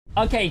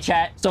Okay,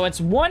 chat. So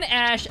it's 1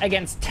 Ashe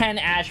against 10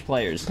 Ashe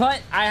players.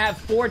 But I have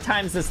 4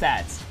 times the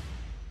stats.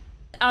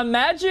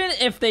 Imagine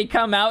if they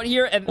come out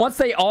here and once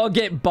they all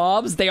get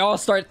bobs, they all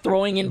start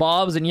throwing in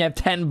bobs and you have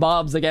 10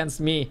 bobs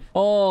against me.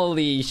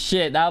 Holy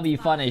shit, that'll be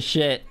fun as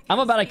shit. I'm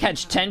about to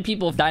catch 10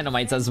 people with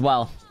dynamites as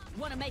well.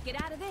 Wanna make it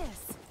out of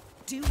this?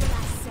 Do what I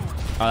say.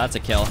 Oh, that's a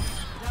kill.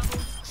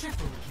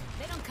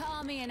 They don't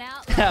call me an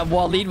outlaw.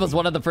 Waleed was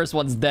one of the first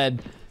ones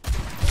dead.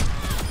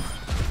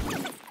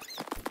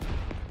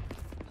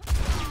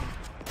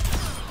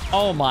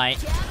 Oh my.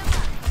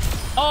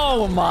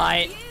 Oh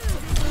my.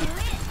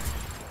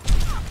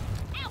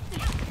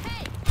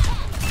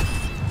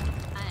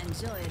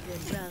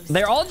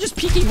 They're all just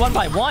peeking one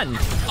by one.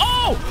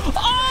 Oh!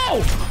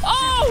 Oh!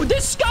 Oh!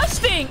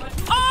 Disgusting!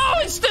 Oh,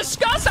 it's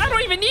disgusting! I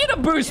don't even need to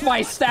boost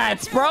my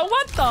stats, bro.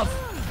 What the?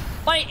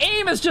 My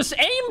aim is just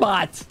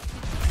aimbot.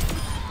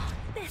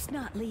 Let's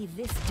not leave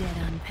this dead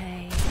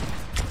unpaid.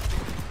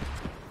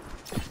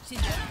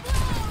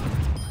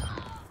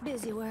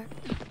 Busy work.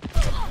 Do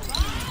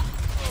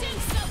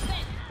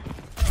something.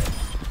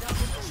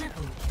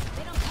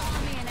 They don't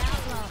call me an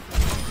outlaw for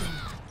nothing.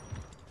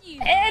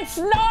 It's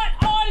not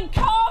on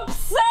comp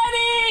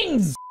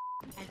settings!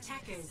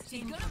 Attackers.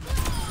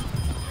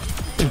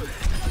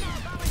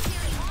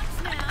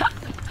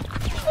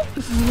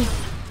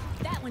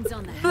 That one's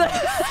on the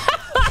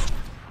house.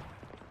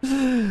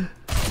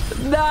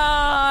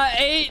 Nah,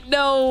 ain't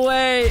no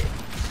way.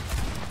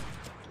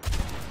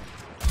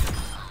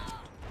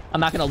 I'm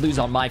not gonna lose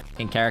on my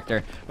fucking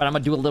character, but I'm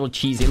gonna do a little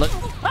cheesy. Look.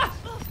 Ah!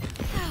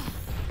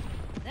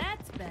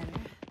 That's better.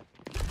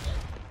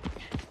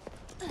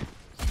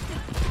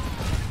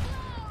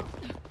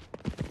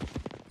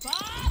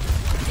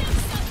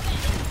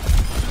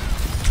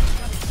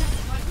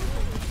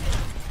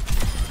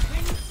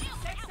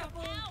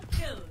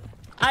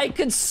 I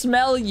could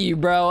smell you,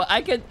 bro.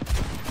 I could.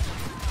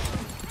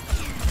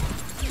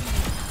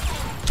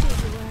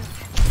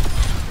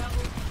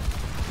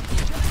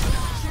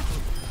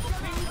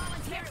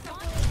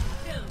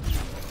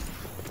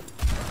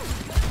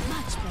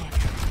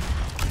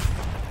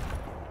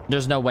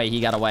 There's no way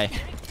he got away.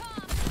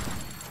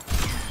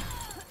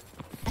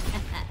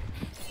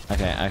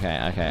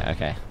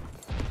 Okay.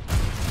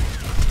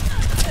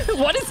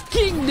 What is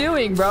King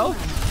doing, bro?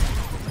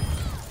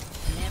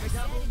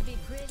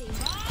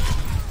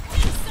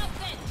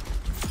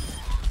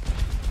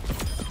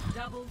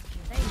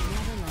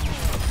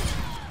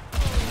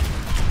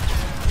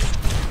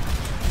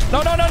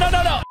 No.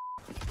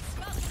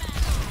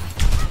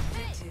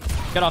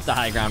 Get off the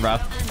high ground, bro.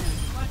 So,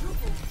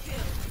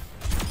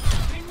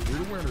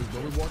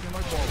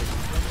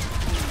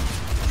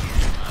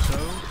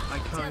 I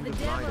kind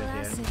of lied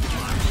again.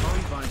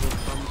 Survival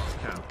thumbs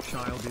couch.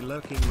 I'll be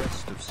lurking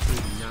rest of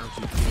stream now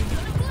to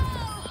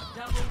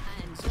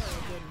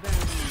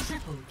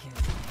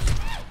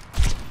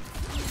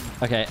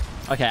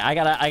Okay, I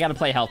gotta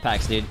play health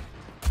packs, dude.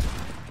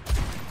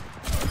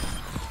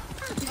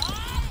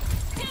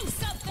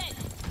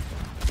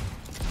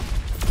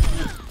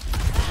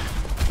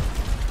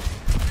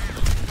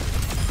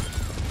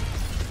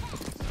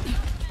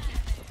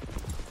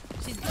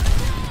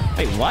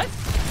 Wait, what?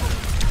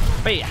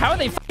 Wait, how are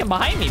they fucking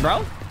behind me,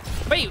 bro?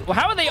 Wait,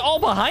 how are they all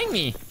behind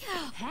me?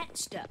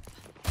 Hatched up.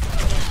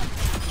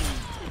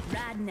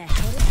 Riding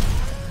ahead.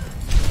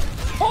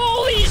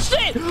 Holy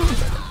shit!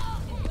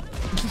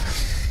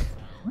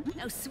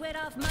 No sweat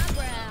off my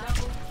brow.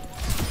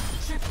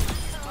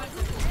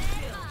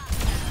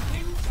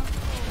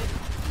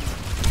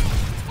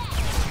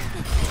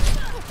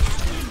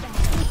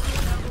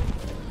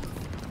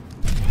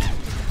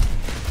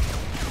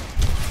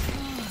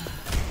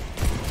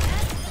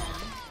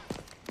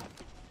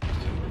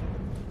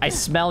 I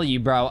smell you,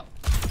 bro.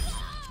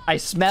 I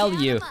smell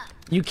you.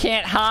 You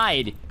can't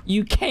hide.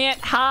 You can't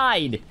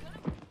hide.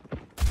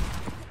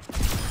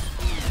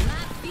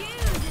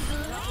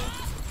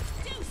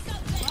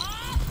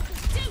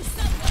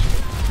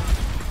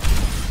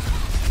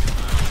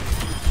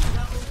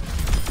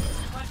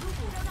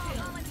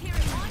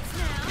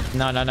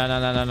 No.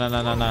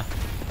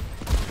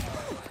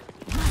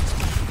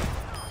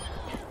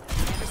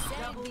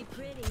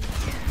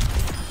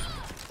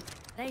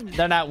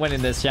 They're not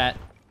winning this yet.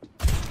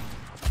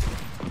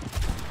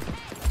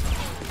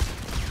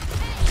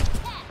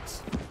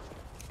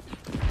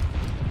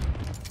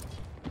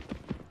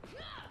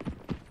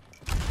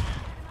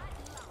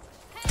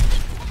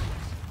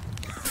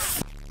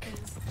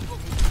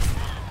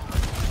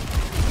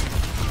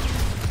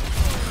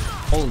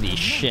 Holy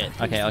shit.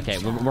 Okay.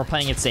 We're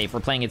playing it safe. We're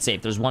playing it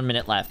safe. There's 1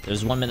 minute left.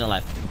 There's 1 minute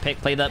left.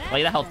 Play the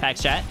health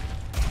packs, chat.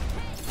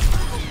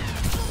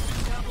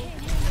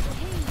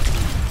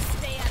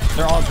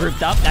 They're all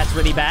grouped up. That's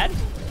really bad.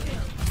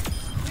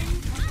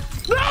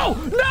 No!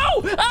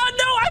 No! No!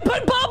 I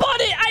put Bob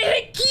on it! I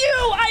hit Q!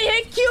 I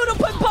hit Q to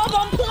put Bob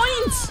on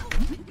points!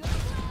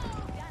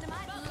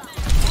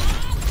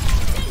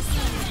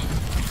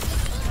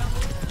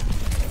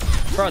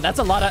 Bro, that's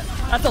a lot of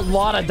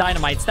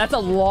dynamites. That's a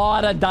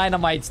lot of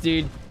dynamites,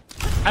 dude.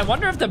 I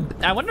wonder if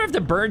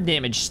the bird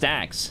damage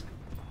stacks.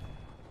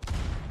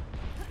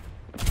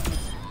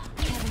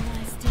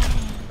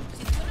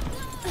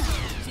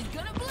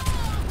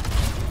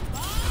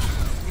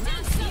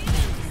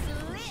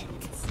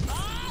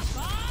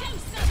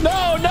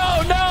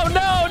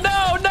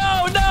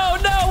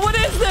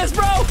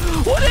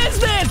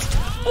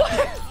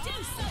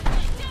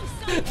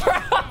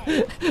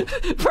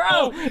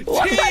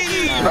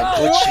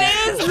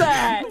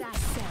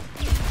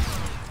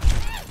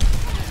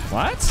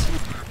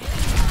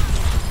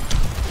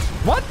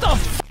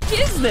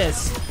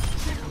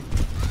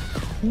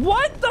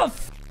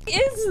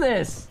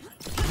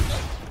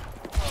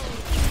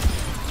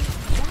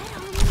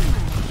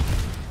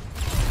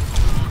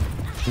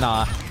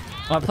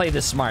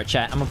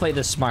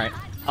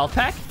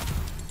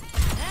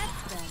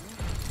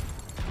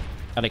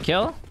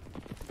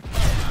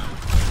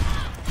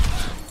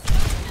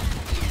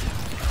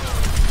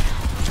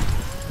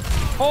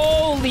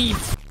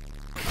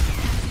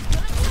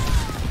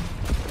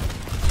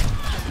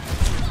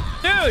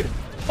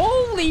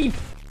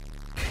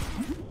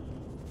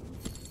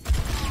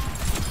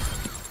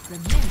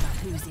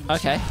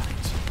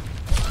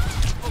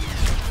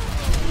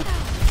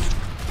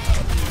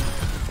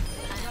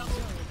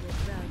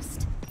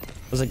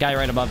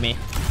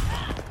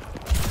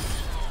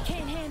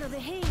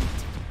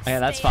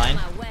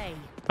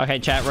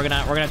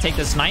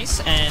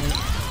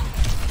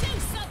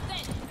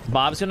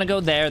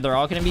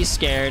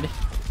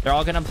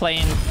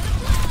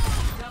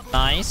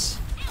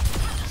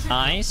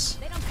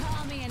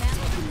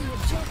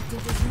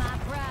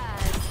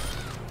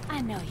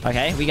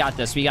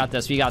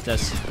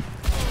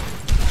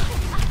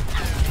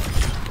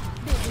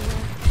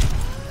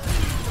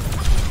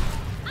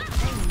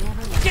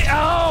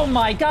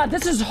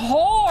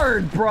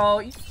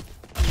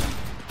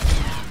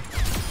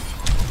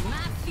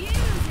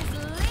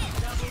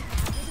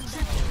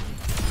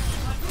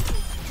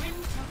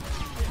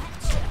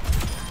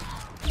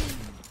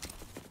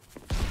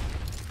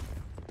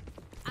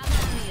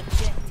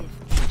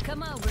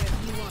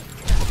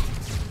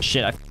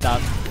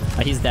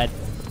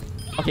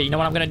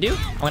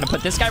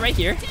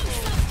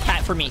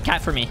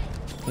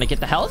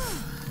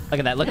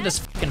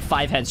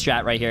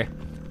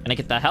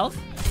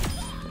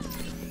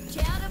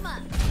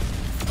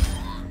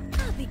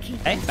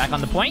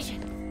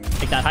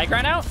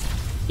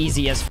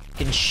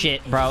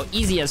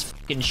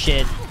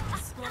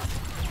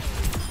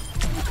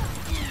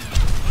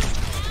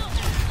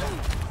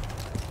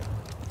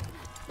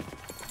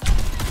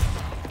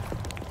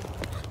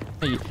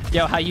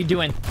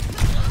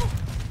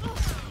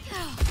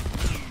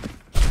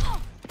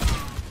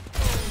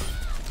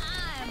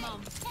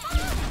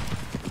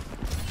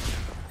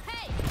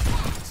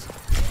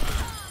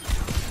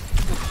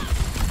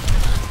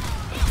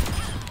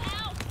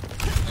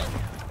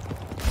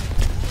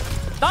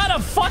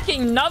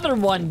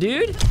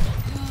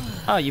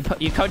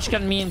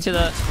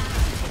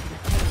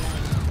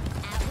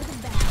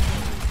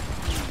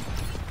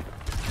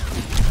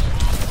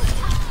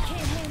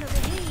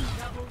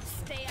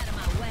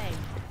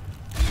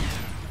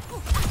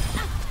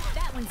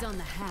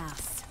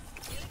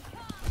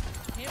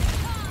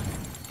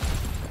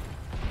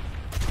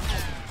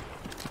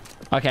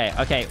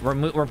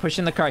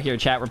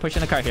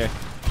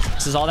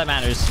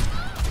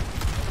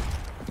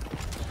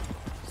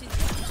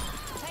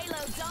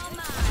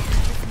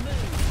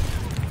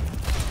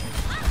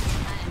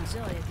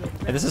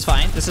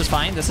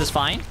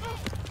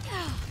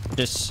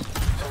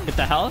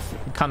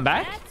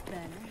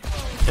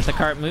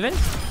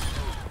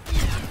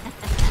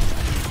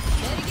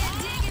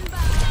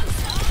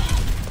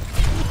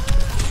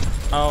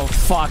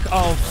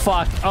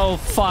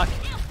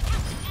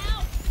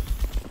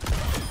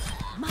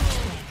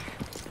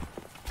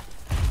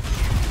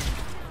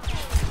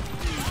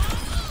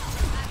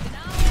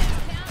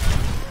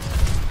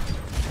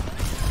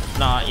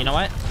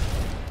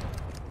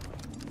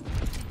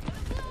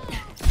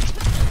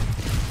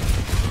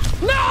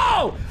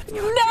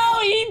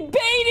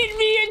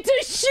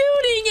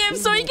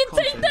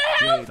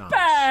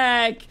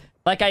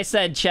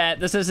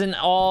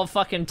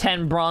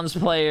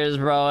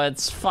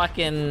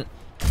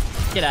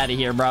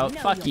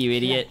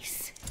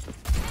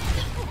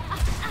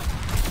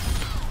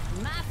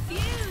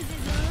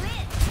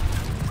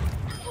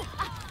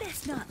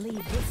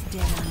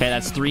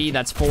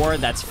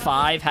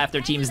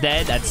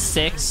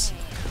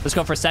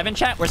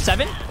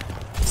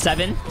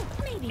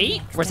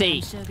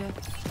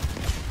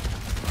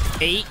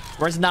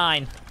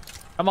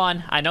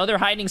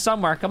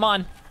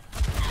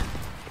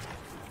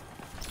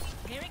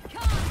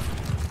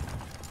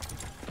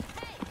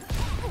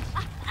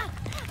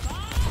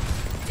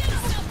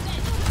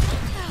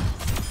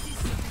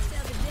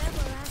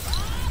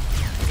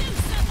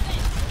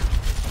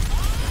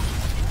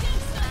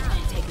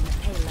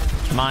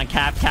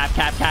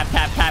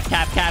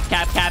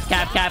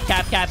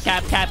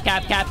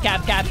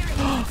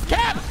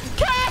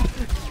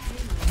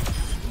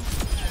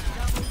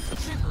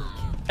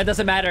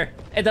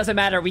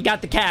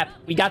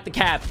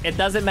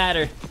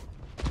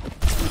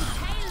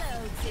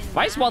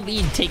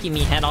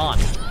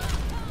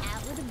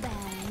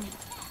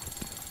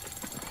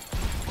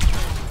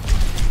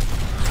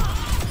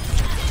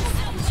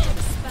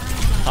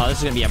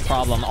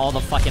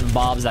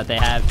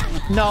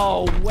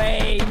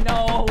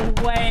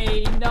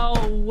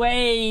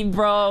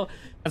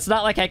 It's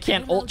not like I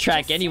can't ult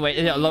track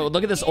anyway.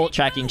 Look at this ult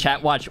tracking,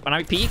 chat. Watch. When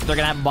I peek, they're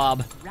gonna have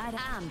Bob. Right,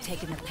 I'm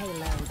taking the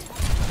payload.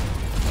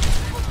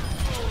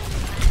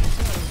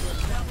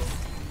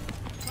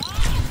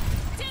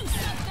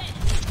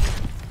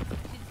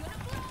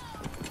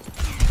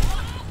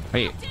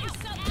 Wait.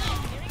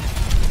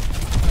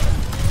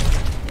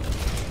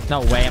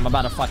 No way, I'm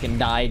about to fucking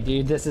die,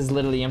 dude. This is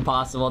literally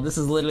impossible. This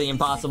is literally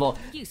impossible.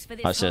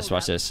 Watch this,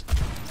 watch this.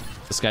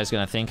 This guy's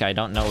gonna think I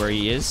don't know where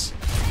he is.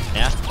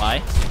 Yeah,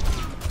 why?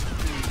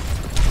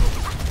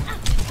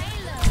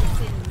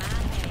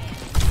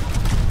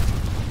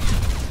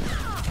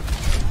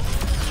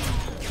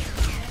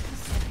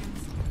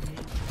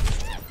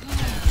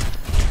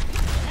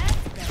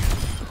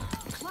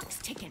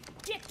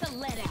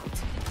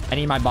 I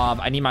need my Bob.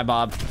 I need my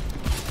Bob.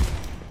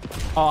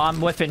 Oh, I'm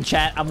whiffing,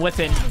 chat. I'm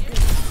whiffing.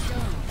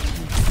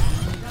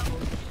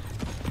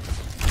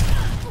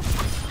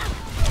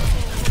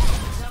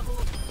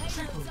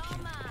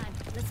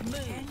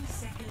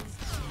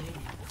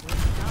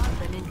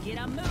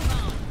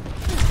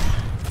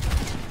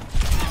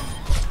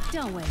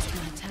 Don't waste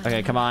my time.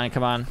 Okay, come on,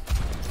 come on.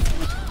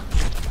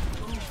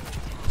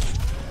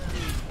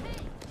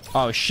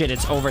 Oh shit,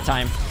 it's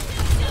overtime.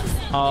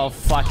 Oh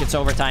fuck, it's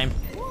overtime.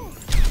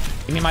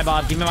 Give me my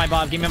Bob, give me my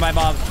Bob, give me my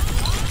Bob.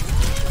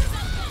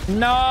 No!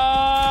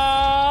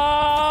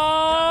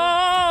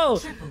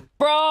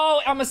 Bro,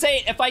 I'm gonna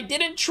say, if I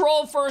didn't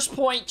troll first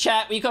point,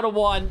 chat, we could have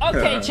won.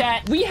 Okay,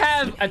 chat, we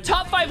have a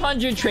top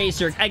 500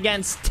 Tracer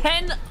against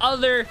 10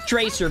 other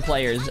Tracer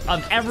players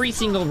of every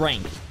single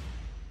rank.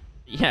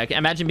 Yeah,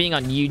 imagine being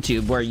on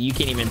YouTube where you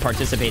can't even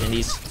participate in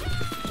these.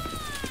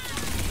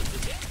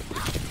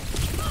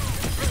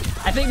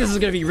 I think this is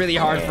gonna be really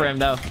hard for him,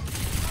 though.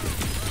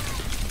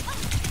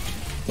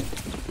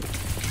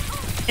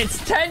 It's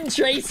 10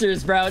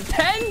 Tracers, bro.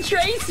 10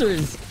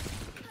 Tracers!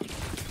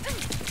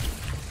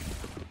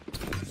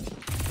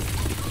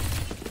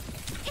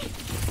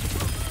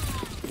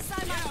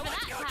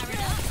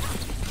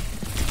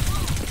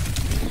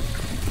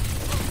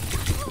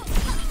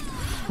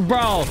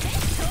 Bro.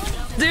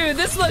 Dude,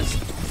 this looks...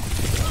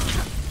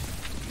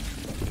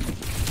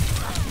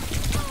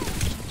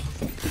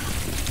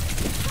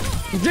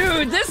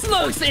 Dude, this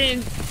looks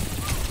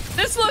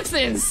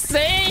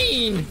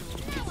insane!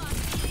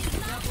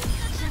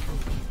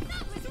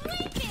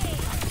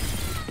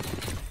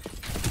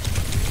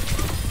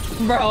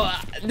 Bro,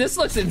 this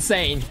looks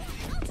insane.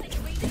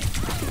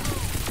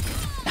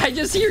 I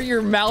just hear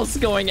your mouse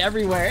going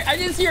everywhere. I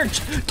just hear...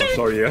 I'm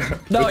sorry, yeah.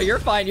 No, you're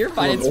fine, you're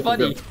fine. It's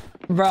funny.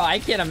 Bro, I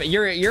can't...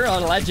 You're a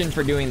legend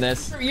for doing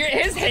this.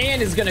 His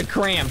hand is gonna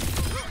cramp.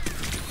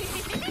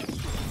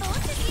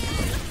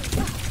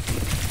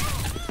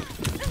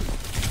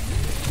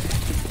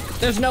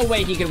 There's no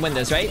way he can win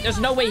this, right? There's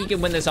no way he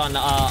can win this on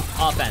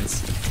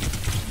offense.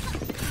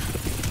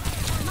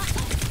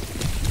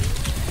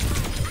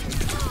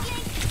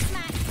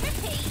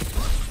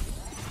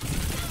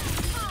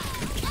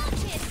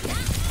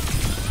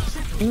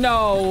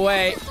 No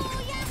way.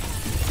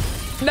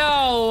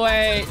 No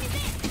way.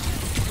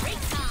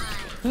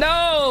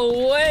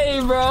 No way,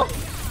 bro.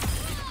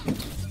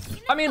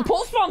 I mean,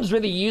 pulse bomb's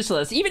really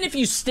useless. Even if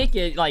you stick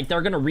it, like,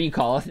 they're gonna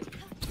recall.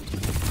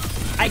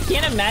 I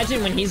can't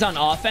imagine when he's on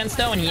offense,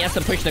 though, and he has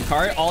to push the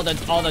cart, all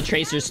the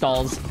Tracer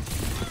stalls.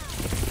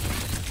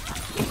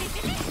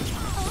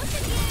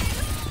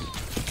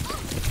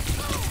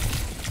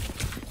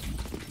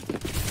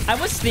 I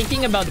was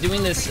thinking about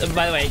doing this,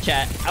 by the way,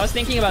 chat. I was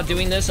thinking about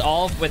doing this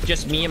all with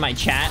just me and my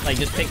chat. Like,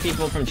 just pick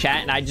people from chat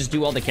and I just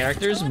do all the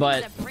characters.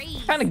 But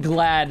kind of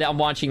glad I'm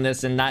watching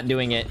this and not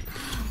doing it.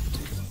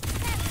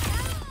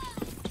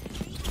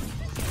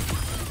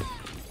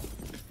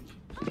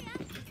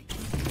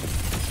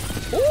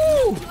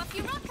 Ooh!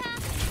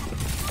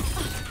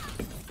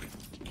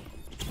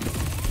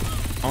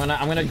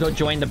 I'm gonna go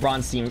join the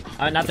bronze team.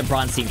 Not the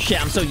bronze team.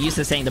 Shit, I'm so used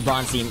to saying the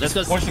bronze team. Let's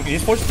go.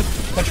 He's forced to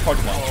punch hard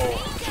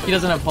now. He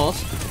doesn't have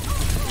pulse.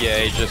 Yeah,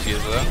 he just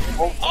used that.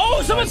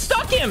 Oh, someone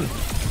stuck him!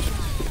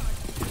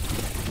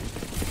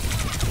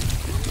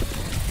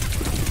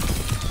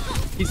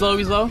 He's low,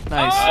 he's low.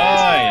 Nice.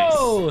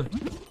 Oh!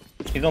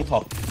 Nice. He's on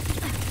top.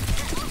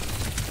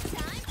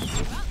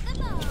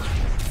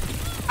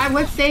 I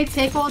would say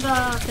take all the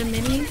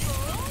minis.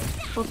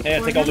 Yeah,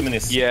 take all the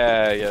minis.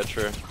 Yeah, yeah,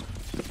 true.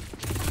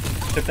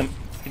 Took them.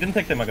 He didn't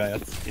take them, my guy.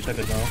 He took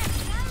it now.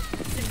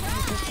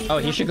 Oh,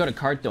 he should go to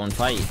cart though and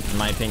fight, in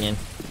my opinion.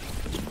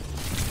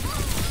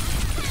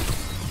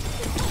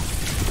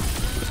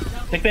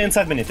 Take the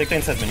inside mini. Take the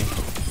inside mini.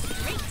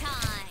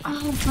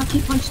 Oh, fuck, he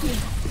punched me.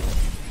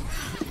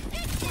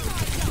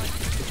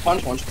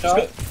 Punch.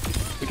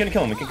 We can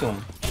kill him. We can kill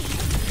him.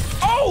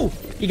 Oh!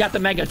 He got the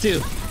mega too.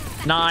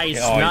 Nice,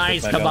 Yeah, oh,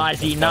 nice,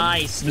 Kabazi.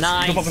 Nice,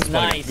 nice,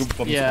 nice.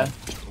 Yeah.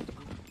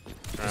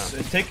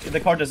 Take the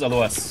card as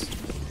LOS.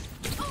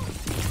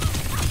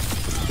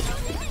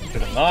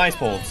 Nice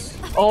pulls.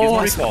 Oh,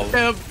 he's recall.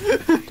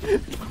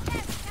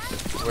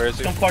 Where is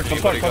he? Come card. Don't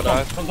fight him.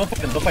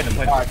 Don't fight him.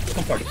 Come card.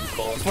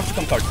 He's forced to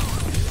come card.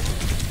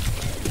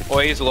 Oh,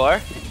 he's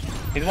lower?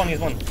 He's one.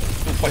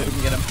 fight him.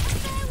 Get him.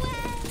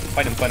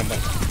 Fight him, fight him, fight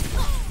him.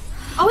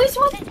 Oh, he's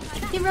one.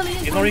 He really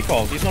is. He's no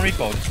recall, he's no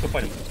recall. Just go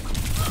fight him.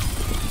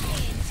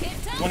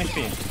 1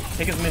 HP.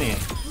 Take his mini.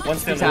 One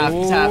stun. Tap,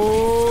 tap.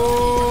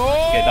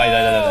 Okay, die.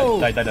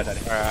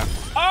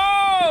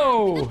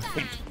 Oh!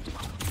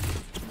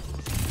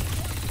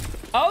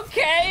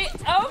 Okay.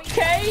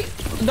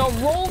 The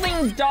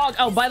rolling dog.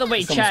 Oh, by the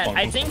way, chat.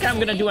 I think I'm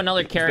gonna do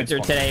another character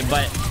today,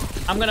 but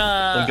I'm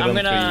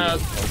gonna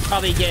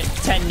probably get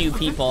 10 new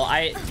people.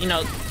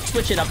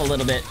 Switch it up a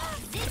little bit.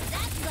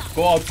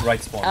 Go out right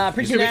spawn.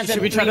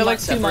 Should we try to like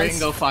separate and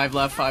go 5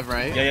 left, 5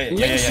 right? Yeah.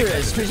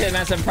 Appreciate the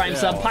massive prime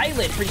sub.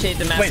 Pilot, appreciate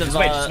the massive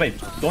Wait.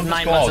 Don't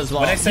 9 just go months out. as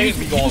well. When I say it,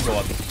 we go all go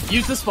out.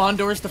 Use the spawn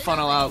doors to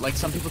funnel out. Like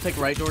some people take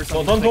right doors.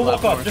 No, don't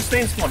walk out. Just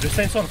stay in spawn.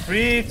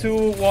 3,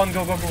 2, 1,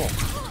 go.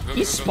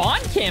 He's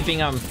spawn camping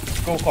him.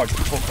 Go card.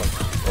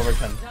 Over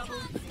 10.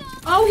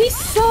 Oh, he's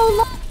so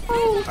low.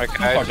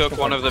 Okay, I took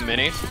one of the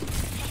minis.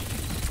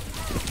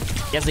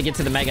 He has to get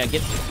to the mega.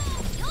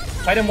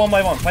 Fight him one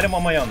by one.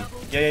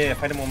 Yeah.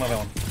 Fight him one by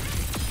one.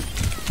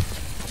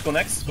 Let's go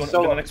next. Go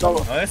the next one.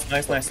 Nice.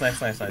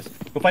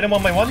 Go fight him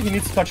one by one. He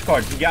needs to touch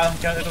cards. Yeah,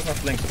 it doesn't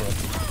have links for us.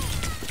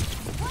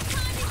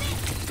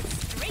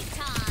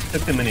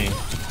 Took the mini.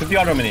 Took the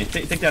other mini.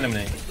 Take the other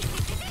mini.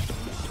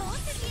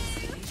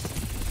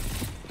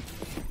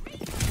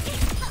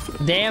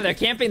 Damn, they're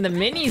camping the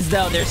minis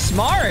though. They're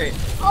smart.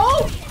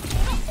 Oh!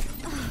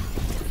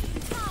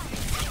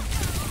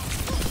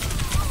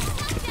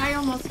 I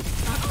almost got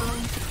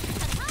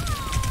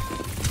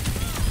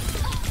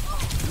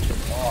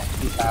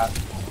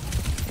him.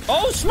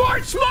 Oh,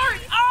 smart!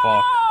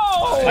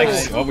 Oh!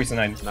 Nice. Always a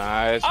 9.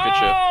 Nice, good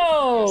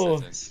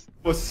Oh!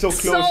 It was so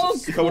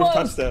close. If I would have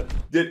touched that.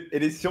 Dude,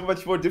 it is so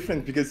much more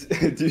different because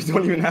you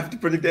don't even have to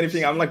predict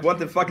anything. I'm like, what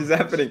the fuck is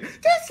happening? Too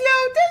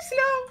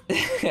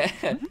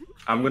slow.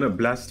 I'm gonna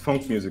blast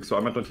funk music, so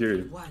I might not hear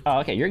you. Oh,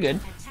 okay, you're good.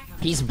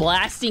 He's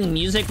blasting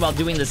music while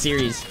doing the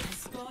series.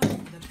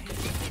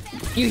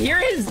 You hear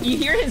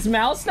his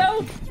mouse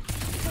though?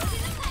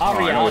 Oh,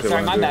 yeah.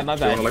 Sorry, my bad.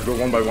 They wanna like go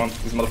one by one,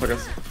 these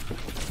motherfuckers.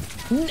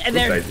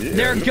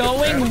 They're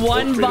going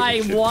one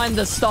by one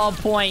to stall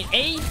point.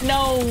 Ain't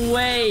no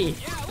way.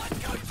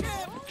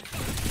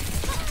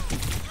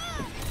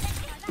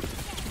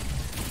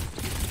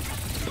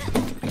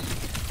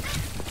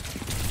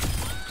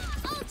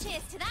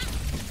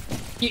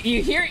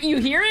 You hear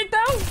it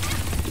though?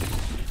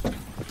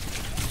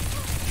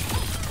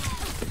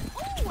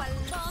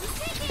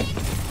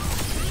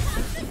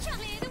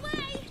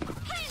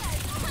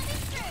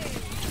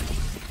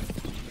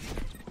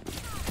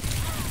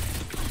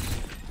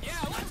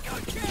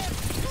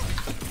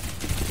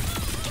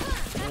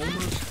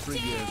 Almost 3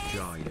 years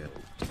giant.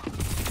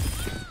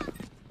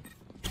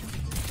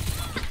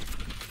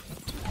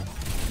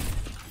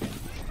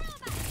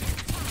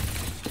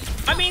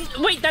 I mean,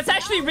 wait, that's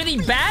actually really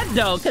bad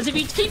though, because if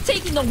you keep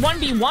taking the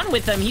 1v1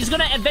 with him, he's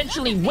gonna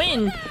eventually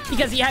win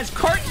because he has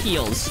cart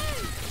heals.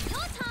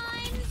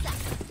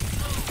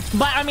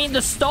 But I mean,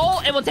 the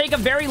stall, it will take a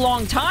very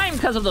long time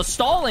because of the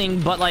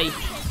stalling, but like...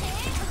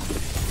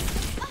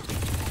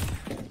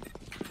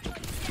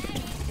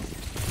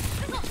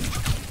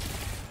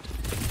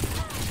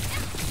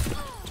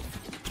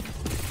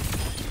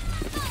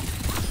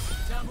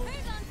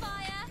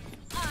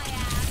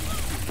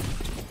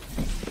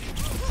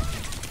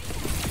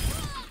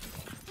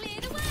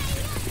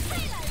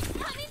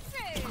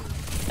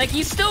 Like,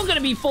 he's still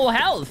gonna be full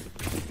health.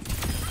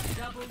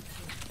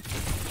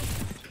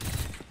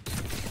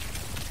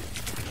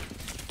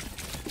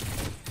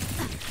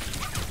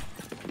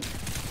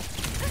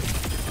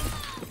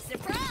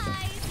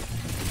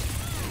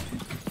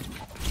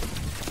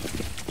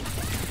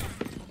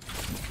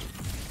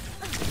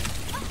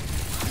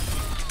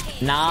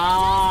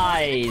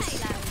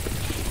 Nice.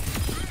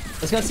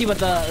 Let's go see what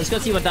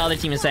the other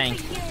team is saying.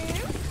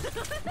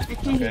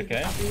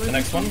 Okay. The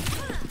next one.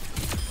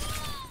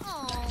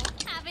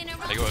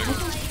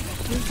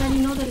 You said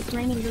you know that it's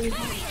raining really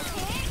hard.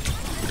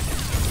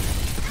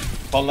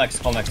 Call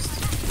next.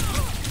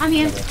 I'm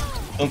here.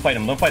 Don't fight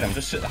him.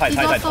 Just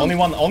hide. Only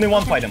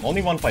one fight him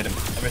every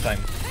time.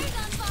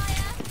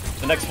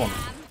 The next one.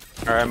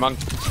 Alright, Monk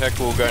Tech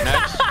will go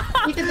next.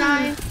 You could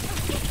die.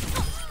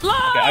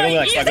 Okay,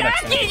 I go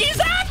next. He's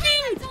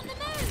hacking!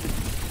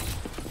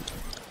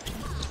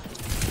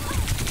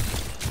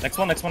 Next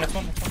one.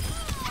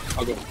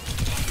 I'll go.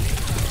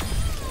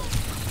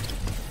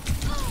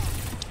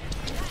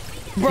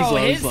 Bro,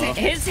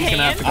 his hand...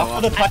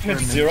 After the time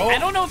it's 0. I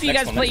don't know if you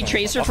guys played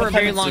Tracer for a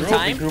very long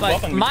time,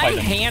 but my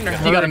hand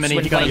hurts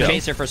when playing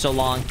Tracer for so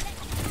long.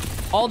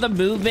 All the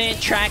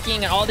movement,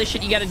 tracking, and all this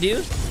shit you gotta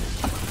do.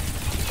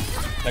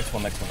 Next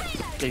one.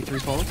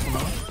 Jay3 Socials, come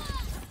on.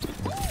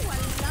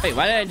 Wait,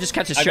 why did I just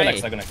catch a I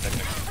stray? go next.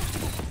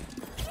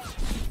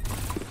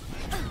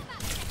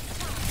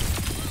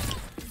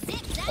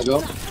 I'll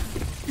go.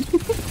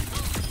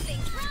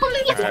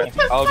 Alright,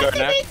 I'll go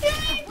next.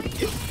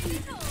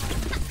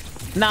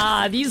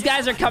 Nah, these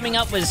guys are coming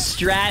up with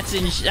strats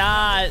and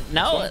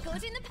no.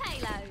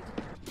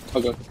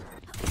 I'll go.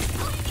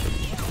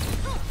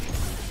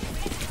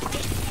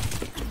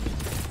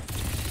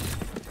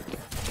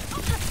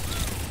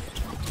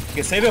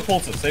 Okay, save your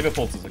pulses. Save your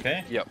pulses,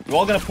 okay? Yep. We're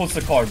all gonna pulse the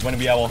card when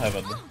we all have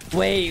it.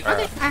 Wait.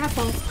 Okay, I have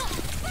pulse.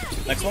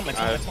 Next one.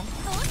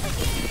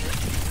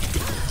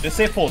 Just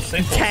save pulse.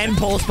 Save pulse. 10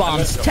 pulse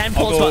bombs. 10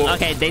 pulse bombs.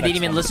 Okay, they didn't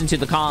even listen to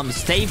the comms.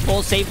 Save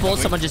pulse. Save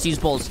pulse. Someone just use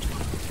pulse.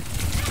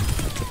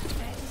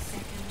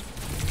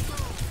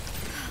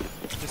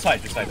 Just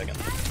hide again.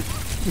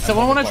 Does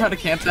someone want to try to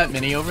camp that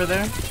mini over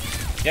there?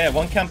 Yeah,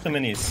 one camp the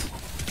minis.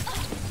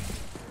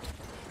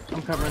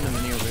 I'm covering the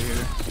mini over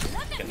here.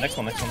 Okay, next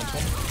one.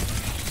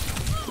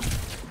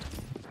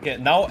 Okay,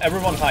 now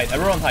everyone hide.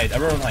 Don't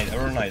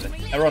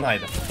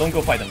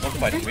go fight them.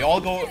 We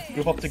all go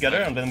group up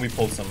together and then we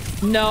pulse them.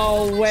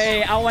 No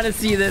way. I want to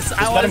see this.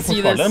 I want to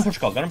see this. Let him push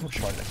card.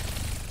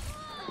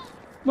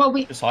 Well,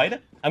 we. Just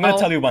hide. I'm gonna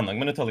tell you when. I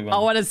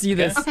want to see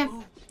this. Okay,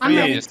 I'm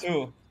ready. 3,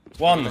 2,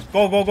 1.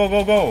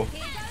 Go.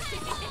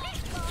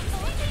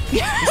 He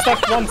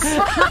stuck once.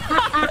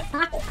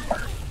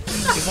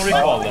 He's no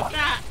recall.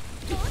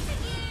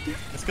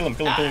 Let's kill him.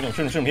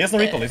 Shoot him. He has no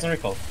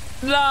recall.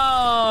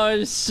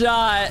 No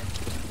shot.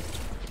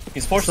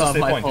 He's forced to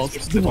stay point.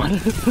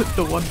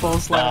 The one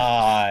pulse left.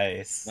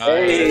 Nice. No!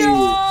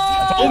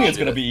 I told you it's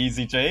gonna be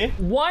easy, Jay.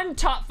 One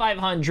top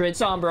 500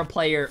 Sombra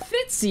player,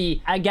 Fitzy,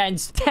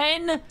 against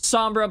 10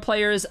 Sombra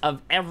players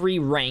of every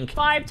rank.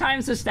 5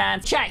 times the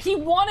stats. Chat, he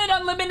wanted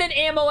unlimited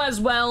ammo as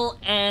well,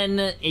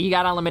 and he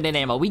got unlimited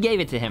ammo. We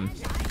gave it to him.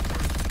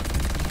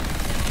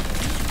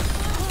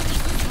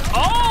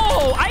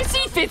 Oh, I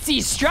see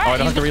Fitzy's strat. Oh, I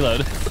don't have to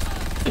reload.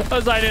 I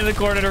was hiding in the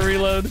corner to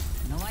reload.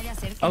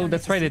 Oh,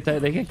 that's right.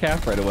 They get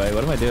cap right away.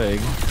 What am I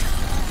doing?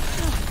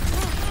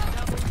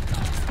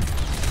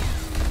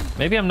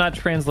 Maybe I'm not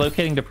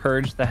translocating to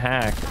purge the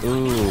hack.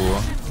 Ooh.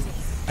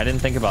 I didn't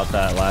think about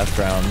that last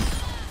round.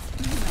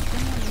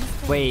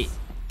 Wait,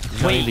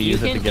 You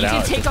can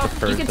take off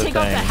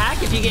the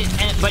hack if you get,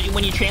 but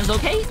when you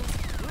translocate?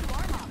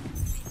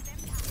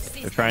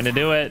 They're trying to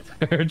do it.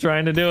 They're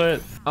trying to do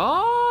it.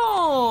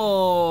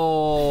 Oh,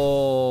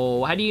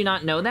 how do you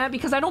not know that?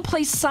 Because I don't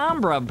play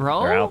Sombra,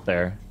 bro. They're out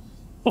there.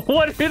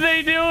 What are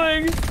they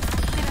doing?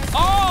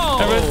 Oh!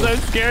 Everyone's so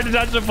scared to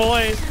touch the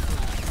point.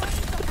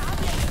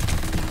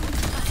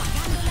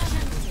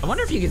 I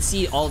wonder if you can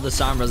see all the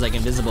Sombras like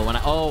invisible when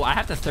I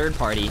have to third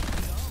party.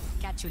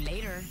 Catch you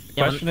later.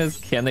 Question is,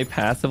 can they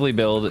passively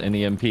build an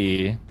EMP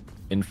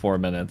in 4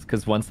 minutes?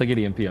 Because once they get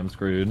EMP, I'm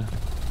screwed.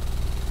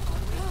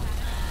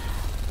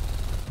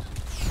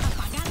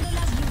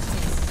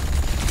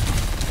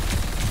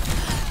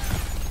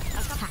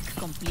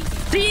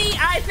 See,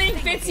 I think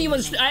Fitzy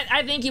was.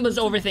 I think he was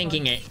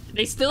overthinking it.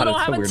 They still don't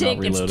have a tick.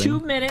 It's 2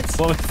 minutes.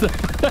 What was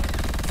that?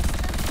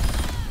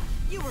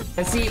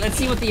 Let's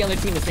see what the other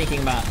team is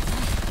thinking about.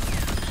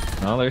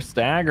 Oh, they're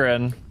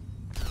staggering.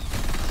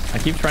 I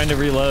keep trying to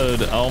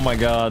reload. Oh my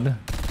god.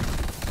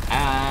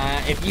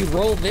 If you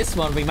roll this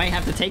one, we might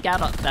have to take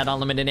out that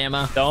unlimited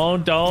ammo.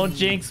 Don't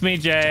jinx me,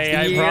 Jay.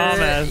 I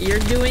promise. You're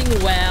doing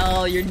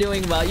well. You're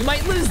doing well. You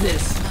might lose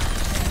this.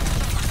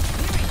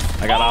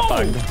 I got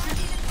off-bugged.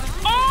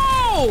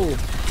 Oh!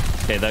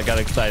 Okay, that got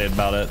excited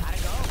about it.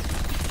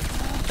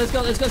 Let's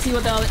go see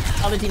what the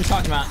other team's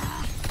talking about.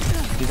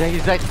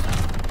 He's like.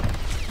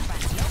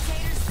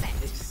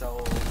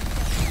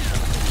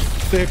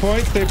 Stay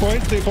point. He's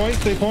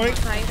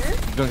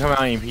gonna come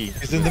out EMP.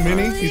 He's in the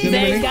mini.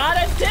 They got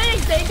a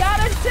tank.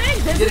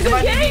 This is the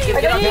game.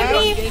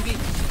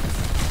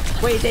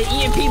 Wait, they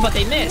EMP, but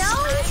they missed.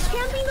 No, it's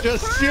camping the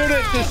Just shoot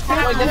it. Just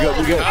shoot it.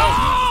 We good.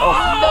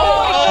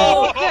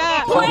 Oh!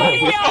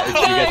 Play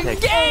of the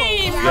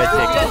game! You gotta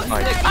take this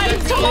fight. I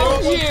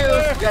told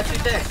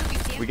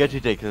you! We got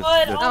you, Jake.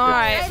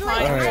 Alright,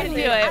 fine. We can do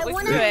it. We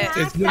can do it.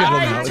 It's winnable now.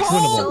 I It's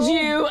told winnable.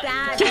 you!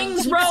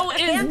 Kings Row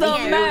is the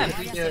map!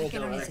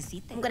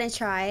 I'm gonna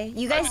try.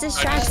 You guys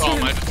distract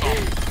him.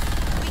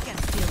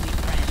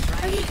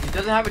 He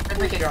doesn't have a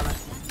duplicator on it.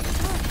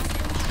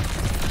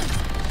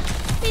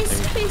 Please.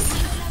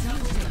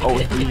 Oh,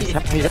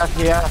 he's up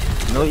here.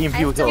 No EMP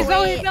will kill.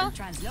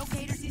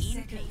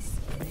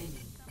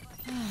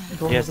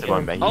 He has to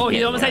run back. Oh,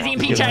 he almost has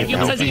EMP, chat. He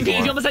almost has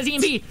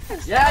EMP.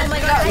 Yeah, oh my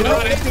god.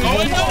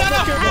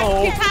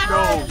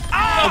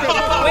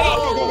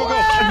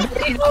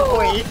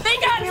 Wait. They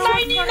got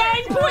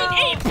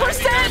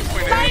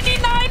 99.8%!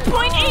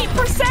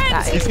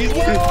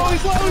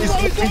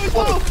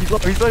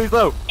 99.8%! He's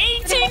low.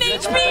 18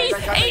 HP!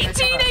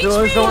 18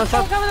 HP!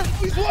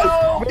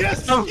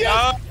 Yes.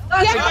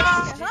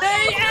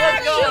 They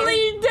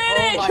actually did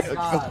it! Oh my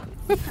god.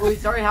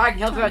 Start hacking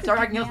health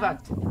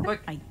packs.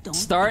 Quick.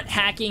 Start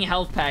hacking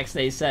health packs,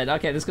 they said.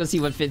 Okay, let's go see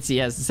what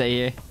Fitzy has to say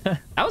here.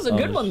 That was a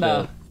good one,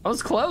 though. That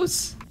was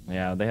close.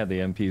 Yeah, they had the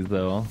MPs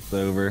though. It's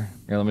over.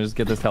 Here, let me just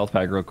get this health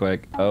pack real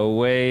quick. Oh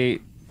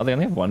wait. Oh, they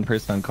only have one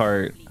person on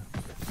cart.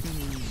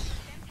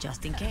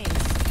 Just in case.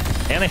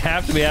 And they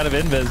have to be out of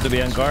invis to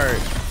be on cart.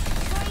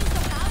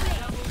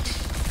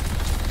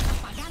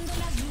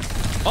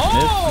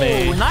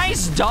 Oh,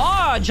 nice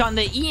dodge on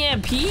the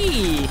EMP.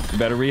 You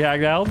better rehack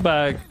the health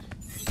pack.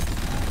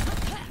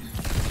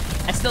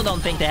 I still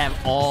don't think they have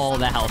all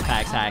the health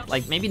packs hacked.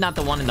 Like, maybe not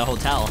the one in the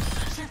hotel.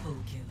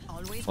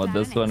 Well, What,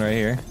 this one right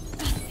here?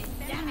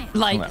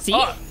 Like,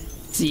 see?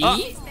 See?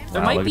 There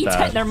Wow, might look be at 10.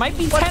 that. There might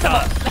be 10 of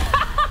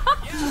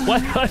them.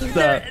 What was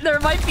that? There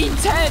might be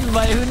 10,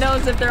 but who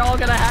knows if they're all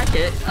gonna hack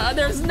it.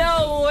 There's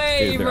no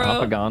way, Dude, they're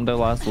bro. Apagando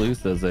Las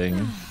Lucasing.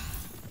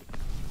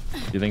 Do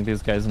you think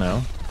these guys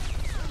know?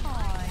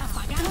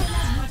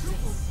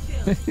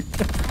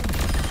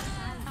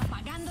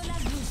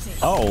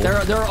 Oh.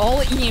 They're all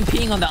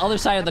EMPing on the other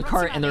side of the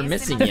cart and they're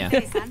missing you.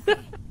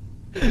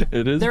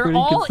 It is They're pretty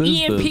all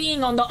consistent.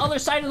 EMPing on the other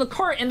side of the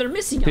cart and they're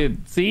missing you.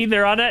 Dude, see,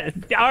 they're on it.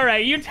 All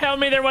right, you tell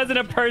me there wasn't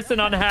a person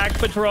on hack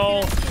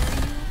patrol.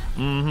 I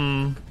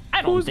don't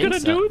Who's think gonna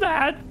so. do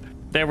that?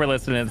 They were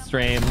listening to the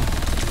stream.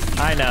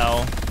 I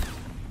know.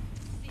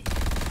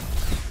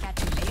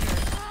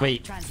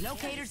 Wait.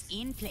 Translocators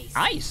in place.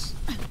 Nice.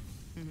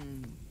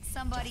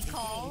 Somebody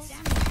calls.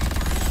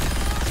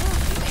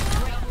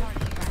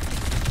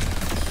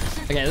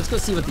 Okay, let's go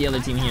see what the other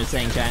team here is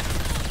saying, chat.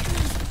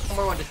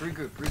 Number one, just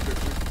regroup.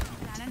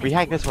 We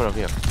hack this one over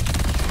here.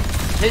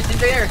 He's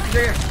there.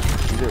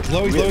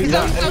 Low, he's low.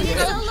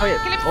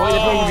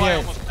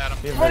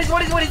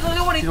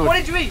 One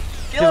HP.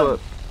 Kill him.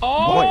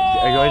 Point.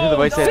 Go to the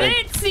right side.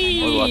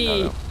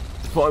 Fancy!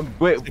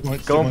 Wait,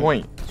 Point, go on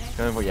point. point.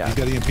 Go on point, yeah. He's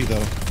got EMP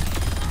though.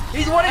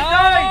 He's 1 and 9.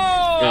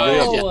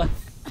 Oh!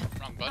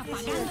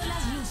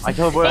 I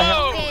killed boy.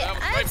 Okay,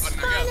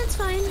 it's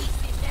fine.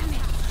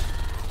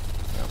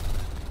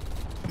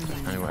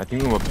 Anyway, I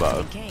think we were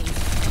above.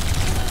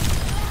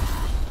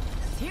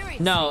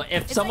 No,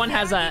 if someone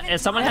has a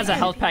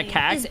health pack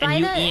hacked and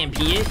you EMP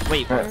it,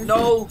 wait,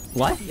 No.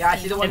 what? Yeah,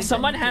 she's the one. If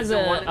someone has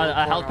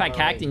a health pack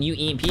hacked and you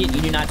EMP it,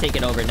 you do not take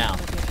it over now.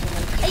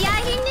 Yeah,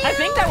 he knew. I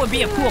think that would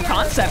be a cool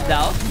concept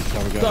though.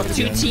 Oh, we got So it if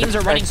two again. teams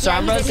are running Yeah,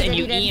 Sombras he and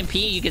you did. EMP,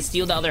 you can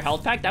steal the other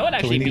health pack. That would So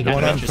actually we be need kind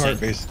one of on cart,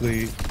 interesting.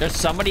 basically. There's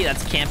somebody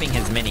that's camping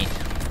his mini.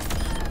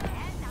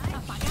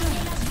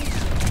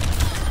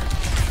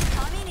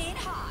 Coming in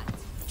hot.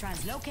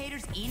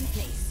 Translocators in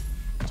place.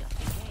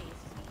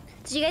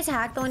 Did you guys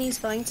hack the one he's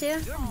going to?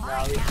 Okay.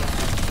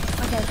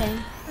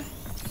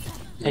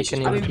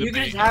 I mean, you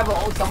can just have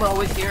someone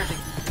always here.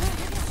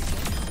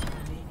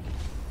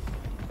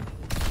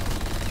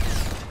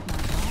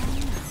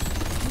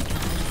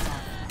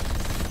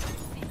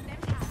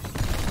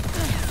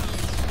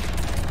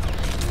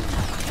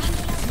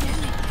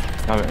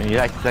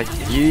 Yeah,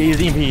 he's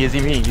EMP,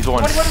 he's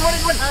one. Oh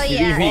He's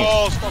yeah. EMP.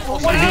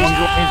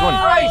 He's one.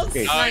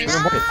 Okay,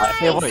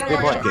 Get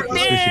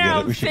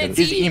this. We should get it.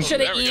 Fitzy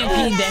should have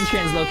EMP'd then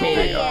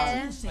translocated.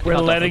 Yeah. We're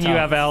letting you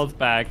have health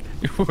back.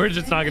 We're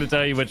just not gonna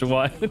tell you which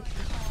one.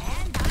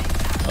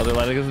 Oh, they're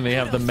letting us me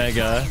have the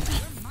mega.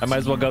 I might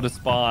as well go to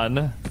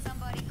spawn.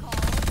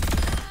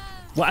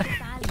 What?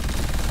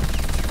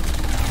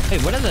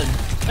 Wait, what are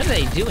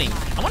they doing?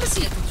 I want to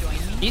see.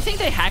 Do you think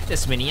they hacked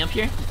this mini up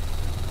here?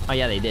 Oh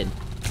yeah, they did.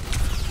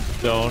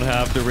 Don't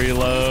have to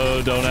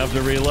reload. Don't have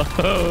to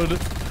reload.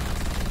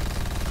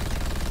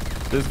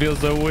 This feels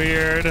so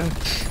weird.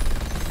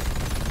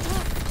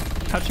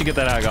 How'd she get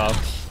that hack off?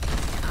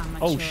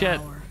 Oh shit.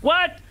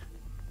 What?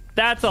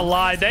 That's a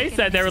lie. They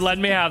said they were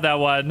letting me have that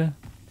one.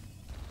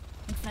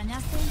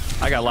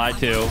 I got lied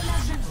to.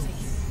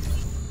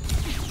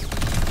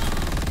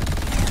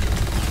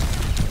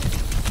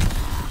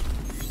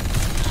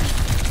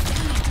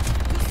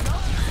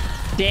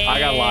 Damn. I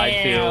got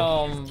lied to.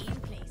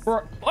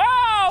 Whoa,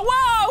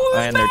 whoa,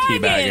 who's And they're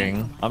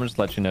bagging? teabagging. I'm just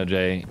let you know,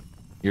 Jay.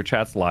 Your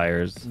chat's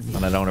liars,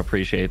 and I don't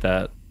appreciate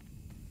that.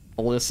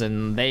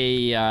 Listen,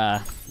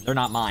 they're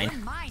not mine.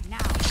 Mine now.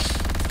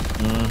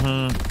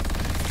 Mm-hmm.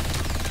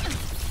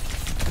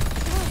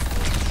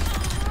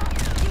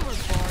 You were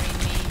boring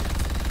me.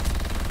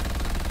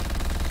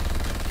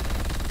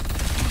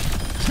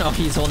 No,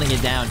 he's holding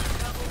it down.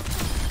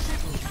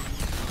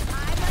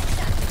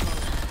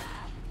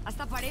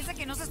 Hasta parece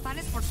que no se están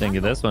esforzando. Didn't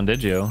get this one,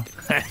 did you?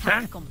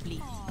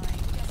 Complete.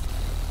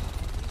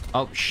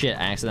 Oh shit,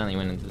 I accidentally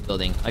went into the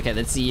building. Okay,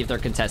 let's see if they're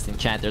contesting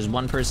chat. There's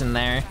one person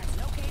there.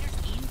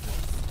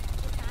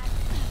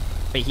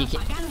 Wait, he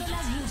can't.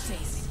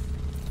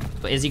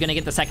 But is he gonna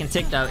get the second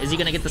tick though? Is he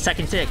gonna get the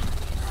second tick?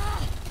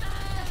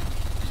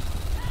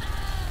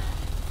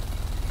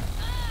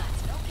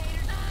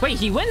 Wait,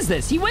 he wins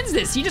this. He wins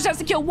this. He just has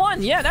to kill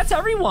one. Yeah, that's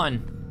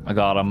everyone. I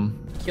got him.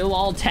 Kill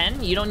all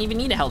 10? You don't even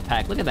need a health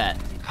pack. Look at that.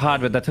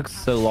 God, but that took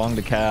so long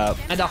to cap.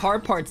 And the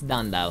hard part's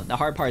done though. The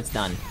hard part's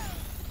done.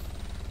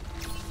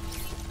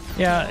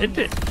 Yeah, it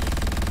did.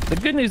 The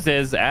good news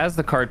is, as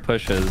the card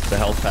pushes, the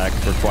health pack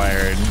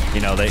required.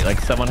 You know, they like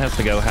someone has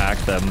to go hack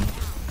them,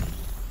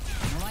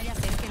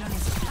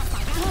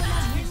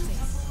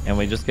 and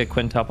we just get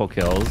quintuple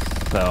kills.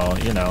 So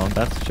you know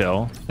that's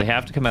chill. They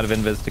have to come out of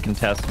invis to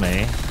contest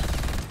me.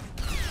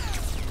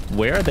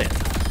 Where are they?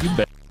 You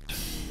bet.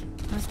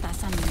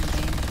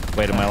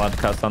 Wait, am I allowed to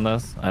cuss on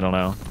this? I don't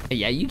know.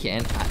 Yeah, you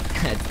can.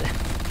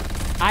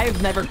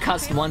 I've never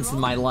cussed once in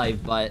my life,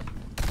 but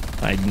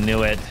I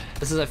knew it.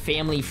 this is a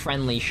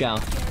family-friendly show.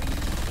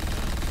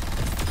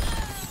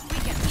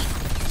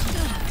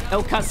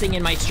 No cussing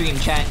in my stream,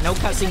 chat. No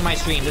cussing in my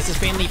stream. This is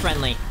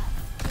family-friendly.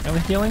 Are we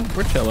healing?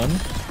 We're chilling.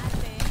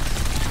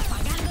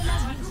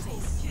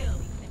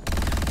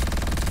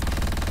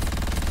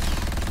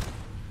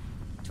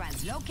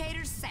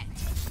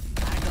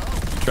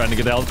 Trying to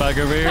get the health back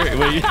over here.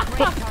 Wait.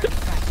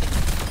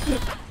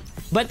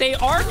 But they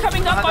are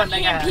coming up on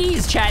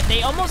EMPs, chat.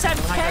 They almost have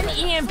 10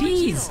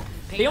 EMPs.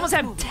 They almost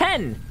have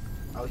 10.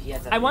 Oh, he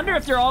has I wonder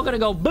if they're all gonna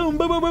go boom,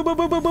 boom, boom, boom, boom,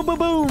 boom, boom, boom, boom,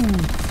 boom.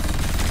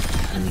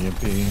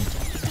 EMP.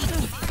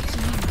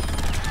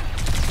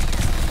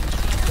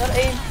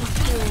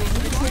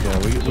 Yeah,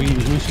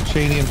 we should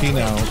chain EMP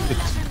now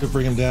to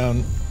bring him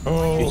down.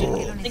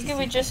 Oh. I think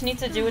we just need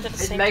to do it at the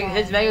same time.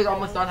 His Mega's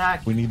almost done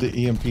hacked. We need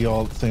the EMP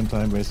all at the same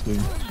time, basically.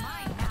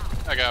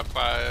 I got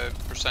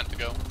 5% to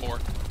go. 4.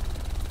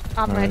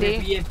 I'm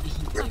ready.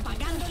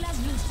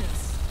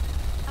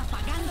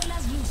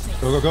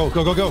 Go, go, go,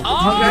 go, go, go.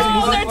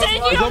 Oh, they're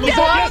taking him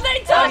down. They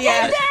took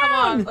him down. Come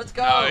on, let's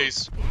go.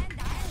 Nice.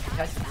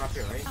 Up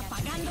here, right?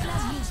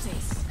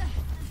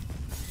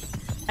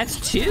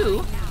 That's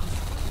 2.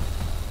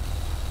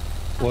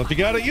 Well, if you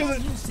got it,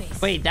 use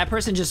it. Wait, that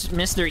person just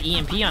missed their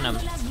EMP on him.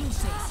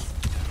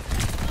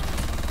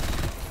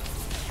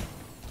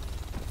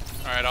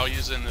 Alright, I'll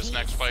use it in this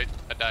next fight.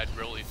 I died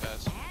really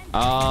fast.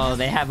 Oh,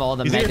 they have all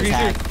the mega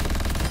attack.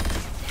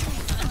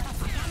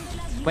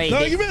 Wait,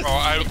 no, you missed. Oh,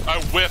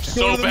 I whiffed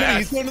so bad.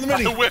 He's going to the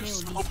mini. I whiffed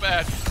so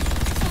bad.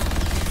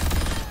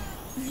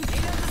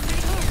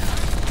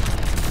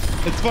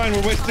 It's fine.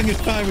 We're wasting his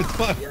time. It's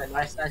fine. Yeah,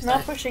 nice.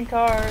 Not pushing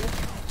card.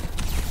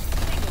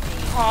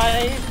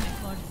 Hi.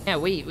 Yeah,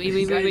 wait.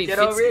 Get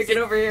over here, get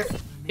over here.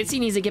 Fitzy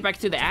needs to get back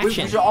to the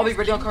action. We should all be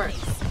ready on card.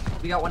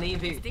 We got 1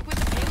 EMP.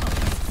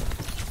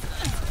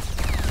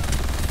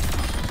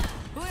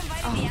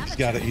 He's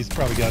got it. He's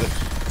probably got it.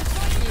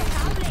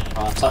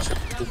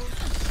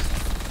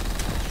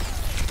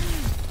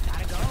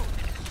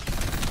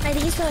 I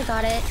think he's probably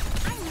got it.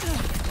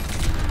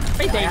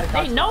 Wait,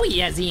 they know he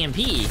has EMP.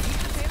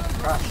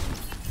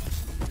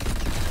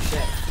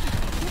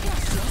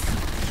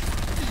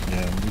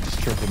 Yeah, we just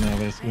triple now,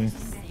 basically.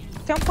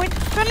 Don't point.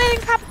 Don't let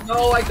him happen.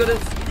 No, I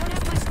couldn't.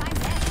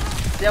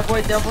 Down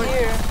point.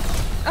 Here.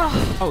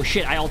 Oh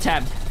shit, I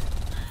alt-tabbed.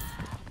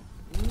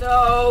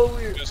 No,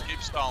 Just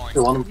keep stalling.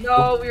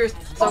 no, we were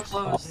so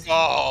close.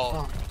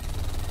 Oh.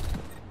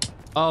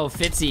 Oh,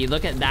 Fitzy,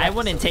 look at that. I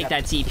wouldn't take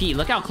that TP.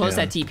 Look how close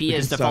that TP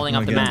is to falling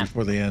off the map.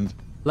 Before the end.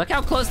 Look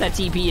how close that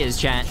TP is,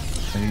 chat.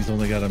 And he's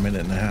only got a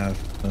minute and a half.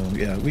 So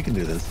yeah, we can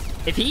do this.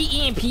 If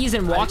he EMPs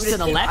and walks to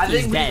the left, he's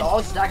I think dead. we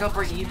all stack up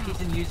our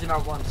EMPs and use them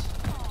at once.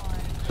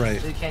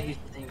 Right. So you can't use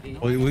the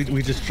EMP.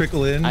 We just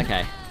trickle in.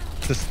 Okay.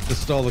 To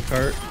stall the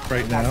cart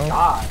right now.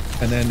 God.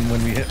 And then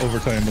when we hit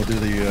overtime, we'll do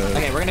the.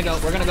 Okay, we're gonna go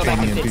back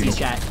to Fitzy's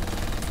chat.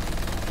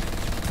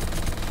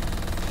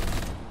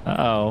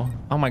 Uh-oh.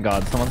 Oh my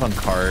god, someone's on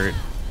cart.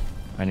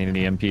 I need an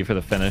EMP for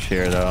the finish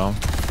here, though.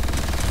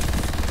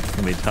 It's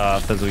gonna be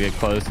tough as we get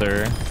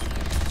closer.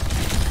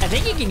 I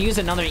think you can use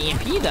another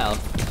EMP, though.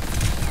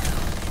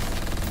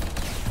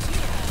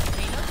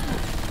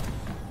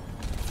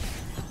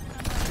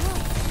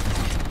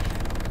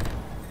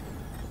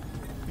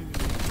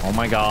 Oh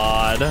my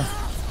god.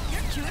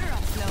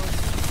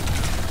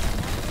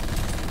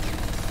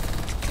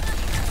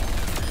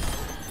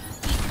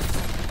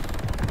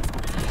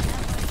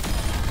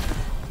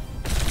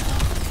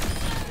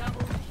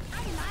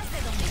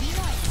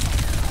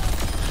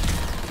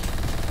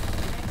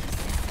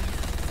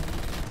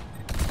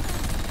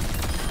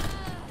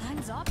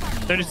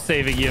 They're just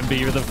saving EMP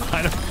for the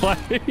final play.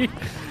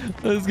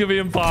 This is gonna be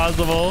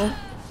impossible.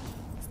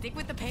 Stick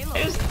with the payload.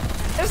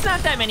 There's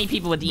not that many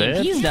people with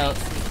EMPs, though.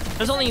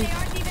 There's only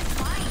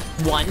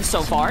 1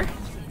 so far.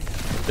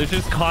 There's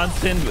just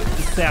constant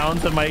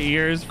sounds in my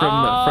ears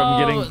from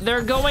getting.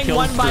 They're going kill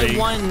one by streak.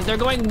 one. They're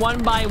going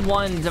one by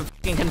one to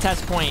fucking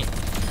contest point.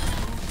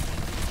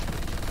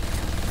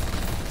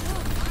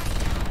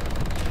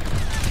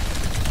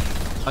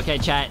 Okay,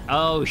 chat.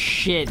 Oh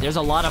shit. There's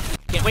a lot of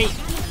fucking. Wait.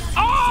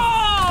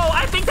 Oh!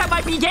 I think that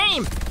might be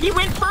game. He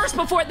went first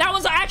before. That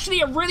was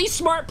actually a really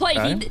smart play.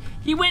 Okay.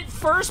 He went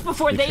first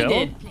before they kill?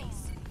 did.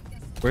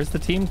 Where's the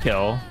team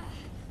kill?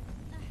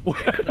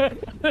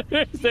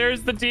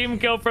 There's the team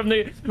kill from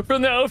the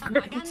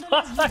overtime.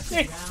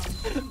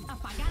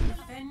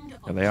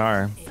 There they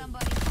are.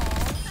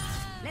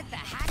 Let the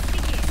hack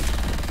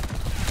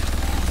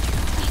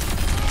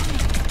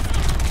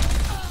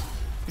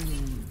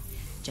begin.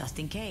 Just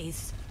in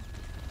case.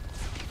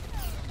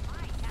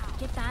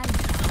 Get that.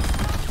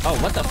 Oh,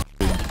 what the f?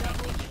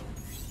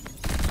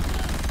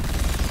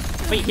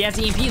 Wait, he has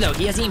EMP though.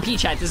 He has EMP,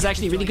 chat. This is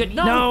actually really good.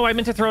 No, I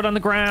meant to throw it on the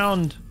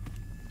ground.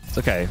 It's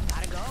okay.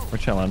 We're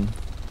chilling.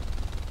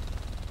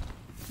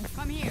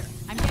 Come here.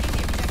 I'm getting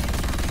the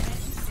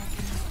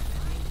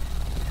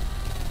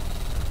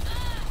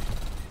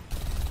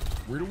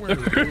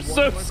objective. They're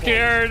so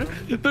scared.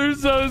 They're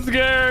so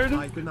scared.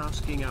 I've been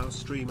asking our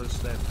streamers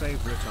their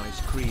favorite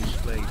ice cream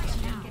flavor.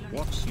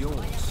 What's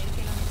yours?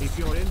 If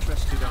you're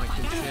interested, I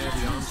can share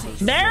the answers.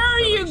 There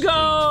you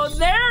go.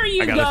 There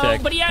you go.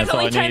 Check. But he has That's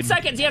only all I 10 need.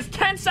 seconds. He has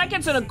 10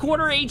 seconds and a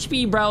quarter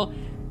HP, bro.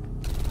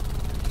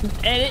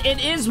 And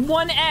it is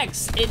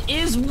 1x. It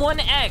is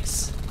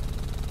 1x.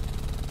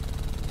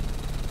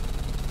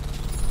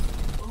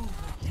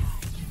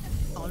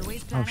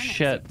 Oh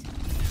shit.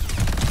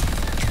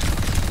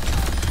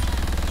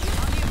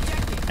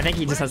 I think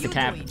he just has to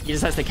cap. He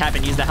just has to cap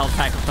and use the health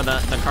pack for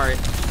the cart.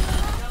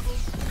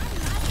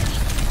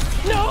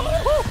 No!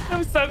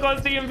 I'm so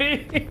close to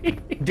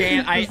EMP.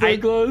 Damn, so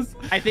close.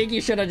 I think you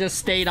should have just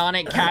stayed on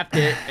it, capped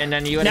it, and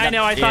then you would have... I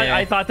know,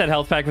 I thought that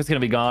health pack was gonna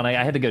be gone. I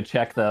had to go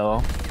check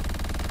though.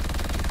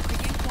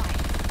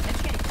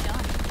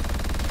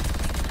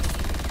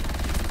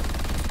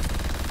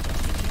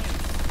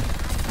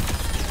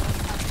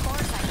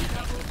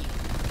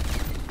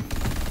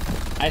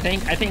 I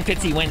think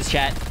Fitzy wins,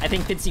 chat. I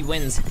think Fitzy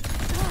wins.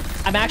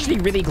 I'm actually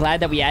really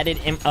glad that we added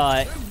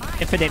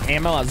infinite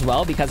ammo as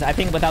well, because I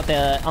think without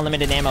the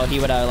unlimited ammo, he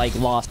would have like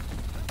lost.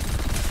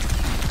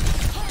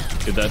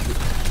 Did that?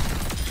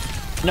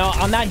 No,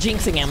 I'm not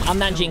jinxing him. I'm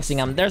not jinxing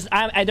him. There's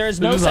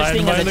no such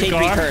thing as a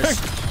Jay3 curse.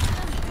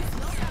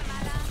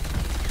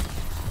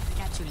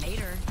 Catch you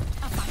later.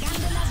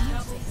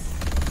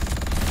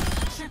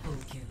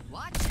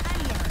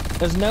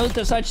 There's no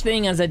such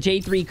thing as a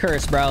Jay3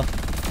 curse, bro.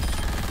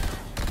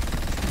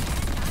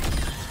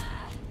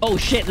 Oh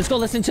shit, let's go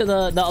listen to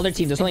the other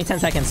team. There's only 10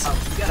 seconds.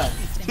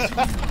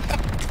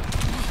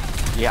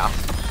 Yeah.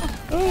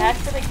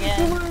 Ask it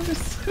again.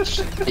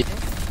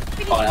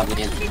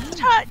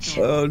 Touch.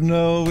 Oh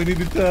no, we need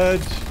to touch.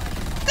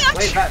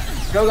 Wait, Pat.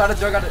 Joe got it,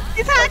 Joe got it.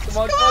 He's hacked. Come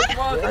on. Go,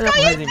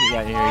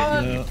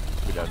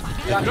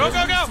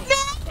 go,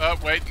 go!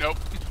 Wait, nope.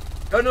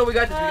 Oh no, we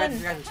got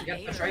this, we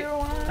got this, right?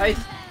 Nice.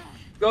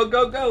 Go,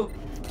 go, go.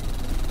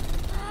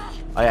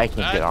 I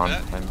can't get on.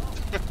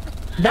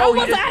 That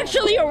was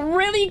actually a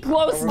really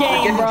close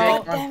game,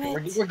 bro.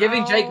 We're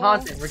giving Jay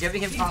content. We're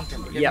giving him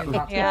content.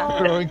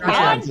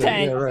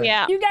 Content.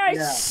 Yeah. You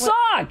guys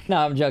suck. No,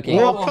 I'm joking.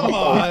 Well, come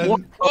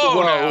on.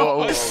 Oh,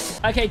 no.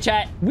 Okay,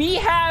 chat. We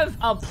have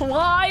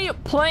Apply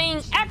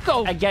playing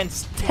Echo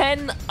against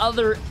 10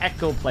 other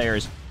Echo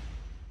players.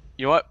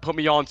 You know what? Put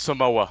me on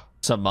Samoa.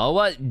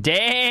 Samoa?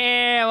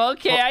 Damn.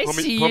 Okay, I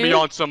see you. Put me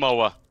on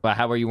Samoa. Well,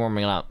 how were you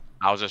warming up?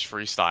 I was just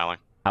freestyling.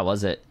 How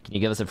was it? Can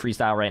you give us a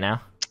freestyle right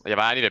now? Yeah,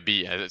 but I need a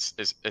beat.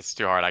 It's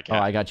too hard. I can't.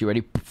 Oh, I got you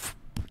ready.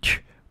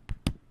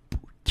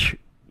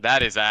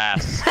 That is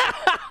ass.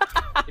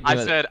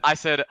 I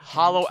said,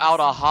 hollow out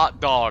a hot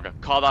dog.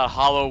 Call that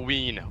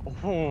Halloween.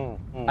 Ooh.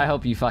 I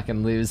hope you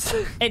fucking lose.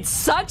 It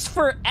sucks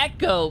for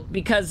Echo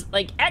because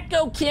like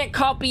Echo can't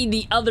copy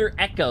the other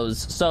Echoes,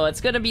 so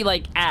it's gonna be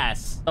like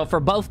ass. So for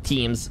both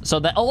teams, so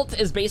the ult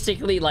is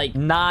basically like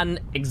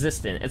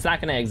non-existent. It's not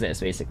gonna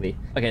exist basically.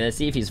 Okay, let's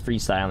see if he's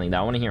freestyling though.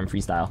 I want to hear him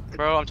freestyle.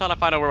 Bro, I'm trying to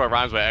find out where it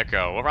rhymes with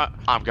Echo.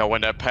 I'm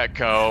going to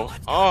Petco.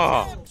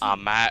 Oh,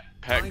 I'm at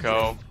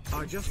Petco.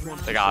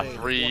 They got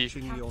 3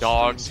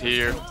 dogs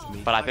here,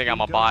 but I think I'm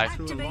gonna buy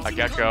a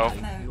gecko.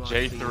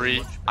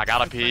 J3, I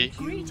gotta pee.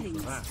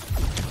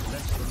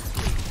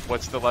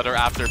 What's the letter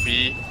after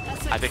B?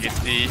 I think it's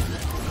D.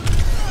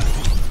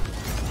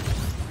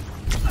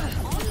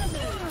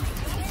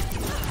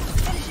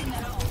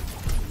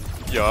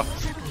 Yeah.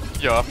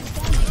 Yeah.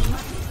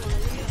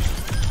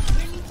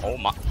 Oh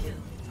my.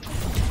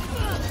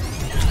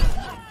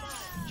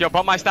 Yo,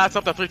 bump my stats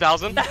up to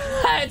 3,000.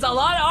 It's a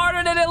lot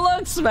harder than it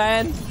looks,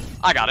 man.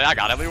 I got it.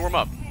 Let me warm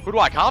up. Who do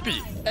I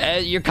copy?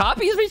 Your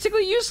copy is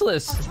basically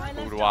useless.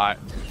 Who do I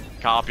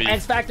copy?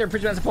 X Factor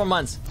pretty much 4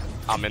 months.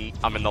 I'm in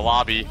the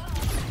lobby.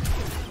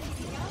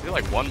 Is it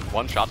like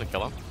one shot to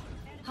kill him?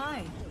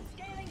 Hi.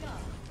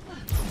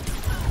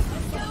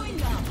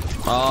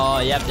 Oh,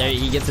 yep, there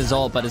he gets his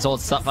ult, but his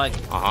ult's stuff like.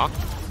 Uh-huh.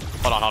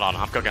 Hold on.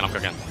 I'm cooking. I'm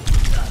good.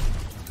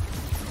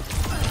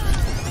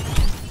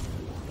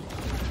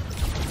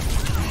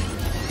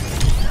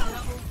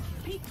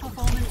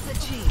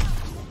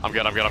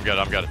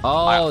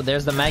 Oh, right.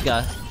 There's the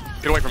mega.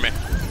 Get away from me.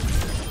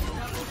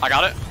 I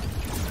got it.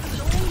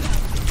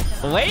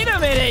 Wait a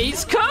minute,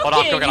 he's cooking. Hold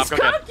on, I'm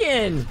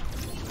cooking.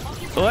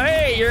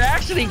 Wait, you're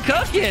actually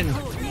cooking.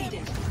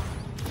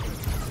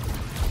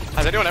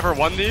 Has anyone ever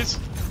won these?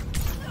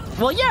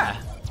 Well, yeah.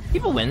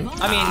 People win.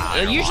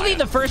 I mean, usually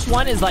the first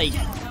one is like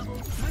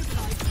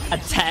a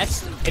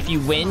test. If you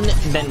win,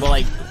 then we'll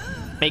like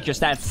make your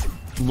stats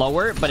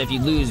lower, but if you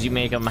lose, you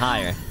make them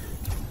higher.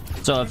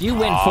 So if you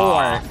win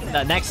 4,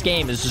 the next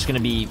game is just gonna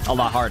be a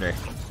lot harder.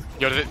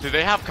 Yo, do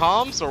they have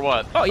comms or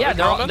what? Oh yeah,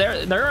 they're common.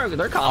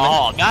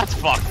 Oh, that's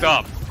fucked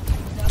up.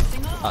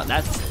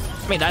 That's.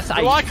 Who do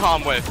I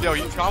comm with? Yo,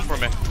 you comm for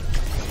me.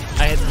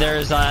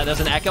 There's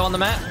an echo on the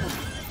map.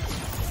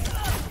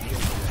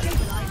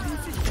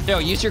 Yo,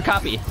 use your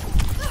copy.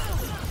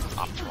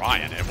 I'm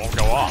trying. It won't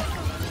go off.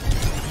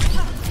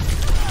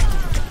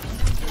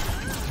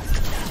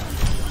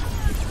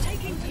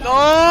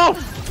 No!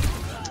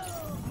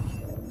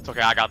 It's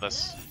okay, I got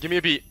this. Give me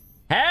a beat.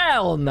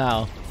 Hell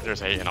no. There's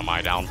hating on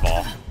my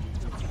downfall.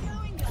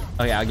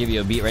 Okay, I'll give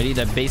you a beat. Ready?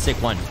 The basic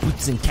one.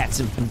 Boots and cats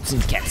and boots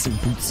and cats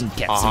and boots and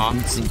cats and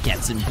boots and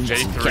cats and boots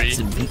and cats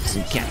and boots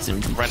and cats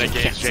and boots.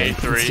 Renegade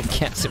J3.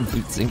 Cats and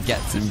boots and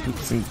cats and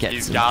boots and cats.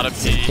 He's got a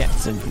P.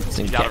 Cats and boots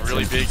and He's got a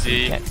really big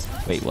D.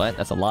 Wait, what?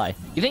 That's a lie.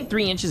 You think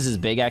 3 inches is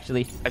big,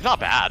 actually? It's not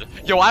bad.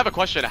 Yo, I have a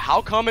question.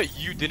 How come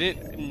you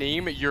didn't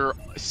name your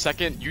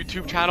second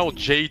YouTube channel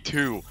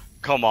J2?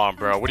 Come on,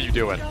 bro. What are you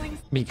doing?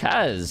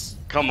 Because.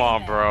 Come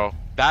on, bro.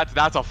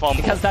 That's a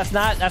fumble. Because that's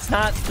not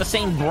the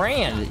same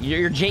brand.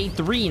 You're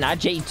J3, not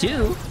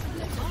J2.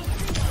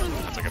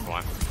 That's a good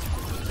point.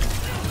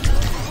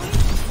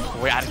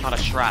 Wait, I just found a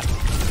strat.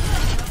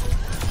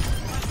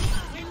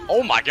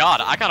 Oh my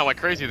god, I kind of went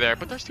crazy there,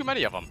 but there's too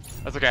many of them.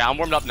 That's okay, I'm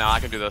warmed up now. I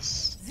can do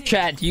this.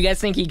 Chat, do you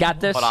guys think he got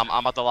this? But I'm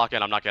about to lock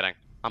in. I'm not kidding.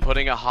 I'm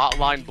putting a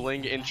Hotline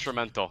Bling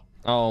instrumental.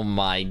 Oh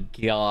my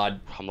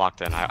god. I'm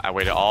locked in. I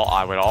waited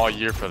all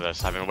year for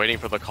this. I've been waiting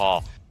for the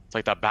call. It's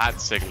like the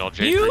bat signal.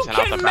 J3 sent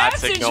out the bat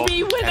signal.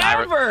 You can message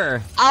me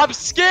whenever. I'm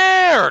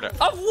scared.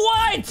 Of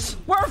what?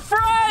 We're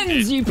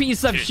friends, dude, you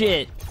piece of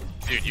shit.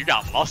 Dude, you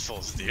got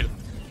muscles, dude.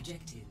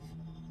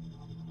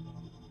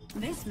 I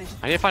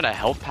need to find a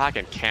health pack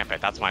and camp it.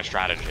 That's my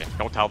strategy.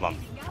 Don't tell them.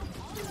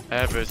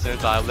 Ever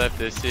since I left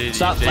the city,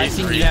 Stop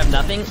flexing. You have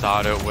nothing.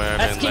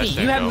 That's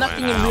Kitty. You have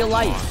nothing in real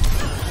life.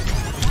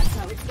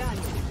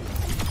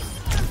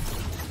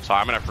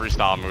 Sorry, I'm in a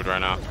freestyle mood right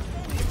now.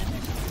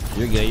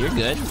 You're good. You're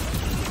good.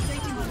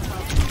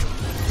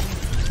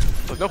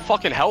 There's no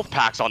fucking health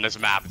packs on this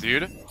map,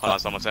 dude. Hold on,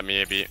 someone sent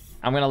me a beat.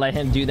 I'm gonna let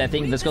him do that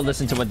thing. Let's go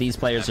listen to what these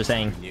players are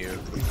saying.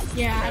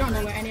 Yeah, I don't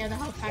know where any of the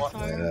health packs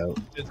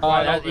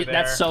are.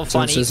 That's so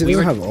funny.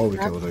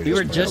 We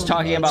were just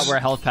talking about where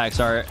health packs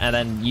are, and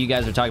then you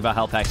guys are talking about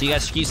health packs. You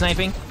guys skew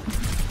sniping?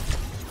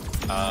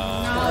 No,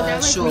 that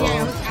was me.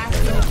 I was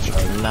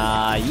asking.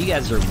 Nah, you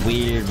guys are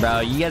weird, bro.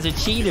 You guys are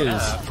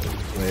cheaters.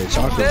 Wait,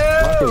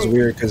 Chocolate's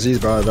weird because he's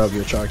brought it up.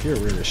 Your Choc, you're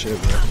weird as shit,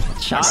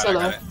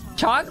 bro.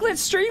 Chocolate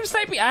stream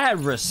sniping? I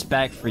had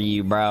respect for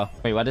you, bro.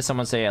 Wait, why did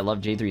someone say I love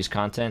J3's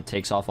content?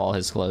 Takes off all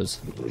his clothes.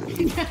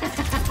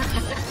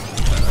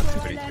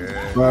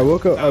 Bro, I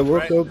woke up,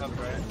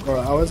 or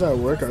I was at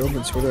work, I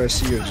opened Twitter, I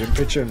see your gym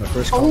picture, and the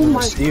first comment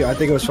I see, I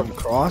think it was from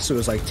Cross, it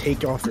was like,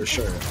 take off your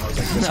shirt. I was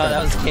like, this no,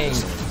 that was King.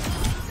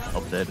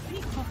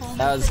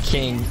 That was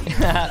King.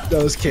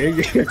 That was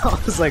King? I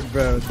was like,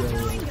 bro,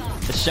 no.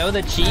 Show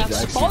the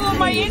cheeks. Follow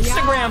my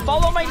Instagram.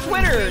 Follow my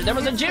Twitter. There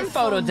was a gym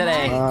photo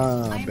today.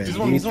 Ah,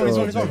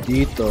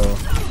 bendito.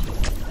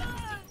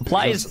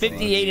 Apply is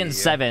 58 and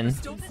 7. I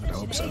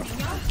hope so.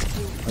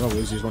 I don't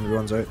lose these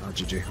 1v1s, right? Oh,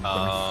 GG.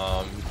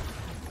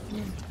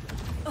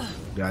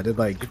 Yeah, I did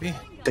like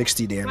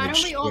 60 damage. Why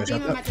don't we all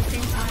beam him at the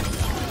same time?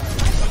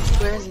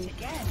 Where is he?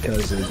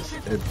 Because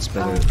it's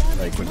better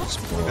like when it's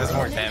full. It does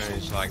more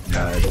damage, like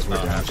yeah, it does more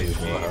damage as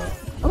well.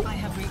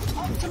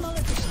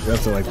 You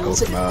have to like poke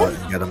him out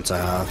and get him to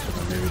half,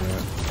 and then maybe do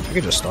it. I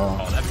could just stall.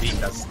 Oh, that beat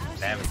does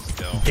damage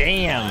still.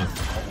 Damn.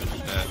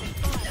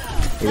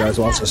 You guys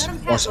watch this.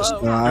 Watch this.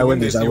 No, I win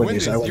these.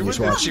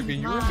 Watch.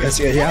 Yes,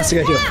 yeah, he has to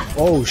get here.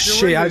 Oh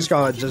shit! I just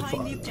got just.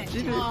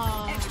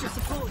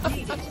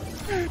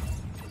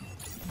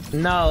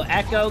 No,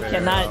 Echo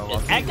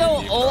cannot.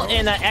 Echo ult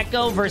in an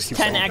Echo versus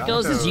 10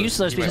 Echoes is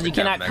useless because you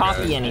cannot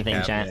copy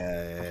anything, chat.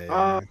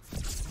 Yeah.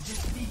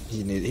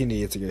 He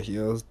needed to get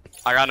healed.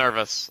 I got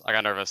nervous.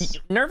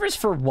 Nervous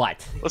for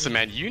what? Listen,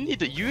 man, you need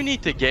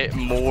to get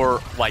more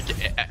like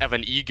of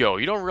an ego.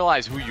 You don't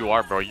realize who you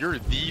are, bro. You're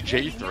the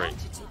J3.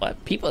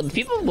 What? People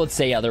would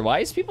say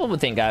otherwise. People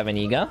would think I have an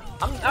ego.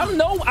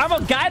 I'm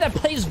a guy that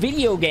plays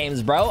video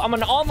games, bro. I'm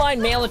an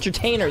online male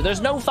entertainer. There's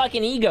no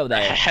fucking ego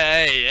there.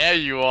 Hey, yeah,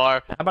 you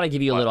are. How about I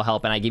give you a little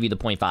help and I give you the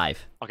 0.5?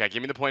 Okay,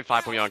 give me the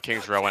 0.5. Put me on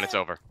King's Row when it's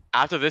over.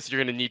 After this,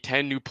 you're gonna need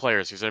 10 new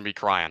players who's gonna be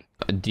crying.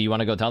 Do you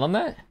want to go tell them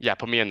that? Yeah,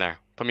 put me in there.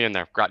 Put me in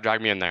there.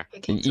 Drag me in there.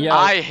 Yo.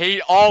 I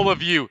hate all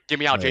of you. Get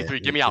me out,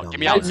 J3. Get me out.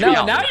 Get me out.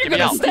 No, now you're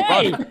gonna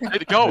stay.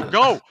 Go.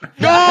 No,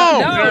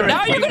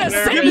 now you're gonna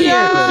sit here.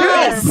 You're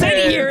gonna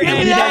sit here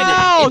and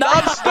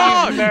I'm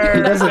stuck.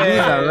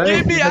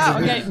 Get me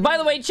out. Okay. By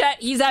the way, chat,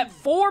 he's at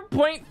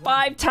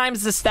 4.5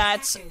 times the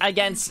stats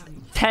against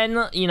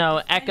 10,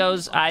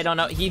 Echoes. I don't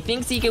know. He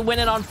thinks he can win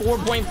it on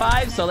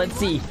 4.5. So let's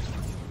see.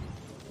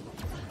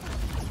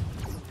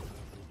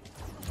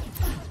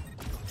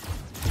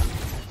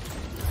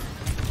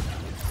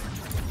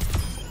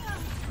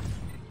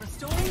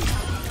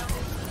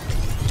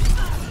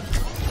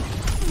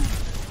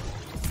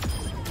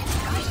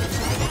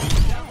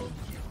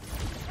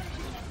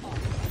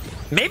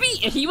 Maybe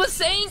he was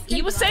saying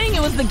it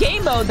was the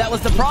game mode that was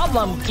the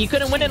problem. He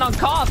couldn't win it on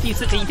cough. He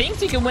thinks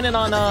he can win it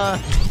on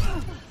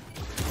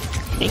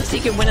thinks he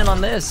can win it on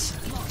this.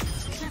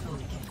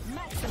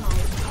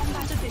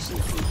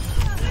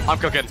 I'm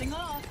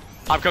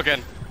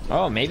cooking.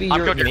 Oh, maybe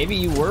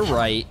you were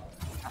right.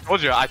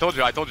 I told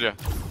you.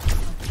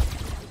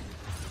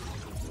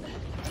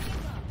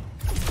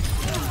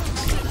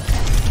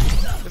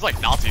 It's like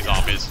Nazi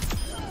zombies.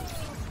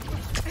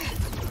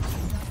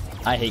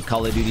 I hate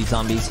Call of Duty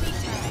zombies.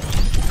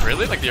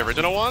 Really? Like the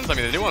original ones? I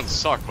mean, the new ones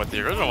suck, but the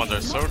original ones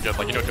are so good.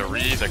 Like,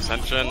 Dorees,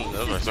 Extension,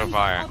 those are so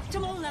fire. You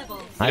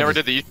never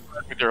did the Easter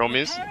egg with your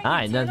homies?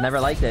 I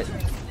never liked it.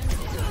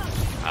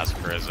 That's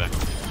crazy.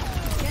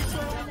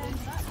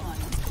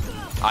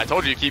 I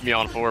told you keep me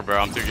on 4, bro.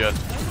 I'm too good.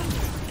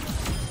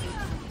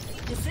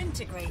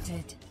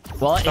 Disintegrated.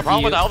 Well, the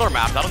problem with the other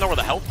maps, I don't know where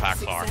the health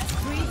packs are.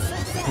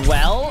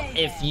 Well,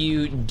 if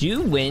you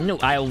do win,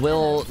 I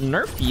will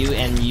nerf you,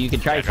 and you can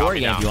try for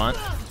again if you want.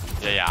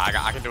 Yeah,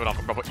 I can do it on.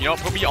 You know,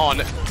 put me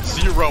on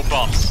 0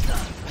 buffs.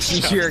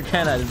 You're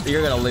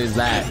gonna lose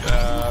that.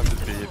 I'm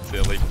just being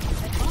silly.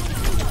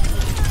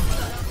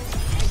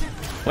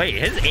 Wait,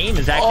 his aim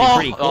is actually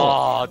pretty cool.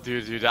 Oh,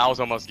 dude, that was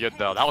almost good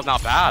though. That was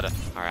not bad. All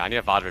right, I need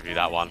a VOD review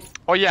that one.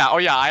 Oh yeah.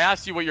 I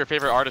asked you what your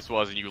favorite artist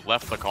was, and you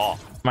left the call.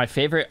 My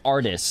favorite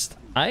artist,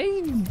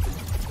 I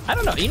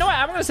don't know. You know what?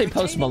 I'm gonna say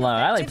Post Malone.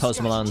 I like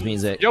Post Malone's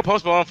music. You know,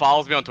 Post Malone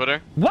follows me on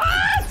Twitter. What?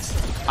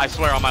 I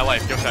swear on my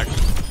life. Go check.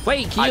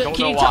 Wait, can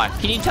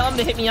you tell him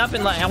to hit me up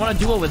and like I want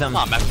to duel with him?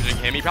 I'm not messaging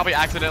him. He probably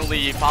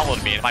accidentally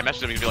followed me. And if I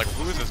messaged him, he'd be like,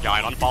 "Who is this guy?"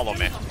 and unfollow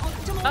me.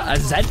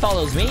 Zed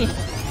follows me.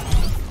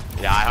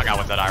 Yeah, I hung out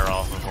with that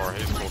IRL before.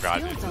 He's a cool guy,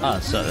 dude. Oh,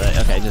 so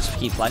okay, just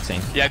keep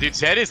flexing. Yeah, dude,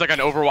 Zed is like an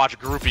Overwatch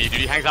groupie,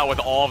 dude. He hangs out with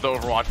all of the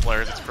Overwatch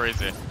players. It's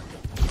crazy.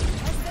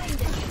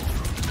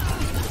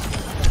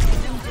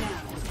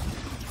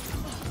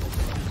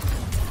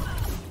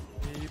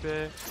 I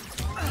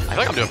feel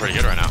like I'm doing pretty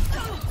good right now.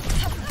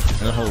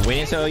 Oh,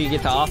 wait until you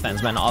get to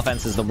offense, man.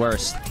 Offense is the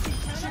worst.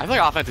 I feel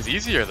like offense is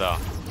easier, though.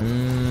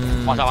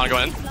 Watch, I want to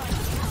go in.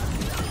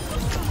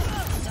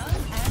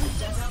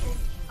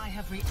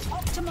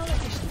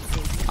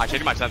 I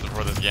changed my sense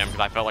before this game because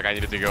I felt like I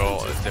needed to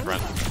go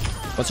different.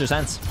 What's your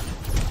sense?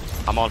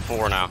 I'm on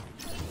 4 now.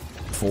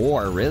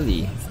 4,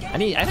 really? I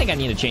think I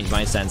need to change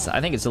my sense. I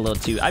think it's a little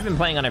too. I've been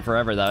playing on it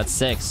forever though. It's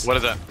 6. What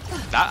is it?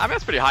 I mean,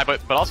 that's pretty high, but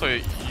also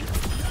you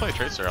play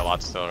Tracer a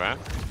lot still, right?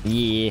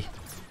 Yeah.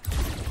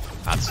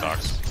 That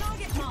sucks.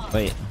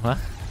 Wait, what?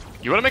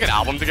 You want to make an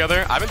album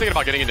together? I've been thinking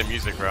about getting into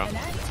music, bro.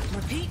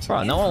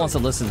 Bro, no one wants to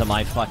listen to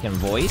my fucking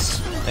voice.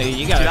 Hey,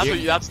 you got.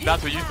 See,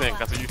 that's what you think.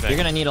 That's what you think. You're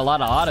gonna need a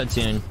lot of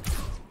auto-tune.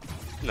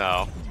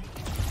 No.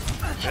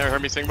 You ever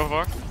heard me sing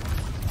before?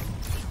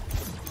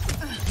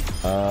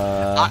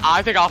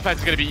 I think offense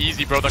is gonna be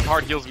easy, bro. The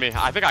card heals me.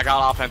 I think I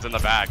got offense in the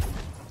bag.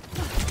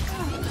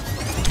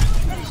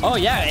 Oh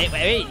yeah,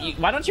 hey,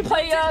 why don't you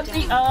play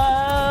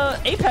the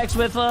Apex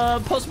with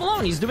Post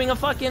Malone? He's doing a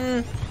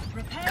fucking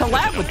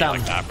collab with them.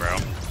 Like that, bro.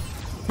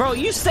 Bro,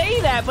 you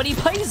say that, but he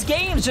plays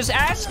games. Just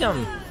ask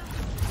him.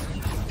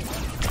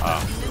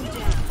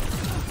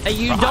 Hey,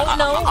 you don't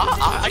know?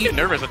 I get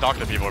nervous to talk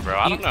to people, bro.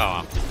 I don't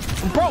know.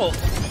 Bro,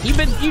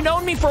 you've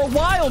known me for a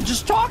while.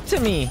 Just talk to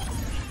me.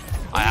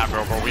 I have,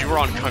 bro. We were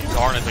on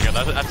Garnet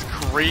together. That's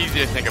crazy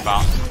to think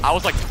about. I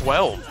was like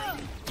 12.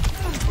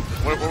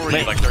 What were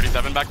you, like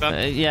 37 back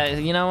then? Yeah,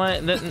 you know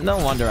what? No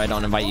wonder I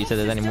don't invite you to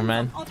this anymore,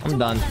 man. I'm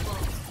done.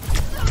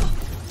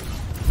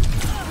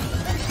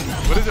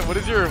 What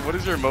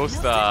is your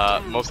most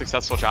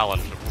successful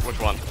challenge? Which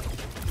one?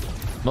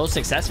 Most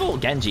successful?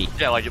 Genji.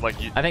 Yeah, like you.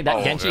 I think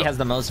that Genji has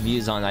the most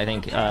views on. I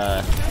think.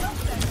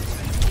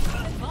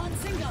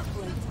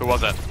 Who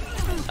was it?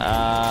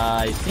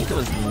 I think it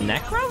was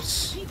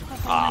Necros.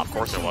 Of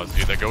course it was,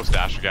 dude. The Ghost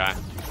Ashe guy.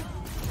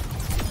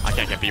 I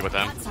can't compete with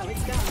him.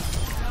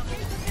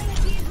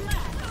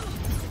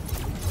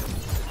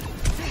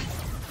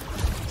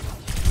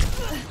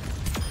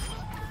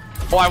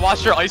 Oh, I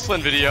watched your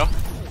Iceland video.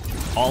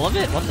 All of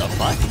it? What the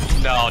fuck?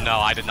 No,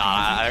 I did not.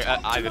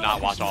 I did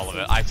not watch all of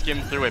it. I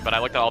skimmed through it, but I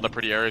looked at all the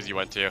pretty areas you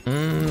went to.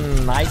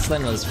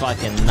 Iceland was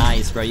fucking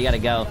nice, bro. You gotta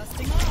go.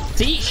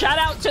 See, shout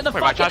out to the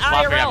fucking my chat's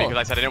laughing at me IRL. because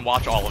I said I didn't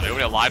watch all of it.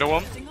 Would I lie to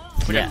him?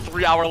 It's like a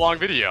 3-hour-long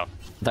video.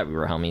 I thought we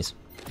were homies.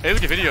 It's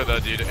a good video though,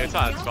 dude. It's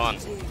fun.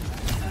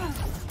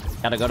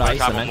 Gotta go to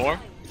Iceland, man. More?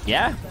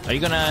 Yeah. Are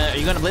you gonna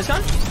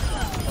BlizzCon?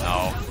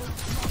 No.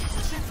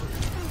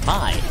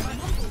 Why?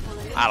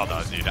 I don't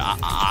know, dude.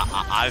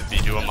 I just be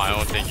doing my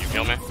own thing. You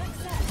feel me?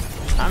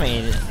 I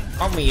mean,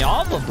 aren't we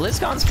all? But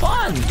BlizzCon's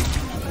fun.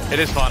 It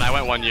is fun. I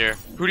went 1 year.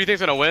 Who do you think's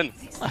gonna win?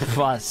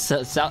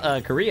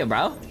 South Korea,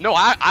 bro. No,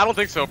 I don't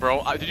think so,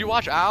 bro. Did you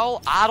watch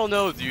Owl? I don't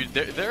know, dude.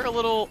 They're a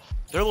little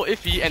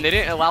iffy, and they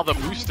didn't allow the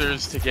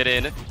boosters to get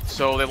in,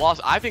 so they lost.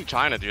 I think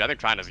China, dude. I think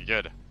China's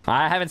good.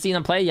 I haven't seen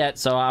them play yet,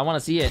 so I want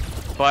to see it.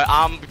 But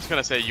I'm just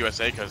gonna say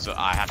USA because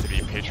I have to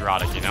be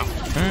patriotic, you know.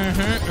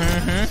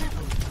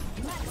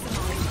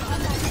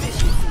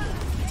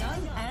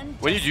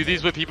 When you do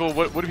these with people,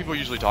 what do people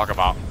usually talk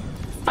about?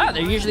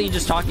 They're usually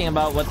just talking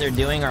about what they're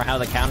doing or how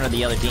to counter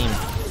the other team.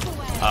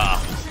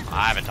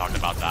 I haven't talked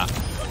about that.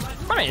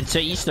 I mean, to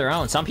each their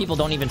own. Some people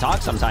don't even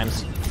talk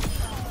sometimes.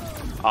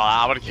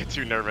 I would get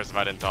too nervous if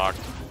I didn't talk.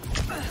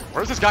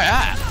 Where's this guy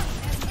at?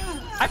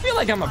 I feel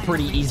like I'm a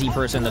pretty easy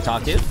person to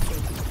talk to.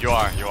 You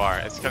are.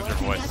 It's because of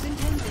your voice.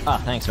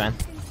 Oh, thanks, man.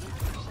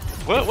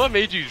 What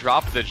made you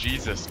drop the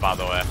Jesus, by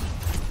the way?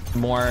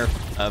 More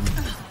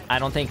I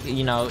don't think,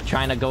 you know,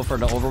 trying to go for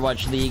the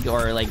Overwatch League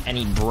or like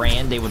any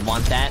brand, they would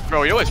want that.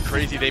 Bro, you know what's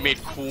crazy? They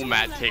made Cool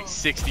Matt take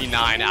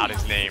 69 out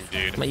his name,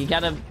 dude. But you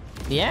gotta,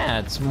 yeah,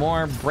 it's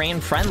more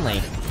brand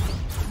friendly.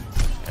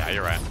 Yeah,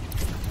 you're right.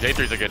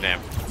 Jay3's a good name.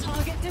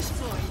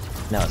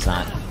 No, it's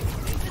not.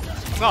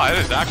 No, it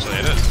is actually.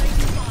 It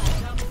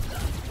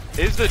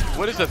is.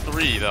 What is the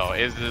 3 though?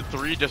 Is the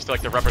 3 just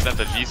like to represent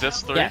the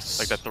Jesus 3? Yes.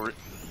 Like the 3.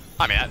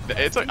 I mean,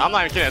 I'm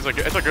not even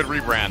kidding. It's a good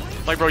rebrand.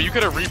 Like, bro, you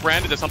could have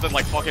rebranded to something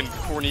like fucking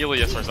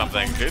Cornelius or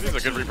something. It is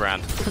a good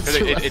rebrand.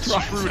 It's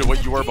true to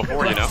what you were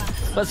before, you know?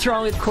 What's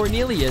wrong with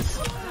Cornelius?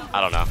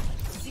 I don't know.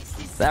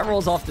 That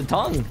rolls off the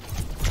tongue.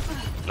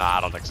 Nah,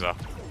 I don't think so.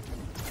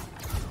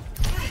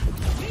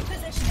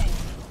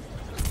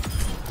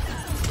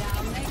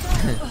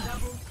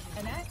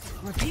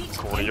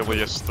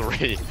 Cornelius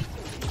 3.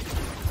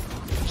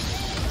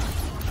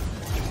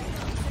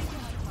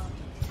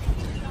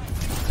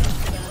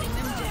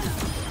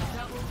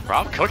 Bro,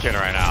 I'm cooking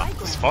right now.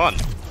 It's fun.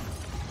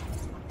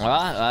 Well,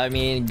 I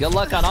mean, good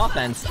luck on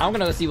offense. I'm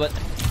gonna go see what...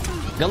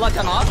 Good luck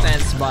on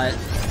offense, but...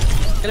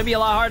 It's gonna be a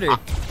lot harder.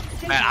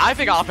 Man, I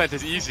think offense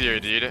is easier,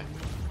 dude.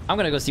 I'm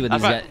gonna go see what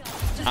these guys...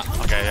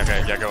 Okay,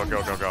 yeah, go.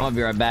 I'll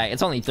be right back.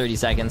 It's only 30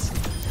 seconds.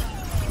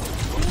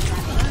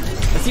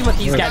 Let's see what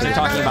these guys are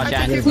talking about,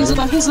 Jack.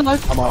 He's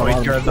alive. Come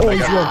on,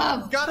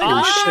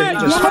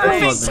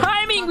 Perfect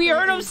timing! We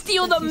heard him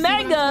steal the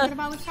Mega!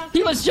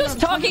 He was just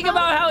talking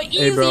about how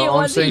easy it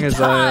was, he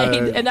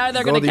died! And now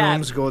they're gonna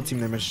cap. Gold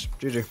team image.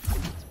 GG.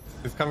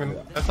 He's coming.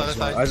 That's on the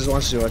side. I just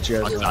want to let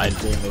you guys are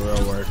doing the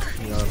real work.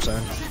 You know what I'm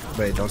saying?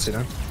 Wait, don't see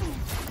that.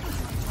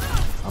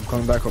 I'm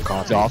coming back with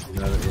coffee. You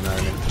know what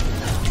I mean?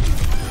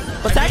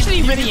 What's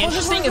actually really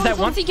interesting is that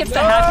once he gets to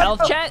half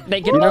health, chat,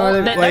 they can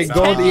like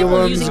gold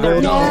E1s,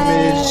 gold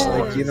damage,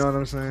 like you know what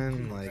I'm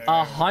saying? Like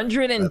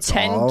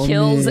 110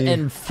 kills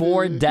and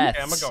 4 deaths.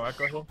 Okay, I'm gonna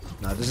go echo.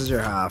 Nah, this is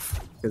your half,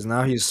 because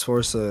now he's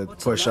forced to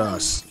push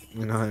us.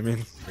 You know what I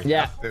mean?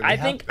 Yeah, I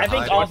think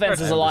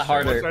offense is a lot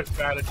harder.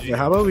 Yeah,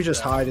 how about we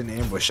just hide and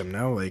ambush him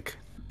now? Like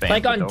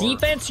on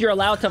defense, you're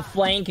allowed to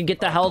flank and get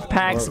the health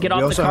packs, get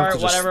off the cart,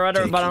 whatever.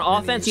 But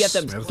on offense, you have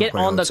to get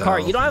on the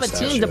cart. You don't have a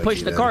team to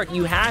push the cart.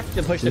 You have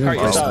to push the cart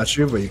yourself. That's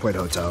true, but you played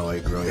hotel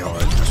like really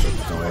hard.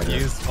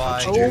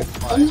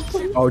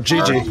 Oh,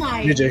 GG,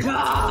 GG,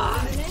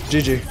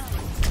 GG.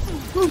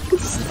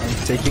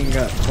 I'm taking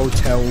a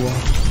hotel.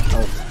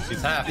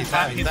 He's half. He's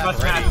half.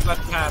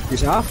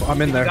 He's half.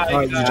 I'm in there.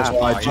 You just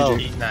lied.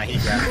 GG. Nah, he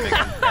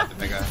grabbed the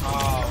bigger.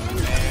 Oh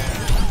man.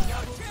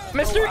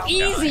 Mr.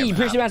 Easy!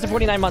 Appreciate master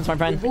 49 months, my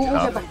friend. Hey, we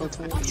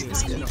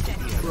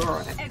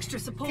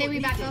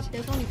back up.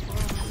 There's only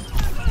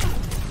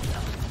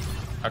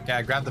 4. Okay,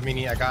 I grabbed the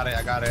mini. I got it.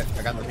 I got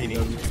the mini.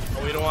 Oh,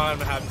 we don't want him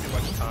to have too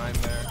much time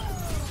there.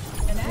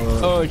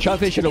 Oh,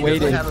 Chocolate should have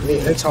waited.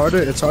 It's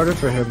harder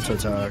for him to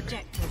attack.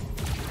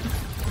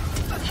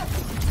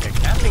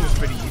 Capping is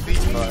pretty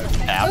easy, but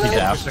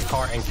push the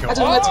cart and kill. I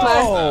don't know where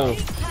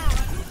to play.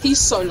 He's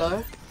so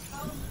low.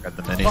 Got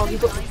the mini. Oh, you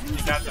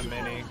got the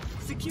mini.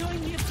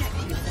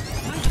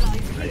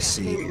 I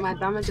see. My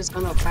damage is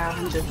gone up by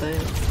 100 though.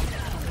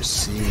 I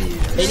see.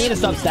 They need to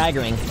stop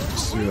staggering.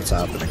 See what's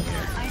happening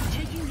here.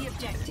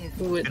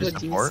 What do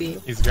you see?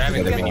 He's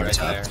grabbing the mini right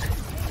there.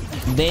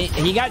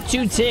 He got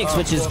 2 ticks,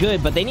 which is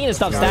good, but they need to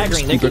stop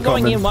staggering. They keep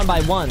going in 1 by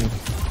 1.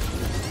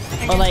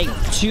 Or like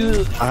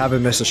 2. I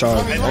haven't missed a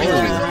shot.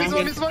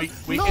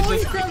 We can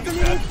just grab the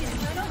mini.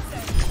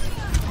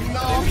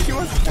 No, he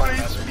was 4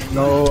 HP.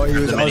 No, I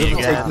was going to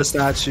take the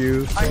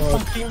statue. I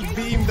fucking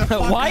beamed the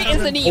fuck. Why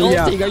isn't he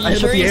ulting? Are you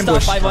sure he's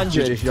not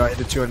 500? Yeah, I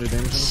hit 200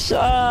 damage.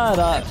 Shut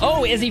up.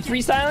 Oh, is he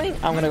freestyling?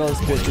 I'm gonna go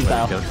listen to his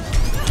freestyle.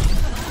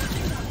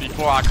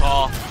 Before I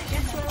call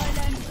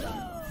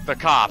the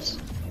cops,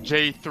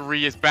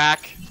 Jay3 is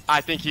back.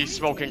 I think he's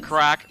smoking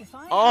crack.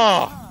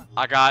 Oh,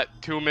 I got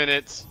 2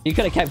 minutes. You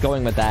could have kept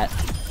going with that.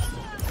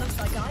 Looks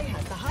like I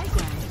had the high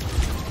ground.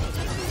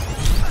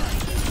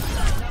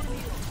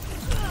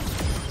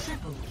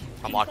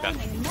 I'm locked in.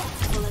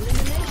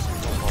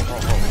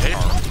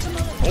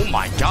 Oh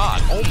my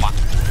god. Oh my.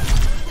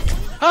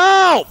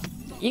 Help!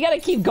 You gotta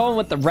keep going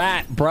with the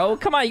rat, bro.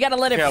 Come on, you gotta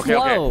let it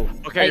flow.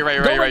 Okay, you're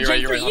right.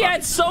 He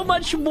had so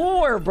much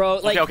more, bro.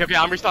 Like, okay.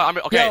 I'm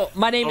restarting. Okay. Yo,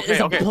 my name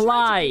is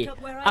Apply.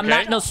 I'm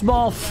not no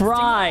small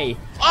fry.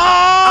 Oh!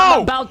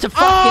 I'm about to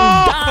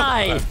fucking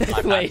die.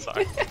 Wait.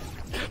 Sorry.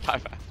 My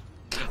bad.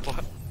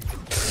 What?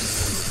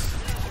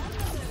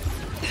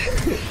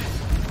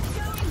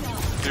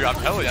 Dude, I'm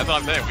telling you, that's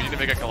what I'm saying. We need to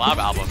make a collab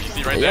album. You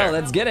see right there. Yo,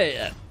 let's get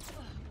it.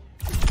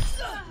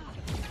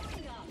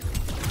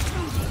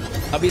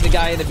 I'll be the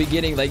guy in the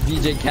beginning, like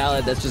DJ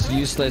Khaled, that's just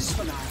useless.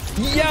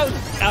 Yo,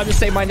 I'll just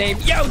say my name.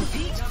 Yo,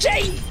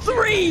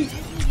 Jay3!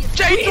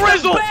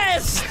 Jay3!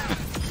 Best!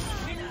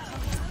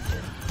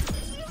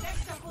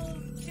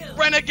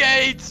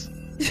 Renegades!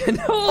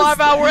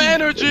 5-hour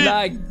energy!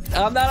 Nah,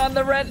 I'm not on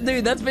the red,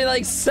 dude. That's been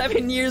like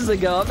 7 years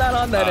ago. I'm not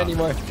on that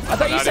anymore. I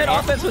thought you said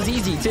offense was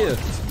easy too.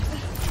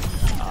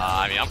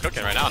 I mean, I'm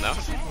cooking right now, no?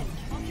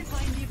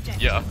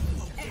 Yeah.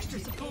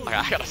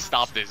 I gotta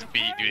stop this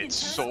beat, dude. It's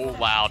so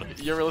loud.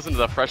 You ever listen to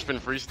the Freshman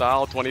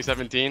Freestyle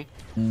 2017?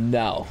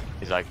 No.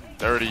 He's like,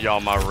 30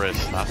 on my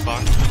wrist. That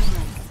song?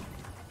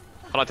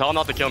 Hold on, tell him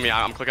not to kill me.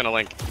 I'm clicking a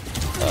link.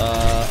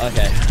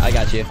 Okay. I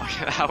got you.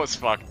 That was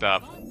fucked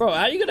up. Bro,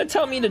 how are you gonna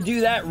tell me to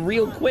do that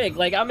real quick?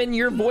 Like, I'm in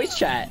your voice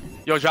chat.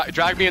 Yo,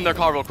 drag me in their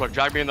car real quick.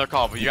 Drag me in their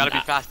car, but you gotta be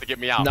fast to get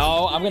me out.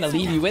 No, I'm gonna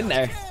leave you in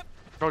there.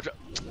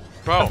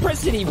 Bro.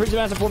 Prison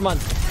Master 4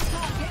 months.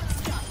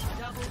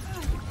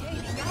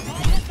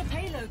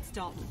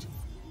 stopped.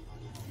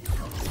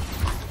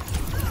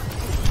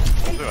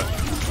 Don't do it.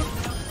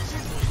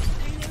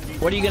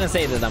 What are you gonna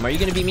say to them? Are you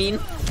gonna be mean?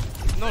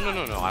 No.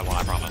 I won't.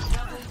 I promise.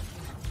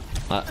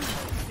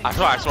 I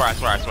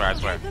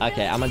swear.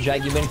 Okay, I'm gonna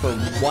drag you in for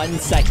 1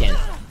 second.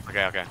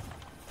 Okay.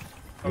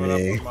 Coming up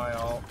with my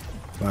ult.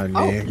 Fine,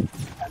 me.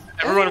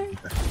 Everyone. Wait,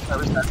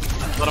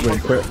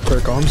 quick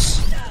comms.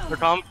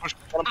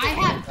 I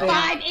have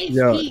 5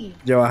 HP.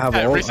 Yo, I have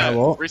ult. I have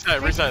ult.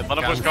 Reset. Let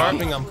him push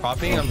card. I'm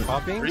popping.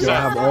 Reset. Yo, I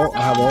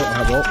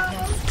have ult.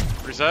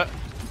 Reset.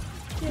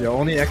 Yo,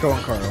 only echo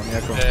on card. Only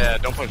echo. Yeah,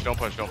 don't push. I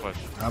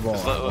have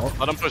ult.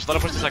 Let him push the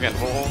second.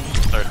 Hold.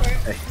 Third.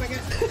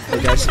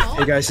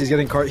 Hey guys, he's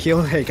getting card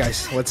heal. Hey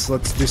guys, let's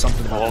do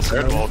something about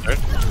this.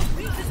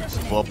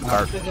 Hold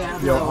third.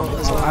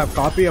 Yo, so I have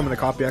copy. I'm gonna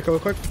copy echo real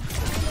quick.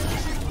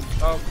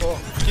 Oh, cool.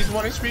 He's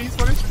 1 HP.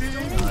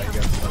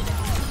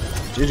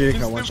 GG,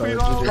 got one shot.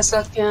 GG. A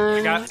second.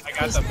 I got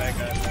the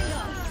mega in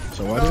there.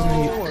 So why doesn't he?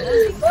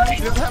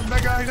 He doesn't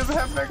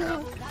have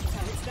mega.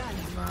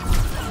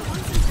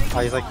 Oh,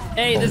 he's like,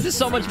 Hey, this is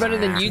so much better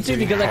than YouTube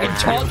because I can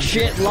talk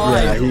shit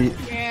live.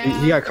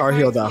 Yeah, he got car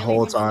healed that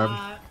whole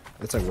time.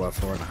 It's like what,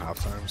 4.5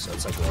 times? So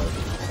it's like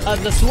what?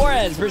 The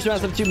Suarez, first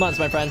round of 2 months,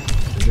 my friend.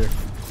 GG.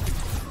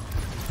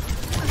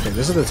 Okay,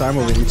 this is the time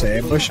where we need to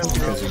ambush him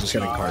because he's just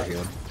getting car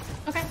healed.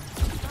 Okay.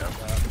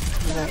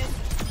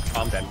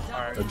 I'm dead.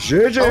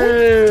 GG!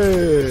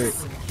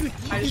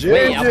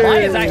 Wait, Apply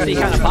is actually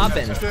kind of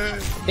popping.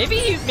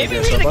 Maybe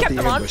we should have kept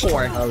him on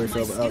for. How do we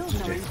feel about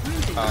GG?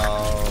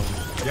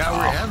 Yeah,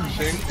 we're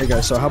ambushing. Hey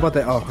guys, so how about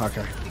that? Oh,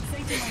 okay.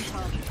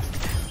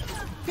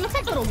 He looks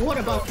like a little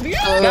water ball.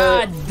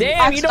 God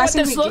damn, you know what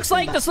this looks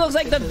like? This looks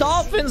like the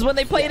Dolphins when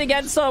they played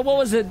against, what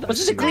was it?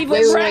 Was it the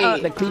Cleveland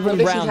Browns? The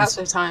Cleveland Browns.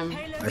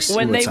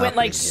 When they went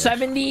like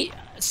 70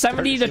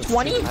 to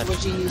 20?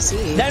 What do you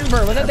see?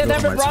 Denver, was that the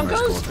Denver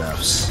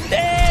Broncos?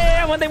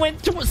 Damn, when they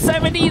went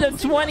 70 to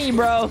 20,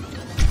 bro.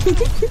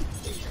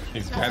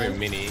 He's grabbing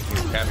mini.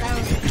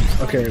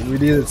 Okay, we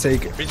need to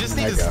take. We just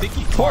need a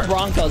sticky cart. Poor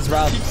Broncos,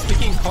 bro. Keep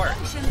sticking cart.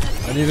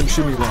 I need him to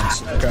shoot me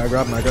once. Okay, I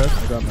grab mega.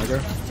 Got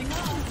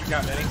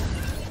many.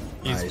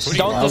 Nice.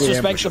 Don't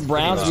disrespect the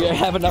Browns. You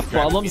have enough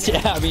problems.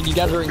 Yeah, I mean, you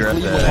guys are in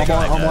Cleveland.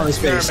 I'm on his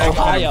face.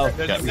 Ohio.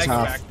 He's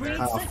half.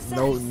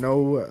 No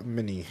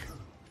mini.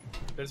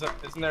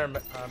 Isn't there a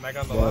mega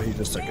on the Well, left? he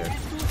just took it.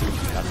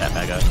 Got that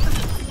mega.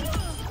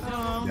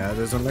 Yeah,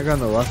 there's a mega on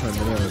the left and a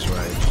mini on his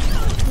right.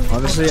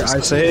 Honestly,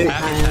 I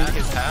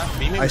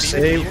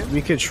say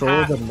we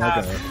control the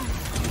mega.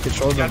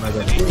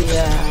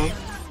 Yeah.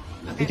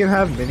 He can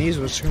have minis,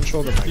 let's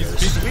control the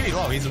megas. He's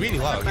really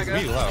low.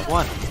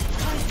 One.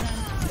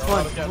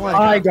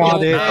 I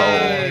got it.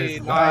 Nice.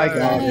 I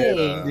got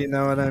it. You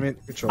know what I mean?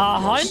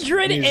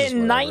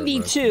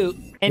 192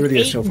 and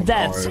 8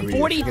 deaths,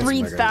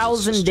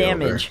 43,000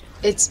 damage.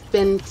 It's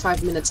been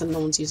 5 minutes and no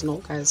one's using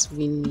ult, guys.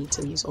 We need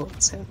to use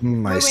ult. So.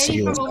 My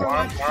seal is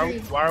Why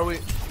are we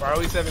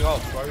saving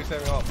ult? We're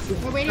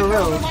waiting for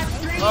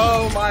Overwatch 3.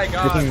 Oh my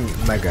god. taking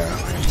mega.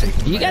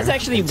 Do you guys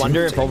actually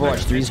wonder if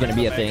Overwatch 3 is going to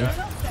be a thing?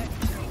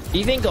 Do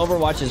you think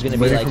Overwatch is going to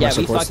be like, yeah,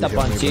 we fucked up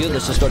on 2,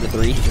 let's just go to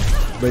 3?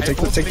 Wait, take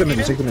the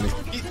mini.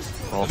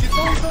 Copy.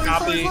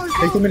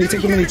 Take the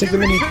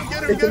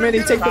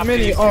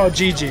mini. Oh,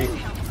 GG.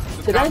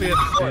 Did I?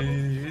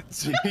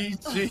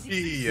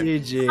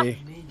 GG.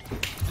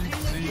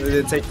 We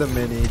didn't take the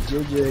mini.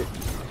 GG.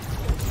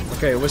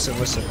 Okay, listen.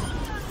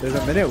 There's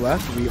a minute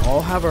left. We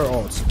all have our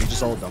ults. We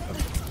just all dump him.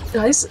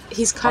 Guys,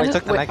 he's kind of.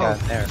 took the mega.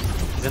 There.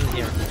 He's in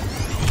here.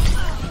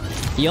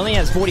 He only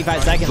has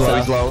 45 seconds Low, though.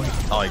 he's low.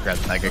 Oh, he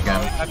grabbed the mega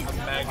again. That's a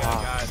mega,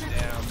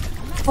 goddamn.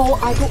 Oh,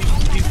 I don't.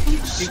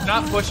 He's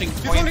not pushing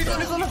points.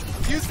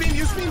 Use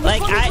beam.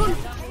 Like,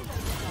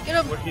 You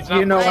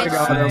know I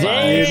got him.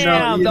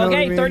 Damn. You know Okay, what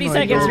I mean? 30 Like,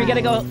 seconds. We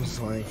gotta go.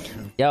 like,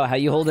 Yo, how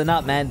you holding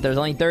up, man? There's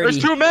only 30.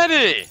 There's too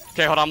many!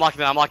 Okay, hold on, I'm locked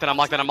in. Hold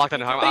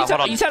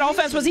on. You said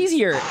offense was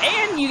easier,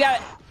 and you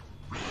got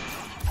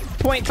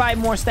 0.5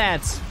 more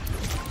stats.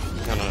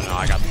 No,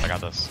 I got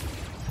this.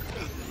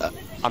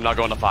 I'm not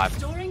going to 5.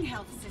 Storing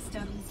health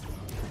systems.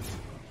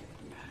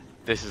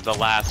 This is the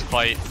last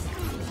fight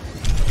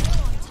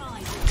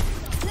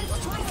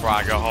before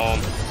I go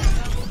home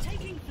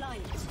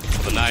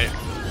for the night.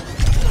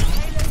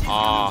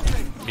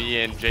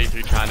 Me and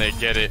Jay3 trying to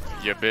get it,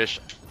 you bitch.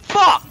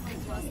 Fuck!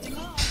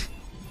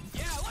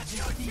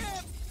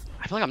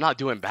 I feel like I'm not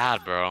doing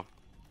bad, bro.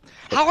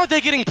 How are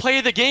they getting play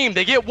of the game?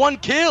 They get 1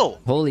 kill.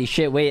 Holy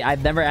shit, wait,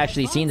 I've never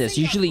actually seen this.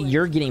 Usually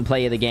you're getting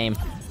play of the game.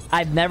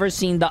 I've never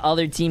seen the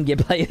other team get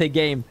play of the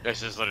game.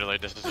 This is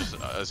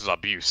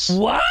abuse.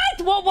 What?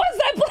 What was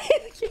that play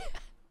of the game?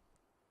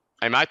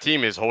 Hey, my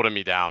team is holding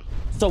me down.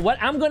 So what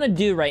I'm gonna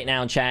do right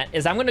now, chat,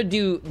 is I'm gonna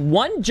do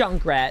 1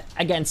 Junkrat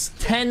against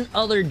 10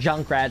 other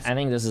Junkrats. I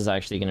think this is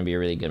actually gonna be a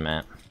really good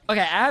map.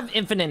 Okay, I have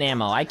infinite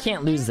ammo. I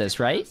can't lose this,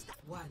 right?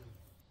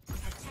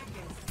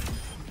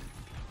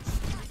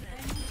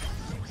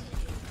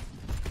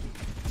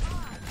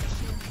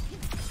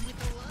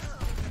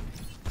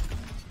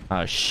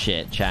 Oh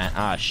shit, chat.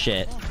 Oh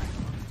shit.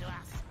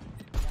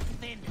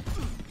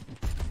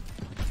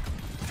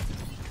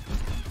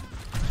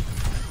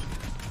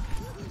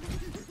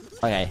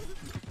 Okay.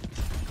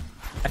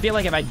 I feel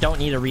like if I don't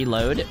need to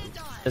reload,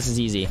 this is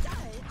easy.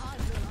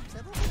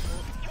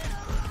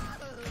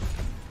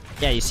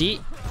 Yeah, you see?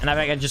 And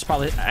I could just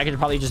I could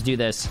probably just do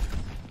this.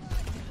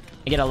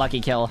 I get a lucky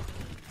kill.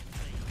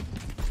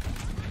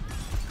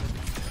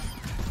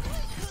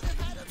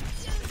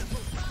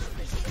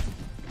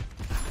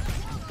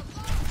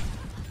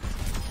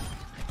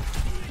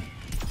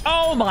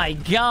 Oh my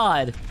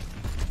god!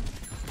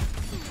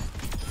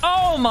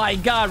 Oh my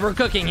god, we're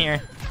cooking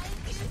here.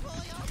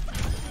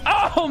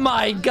 Oh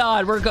my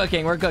god, we're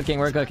cooking, we're cooking,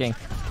 we're cooking.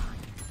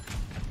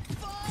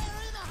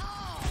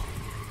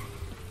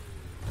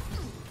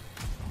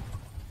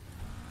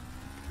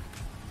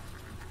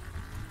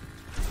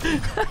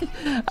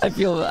 I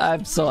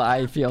feel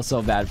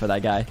so bad for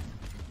that guy.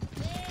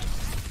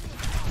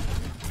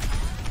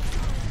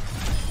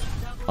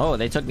 Oh,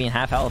 they took me in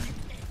half health.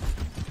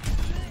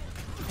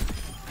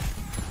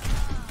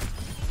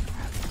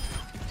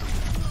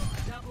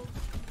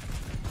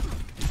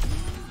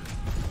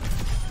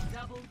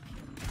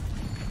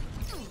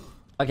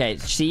 Okay,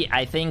 see,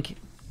 I think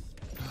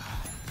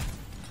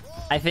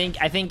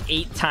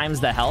 8 times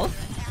the health.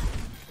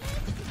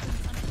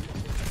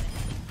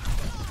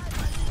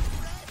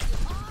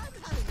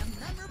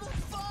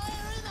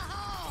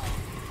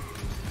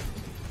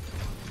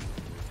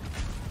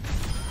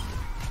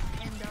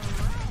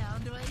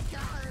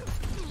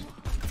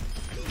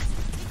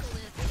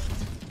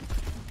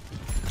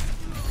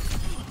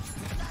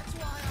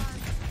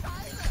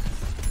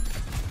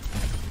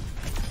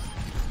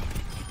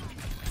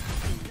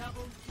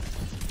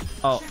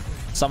 Oh,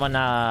 someone,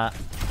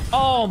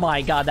 oh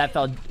my god, that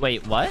fell.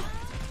 Wait, what?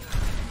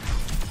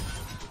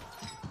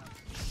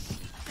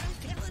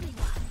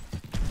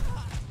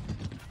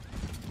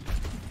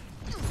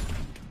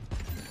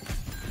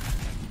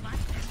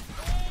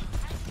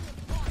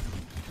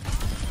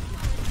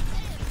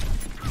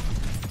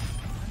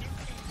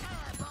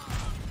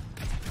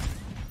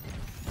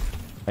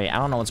 Wait, I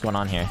don't know what's going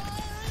on here.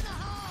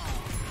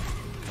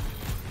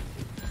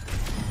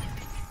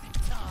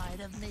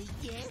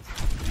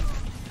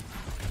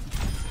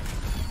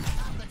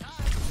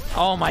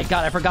 Oh my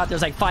god, I forgot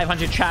there's like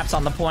 500 traps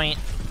on the point.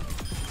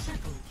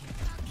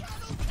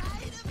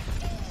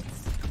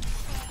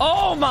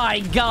 Oh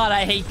my god,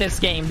 I hate this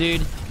game,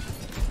 dude.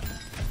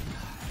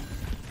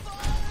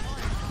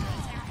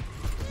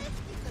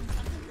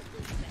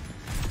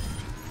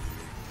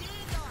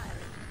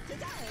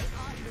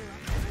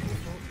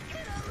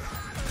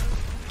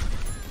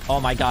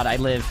 Oh my god, I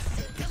live.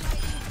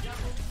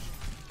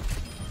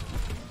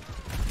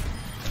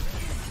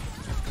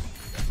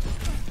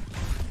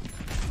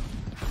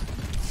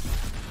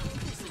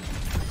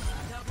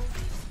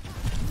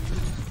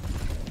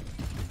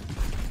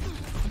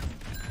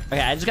 Okay,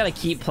 I just gotta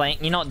keep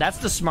playing. You know, that's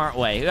the smart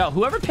way. Yo,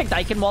 whoever picked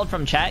Eichenwald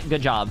from chat,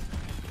 good job.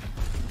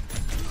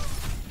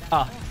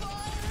 Oh.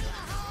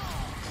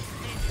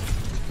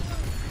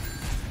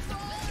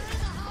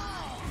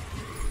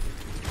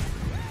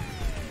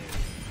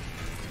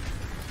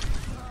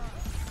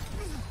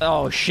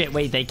 Oh shit,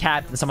 wait, they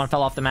capped and someone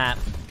fell off the map.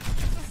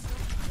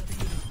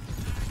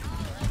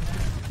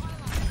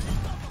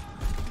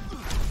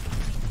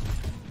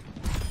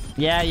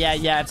 Yeah,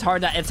 it's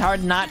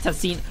hard not to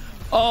see.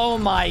 Oh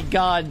my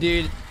god,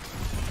 dude.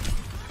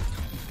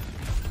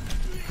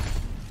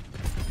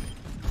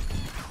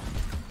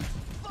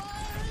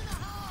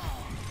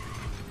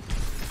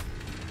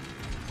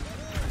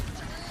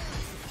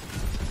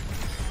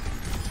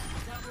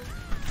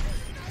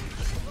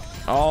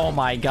 Oh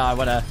my god,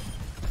 what a...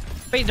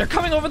 Wait, they're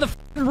coming over the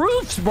f***ing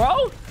roofs,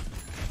 bro!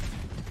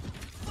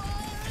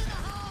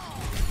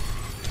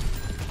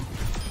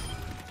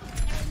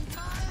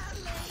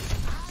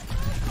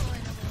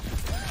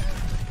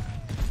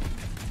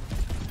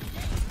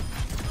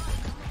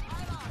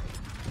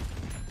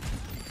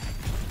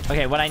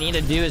 Okay, what I need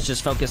to do is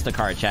just focus the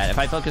cart, chat. If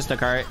I focus the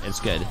cart,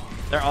 it's good.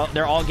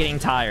 They're all getting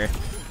tired.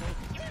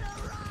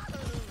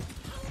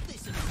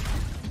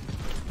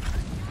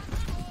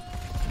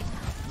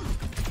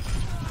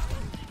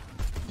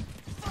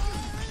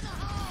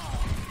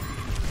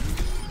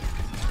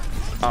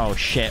 Oh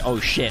shit, oh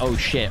shit, oh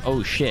shit,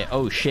 oh shit,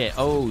 oh shit,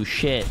 oh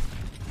shit.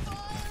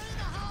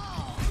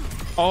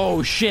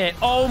 Oh shit,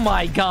 oh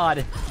my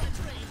god.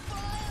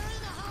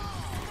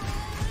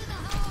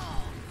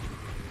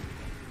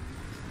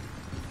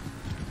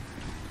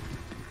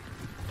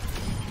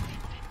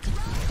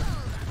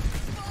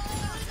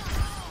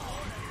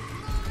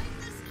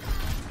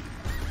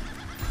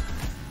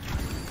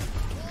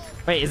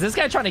 Wait, is this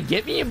guy trying to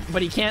get me?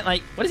 But he can't,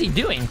 like, what is he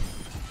doing?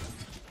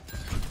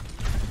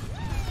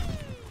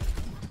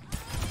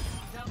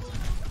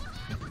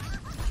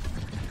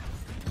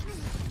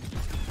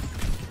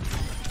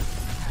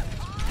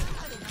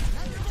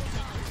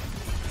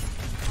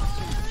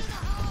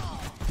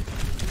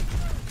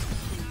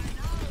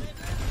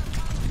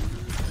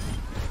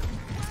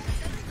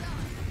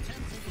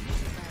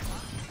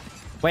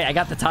 Wait, I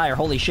got the tire.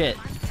 Holy shit.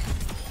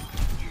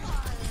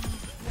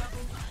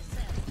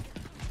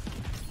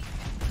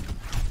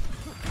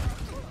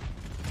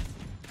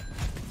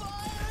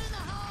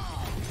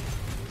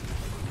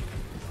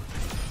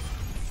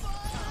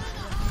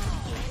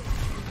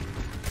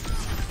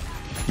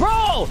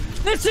 Bro,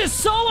 this is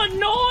so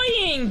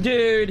annoying,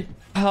 dude.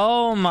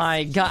 Oh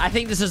my god. I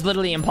think this is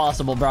literally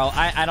impossible, bro.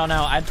 I don't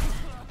know.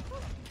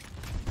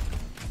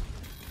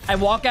 I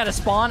walk out of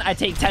spawn, I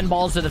take 10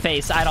 balls to the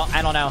face. I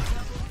don't know.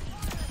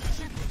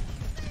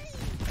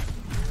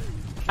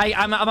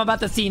 I'm about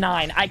to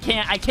C9. I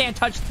can't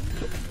touch.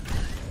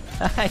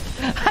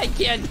 I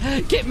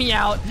can't. Get me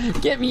out.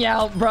 Get me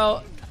out,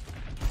 bro.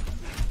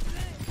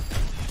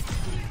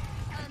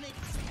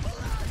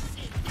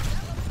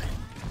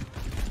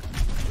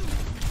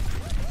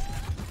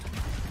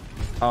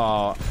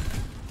 Oh.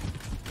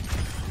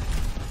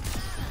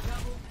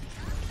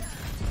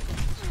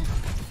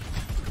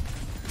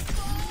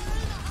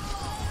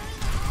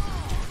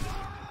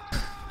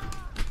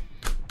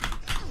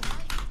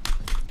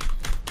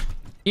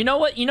 You know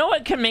what? You know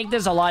what can make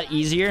this a lot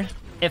easier?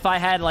 If I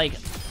had like...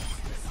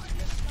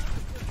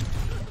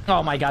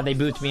 Oh my god, they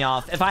booped me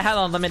off. If I had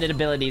unlimited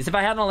abilities. If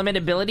I had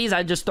unlimited abilities,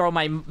 I'd just throw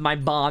my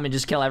bomb and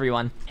just kill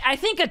everyone. I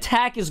think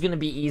attack is gonna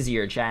be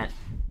easier, chat.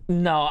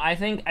 No, I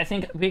think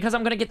because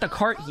I'm gonna get the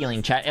cart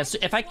healing, chat.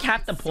 If I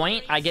cap the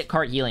point, I get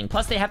cart healing.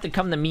 Plus, they have to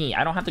come to me.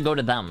 I don't have to go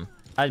to them.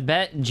 I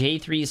bet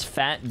Jay3's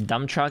fat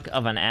dump truck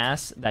of an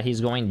ass that he's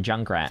going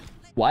Junkrat.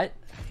 What?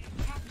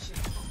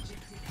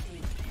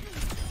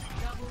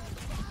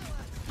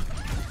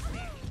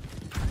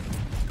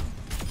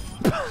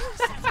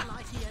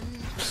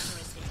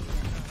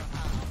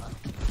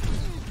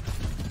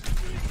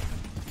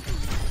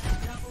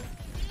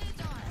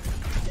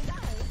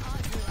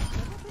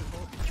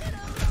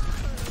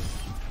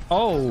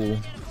 Oh.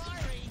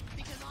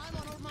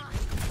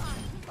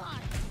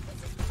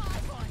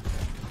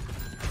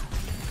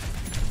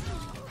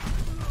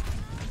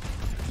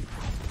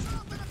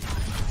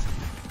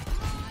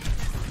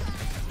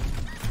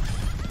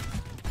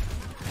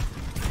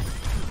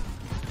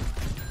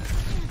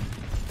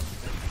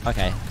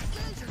 Okay.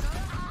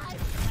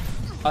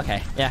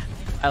 Okay, yeah.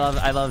 I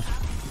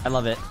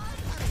love it.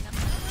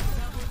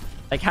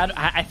 Like how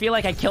I feel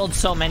like I killed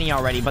so many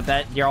already, but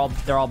that they're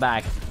all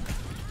back.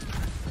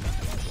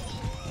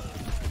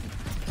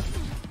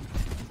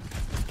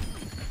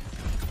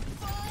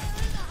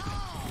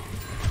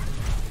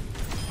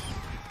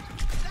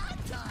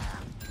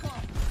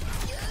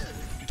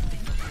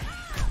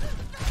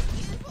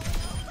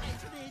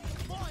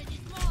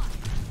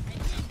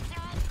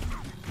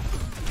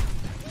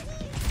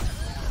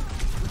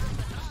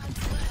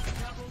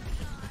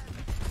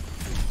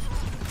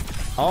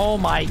 Oh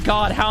my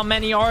god, how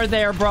many are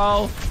there,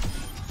 bro?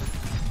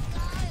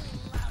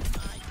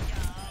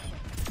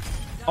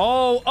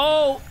 Oh,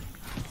 oh!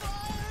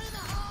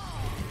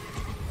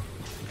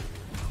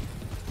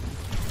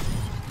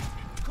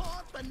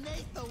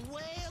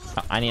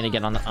 Oh, I need to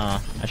get on the... I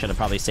should have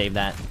probably saved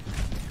that.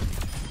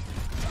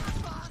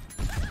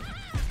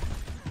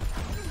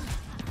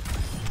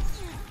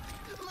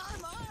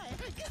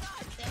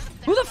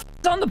 Who the f***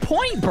 is on the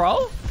point,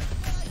 bro?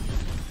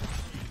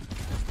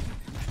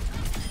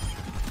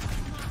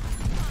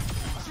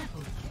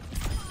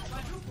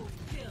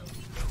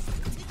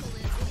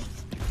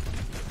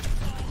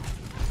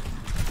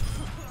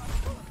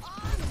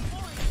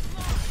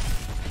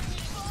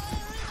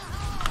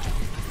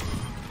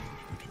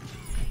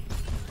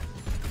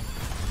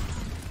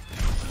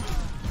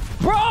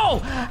 Bro,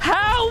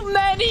 how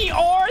many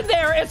are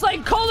there? It's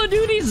like Call of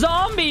Duty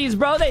zombies,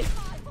 bro. They...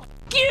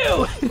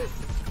 you!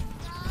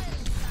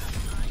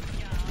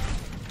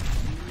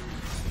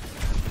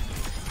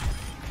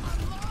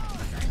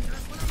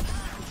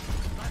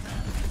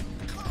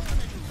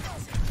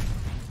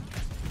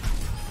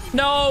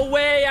 No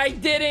way, I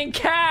didn't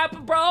cap,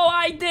 bro.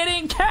 I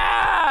didn't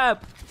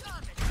cap.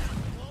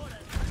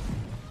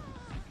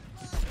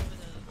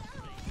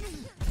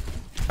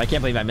 I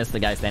can't believe I missed the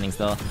guy standing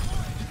still.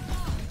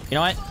 You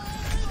know what?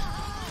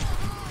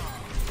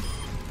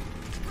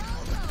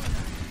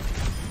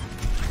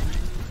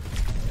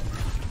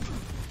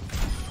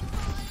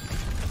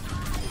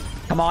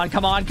 Come on,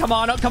 come on, come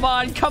on, come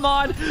on, come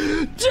on.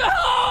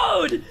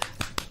 Dude!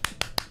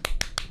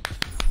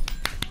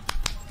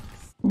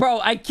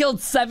 Bro, I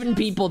killed 7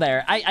 people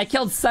there. I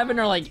killed 7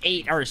 or like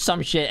 8 or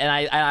some shit, and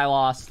I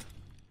lost.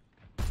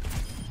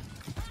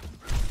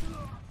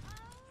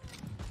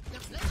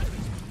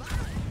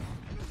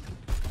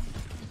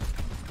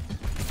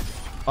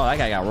 Oh, that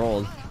guy got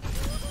rolled.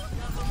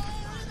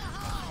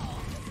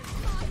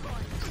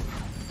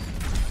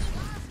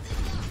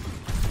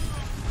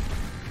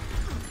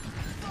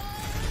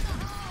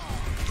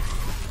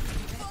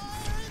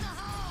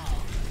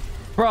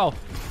 Bro,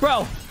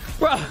 bro,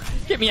 bro,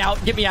 get me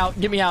out, get me out,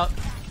 get me out.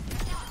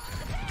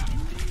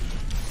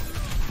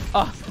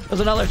 Oh,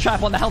 there's another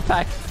trap on the health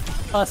pack.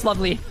 Oh, that's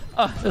lovely.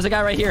 Oh, there's a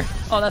guy right here.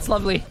 Oh, that's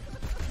lovely.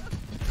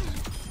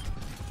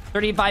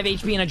 35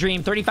 HP in a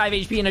dream. 35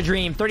 HP in a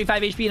dream.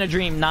 35 HP in a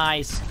dream.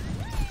 Nice.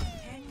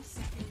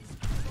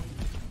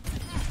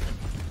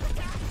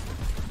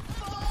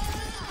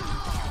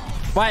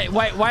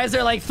 Why is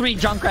there like 3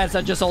 Junkrats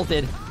that just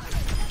ulted?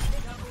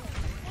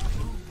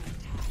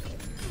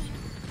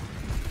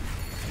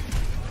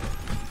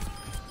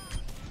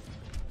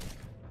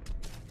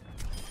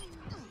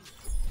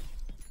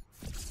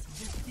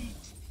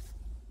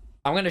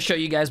 I'm gonna show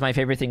you guys my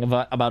favorite thing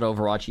about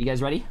Overwatch. You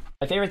guys ready?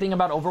 My favorite thing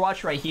about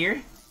Overwatch right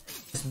here.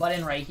 This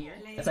button right here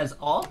that says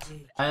Alt.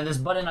 And this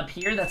button up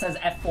here that says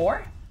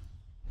F4.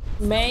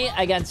 Mei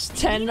against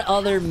 10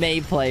 other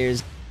Mei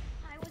players.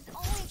 I was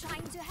only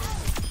trying to help.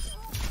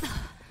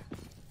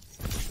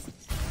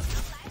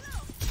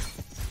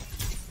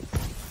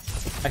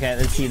 Okay,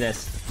 let's see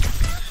this.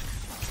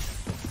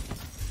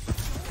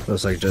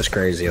 Looks like just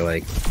crazy,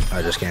 like,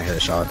 I just can't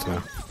hit shots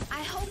now.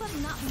 I hope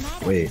I'm not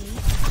mad. Wait.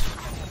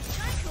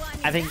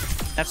 I think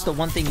that's the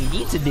one thing you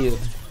need to do.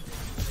 That's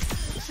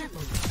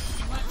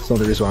the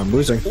only reason why I'm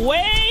losing.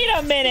 Wait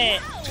a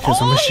minute! Because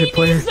I'm a shit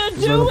player. All he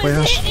needs to do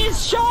is hit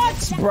his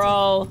shots,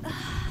 bro!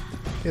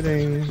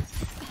 Kidding.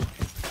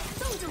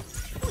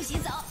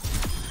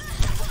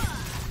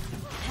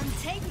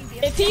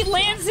 If he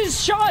lands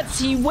his shots,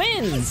 he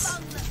wins!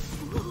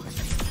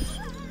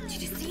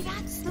 Did you see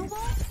that,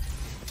 Snowball?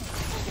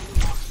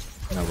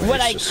 No, What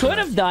I could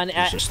have done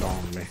at... just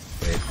on me.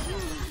 Wait.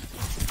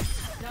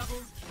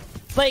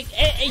 Like,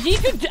 he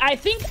could... I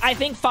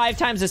think 5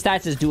 times the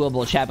stats is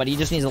doable, chat, but he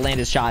just needs to land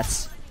his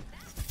shots.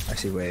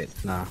 Actually, wait.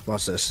 Nah,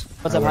 what's this?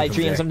 What's up, High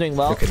Dreams? I'm doing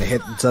well. Okay, they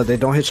hit, so they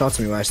don't hit shots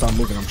at me when I stop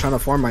moving. I'm trying to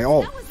farm my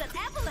ult.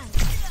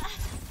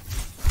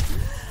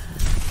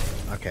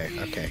 Okay,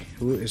 okay.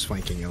 Who is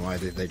flanking and why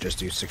did they just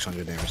do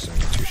 600 damage in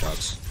 2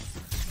 shots?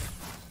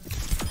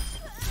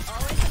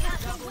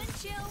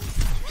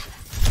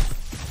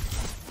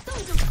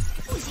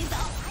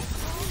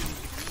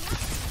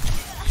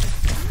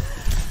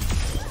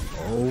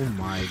 Oh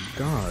my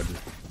god.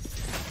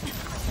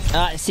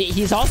 See,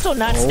 he's also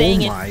not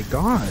staying in... Oh my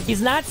god.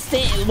 He's not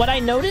staying... What I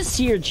noticed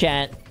here,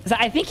 chat, is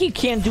I think he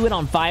can do it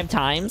on 5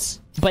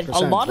 times, but a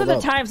lot of the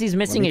times he's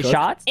missing his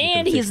shots,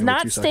 and he's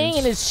not staying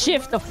in his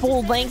shift a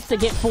full length to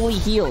get fully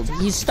healed.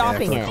 He's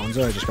stopping it.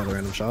 Hanzo, I just got a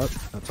random shot.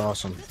 That's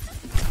awesome.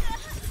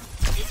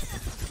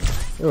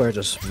 Or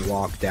just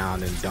walk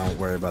down and don't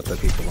worry about the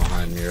people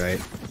behind me, right?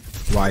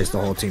 Why is the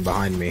whole team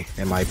behind me?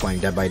 Am I playing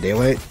Dead by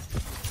Daylight?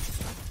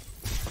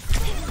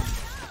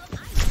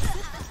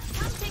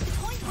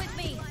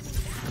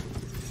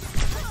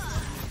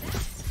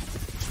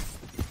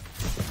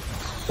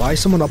 Why is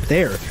someone up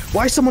there?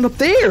 Why is someone up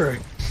there?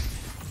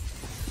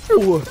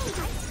 Ew.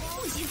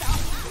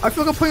 I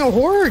feel like I'm playing a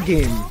horror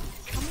game.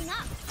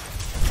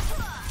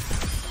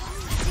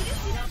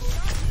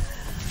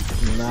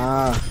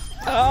 Nah.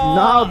 Oh.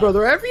 Nah, bro,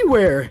 they're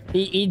everywhere.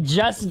 He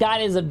just got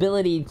his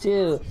ability,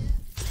 too.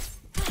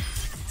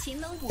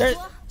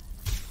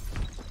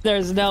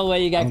 There's no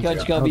way you got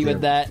Coach Kobe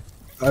with that.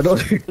 I don't,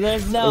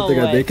 There's no I don't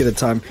think way. I'd make it in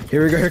time.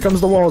 Here we go. Here comes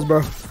the walls,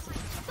 bro.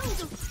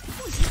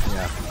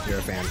 Yeah, you're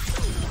a fan.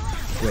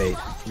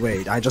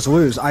 Wait, I just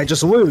lose. Wait.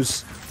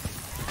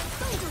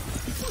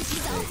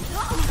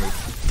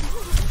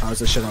 How's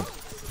this shit up?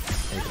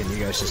 Hey,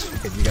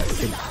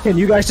 can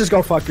you guys just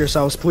go fuck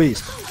yourselves,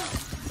 please?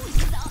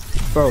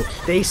 Bro,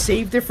 they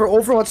saved it for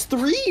Overwatch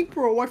 3,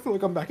 bro. I feel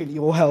like I'm back in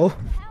evil hell.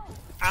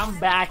 I'm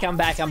back.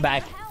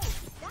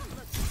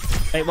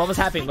 Wait, what was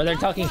happening? Were they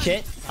talking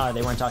shit? Oh,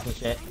 they weren't talking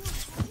shit.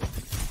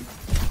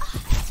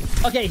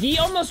 Okay, he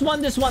almost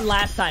won this one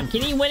last time.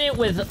 Can he win it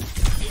with...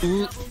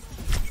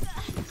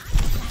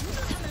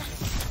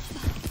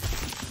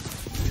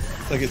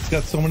 Like it's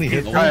got so many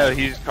hit He's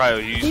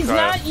cryo. He's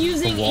not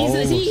using...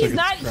 He's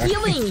not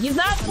healing. He's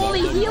not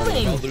fully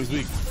healing.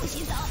 Blizzard.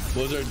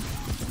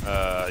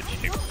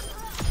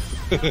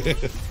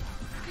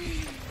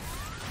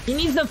 He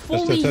needs to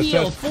fully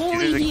heal.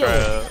 Fully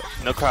heal.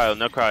 No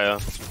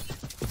cryo.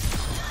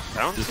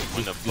 Sounds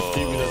wonderful.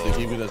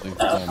 Keep me nothing.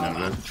 Oh,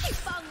 man.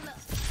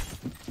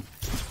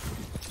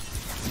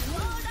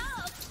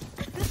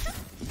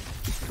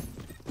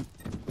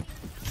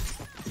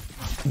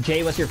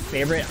 Jay, what's your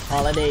favorite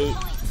holiday?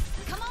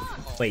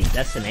 Wait,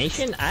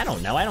 destination? I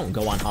don't know. I don't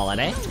go on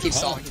holiday. Keep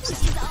stalling.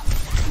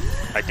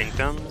 I think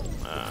them.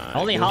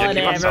 Only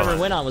holiday I've ever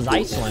went on was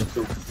Iceland.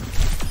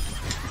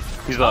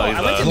 He's low.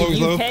 I went to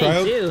the UK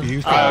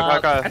too.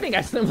 I think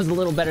Iceland was a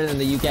little better than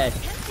the UK.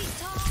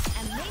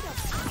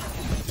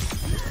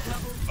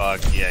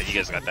 Fuck yeah, you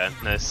guys got that.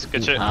 Nice,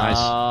 good shit.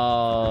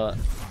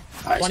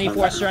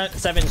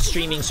 24/7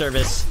 streaming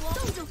service.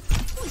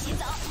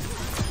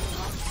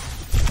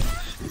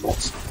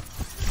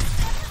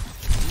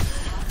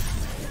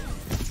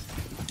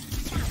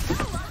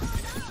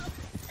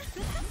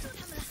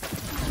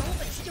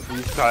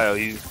 He's cryo.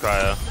 He's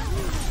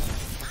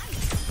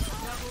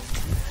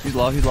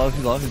low.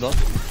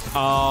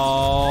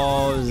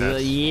 Oh,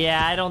 Yes.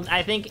 yeah.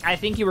 I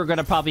think you were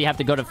gonna probably have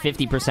to go to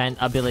 50%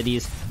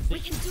 abilities.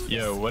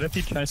 Yo, what if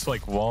he tries to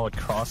like wall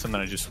across and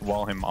then I just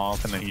wall him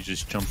off and then he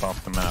just jump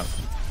off the map?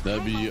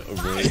 That'd be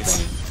really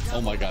funny.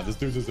 Oh my god, this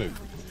dude's the same.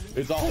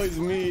 It's always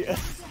me.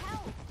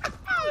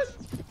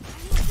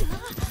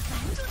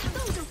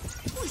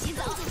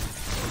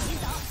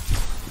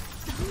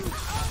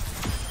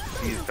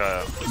 He's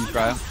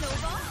cryo.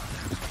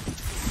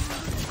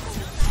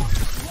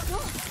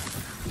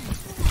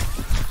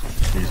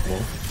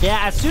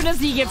 Yeah, as soon as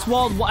he gets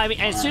walled, I mean,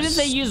 as soon as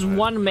they use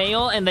one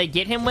male and they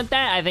get him with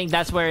that, I think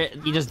that's where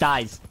he just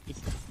dies.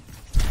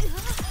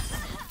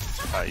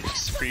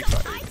 Ice, free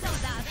fire.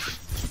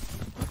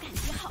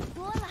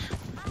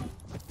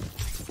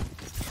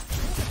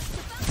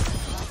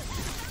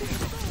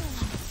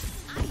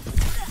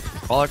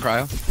 All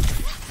cryo.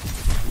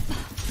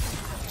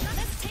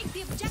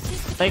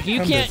 Like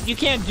you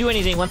can't do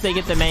anything once they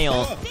get the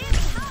mail.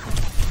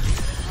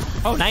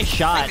 Oh, nice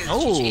shot.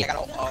 Oh.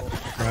 Cryo.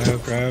 No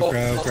cryo, no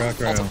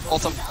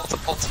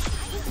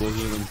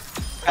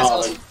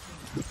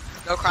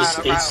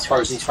cryo. He's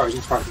frozen.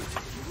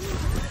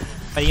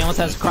 But he almost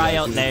has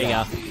cryo. There you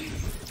go.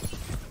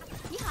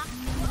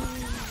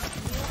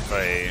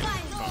 Wait.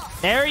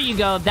 There you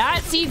go.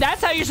 See,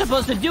 that's how you're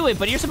supposed to do it,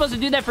 but you're supposed to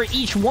do that for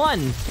each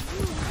one.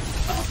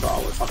 Bro,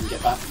 we'll fucking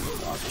get back.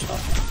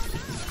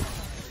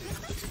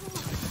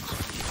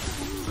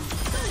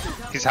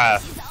 He's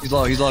half. He's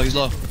low. He's cryo.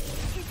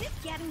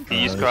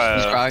 He's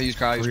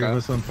cryo. Three of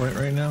us on point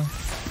right now.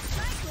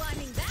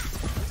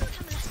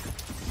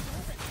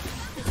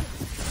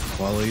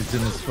 Waleed's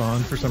in his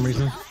spawn for some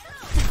reason.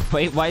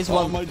 Wait, why is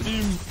my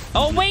team?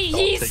 Oh wait,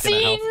 he's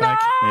C9!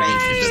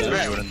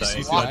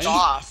 He's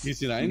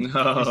C9?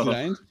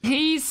 No.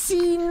 He's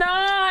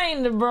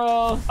C9,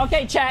 bro.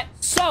 Okay, chat.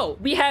 So,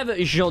 we have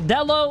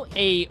Jodello,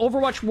 a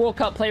Overwatch World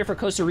Cup player for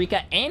Costa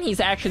Rica, and he's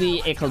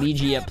actually a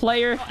collegiate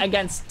player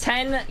against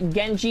 10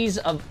 Genjis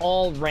of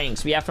all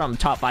ranks. We have from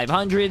top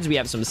 500s, we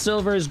have some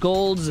silvers,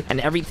 golds, and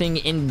everything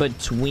in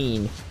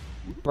between.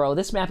 Bro,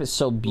 this map is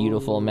so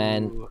beautiful,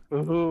 man.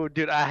 Ooh,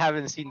 dude, I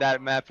haven't seen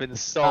that map in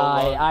so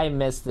long. I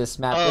miss this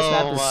map. This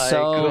map is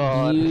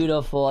so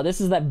beautiful.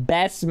 This is the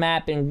best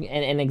map in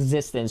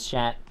existence,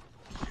 chat.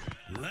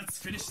 Let's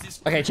finish this.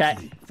 Okay,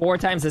 chat. 4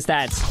 times the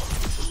stats.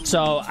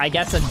 So, I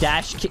guess a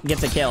dash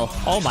gets a kill.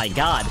 Oh my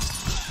god.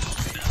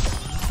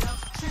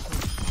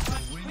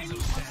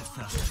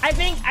 I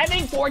think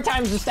 4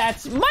 times the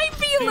stats might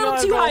be a little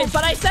too high,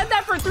 but I said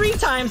that for 3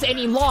 times and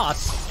he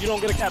lost. You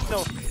don't get a cap,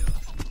 no.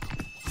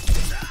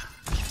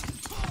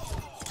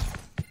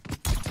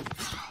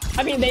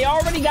 I mean, they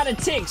already got a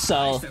tick,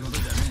 so...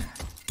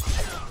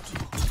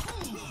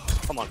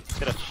 Come on,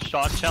 get a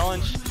shot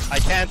challenge. I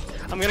can't.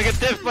 I'm gonna get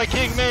diffed by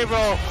King May,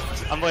 bro.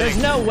 I'm waiting.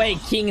 There's no way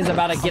King is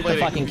about to get the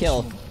fucking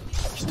kill.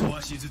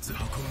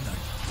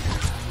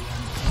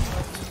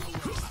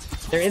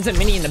 There is a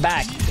mini in the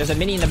back. There's a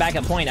mini in the back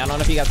at point. I don't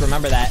know if you guys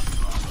remember that.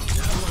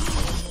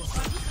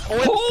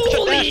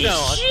 Holy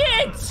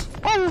shit!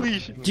 Holy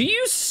shit! Do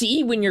you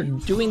see when you're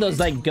doing those,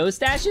 like,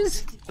 ghost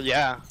dashes?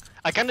 Yeah.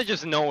 I kind of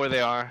just know where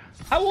they are.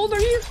 How old are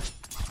you?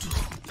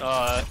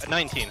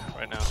 19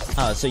 right now.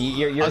 Oh, so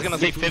you're I was gonna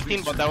say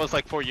 15, but that was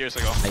like 4 years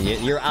ago.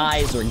 Your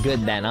eyes were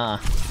good then, huh?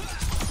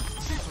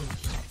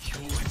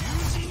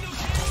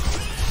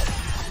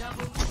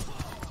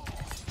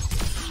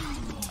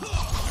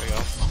 There you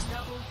go.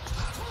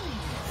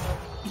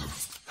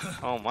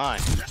 Oh my.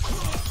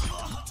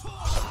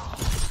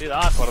 See,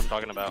 that's what I'm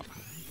talking about.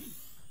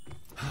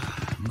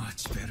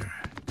 Much better.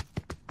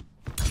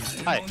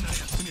 Hi.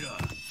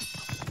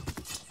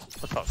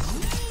 What's up?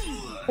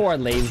 Poor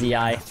lazy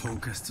eye.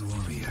 Focused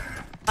warrior.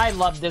 I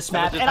love this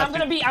map, and I'm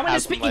gonna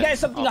spit you guys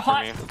something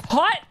hot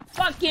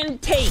fucking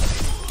take.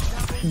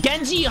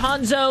 Genji,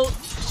 Hanzo,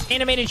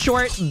 animated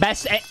short,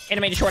 best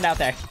animated short out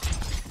there.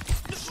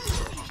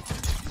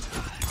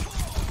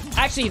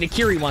 Actually, the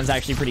Curie one's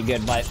actually pretty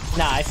good, but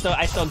nah, I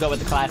still go with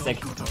the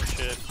classic. Oh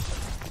shit.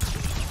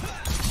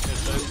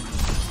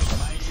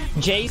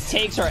 Jay's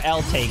takes or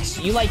L takes.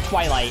 You like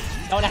Twilight.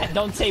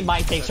 Don't say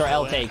my takes or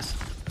L takes.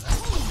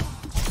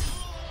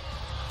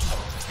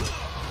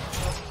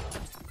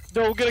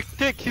 No, get a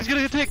tick! He's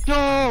gonna get a tick!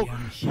 No!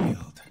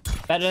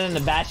 Better than the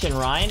Bastion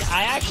Ryan?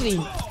 I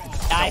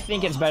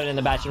think it's better than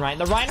the Bastion Ryan.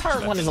 The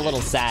Reinhardt one is a little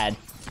sad.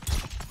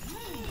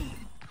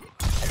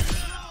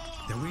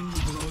 The wind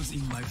blows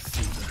in my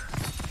favor.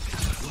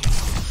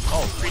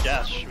 Oh, free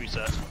dash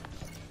reset.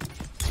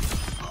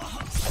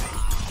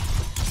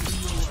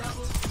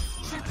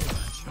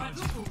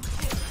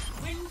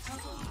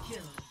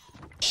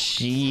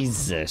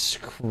 Jesus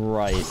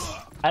Christ.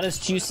 How does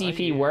 2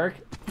 CP work?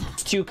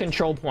 It's 2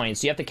 control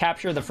points. You have to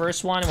capture the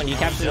first one. When you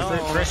capture the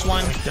first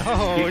one,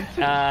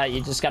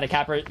 you just gotta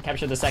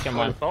capture the second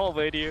one.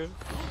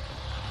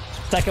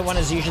 Second one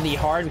is usually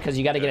hard because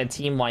you gotta get a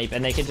team wipe,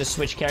 and they can just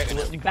switch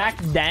characters. Back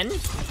then,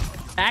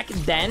 I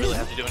don't really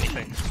have to do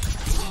anything.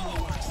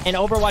 in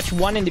Overwatch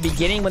 1 in the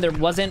beginning when there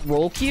wasn't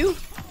roll queue,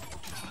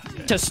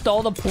 to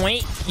stall the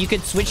point, you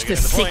could switch to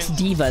 6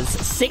 divas.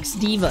 6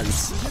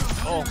 divas.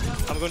 Oh,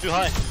 I'm going too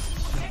high.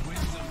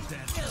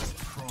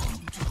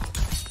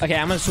 Okay,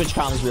 I'm gonna switch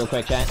comms real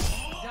quick, chat.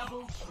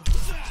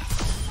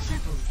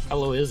 How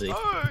low is he?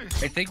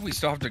 I think we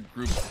still have to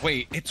group.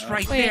 Wait, it's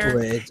right there.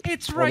 Wait,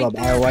 it's right hold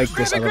up. there. I like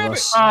this out of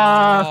us.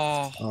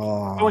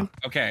 Oh.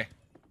 Okay.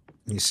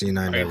 You see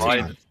 9 every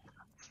time.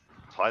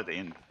 Slide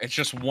in. It's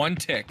just 1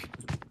 tick.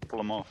 Pull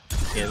him off.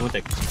 Yeah, 1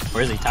 tick.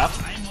 Where is he? Top?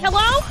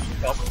 Hello?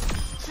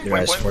 You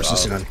guys, force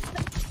this in on.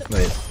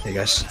 Wait, hey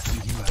guys.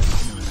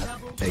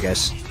 Hey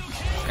guys.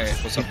 Hey,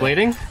 what's up?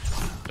 Bleeding?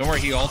 Don't worry,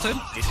 he ulted.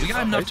 We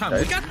got enough time.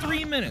 We got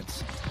 3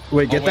 minutes.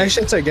 Wait, get that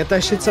shit to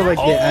like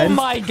the end. Oh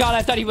my god,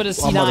 I thought he would have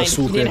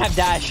C9. He didn't have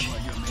dash.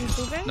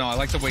 No, I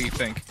like the way you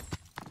think.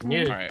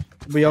 Yeah. Alright.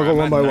 We all go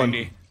one by one.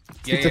 Yeah,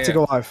 Keep it to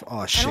go live. Oh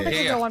I shit. don't think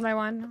we go one by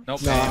one.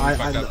 Nope.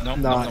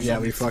 No, yeah,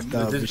 we fucked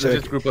up.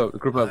 Just group up.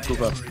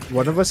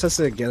 One of us has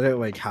to get it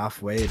like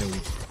halfway, and then we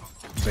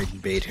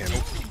like bait him.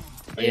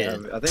 Yeah,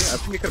 I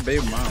think we could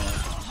bait him out.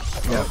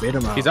 Yeah, bait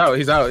him out. He's out.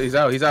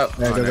 Yeah,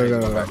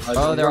 go.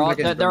 Oh,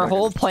 their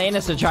whole plan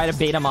is to try to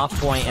bait him off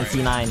point and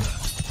C9.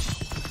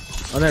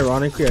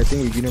 Unironically, I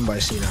think we beat him by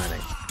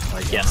C9.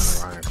 Like,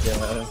 yes.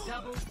 Yeah.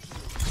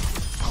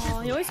 Oh,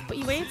 he waits.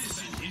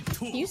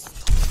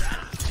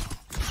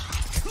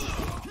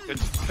 Good,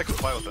 pick a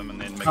fight with him and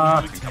then make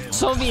sure we can come in.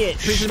 Soviet,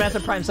 please mess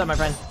up prime sub, my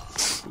friend.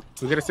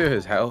 We gotta see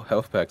his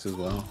health packs as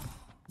well.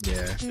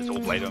 Yeah. Just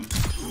ult late him.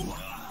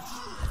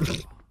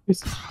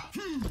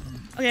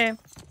 Okay.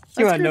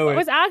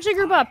 Let's actually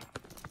group up.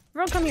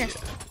 Everyone come here.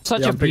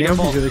 Such a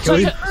beautiful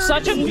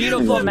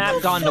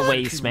map gone to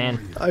waste, man.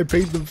 I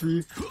paid them for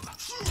you.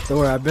 Don't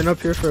worry, I've been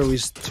up here for at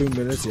least 2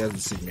 minutes. He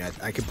hasn't seen me.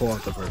 I can pull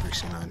off the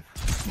perfect C9.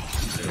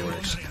 It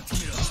works.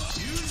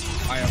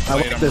 I have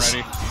played, I'm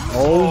ready.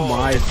 Oh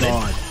my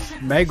god.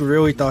 Meg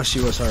really thought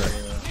she was her.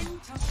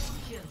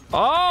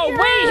 Oh,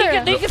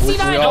 wait, they can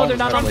C9. Oh, they're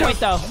not on point,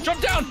 though.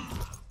 Jump down!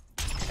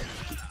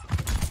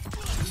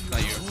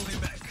 Not you.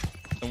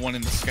 The one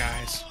in the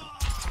skies.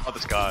 Oh, the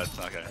skies.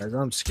 Okay. Guys,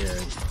 I'm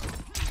scared.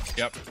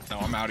 Yep. No,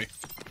 I'm outie.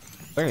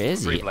 Where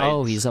is he?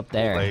 Oh, he's up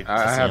there.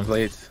 I have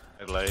blades.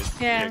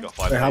 Yeah.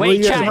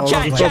 Wait,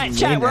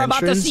 chat. We're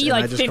about to see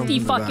like 50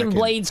 fucking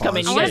blades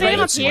coming. I want to bait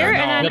him up here,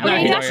 and then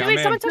wait,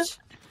 someone touch.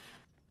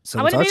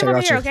 I want to bait him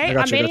over here, okay?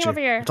 I'm baiting him over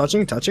here.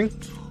 Touching.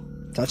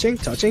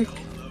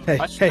 Hey.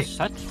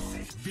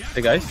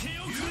 Hey guys.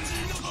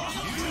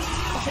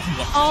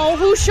 Oh,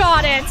 who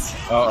shot it?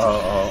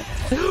 Oh.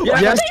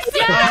 Yes.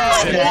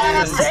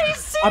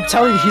 I'm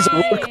telling you, he's a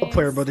World Cup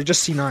player, but they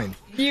just C9.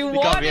 You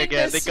wanted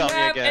this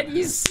map, and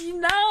you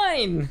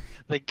C9.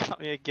 They got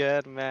me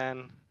again,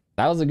 man.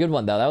 That was a good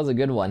one, though. That was a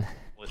good one.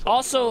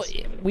 Also,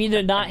 we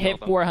did not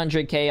hit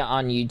 400k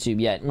on YouTube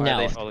yet.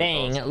 No,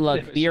 dang.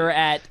 Look, we're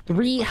at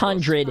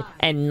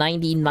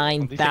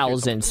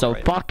 399,000. So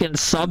fucking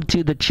sub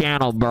to the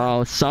channel,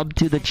 bro. Sub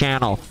to the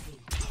channel.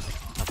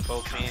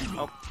 Oh,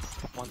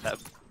 one tap.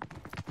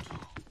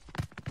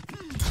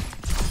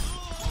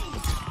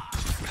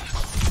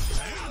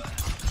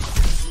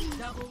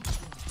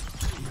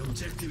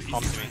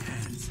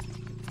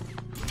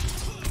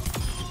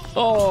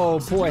 Oh,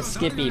 poor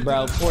Skippy,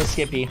 bro. Poor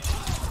Skippy.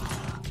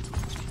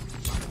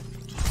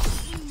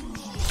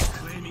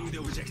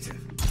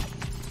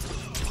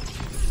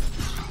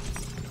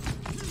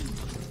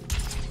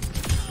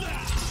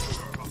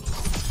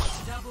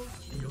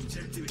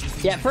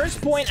 Yeah,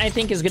 first point I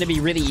think is going to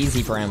be really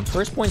easy for him.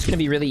 First point's going to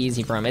be really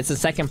easy for him. It's the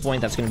second point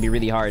that's going to be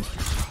really hard.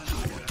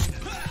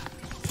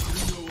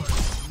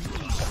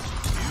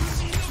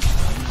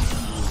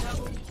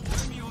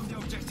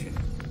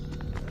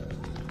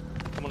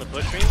 Someone to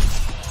push me?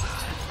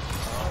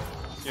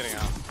 Getting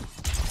out.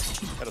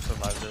 Gotta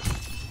survive this.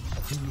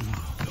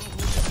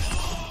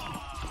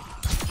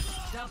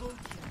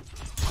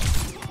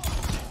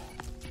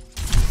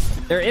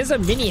 There is a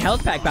mini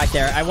health pack back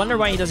there. I wonder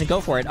why he doesn't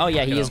go for it. Oh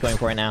yeah, he is going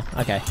for it now.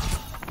 Okay.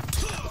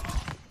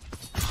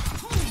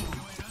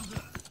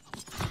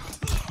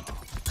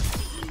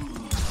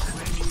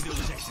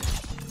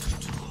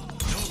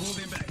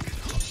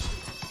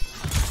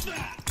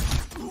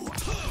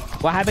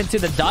 What happened to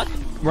the duck?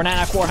 We're not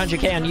at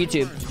 400k on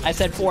YouTube. I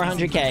said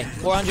 400k.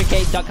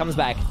 400k, duck comes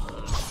back.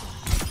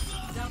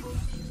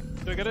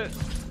 Do I get it?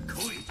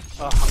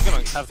 Oh, I'm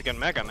gonna have to get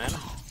Mega, man.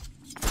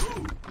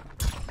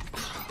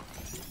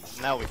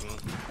 Now we can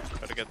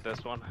try to get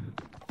this one.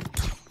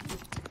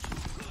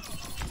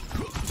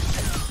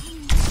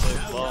 Play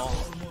well.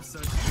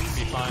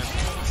 Be fine.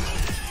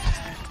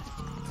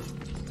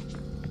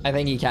 I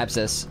think he caps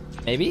this.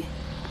 Maybe?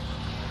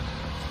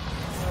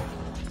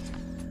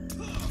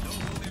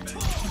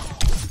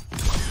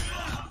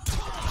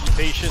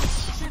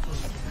 Patience.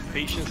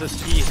 Patience is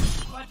key.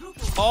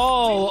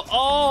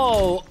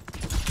 Oh!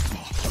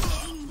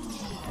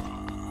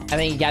 I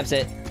think he caps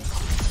it.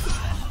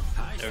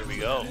 There we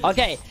go.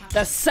 Okay,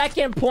 the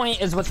second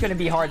point is what's gonna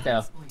be hard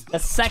though. The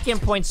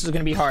second point is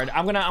gonna be hard.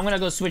 I'm gonna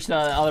go switch the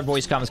other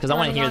voice comments because I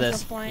want to hear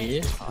this.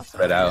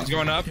 Spread out. He's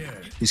going up.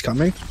 He's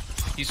coming.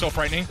 He's so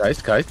frightening.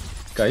 Guys,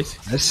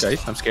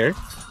 I'm scared.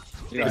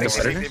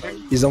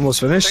 He's almost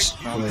finished.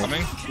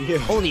 Coming.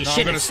 Holy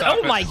shit!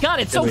 Oh my god,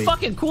 it's so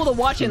fucking cool to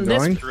watch in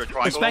this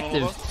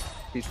perspective.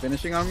 He's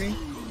finishing on me.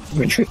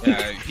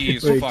 Yeah,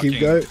 he's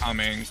fucking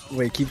coming.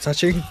 Wait, keep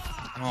touching.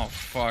 Oh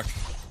fuck.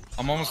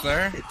 I'm almost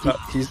there.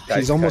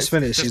 He's almost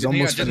finished. He's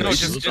almost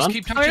finished. No, just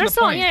keep touching the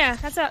point. Yeah,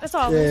 that's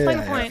all. Let's play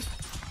the point.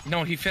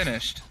 No, he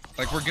finished.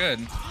 Like, we're good.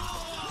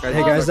 Hey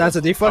guys, that's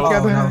a default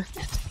cabin.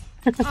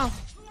 Oh.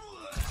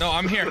 No,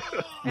 I'm here.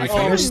 I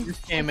finished.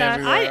 I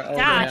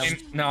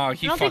dashed. No,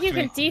 he I don't fucked think you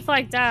me. can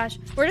deflag dash.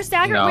 We're just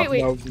staggered. No,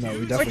 wait. No, we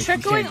definitely We're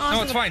trickling can't. onto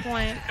No, it's the fine.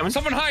 point.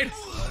 Someone hide.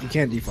 You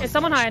can't deflag. Hey,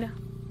 someone hide.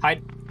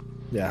 Hide.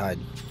 Yeah, hide.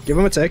 Give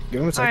him a tick.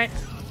 Give him a tick. Alright.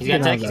 He's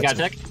got tech. He's got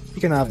tech.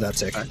 You can have that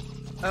tick.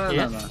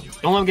 Yeah.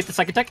 Don't let him get the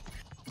second tech.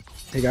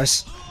 Hey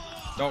guys.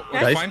 No,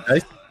 guys, fine.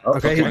 guys.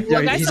 Okay,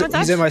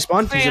 he's in my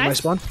spawn. Wait, He's in my guys.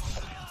 spawn.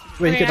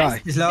 Wait, he could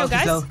die. He's low.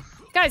 He's low.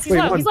 Guys, he's Wait,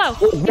 low. one. He's low.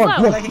 One, He's low.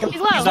 one.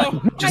 He's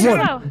low. Just Guys,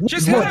 one. he's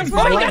Just low. one.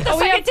 Bro, he got the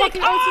second tick.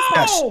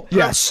 Oh!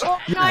 Yes. Oh,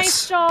 Yes.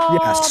 nice job.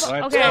 Yes.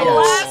 Okay. The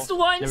last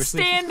one Never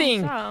sleep.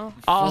 standing. Oh.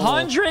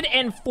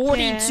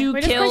 142 We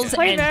just kills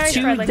play and very 2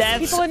 spread, like, deaths.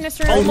 People in this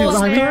room. Almost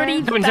there.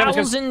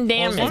 30,000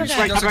 damage. It's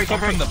He doesn't come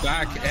from the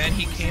back, and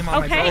he came on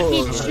my back. Okay,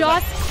 he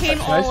just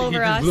came all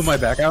over us. Blew my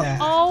back out.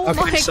 Oh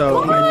Okay, my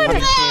so god!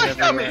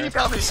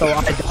 So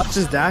I dodged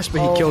his dash,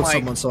 but he killed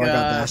someone, so I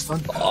got dashed on.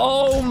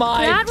 Oh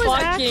my That was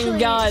fucking actually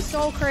god.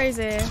 so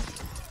crazy.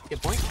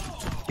 Good point.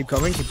 Keep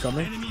coming, keep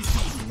coming.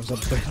 What's up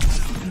there?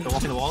 Don't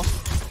walk in the wall.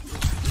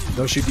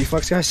 Don't shoot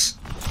deflex, guys.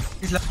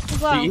 He's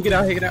low. He can get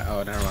out, he can get out.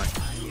 Oh, never mind.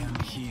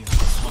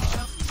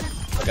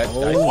 Okay,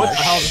 Oh, what the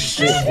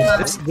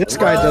hell? This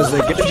guy does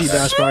the Genji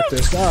dash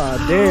practice. God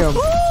damn.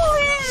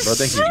 Bro,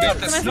 thank you.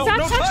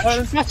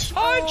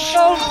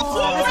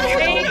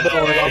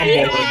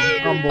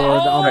 I'm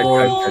bored.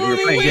 You're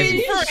playing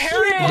Genji.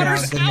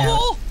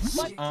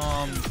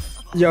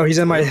 Yo, he's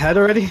in my head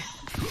already?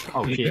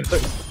 Oh shit.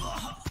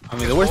 I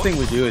mean, the worst thing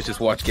we do is just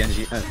watch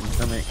Genji. I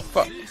mean,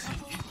 fuck.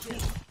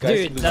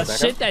 Guys, Dude, the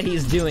shit that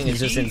he's doing is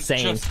just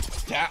insane.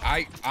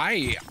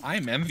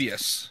 I'm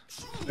envious.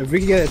 If we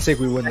can get a tick,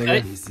 we win the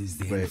game.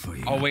 Wait.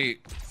 Oh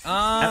wait.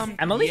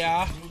 Emily?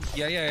 Yeah.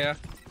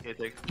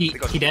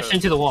 He dashed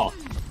into the wall.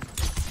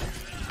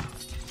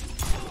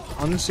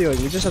 Honestly, like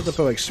we just have to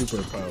put like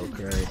super poke,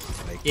 right?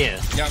 Like, yeah.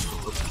 Yep.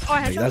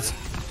 Like,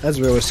 that's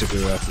realistically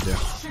what we have to do.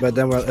 But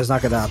then it's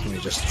not gonna happen. We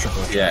just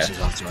triple flashes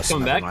onto us.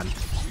 Coming back.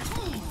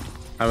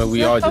 I mean,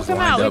 we all just poke him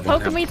lined out. We up on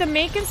poke him. We him. either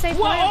make him say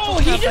Whoa,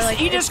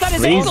 he just got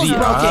his ankles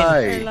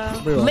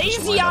broken.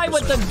 Lazy eye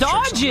with the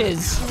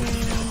dodges.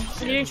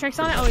 You doing tricks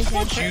on it? Oh, he's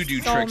doing You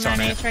do so tricks on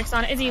many it. tricks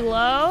on it. Is he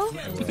low?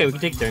 Okay, we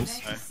can take turns.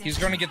 He's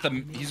gonna get the.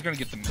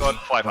 Go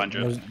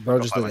 500. Bro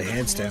just did a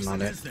handstand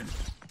on it.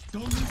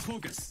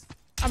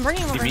 I'm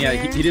bringing him over Yeah,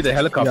 here. he did a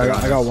helicopter. Yeah,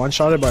 I got one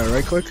shotted by a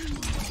right click.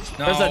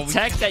 There's a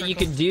tech that you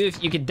can do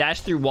if you can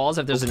dash through walls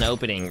if there's an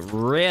opening.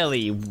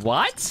 Really?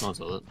 What?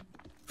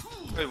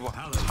 Wait,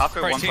 half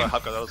go one side,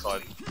 half go the other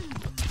side.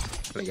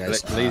 Hey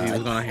guys, Lazy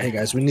was gonna hey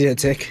guys, we need a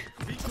tick.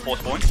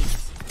 Fourth point.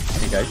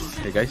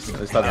 Hey guys,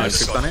 let's start the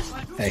tricks on it.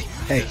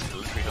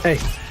 Hey.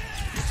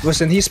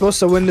 Listen, he's supposed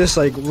to win this.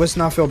 Like, let's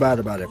not feel bad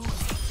about it.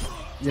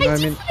 You know what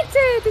I mean?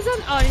 He's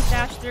on. Oh, he's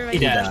dashed through. He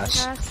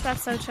dashed.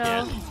 That's so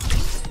chill.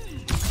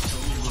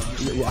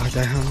 What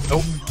the hell?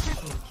 Nope.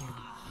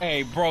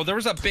 Hey, bro, there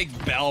was a big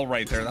bell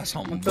right there. That's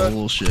how much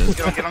bullshit.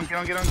 Get on.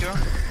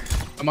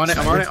 I'm on it.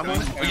 What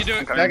are you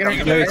doing?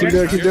 Yeah,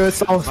 keep doing it.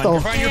 Stall. You're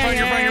fine.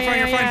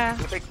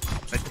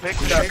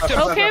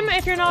 Poke him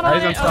if you're not on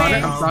it.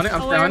 I'm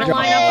on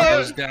it.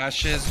 Those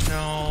dashes,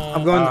 no.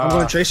 I'm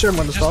going Tracer. I'm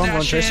going to stall. I'm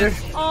going Tracer.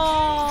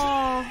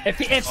 Oh.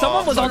 If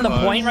someone was on the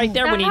point right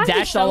there when he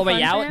dashed all the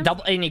way out,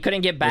 and he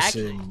couldn't get back,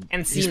 Listen,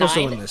 and he's supposed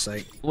to win C9. this.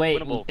 Like,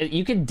 Wait,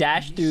 you can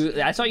dash through.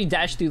 I saw you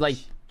dash through like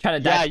try to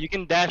dash. Yeah, you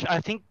can dash.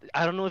 I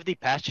don't know if they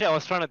patched it. I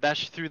was trying to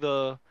dash through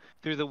the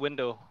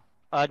window.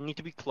 I need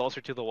to be closer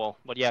to the wall,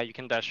 but yeah, you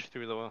can dash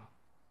through the wall.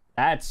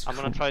 I'm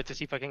gonna try to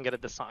see if I can get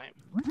it this time.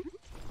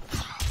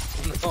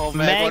 Oh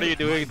man, what are you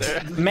doing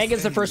there? Meg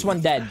is the first one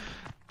dead.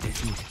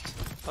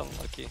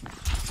 Unlucky.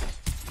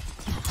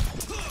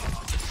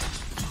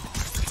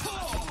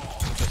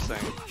 Just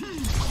saying.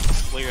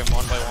 Clear him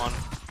one by one.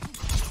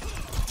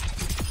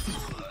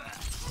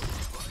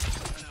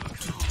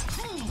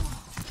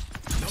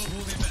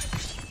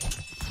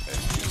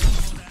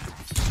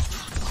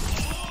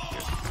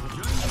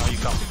 I know you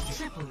come.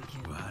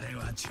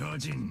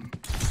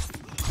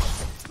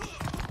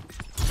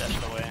 Dash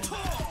away.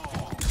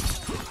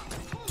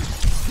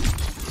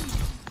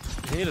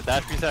 You need a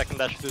dash reset, I can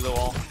dash through the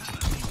wall.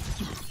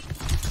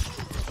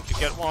 If you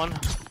get one.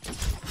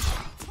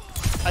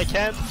 I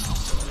can't.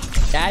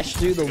 Dash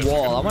through the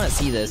wall. I want to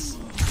see this.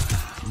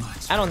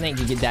 I don't think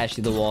you can dash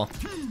through the wall.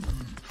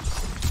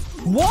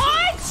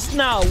 What?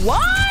 No,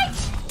 what?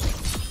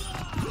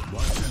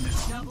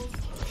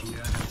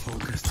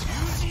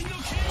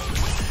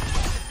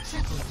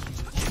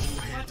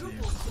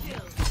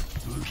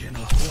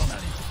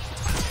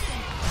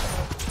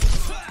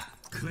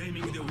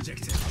 Claiming the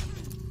objective.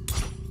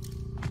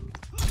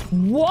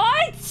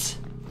 What?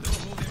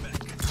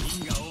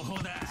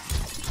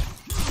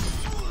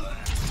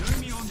 Join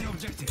me on the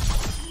objective.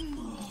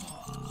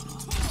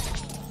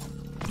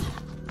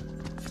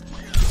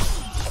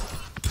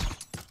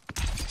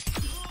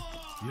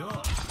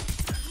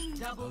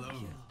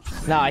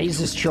 Nah, he's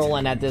just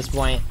trolling at this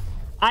point.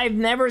 I've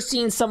never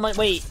seen someone.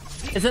 Wait,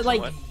 is it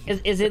like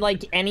is it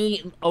like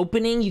any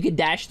opening you could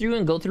dash through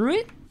and go through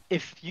it?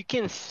 If you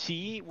can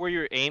see where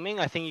you're aiming,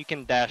 I think you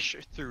can dash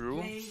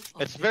through.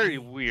 It's very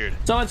weird.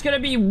 So it's gonna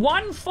be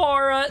 1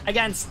 Pharah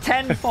against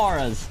 10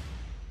 Pharahs.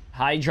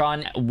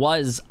 Hydron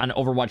was an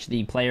Overwatch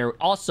League player,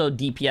 also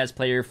DPS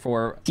player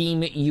for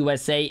Team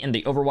USA in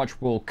the Overwatch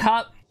World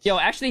Cup. Yo,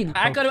 actually,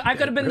 I could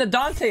have been the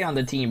Dante on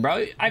the team,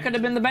 bro. I could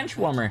have been the bench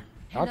warmer.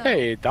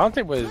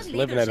 Dante was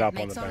living it up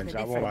on the bench.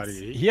 I won't lie to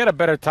you. He had a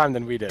better time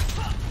than we did.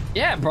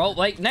 Yeah, bro.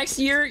 Like next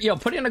year, yo,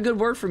 put in a good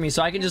word for me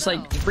so I can just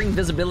like bring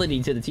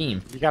visibility to the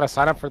team. You gotta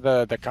sign up for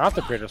the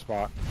content creator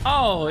spot.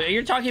 Oh,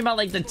 you're talking about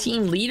like the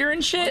team leader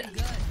and shit?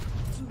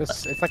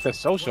 It's like the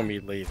social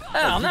media lead. Oh,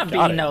 I'm not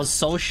being no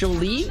social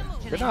lead.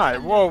 You're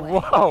not.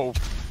 Whoa.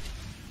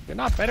 You're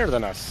not better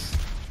than us.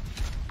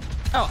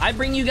 Oh, I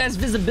bring you guys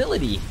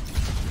visibility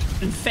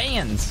and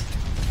fans.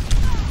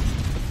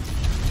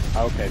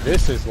 Okay,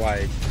 this is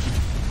like...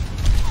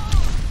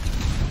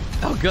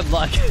 Oh, good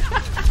luck.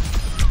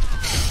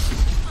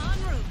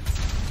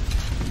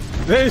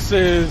 This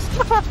is...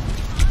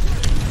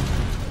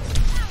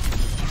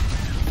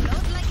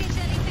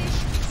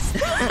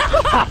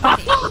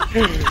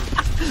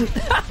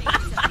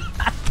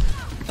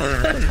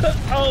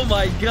 Oh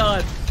my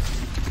god.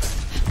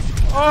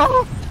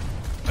 Oh!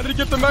 I didn't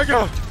get the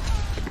mega!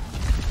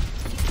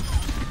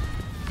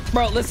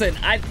 Bro, listen,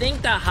 I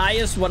think the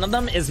highest one of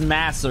them is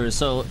Master,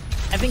 so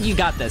I think you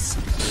got this.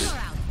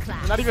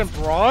 Not even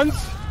bronze?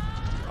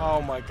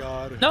 Oh my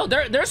god. No,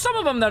 there's some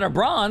of them that are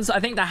bronze. I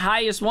think the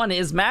highest one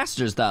is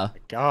Masters, though.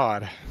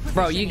 God.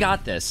 Bro, you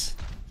got this.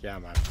 Yeah,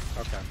 man.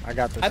 Okay, I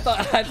got this. I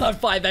thought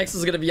 5x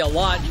was gonna be a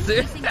lot,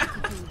 dude.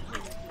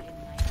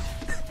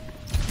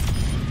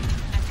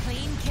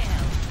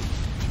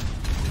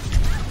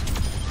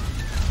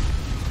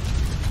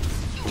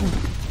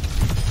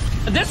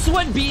 This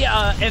would be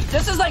if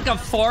this is like a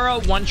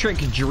Pharah one-trick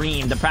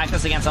dream to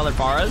practice against other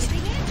Pharahs,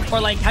 or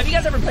like, have you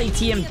guys ever played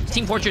Team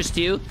Fortress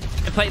 2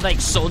 and played like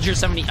Soldier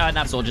 70?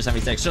 Not Soldier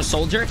 76, just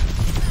Soldier.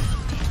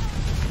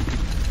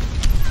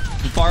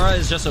 Pharah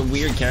is just a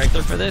weird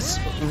character for this.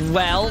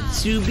 Well,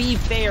 to be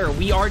fair,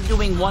 we are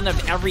doing one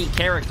of every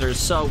character,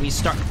 so we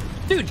start.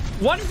 Dude,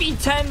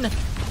 1v10.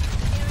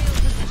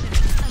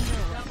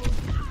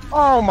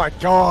 Oh my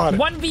god.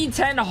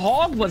 1v10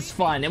 hog was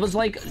fun. It was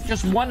like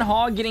just one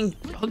hog getting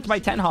hooked by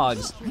 10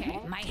 hogs.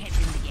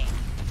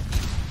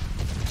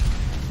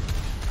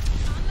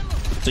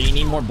 So you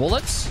need more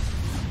bullets?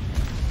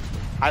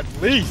 At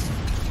least.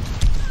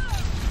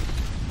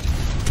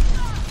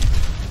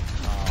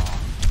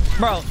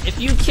 Bro, if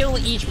you kill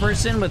each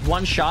person with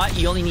one shot,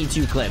 you only need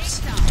 2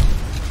 clips.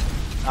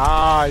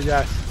 Ah,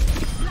 yes.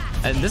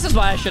 And this is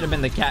why I should have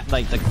been the cat,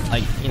 like,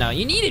 you know,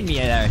 you needed me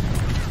there.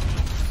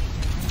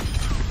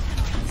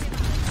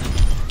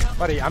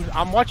 Buddy,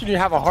 I'm watching you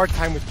have a hard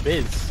time with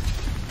Biz.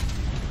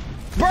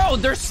 Bro,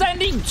 they're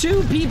sending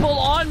 2 people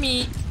on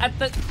me at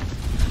the...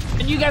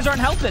 And you guys aren't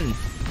helping.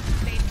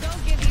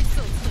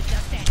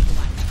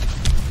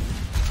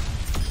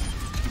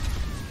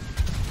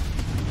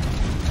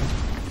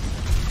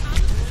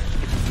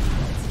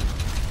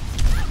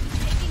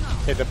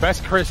 Okay, the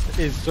best Chris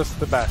is just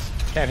the best.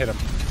 Can't hit him.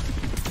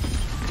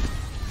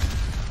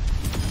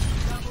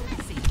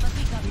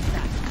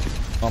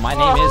 Well,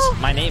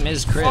 my name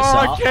is Chris. Oh, so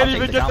I can't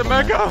even get the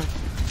mega.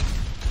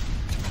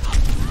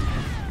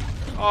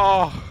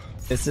 Oh.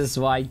 This is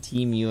why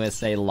Team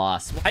USA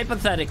lost.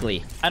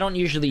 Hypothetically, I don't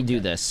usually do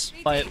this,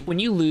 but when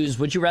you lose,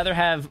 would you rather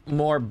have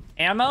more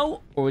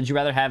ammo or would you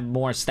rather have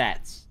more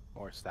stats?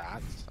 More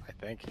stats, I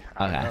think.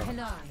 Okay.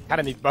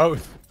 Kinda need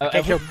both. I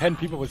can't kill 10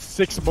 people with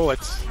 6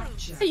 bullets.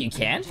 Yeah, you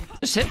can.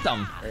 Just hit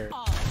them.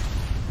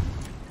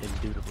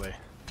 Indubitably.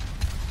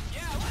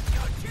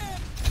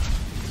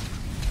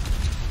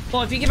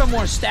 Well, if you give them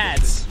more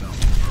stats.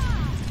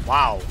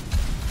 Wow.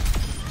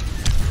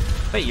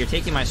 Wait, you're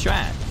taking my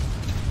strat.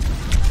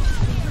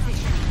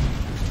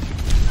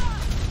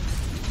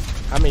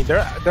 I mean,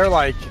 they're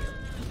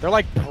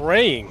like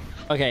praying.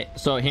 Okay,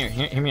 so hear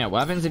me out. What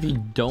happens if you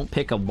don't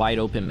pick a wide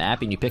open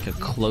map and you pick a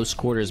close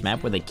quarters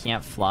map where they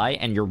can't fly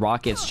and your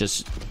rockets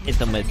just hit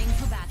them with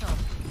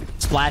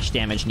splash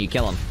damage and you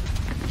kill them?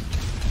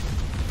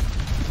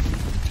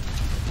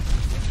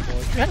 Well,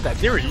 if you had that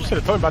theory, you should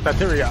have told me about that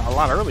theory a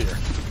lot earlier.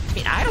 I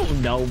mean, I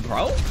don't know,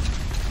 bro.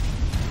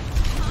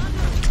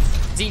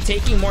 Is he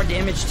taking more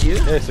damage too?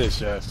 This is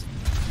just...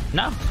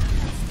 No.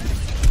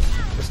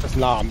 This is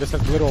Nam. This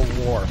is literal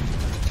war.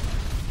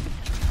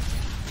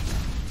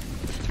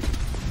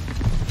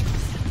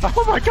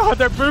 Oh my god,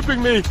 they're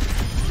booping me!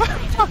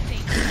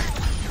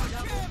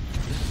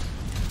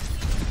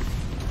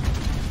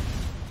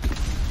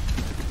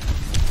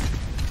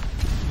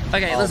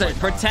 Okay, listen,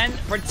 pretend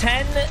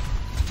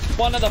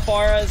one of the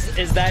Pharahs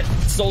is that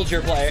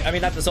soldier player. I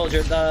mean, not the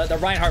soldier, the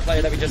Reinhardt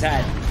player that we just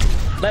had.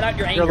 Let out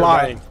your anger, You're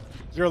lying. Bro.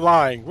 You're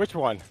lying. Which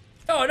one?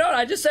 No,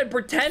 I just said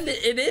pretend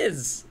it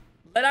is.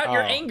 Let out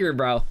your anger,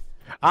 bro.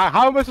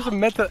 How am I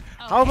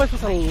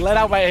supposed to let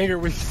out my anger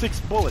with 6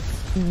 bullets?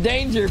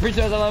 Danger,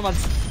 pretty much.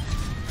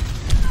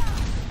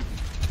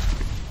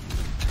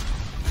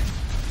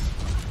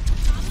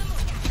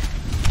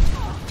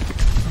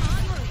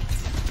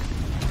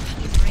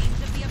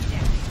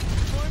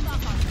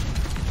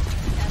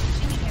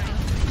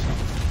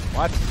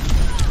 What?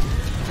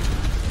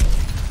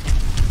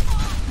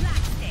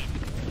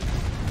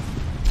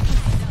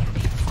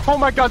 Oh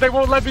my god, they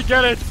won't let me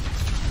get it!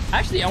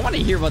 Actually, I want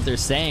to hear what they're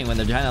saying when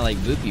they're trying to like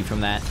boop you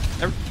from that.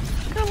 They're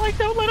like,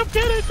 don't let him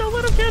get it, don't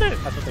let him get it.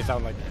 That's what they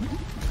sound like.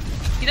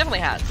 He definitely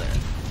has it. I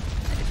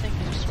think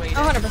he's just waiting.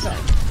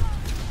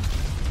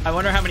 100%. I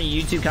wonder how many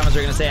YouTube comments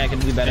are gonna say I can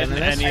do better than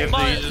this. Any of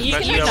these, You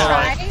especially can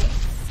try.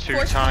 2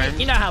 times.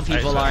 You know how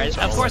people are.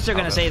 Of course they're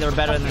gonna say they're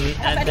better than,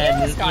 and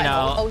then you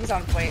know. Oh, he's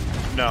on point.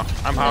 No,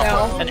 I'm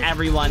halfway. Than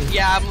everyone.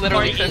 Yeah, I'm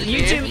literally.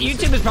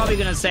 YouTube is probably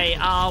gonna say,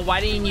 "Oh, why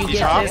didn't you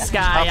get this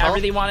guy? I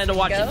really wanted to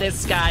watch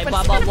this guy.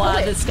 Blah blah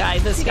blah. This guy.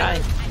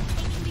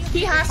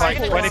 He has Like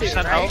to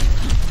 20% health.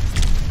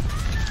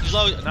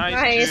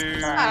 Nice.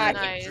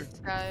 Nice,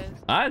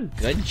 guys.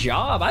 Good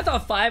job. I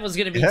thought 5 was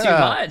gonna be too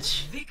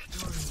much.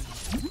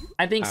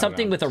 I think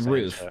something with a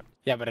roof.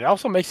 Yeah, but it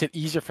also makes it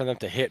easier for them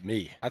to hit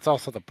me. That's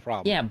also the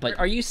problem. Yeah, but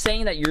are you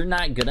saying that you're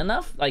not good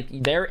enough? Like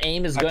their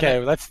aim is good. Okay,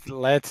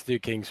 let's do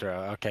King's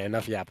Row. Okay,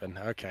 enough yapping.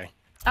 Okay.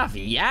 Enough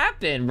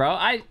yapping, bro.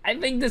 I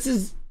think this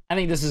is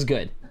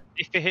good.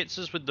 If it hits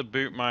us with the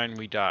boot mine,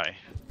 we die.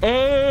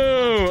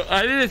 Oh,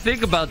 I didn't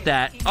think about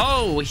that.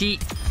 Oh, he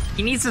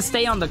needs to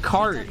stay on the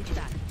cart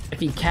if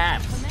he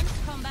caps.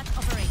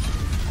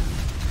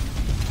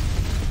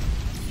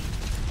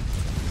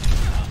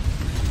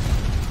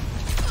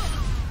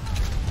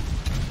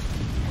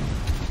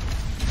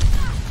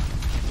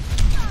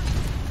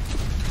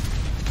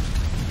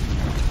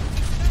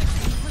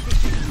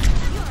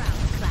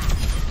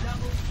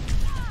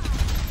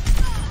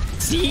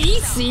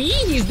 See?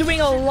 He's doing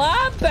a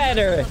lot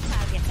better.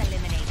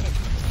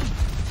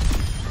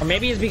 Or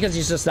maybe it's because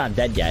he's just not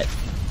dead yet.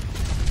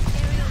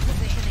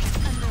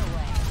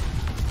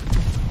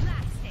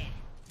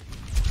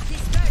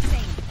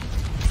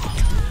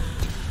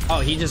 Oh,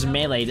 he just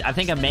meleeed. I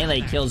think a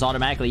melee kills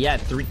automatically. Yeah,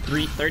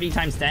 30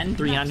 times 10,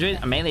 300.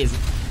 A melee is...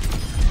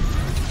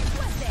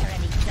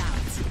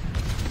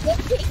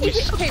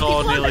 Okay, people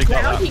on the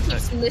ground, he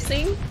keeps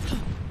missing,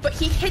 but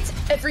he hits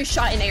every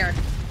shot in air.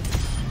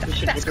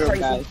 That's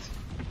crazy.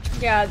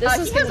 Yeah, this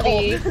is gonna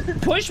be...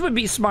 Push would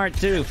be smart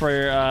too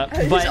for,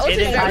 but it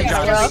is high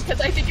drop.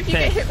 Because I think if you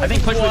get hit with I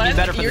think push would be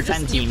better for the the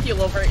 10 team. You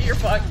peel over it, you're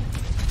fucked.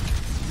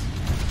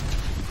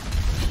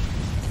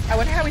 I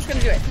wonder how he's gonna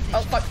do it.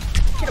 Oh, fuck.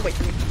 Get away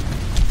from me.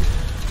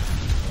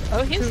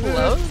 Oh, he's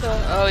low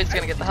though. Oh, he's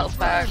gonna get the health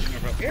back.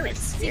 Very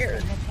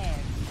scared.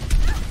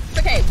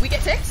 Okay, we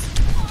get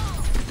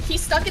 6.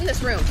 He's stuck in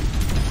this room.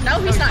 No,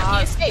 he's not. God.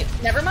 He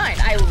escaped. Never mind.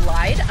 I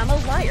lied. I'm a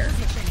liar.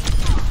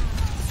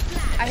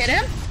 I hit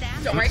him.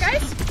 Don't worry,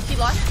 guys. He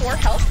lost 4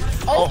 health.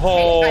 Oh,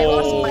 okay. I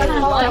lost my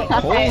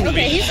life.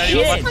 Okay, he's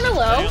kind of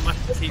low.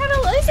 He's kind of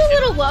low. He's a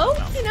little low,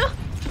 you know.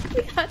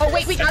 Oh,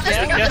 wait, we got this.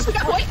 We got this. We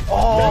got point.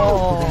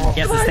 Oh.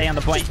 He has to stay on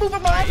the point. Just move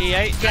him on.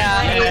 Yeah. I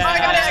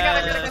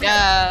got it.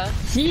 Yeah.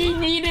 He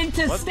needed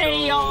to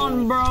stay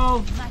on,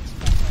 bro.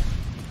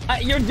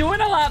 You're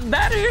doing a lot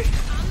better.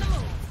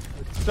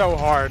 So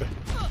hard.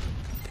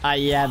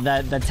 Yeah,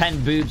 the 10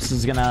 boops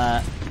is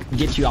gonna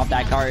get you off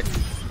that cart.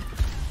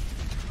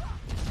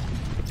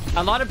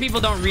 A lot of people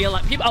don't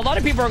realize. A lot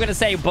of people are gonna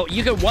say, "But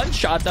you can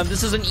one-shot them.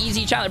 This is an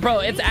easy challenge, bro."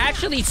 It's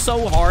actually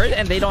so hard,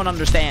 and they don't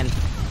understand.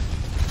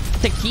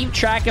 To keep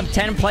track of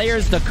 10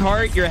 players, the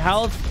cart, your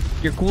health,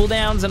 your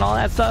cooldowns, and all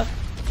that stuff.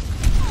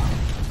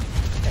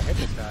 Yeah, hit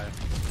this guy.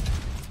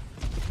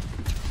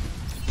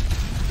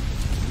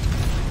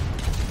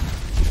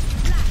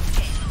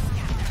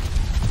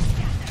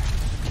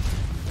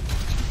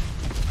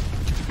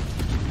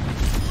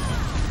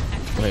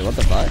 Wait, what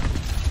the fuck?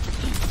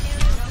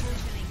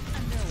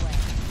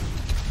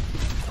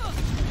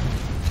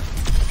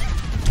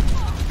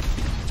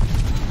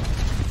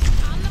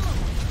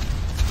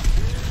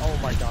 Oh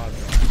my god.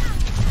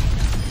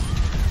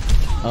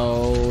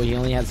 Oh, he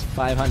only has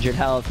 500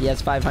 health. He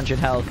has 500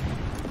 health.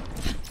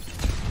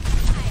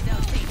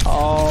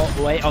 Oh,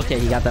 wait. Okay,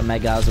 he got that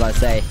mega. I was about to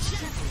say.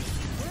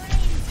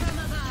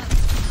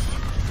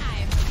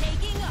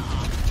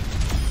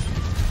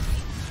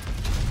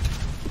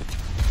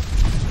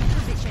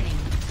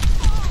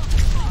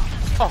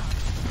 Oh.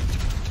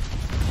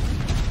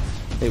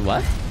 Wait,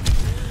 what?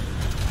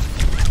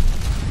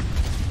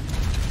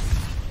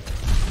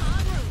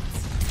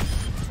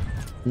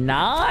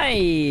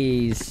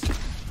 Nice.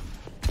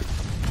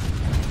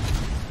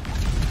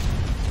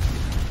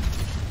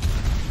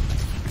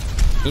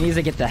 He needs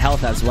to get the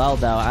health as well,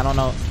 though. I don't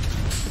know.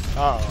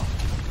 Oh.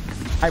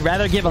 I'd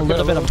rather give a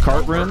little bit of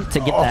cart room to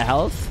get the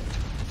health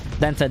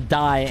than to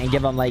die and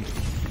give him like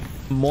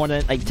more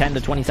than like 10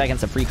 to 20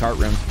 seconds of free cart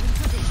room.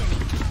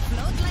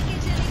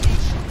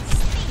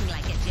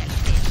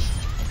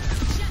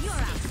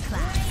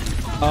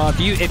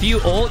 If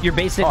you ult, you're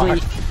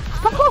basically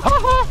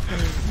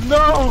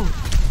no.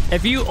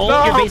 If you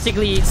ult, you're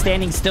basically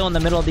standing still in the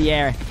middle of the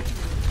air.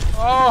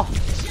 Oh.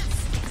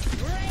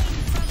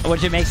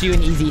 Which it makes you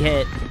an easy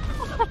hit.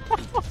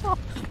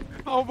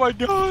 Oh my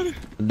god.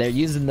 They're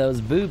using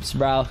those boops,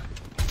 bro.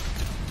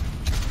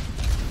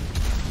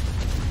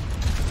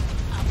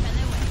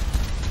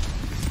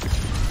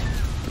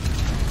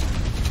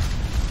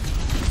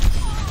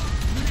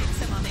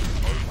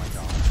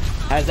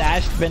 Has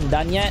Ashe been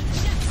done yet?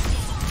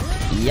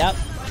 Yep.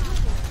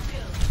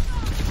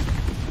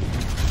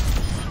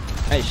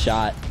 Nice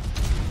shot.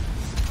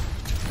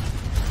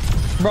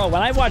 Bro,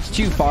 when I watch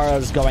two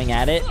Pharahs going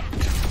at it,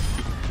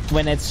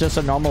 when it's just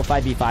a normal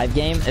 5v5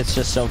 game, it's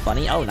just so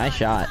funny. Oh, nice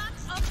shot.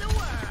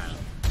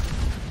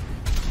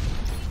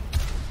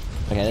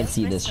 Okay, let's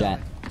see this chat.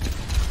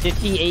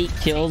 58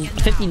 kills,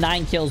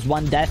 59 kills,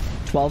 1 death,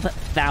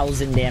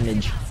 12,000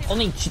 damage.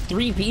 Only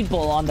 3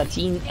 people on the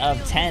team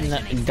of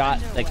 10 got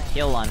the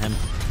kill on him.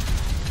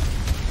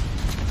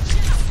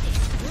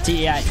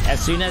 See, yeah,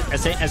 as soon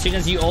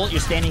as you ult, you're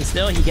standing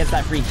still, he gets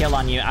that free kill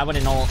on you. I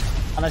wouldn't ult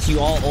unless you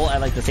all ult at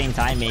like the same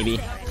time, maybe.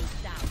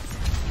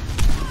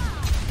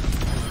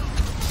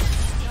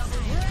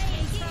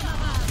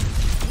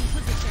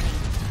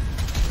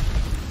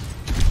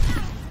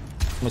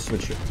 I'm gonna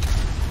switch it.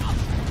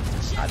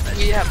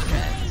 We have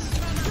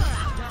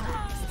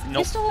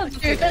Nope.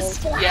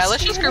 Yeah,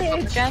 let's just group up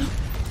again.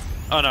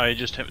 Oh no, he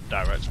just hit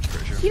direct, I'm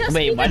pretty sure.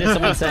 Wait, why did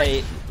someone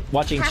say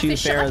watching two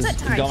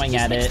Pharahs going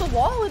at it? The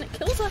wall and it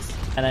kills us.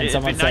 And then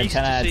someone said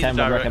 10 out of 10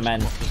 would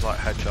recommend. It's like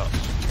headshots.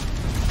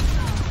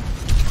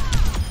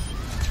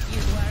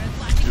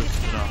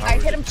 I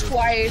hit him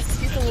twice.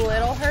 He's a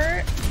little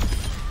hurt.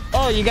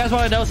 Oh, you guys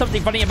want to know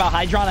something funny about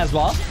Hydron as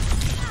well?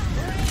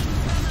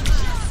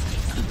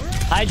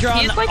 Hydron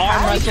He's like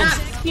arm wrestled.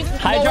 He's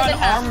Hydron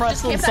arm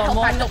wrestled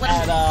someone don't let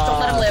at don't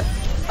let him live.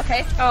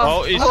 Okay.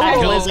 Oh, he's at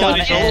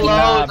BlizzCon, so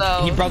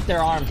and he broke their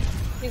arm.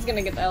 He's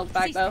gonna get the health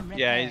back though.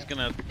 Yeah, he's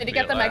gonna. Did he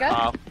get the mega?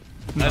 I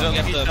don't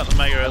think he's got the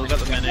mega. He'll get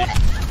the mini.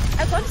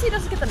 As long as he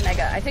doesn't get the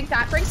mega, I think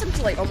that brings him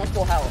to like almost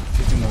full health.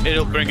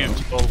 It'll bring him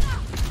to full.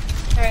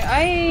 Alright,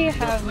 I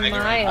have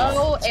my.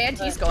 Oh, and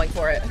he's going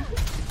for it.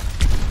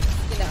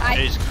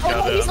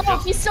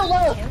 He's still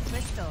low.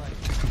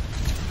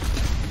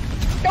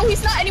 No,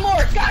 he's not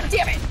anymore. God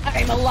damn it!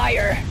 I'm a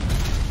liar.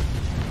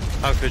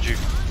 How could you?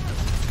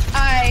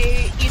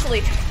 I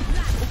easily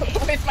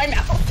with my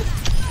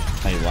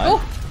mouth. Wait,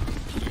 what?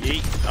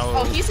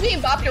 Oh, he's being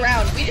bopped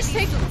around. We just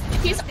take.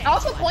 He's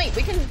off a point.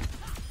 We can.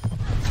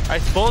 I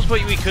suppose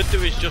what we could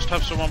do is just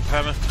have someone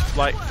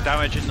like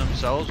damaging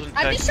themselves and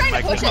I'm take just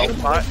trying to push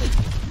it. back.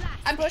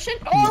 I'm pushing.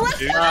 Oh, let's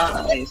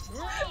go!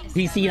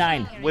 He's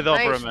C9. With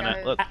over a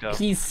minute, let's go.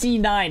 He's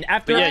C9.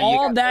 After Yeah,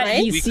 all that,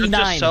 he's we C9. could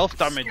just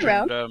self-damage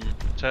and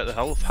take the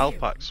health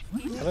packs.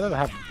 I'd rather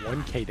have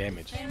 1k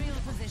damage.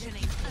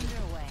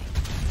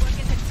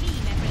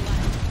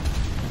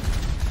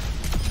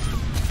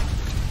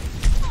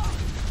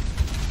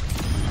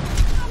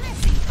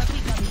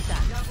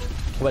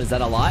 What is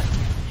that, a lot?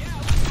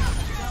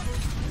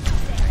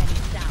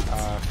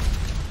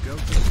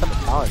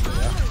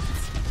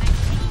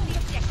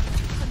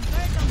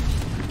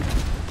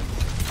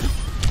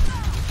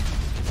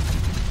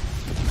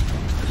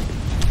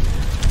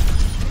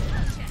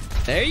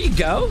 There you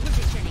go.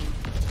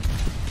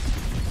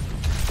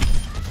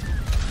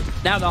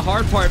 Now the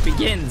hard part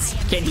begins.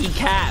 Can he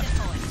cap?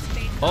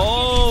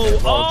 Oh,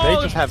 they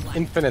just have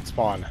infinite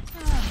spawn.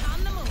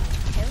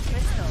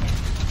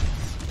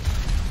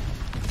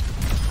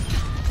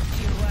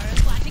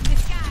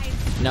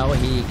 No,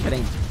 he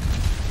couldn't.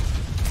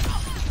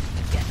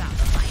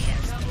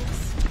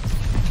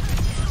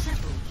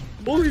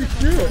 Holy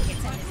shit!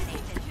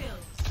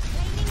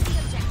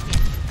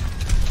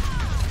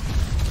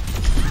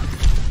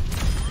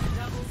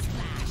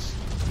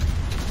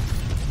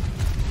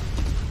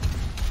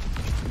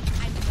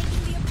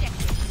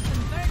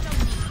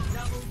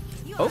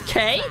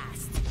 Okay.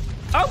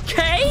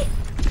 Okay.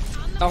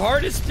 The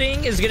hardest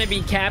thing is gonna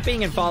be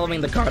capping and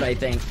following the card, I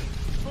think.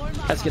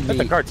 That's gonna be.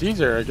 The card's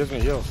easier. It gives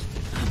me heals.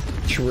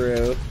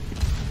 True.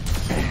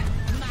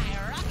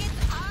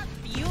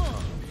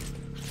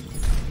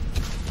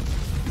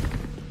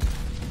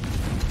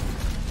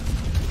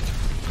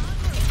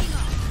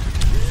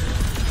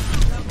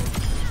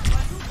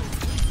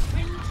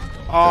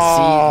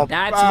 Oh, see,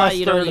 that's why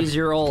you don't use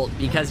your ult,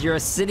 because you're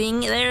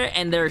sitting there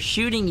and they're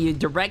shooting you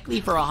directly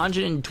for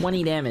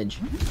 120 damage.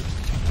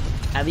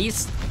 At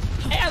least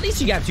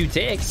you got 2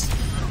 ticks.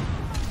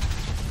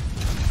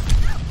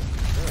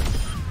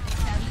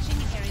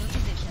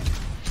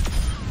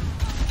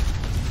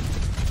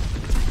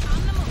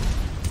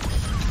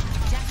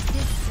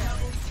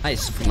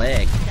 Nice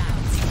flick.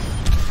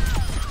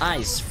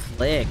 Nice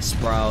flicks,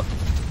 bro.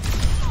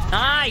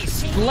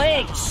 Nice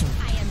flicks.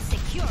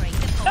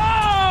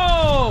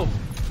 Oh!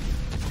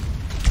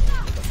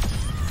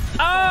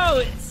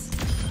 Oh!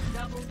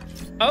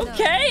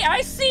 Okay,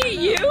 I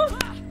see you.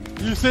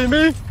 You see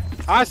me?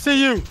 I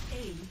see you.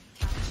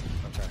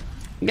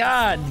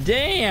 God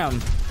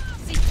damn.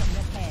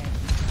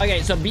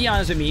 Okay, so be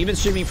honest with me. You've been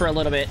streaming for a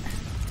little bit.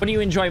 What do you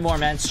enjoy more,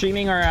 man?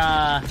 Streaming or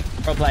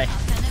roleplay?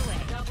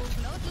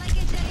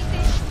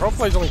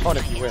 Roleplay's only fun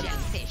if you win.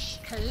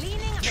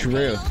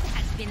 True.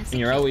 And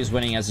you're always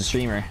winning as a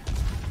streamer.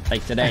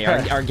 Like today,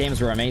 our games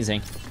were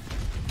amazing.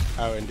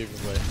 Oh,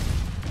 indubitably.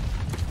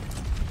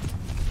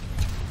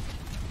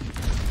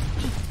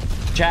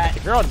 Chat.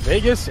 If you're on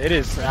Vegas, it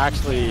is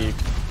actually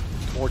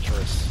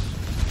torturous.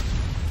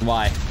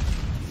 Why?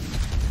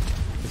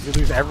 Because you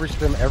lose every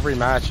scrim, every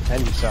match,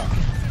 and you suck.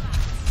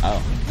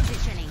 Oh.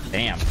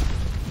 Damn.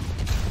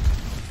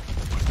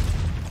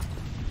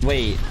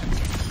 Wait.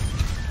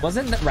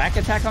 Wasn't the Rack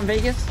Attack on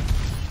Vegas?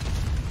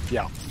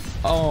 Yeah.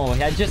 Oh,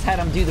 I just had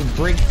him do the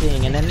brig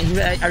thing, and then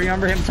I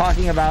remember him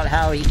talking about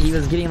how he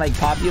was getting like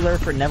popular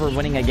for never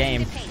winning a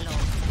game.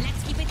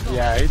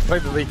 Yeah, he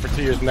played the league for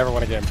 2 years and never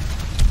won a game.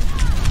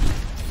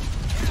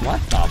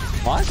 What the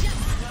fuck?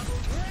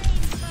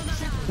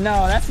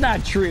 No, that's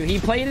not true. He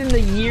played in the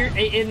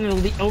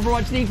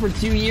Overwatch League for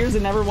 2 years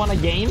and never won a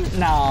game?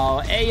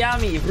 No. Hey,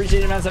 Yami,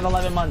 appreciate it, man,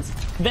 11 months.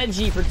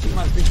 Veggie for 2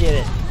 months, appreciate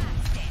it.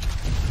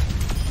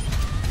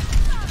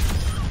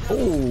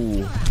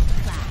 Ooh.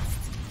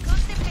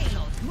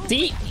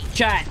 See?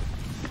 Chat.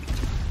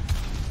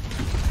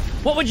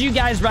 What would you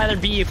guys rather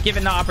be if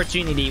given the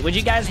opportunity? Would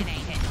you guys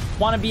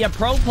want to be a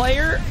pro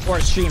player or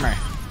a streamer?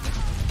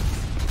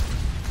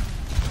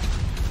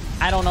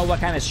 I don't know what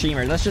kind of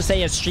streamer. Let's just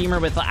say a streamer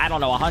with, I don't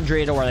know,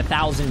 100 or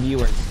 1,000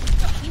 viewers.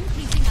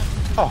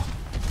 Oh.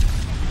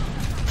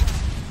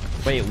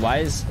 Wait, why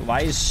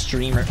is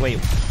streamer? Wait,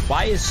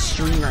 why is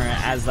streamer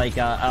as like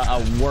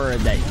a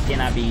word that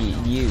cannot be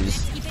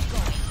used?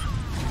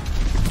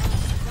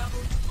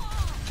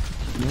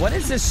 What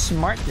is this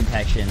smart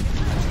detection?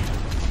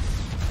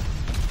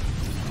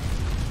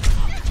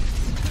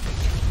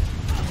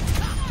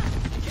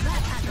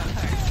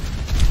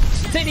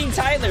 Taking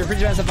Tyler for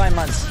just 5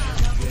 months.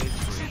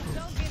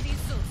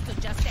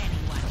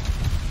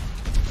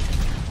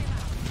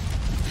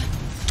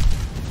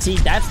 See,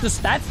 that's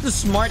the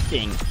smart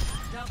thing.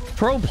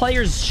 Pro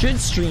players should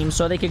stream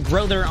so they could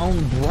grow their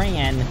own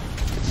brand.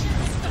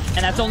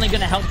 And that's only going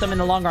to help them in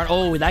the long run.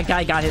 Oh, that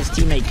guy got his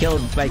teammate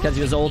killed because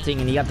he was ulting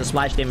and he got the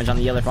splash damage on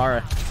the other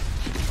Pharah.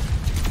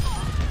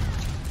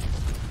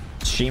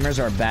 Streamers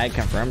are bad,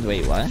 confirmed.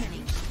 Wait, what?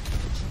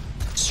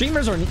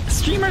 Streamers are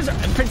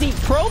pretty.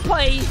 Pro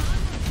play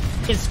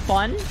is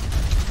fun.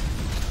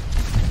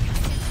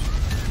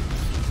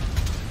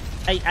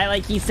 I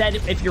like he said,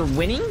 if you're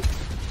winning.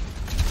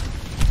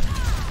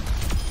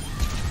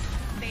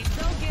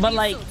 But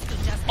like,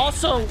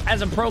 also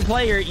as a pro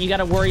player, you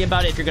gotta worry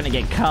about if you're gonna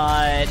get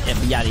cut,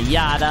 if yada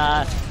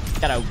yada.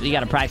 You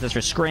gotta practice for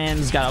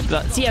scrims.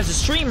 See, as a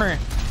streamer,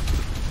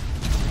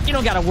 you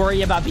don't gotta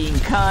worry about being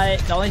cut.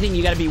 The only thing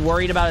you gotta be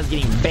worried about is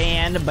getting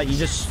banned. But you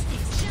just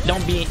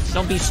don't be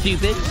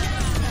stupid.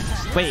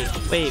 Wait.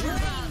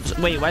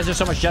 Why is there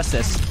so much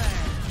justice?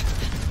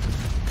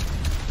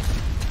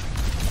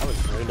 That was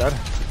very bad.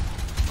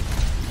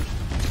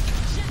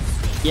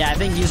 Yeah, I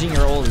think using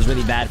your ult is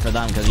really bad for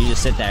them because you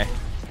just sit there.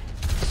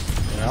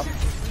 Yep.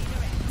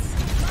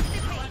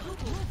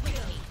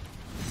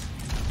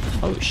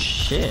 Oh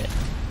shit.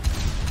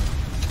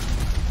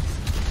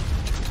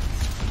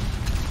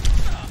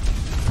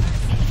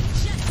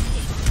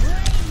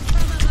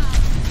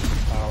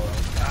 Oh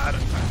god.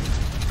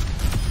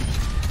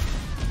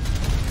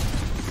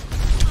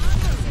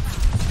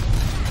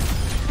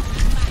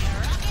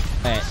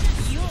 Alright.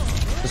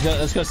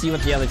 Let's go see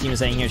what the other team is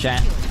saying here,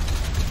 chat.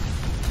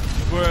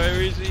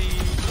 Where is he?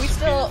 We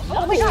still.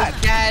 Oh my god.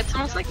 Yeah, it's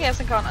almost like he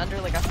hasn't gone under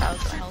like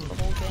 1,000 health the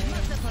whole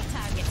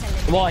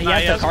game. Well, he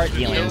has the cart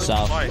healing, so.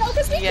 No,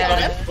 because we killed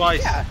him.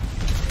 Twice. Yeah.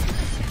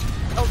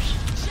 Oh,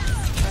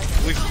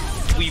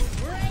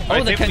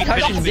 Oh, the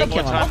concussion did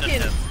kill him.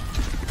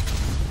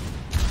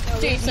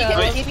 Dude, you can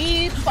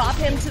maybe bop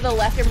him to the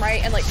left and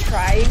right and like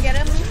try and get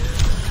him.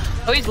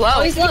 Oh, he's low.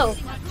 Oh, he's low.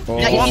 Oh.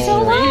 Yeah, he's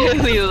so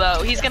really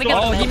low. He's gonna get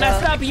the he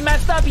messed up. He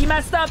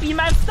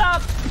messed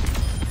up.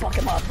 Fuck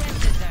him up.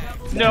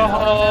 No,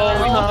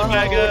 we got the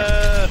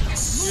Mega. He was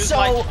So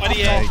like 20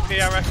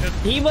 HP, I reckon.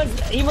 He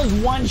was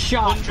one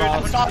shot.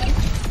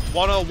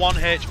 101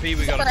 HP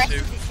we got him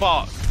to.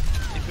 But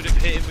if we'd have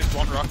hit him with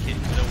one rocket,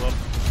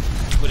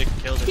 we'd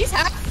have killed him. He's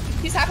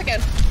half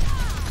again.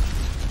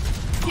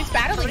 He's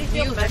battling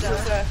you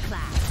versus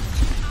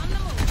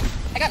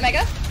I got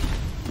Mega.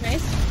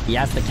 Nice. He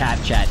has the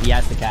cap, chat. He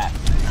has the cap.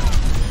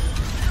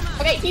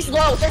 Okay, he's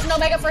low. There's no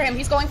Mega for him.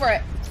 He's going for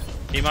it.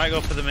 He might go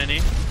for the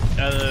mini.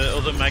 The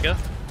other Mega.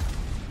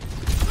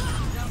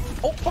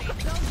 Oh,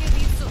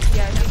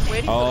 yeah, he's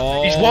waiting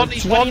for he's one.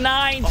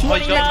 29,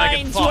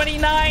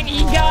 29.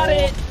 He got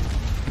it.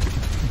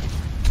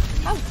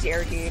 How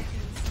dare he?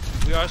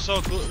 We are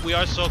so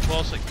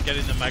close at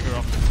getting the Mega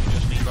off. We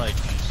just need like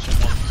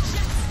someone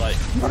like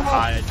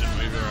hide and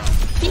move around.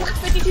 He has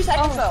 52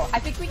 seconds though. I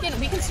think we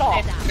can stall.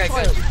 Okay,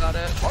 good. You got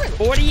it.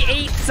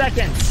 48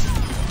 seconds.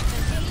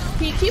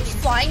 He keeps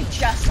flying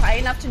just high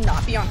enough to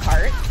not be on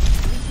cart.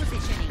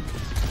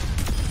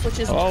 Which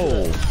is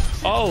good.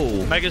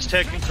 Oh. Mega's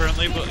taken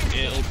currently, but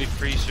it'll be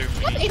free soon.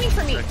 What's aiming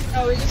for me?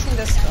 Oh, we just need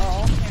to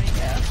stall.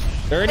 Yeah.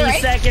 30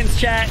 seconds,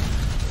 chat.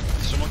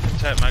 Someone can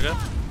tap Mega.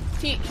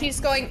 He's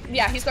going.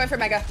 Yeah, he's going for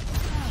Mega.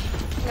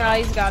 No,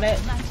 he's got it.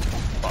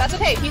 That's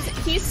okay.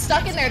 He's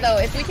stuck in there though.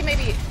 If we can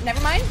maybe. Never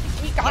mind.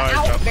 He got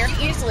out very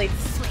easily.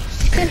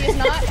 He's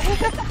not.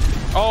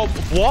 Oh,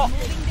 what?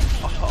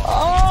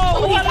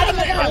 Oh,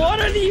 what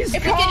are these?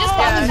 If we can just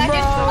pop a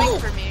second.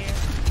 For me.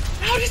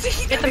 How does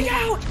he get me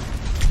out?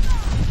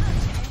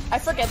 I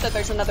forget that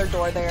there's another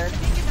door there.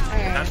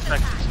 10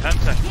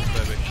 seconds,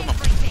 baby. Come on.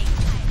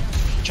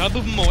 Try to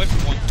move him away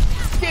from one.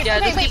 Dude, Yeah,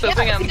 just keep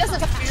moving him. He doesn't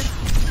touch you.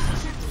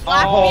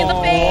 Slap me in the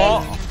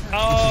face.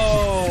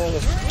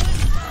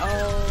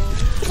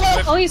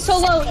 Oh, he's so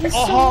low. He's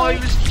so low. He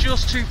was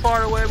just too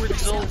far away with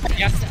his ult.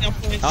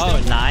 Oh,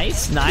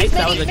 nice.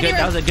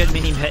 That was a good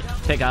mini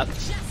pickup.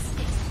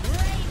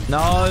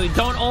 No,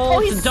 don't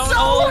ult. Don't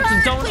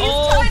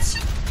ult.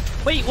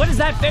 Wait, what is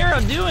that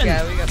Pharah doing?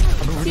 Yeah, we got.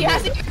 He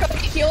has to get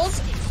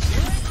heals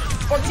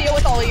or deal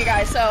with all of you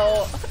guys.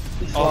 So.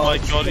 Oh my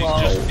god,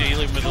 he's just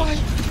dealing with us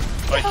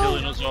by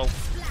killing us all.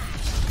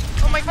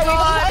 Oh my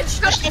god!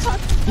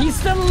 He's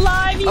still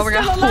alive! He's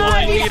still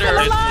alive! He's still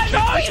alive!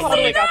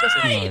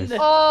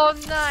 Oh,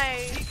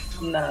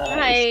 nice!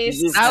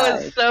 Nice.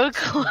 That was so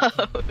close.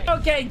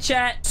 Okay,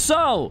 chat.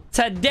 So,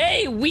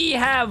 today we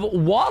have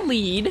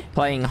Waleed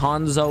playing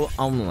Hanzo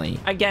only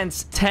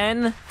against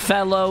 10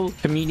 fellow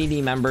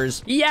community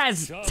members. He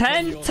has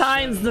 10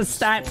 times the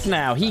stats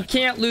now. He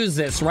can't lose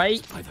this,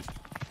 right?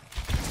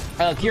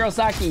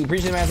 Kurosaki,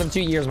 appreciate the massive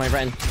 2 years, my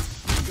friend.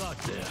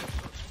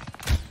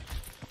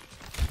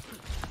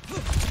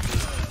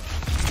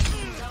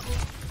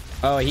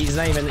 Oh, he's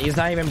not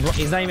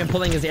even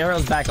pulling his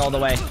arrows back all the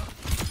way.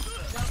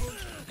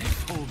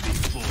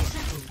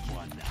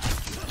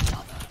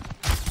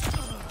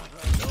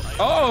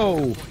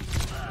 Oh!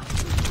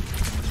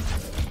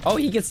 Oh,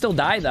 he can still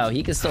die though.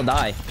 He can still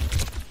die.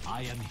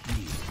 I am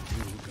he.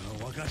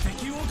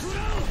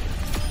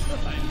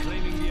 I am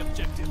claiming the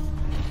objective.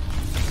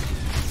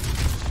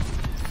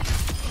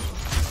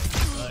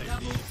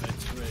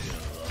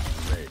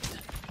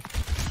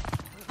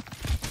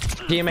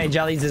 PMA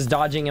Jellies is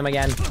dodging him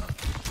again.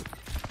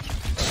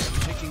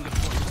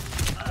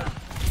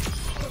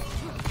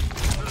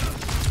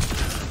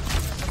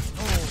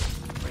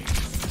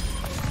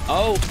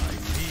 Oh.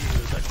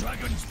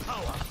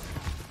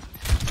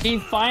 He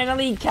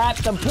finally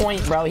capped the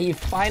point, bro. He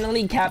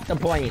finally capped the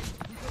point.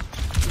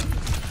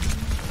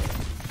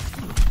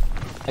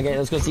 Okay,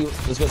 let's go see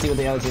what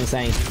the other team's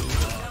saying.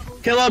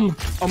 Kill him!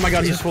 Oh my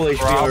god, he's full HP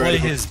Probably already.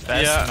 his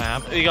best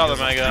map. He got the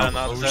mega and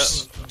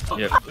that's it.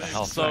 Yep.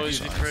 So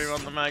easy to cream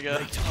on the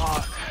mega.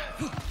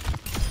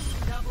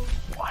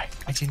 Why?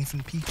 I didn't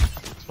even peek.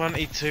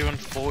 22 and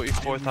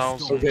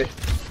 44,000. Okay.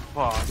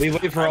 Fuck. We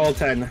wait for all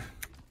 10.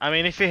 I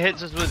mean, if he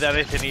hits us with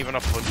anything, even a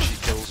punch, he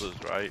kills us,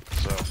 right?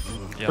 So,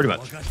 yeah. Pretty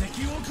much.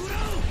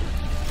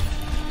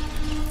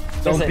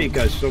 Don't Listen, peek,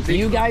 guys. Don't peek.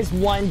 You guys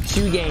won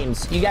 2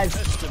 games. You guys.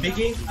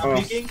 Peeking?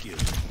 I'm peeking.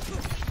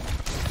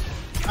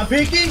 I'm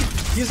peeking.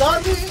 He's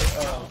on me.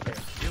 Oh, okay.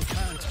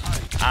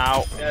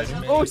 Ow.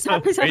 Oh,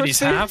 stop his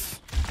half.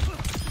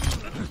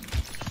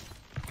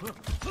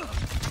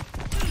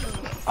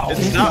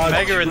 It's not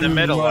mega in the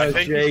middle. I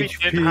think if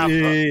he didn't have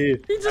the,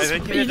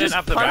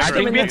 I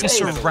think we have to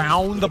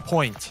surround the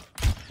point.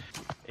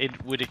 It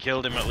would have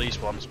killed him at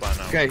least once by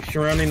now. Okay,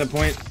 surrounding the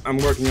point. I'm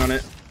working on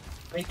it.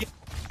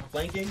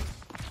 Flanking.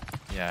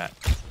 Yeah.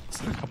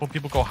 So a couple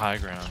people go high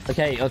ground.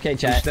 Okay,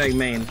 chat. Stay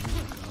main.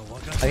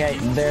 Okay,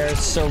 they're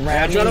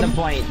surrounding the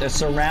point. They're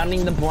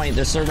surrounding the point.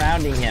 They're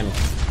surrounding him.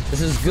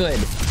 This is good.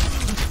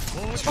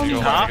 And he's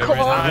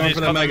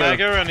got the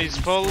mega and he's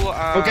full.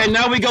 Okay,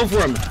 now we go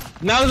for him.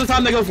 Now's the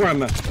time to go for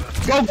him.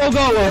 Go, go,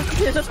 go!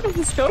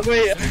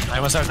 Wait. I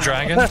must have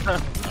dragon. I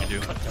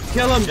do.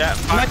 Kill him. Yeah,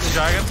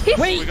 dragon.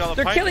 Wait,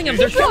 they're killing him.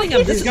 They're killing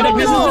him. This is the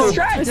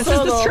strat. This is the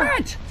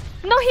strat.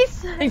 No,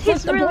 They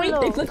flipped the point.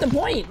 They flipped the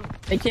point.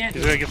 They can't.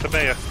 He's gonna get the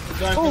mega.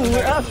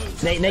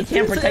 They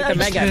can't protect the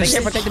mega. They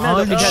can't protect the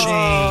mega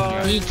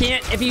because he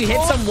can't. If he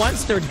hits them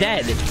once, they're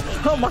dead.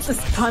 How much is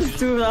time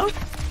to now?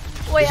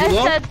 Wait, I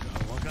said.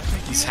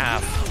 He's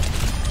half.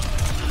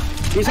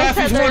 He's half.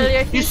 He's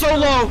one. He's so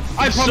low.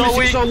 I promise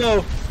he's so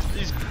low.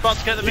 He's about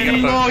to get the mega.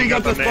 No, he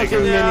got the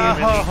fucking mini.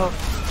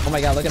 Oh my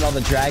god, look at all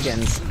the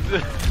dragons.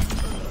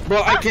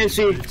 Bro, I can't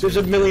see. There's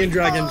a million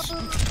dragons.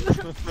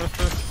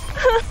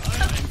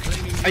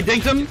 I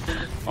dinked him.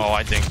 Oh,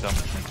 I dinked him.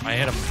 I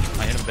hit him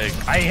big.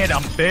 I hit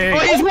him big. Oh,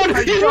 he's one.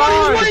 He's one.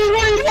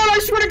 I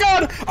swear to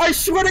God. I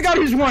swear to God,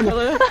 he's one.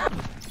 Oh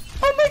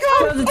my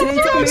God.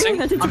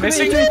 I'm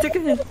missing.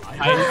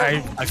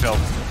 I fell.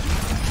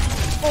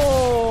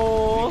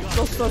 Oh,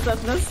 so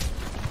sadness.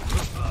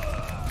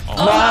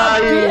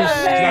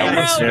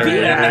 Nice.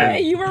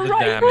 PMA, you were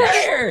right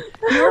there.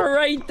 You were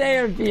right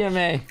there,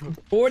 PMA.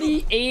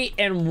 48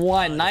 and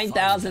 1,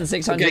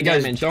 9,600 okay,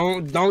 guys, damage.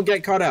 don't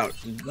get caught out.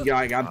 You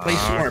gotta play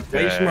smart.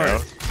 Play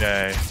smart.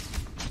 Okay.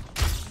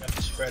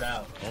 Spread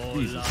out.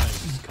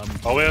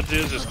 All we have to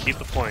do is just keep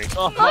the point.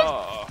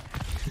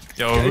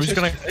 Yo, who's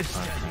gonna?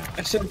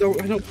 I said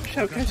don't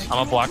shout, guys. I'm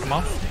gonna block him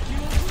off.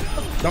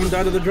 Don't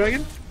die to the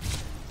dragon.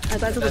 I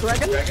died to the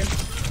dragon.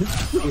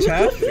 He's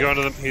half. He's going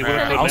to the. He's going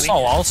to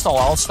I'll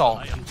stall.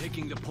 I am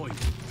taking the point.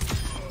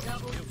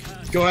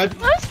 Go ahead.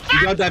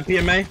 You got that,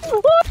 PMA.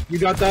 You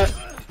got that.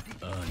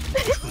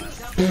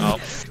 Oh,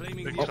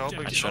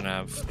 I shouldn't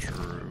have.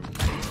 True.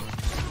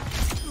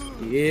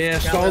 Yeah,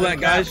 stall that,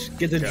 guys.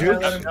 Get the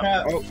juke.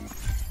 Oh.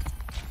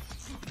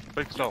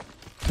 Big stall.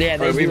 Yeah,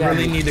 right, we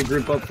really need to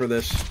group up for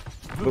this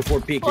before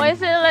peeking. Why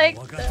is it like?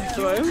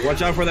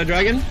 Watch out for that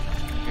dragon.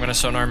 I'm gonna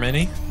sonar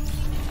mini.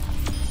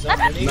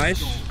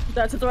 Nice.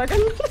 That's a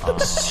dragon. How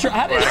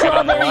did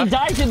Strawberry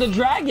die to the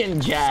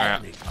dragon,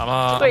 Jack?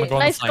 Wait,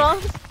 nice ball.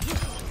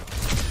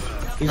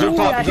 He's up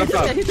top. He's up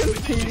top.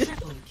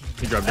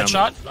 He dropped down.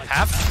 Headshot.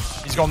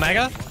 Half. He's going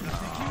mega.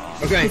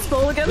 Okay.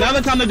 Now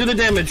the time to do the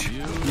damage.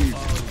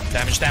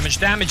 Damage.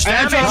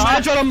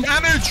 I shot him.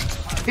 Damage.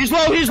 He's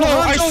low.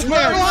 I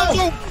swear.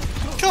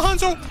 Kill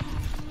Hanzo.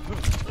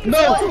 No.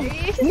 I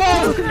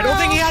don't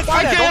think he had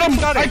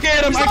I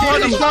get him.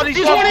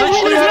 He's one.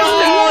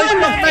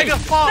 Mega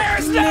fuck.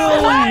 There's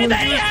no way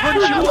they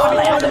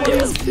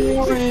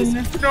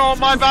No,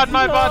 my bad.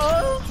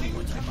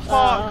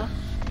 Fuck.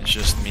 It's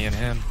just me and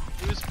him.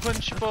 He was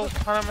punchable,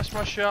 and I missed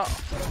my shot.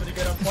 Somebody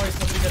get a point.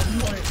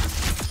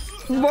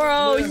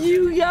 Bro,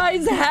 you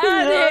guys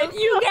had it.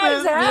 You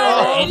guys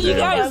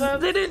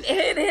didn't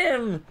hit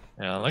him.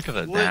 Yeah, look at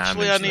the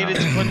Literally, I needed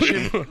to punch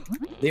him.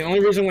 The only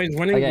reason why he's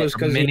winning was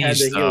because he had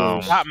the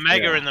heals. That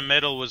mega in the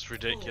middle was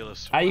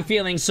ridiculous. How you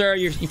feeling, sir?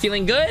 You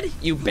feeling good?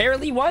 You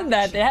barely won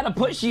that. They had to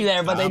push you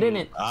there, but they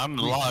didn't. I'm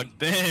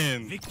locked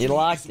in. You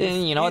locked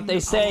in. You know what they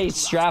say?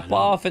 Strap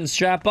off and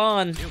strap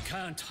on.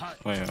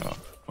 Wait,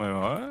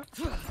 what?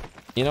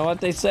 You know what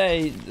they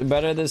say?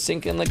 Better to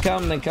sink in the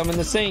cum than come in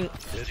the sink.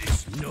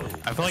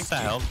 I feel like the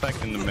health back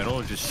in the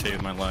middle just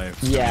saved my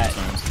life. Yeah.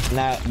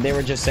 Now they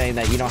were just saying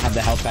that you don't have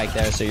the health back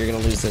there, so you're gonna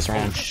lose this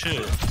round. Oh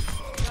shit.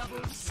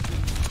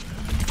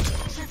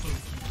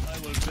 I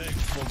will beg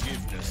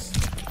forgiveness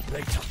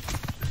later.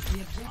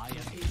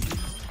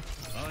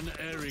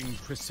 Unerring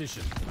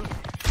precision.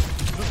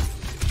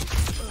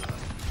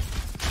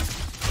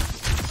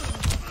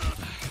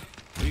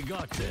 We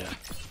got there.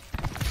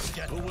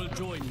 Who will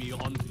join me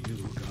on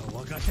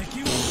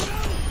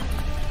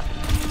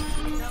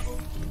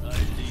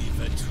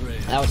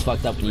That was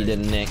fucked up when you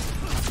didn't, Nick.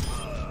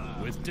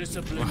 With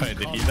discipline. Why,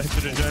 did he die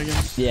to the dragon?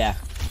 Yeah.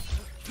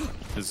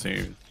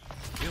 Deceived.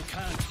 You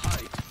can't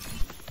hide.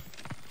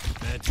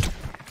 Better.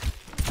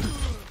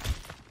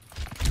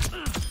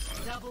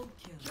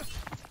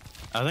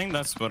 I think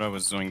that's what I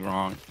was doing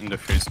wrong in the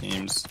first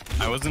games.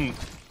 I was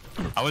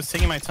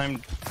taking my time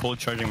full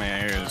charging my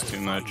areas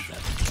too much.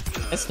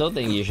 I still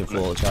think you should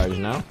full charge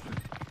now.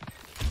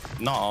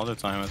 Not all the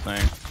time, I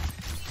think.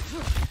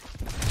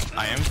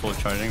 I am full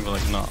charging, but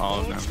like not all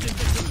of them.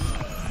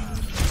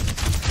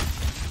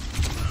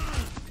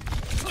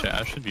 Shit,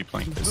 I should be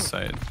playing this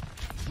side.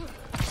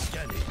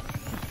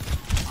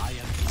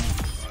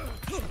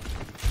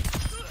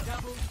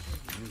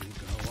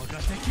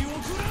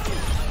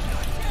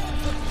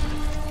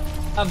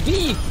 A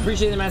beef!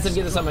 Appreciate the massive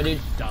gift to summer,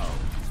 dude.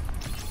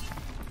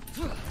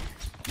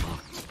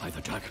 By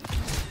the dragon.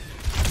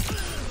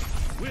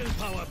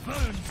 Willpower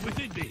burns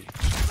within me.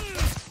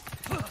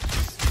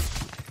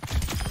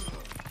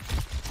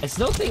 I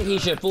still think he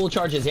should full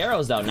charge his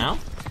arrows though now.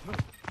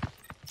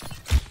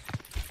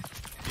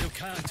 You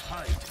can't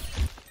hide.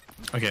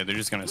 Okay, they're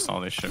just gonna stall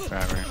this shit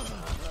forever.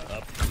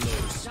 Up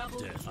close.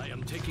 I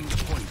am taking the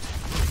point.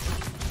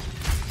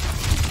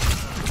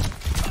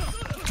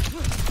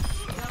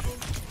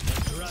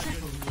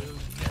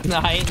 No,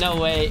 ain't no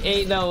way.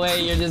 Ain't no way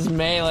you're just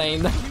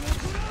meleeing.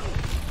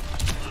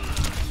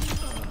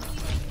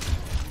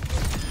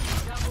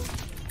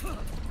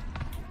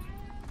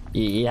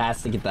 He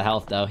has to get the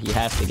health though. He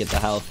has to get the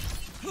health.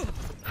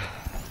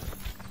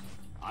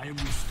 I am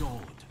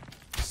restored.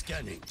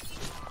 Scanning.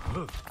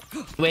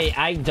 Wait,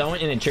 I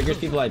don't, and it triggers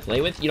people I play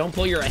with? You don't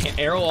pull your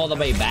arrow all the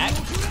way back?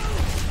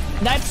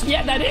 That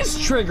is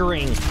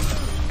triggering.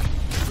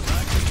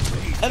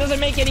 That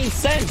doesn't make any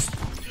sense.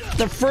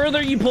 The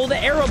further you pull the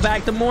arrow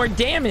back, the more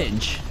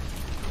damage.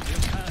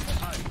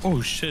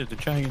 Oh shit, the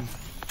dragon.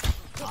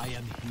 I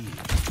am here.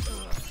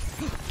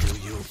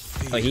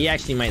 Oh, he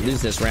actually might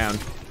lose this round.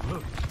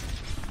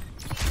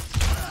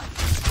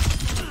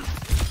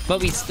 But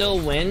we still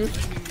win.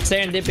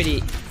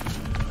 Serendipity.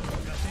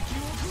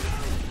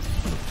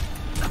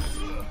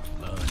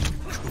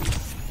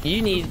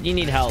 You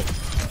need help.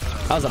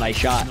 That was a nice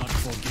shot.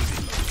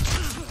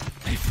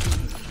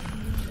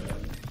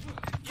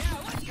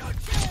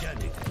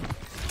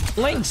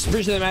 Links,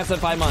 appreciate the massive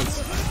 5 months.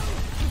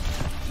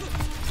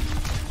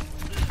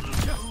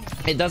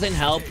 It doesn't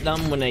help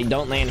them when they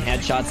don't land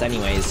headshots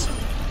anyways.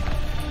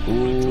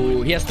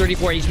 Ooh, he has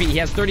 34 HP. He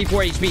has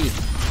 34 HP.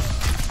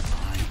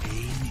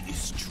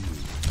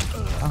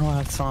 I don't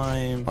have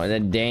time. Oh, the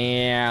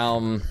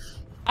damn.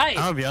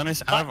 I'll be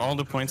honest, out of all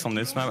the points on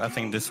this map, I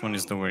think this one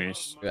is the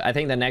worst. I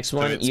think the next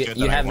one,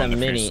 you have the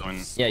mini.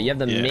 Yeah, you have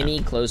the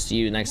mini close to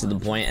you next to the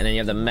point, and then you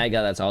have the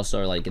mega that's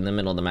also like in the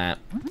middle of the map.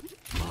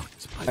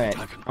 All right,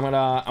 I'm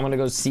gonna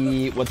go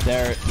see what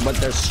their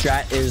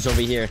strat is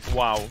over here.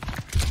 Wow.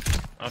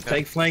 Okay.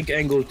 Take flank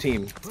angle,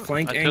 team.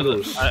 Flank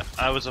angles.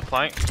 I was a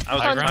flank. I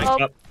was a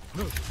flank.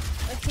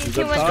 He's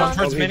up top.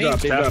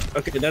 He's up.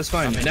 Okay, that's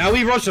fine. Now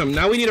we rush him.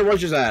 Now we need to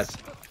rush his ass.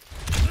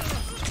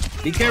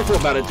 Be careful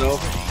about it, though.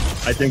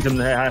 I think him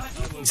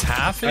half. He's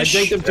half-ish?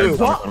 I think him too.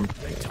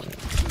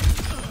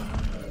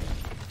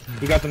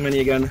 He got the mini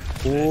again.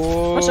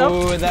 Oh,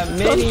 that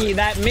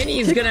mini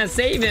is gonna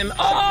save him.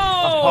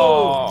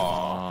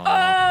 Oh,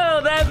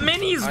 that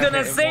Minnie's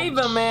gonna save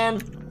him,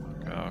 man.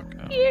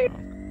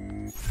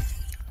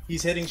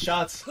 He's hitting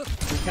shots. We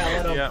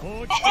can't let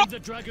him.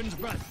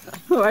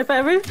 Right,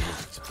 baby?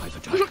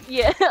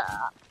 Yeah.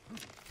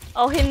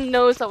 Oh, he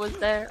knows I was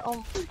there.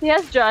 Oh, he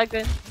has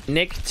dragon.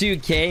 Nick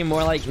 2K,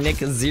 more like Nick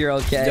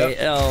 0K. Yep.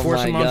 Oh Force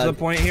my him god. onto the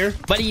point here.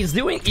 But he has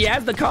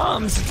the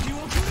comms.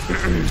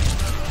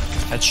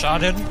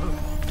 Headshot in.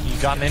 You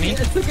got Mini?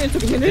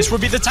 This This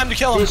would be the time to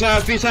kill him. He's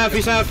out. He's out.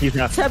 He's out. He's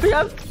happy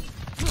up.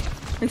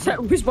 He's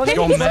running.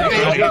 Don't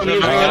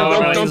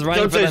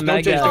chase.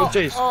 Don't chase. Don't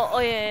chase. Oh,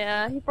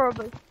 yeah. He's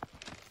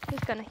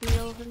gonna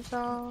heal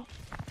himself.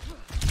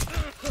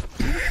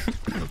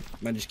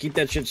 Man, just keep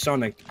that shit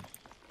sonic.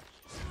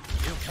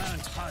 You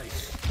can't hide.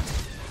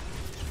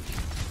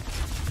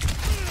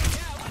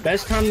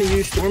 Best time to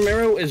use Storm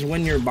Arrow is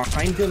when you're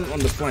behind him on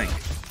the flank.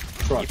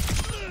 Trust.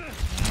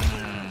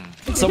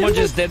 Someone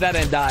just did that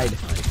and died.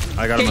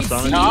 I got him a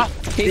sonic.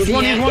 He's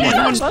one. Kill him.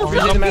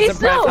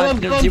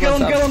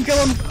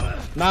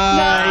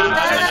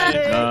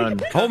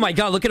 Nice. Oh my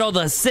god, look at all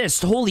the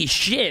assists. Holy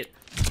shit.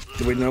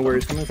 Do we know where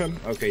he's coming from?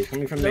 Okay, he's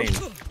coming from main.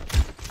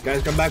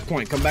 Guys, come back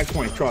point. Come back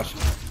point. Trust.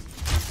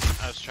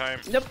 Let's try him.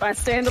 Yep, I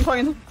stay in the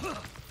point.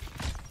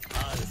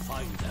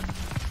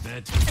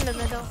 In the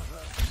middle.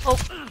 Oh,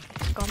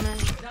 coming.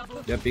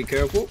 Yep, be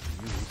careful.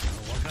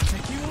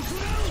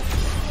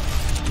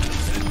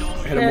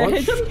 Hit him I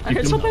once. hit him. I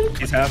hit something.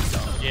 He's half.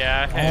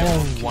 Yeah.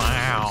 Oh,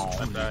 wow.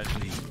 I died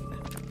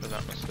for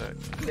that mistake.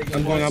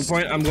 I'm going on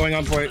point. I'm going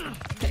on point.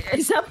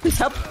 He's up. He's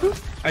up.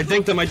 I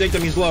dinked him.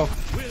 He's low.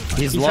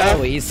 He's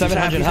low. He's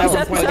 700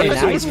 health. Okay,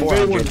 now he's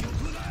 400.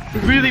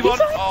 Really want?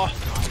 Oh.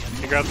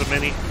 He grabbed the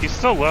Mini. He's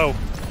so low.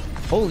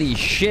 Holy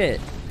shit.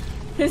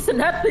 He's in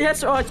happy.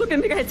 Yes. Oh, I took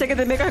him. I take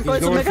the mega. He's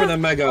going for the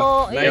mega.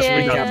 Oh, Nice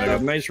yeah, recap yeah. though.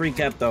 Nice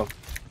recap though.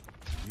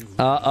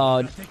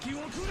 Uh-oh.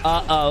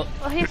 Uh-oh.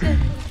 Oh, he's in.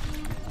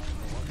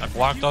 I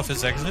blocked off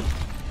his exit.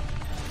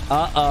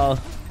 Uh-oh.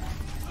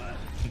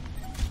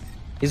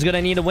 He's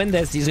gonna need to win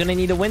this. He's gonna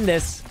need to win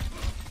this.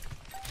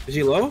 Is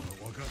he low?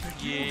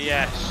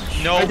 Yes.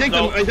 No. I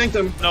dinked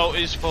him. No,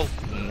 he's full.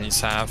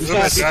 He's half. He's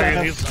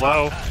half. He's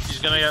low. He's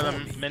gonna get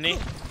them Mini.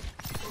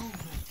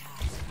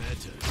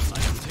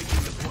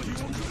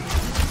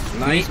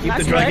 Nice. Keep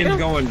the dragons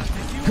going.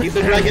 Keep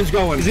the dragons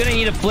going. He's gonna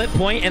need a flip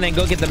point and then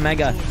go get the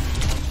mega.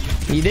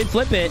 He did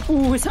flip it.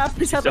 Ooh, he's up.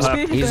 He's up.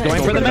 He's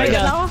going for the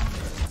mega.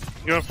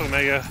 Going for the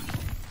mega.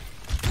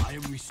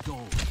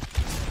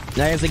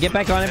 Now he has to get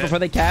back on it before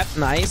they cap.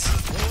 Nice.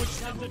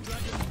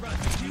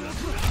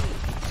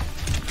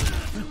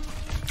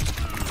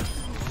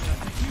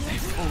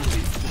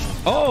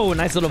 Oh,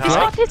 nice little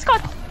flip. He's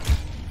got.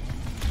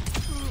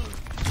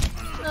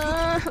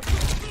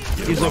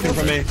 He's looking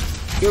for me.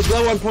 He's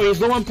low on point.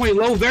 He's low on point.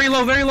 Low. Very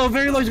low. Very low.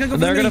 Very low. He's gonna go.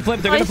 They're gonna flip.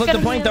 They're gonna flip the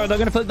point though. They're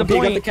gonna flip the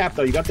point. You got the cap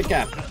though. You got the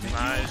cap.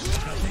 Nice.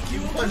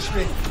 Punch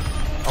me.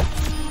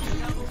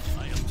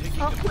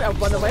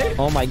 Run away.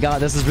 Oh my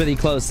god, this is really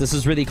close. This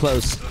is really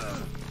close.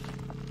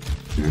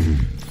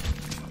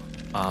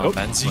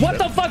 Benzie. What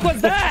the fuck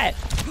was that?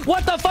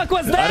 What the fuck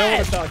was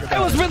that?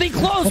 That was really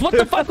close. What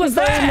the fuck was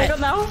that?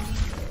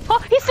 Oh,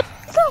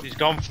 He's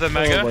gone for the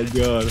mega. Oh my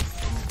god.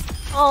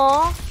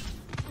 Oh.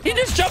 He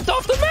just jumped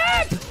off the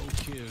map.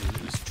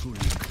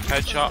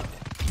 Headshot.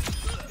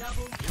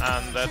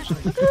 And that's.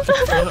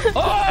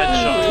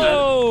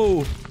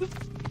 Oh!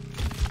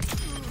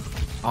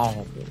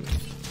 Oh.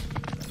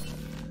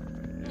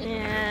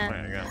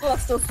 Yeah. Oh,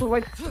 that's so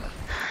sweet.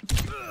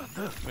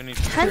 We need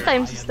 10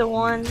 times is the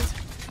one.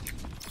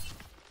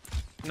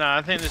 Nah,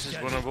 I think this is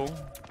winnable.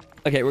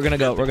 Okay, we're gonna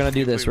go. We're gonna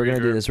do this. We're gonna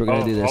do this. We're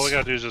gonna do this. All we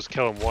gotta do is just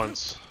kill him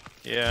once.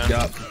 Yeah.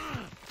 Yup.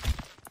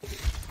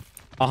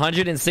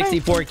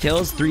 164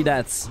 kills, 3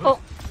 deaths. Oh.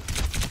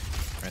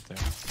 Right there.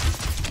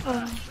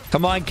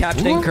 Come on,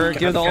 Captain Kirk.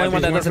 You're the only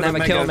one that doesn't have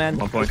a kill,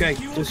 man. Okay,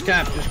 just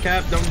cap.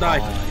 Don't die.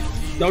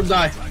 Don't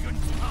die.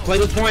 Play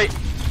the point.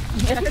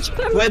 Play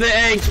the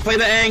Angs. Play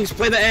the Angs.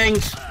 Play the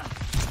Angs.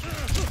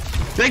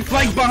 Big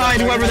flank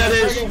behind whoever that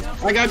is.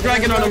 I got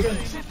dragon on him.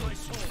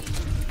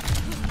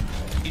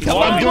 Come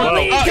on, he's low.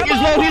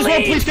 He's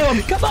low. Please kill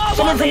him. Come on,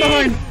 someone from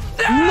behind.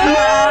 Nice.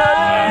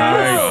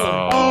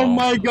 Oh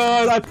my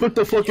god, I put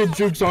the fucking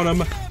jukes on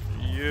him.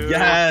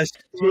 Yes,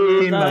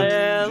 team.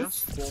 That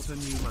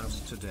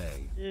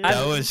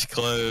was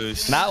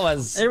close. That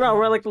was. They were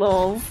really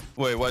close.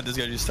 Wait, why does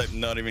this guy just type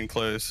not even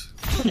close?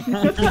 That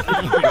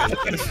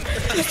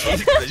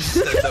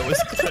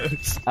was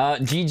close.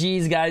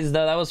 GG's, guys,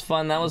 though. That was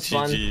fun. That was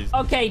fun. GG's.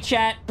 Okay,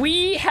 chat.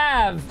 We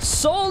have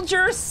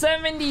Soldier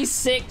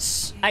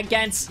 76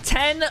 against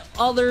 10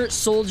 other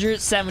Soldier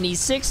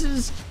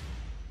 76s.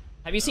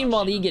 Have you seen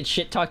Wally get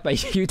shit talked by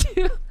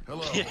YouTube?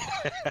 Hello. You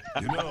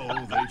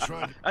know, they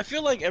tried. I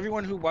feel like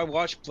everyone who I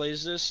watch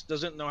plays this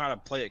doesn't know how to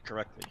play it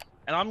correctly.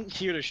 And I'm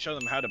here to show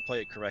them how to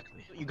play it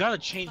correctly. You gotta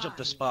change up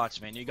the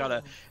spots, man. You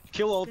gotta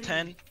kill all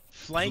 10,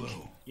 flank,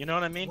 you know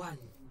what I mean?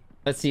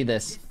 Let's see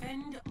this.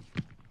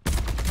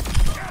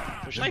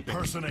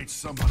 Impersonate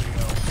somebody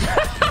else.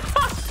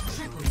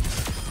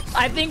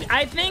 I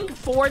think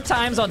 4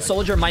 times on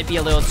Soldier might be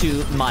a little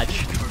too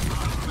much.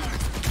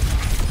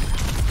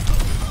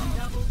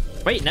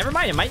 Wait, never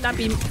mind. It might not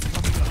be.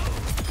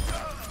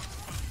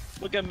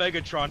 Look at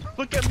Megatron.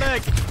 Look at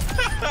Meg.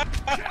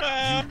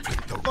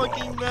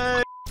 Fucking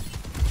Meg.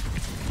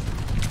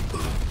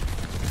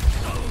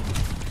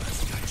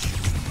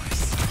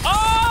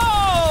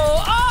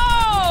 Oh,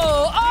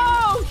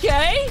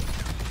 okay.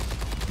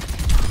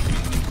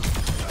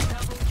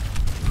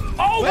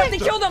 Oh, wait, they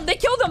killed him. They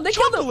killed him. They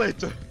killed him.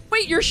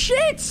 Wait, you're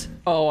shit.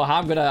 Oh,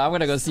 I'm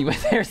gonna go see what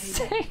they're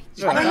saying.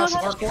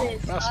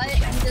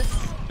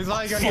 He's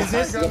like, is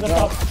this?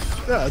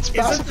 Yeah, it's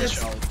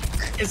Bastion.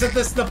 Isn't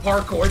this the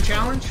parkour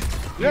challenge?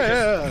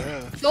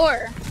 Yeah.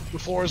 Sure. The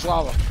floor is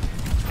lava.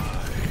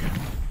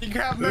 You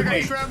grab Mega,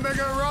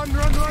 run,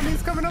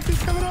 he's coming up.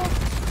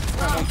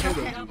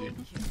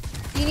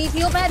 You need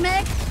heal bad,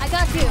 Meg? I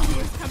got you.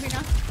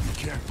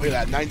 Look at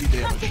that, 90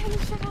 damage.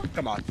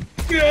 Come on.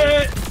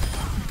 Good.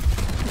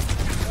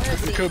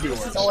 It could be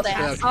worse. Old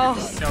ass. Oh,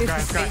 this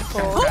is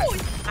painful.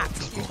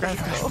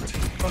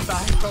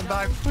 Don't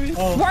die, please.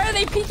 Why are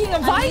they peeking a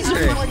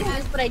visor?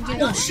 But I do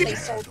not play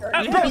Soldier.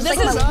 Bro,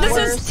 this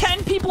is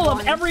 10 people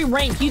of every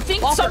rank. You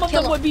think some of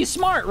them would be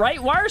smart, right?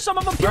 Why are some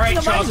of them peeking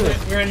a visor?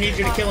 We're gonna need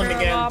you to kill him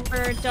again.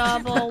 Whopper,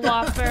 double,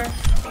 Whopper.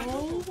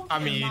 I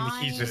mean,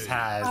 he just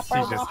has.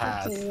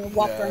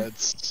 Whopper.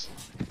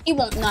 He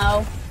won't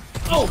know.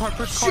 Oh,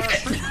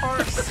 shit!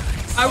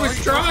 I was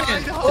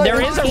trying.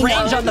 There is a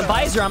range on the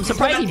visor. I'm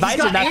surprised he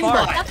visored that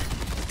far.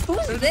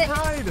 Who's this?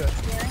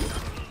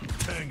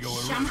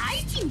 I'm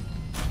hiding.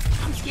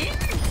 I'm scared.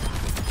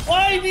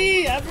 Why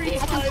me? Every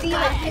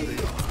time.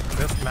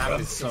 This map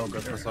is so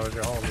good for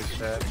Soldier. Holy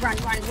shit. Run.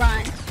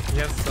 He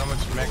has so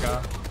much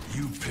mega.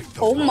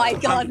 Oh my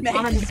god, Meg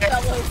just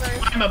fell over.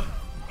 I'm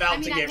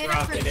about to get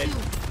rocketed.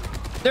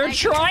 They're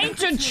trying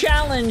to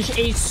challenge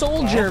a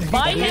soldier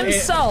by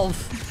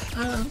himself.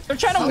 They're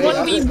trying to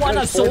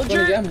 1v1 a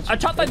soldier, a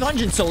top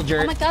 500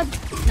 soldier. Oh my god,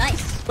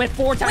 nice. With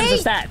 4 times the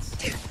stats.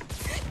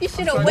 You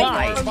should have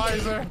waited.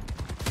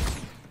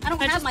 I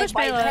don't have my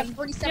bike. I have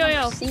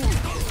 47%.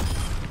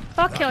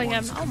 Fuck killing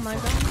him. Oh my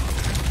god.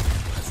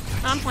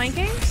 I'm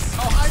flanking?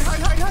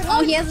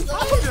 Oh, he has.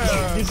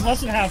 He's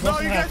supposed to have. No,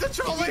 you guys are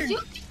trolling.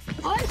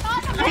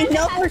 I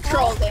know we're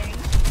trolling.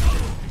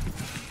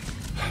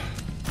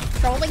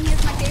 Trolling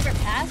is my favorite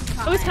pass.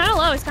 Oh, he's kind of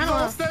low. He's kind of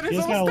low.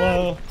 He's kind of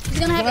low. He's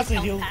gonna have a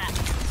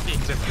pass. He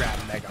just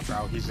grabbed Mega,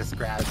 bro. He just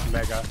grabbed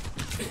Mega.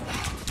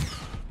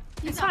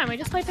 It's fine. We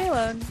just play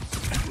payload.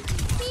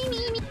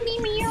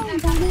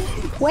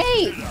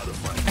 Wait.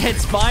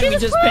 It's fine. We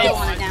just picked.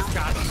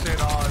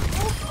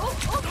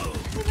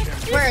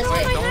 Where is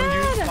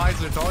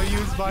it? Don't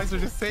use visor.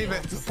 Just save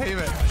it.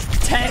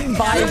 10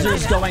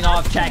 visors going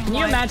off, chat. Can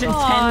you imagine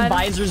 10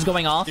 visors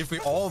going off? If we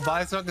all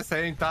visor at the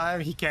same time,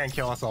 he can't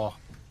kill us all.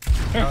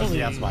 Unless he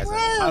has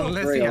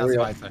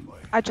visor.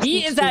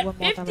 He is at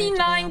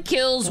 59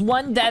 kills,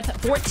 1 death,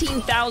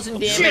 14,000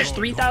 damage, Shit.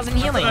 3,000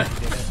 healing.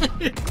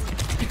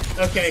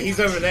 Okay, he's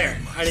over there.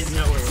 I didn't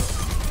know where he was.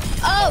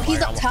 Oh,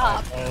 he's up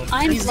top.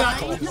 I'm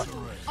blind.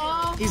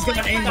 He's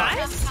got aimbot.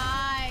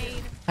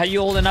 How you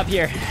holding up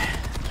here?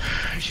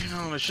 You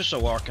know, it's just a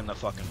walk in the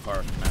fucking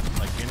park, man.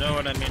 Like, you know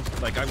what I mean?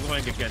 Like, I'm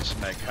going against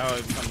Meg. How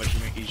much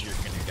easier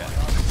can you get?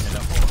 You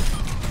know?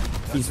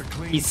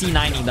 He's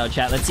C90 though,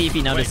 chat. Let's see if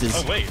he notices.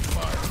 Wait.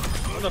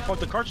 When the fuck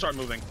the cards start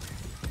moving?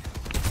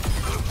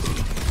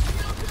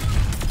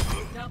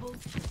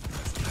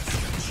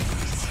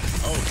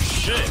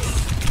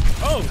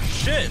 Oh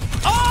shit!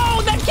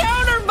 Oh, the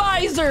counter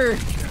visor!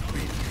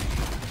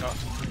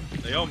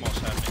 They almost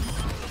had me.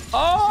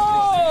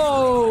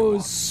 Oh,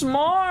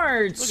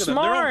 smart, Look at them.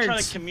 They're all trying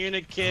to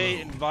communicate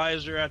and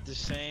visor at the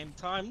same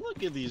time.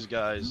 Look at these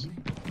guys. I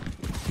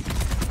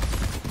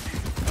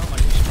don't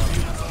like this one.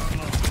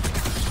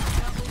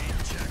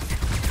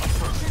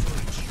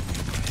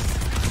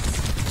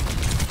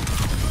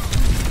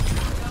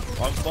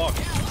 I'm fucked.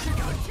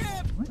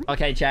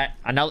 Okay, chat.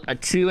 Another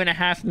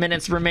 2.5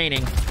 minutes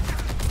remaining.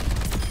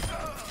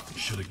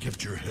 Should have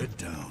kept your head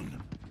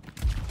down.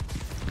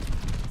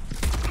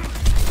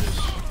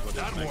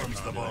 That warms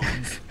the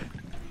bones.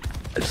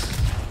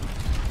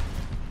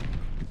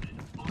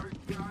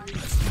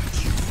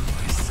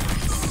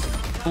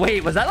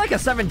 Wait, was that like a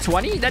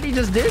 720 that he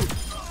just did?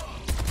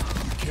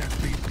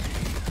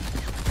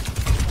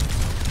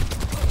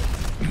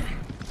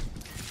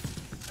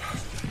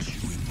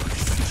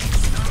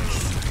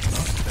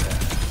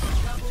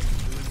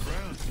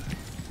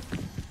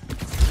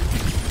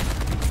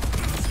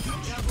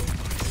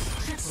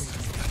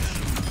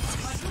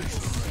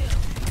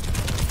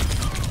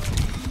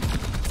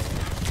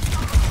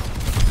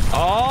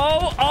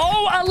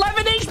 Oh,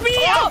 11 HP!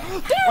 Oh,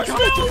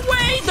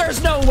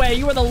 there's no way!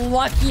 You are the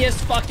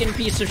luckiest fucking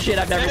piece of shit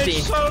I've ever seen.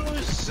 It's so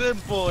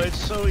simple. It's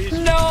so easy.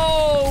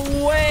 No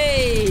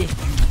way!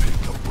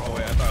 Oh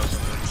wait, I thought it was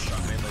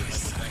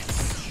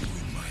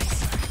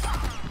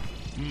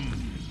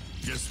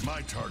a Guess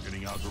my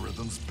targeting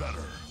algorithm's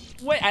better.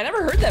 Wait, I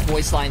never heard that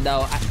voice line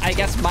though. I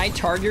guess my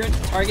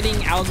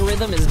targeting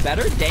algorithm is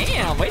better?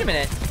 Damn, wait a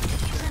minute.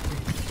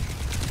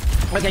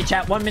 Okay,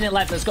 chat, 1 minute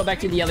left. Let's go back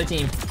to the other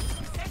team.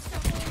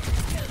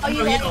 Oh,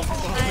 you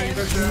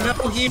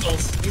No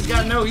heals. He's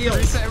got no heals.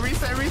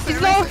 Reset.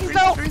 He's low. He's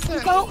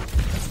low.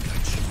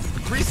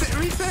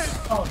 Reset.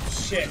 Oh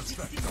shit.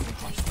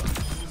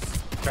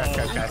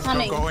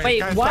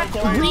 Wait, what?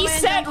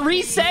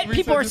 Reset?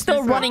 People are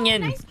still running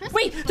in.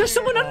 Wait, there's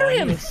someone under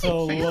him.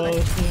 So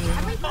low.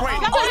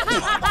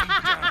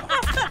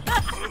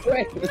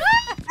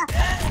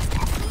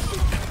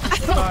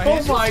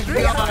 Oh my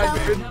god,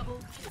 dude.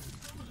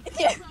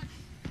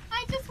 I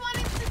just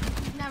wanted to.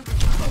 Never.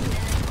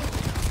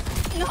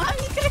 No, I'm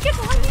just gonna get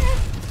on here.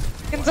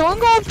 Can someone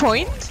go on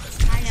point?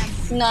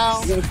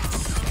 No.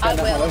 I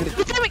will.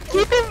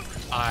 Keep him.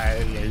 Yeah,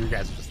 you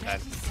guys are just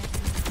dead.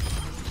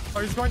 Oh,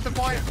 he's going to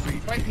point.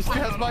 Wait, he still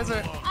has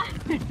visor.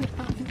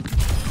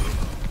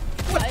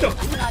 What the?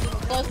 I'm not even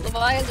close to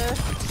visor.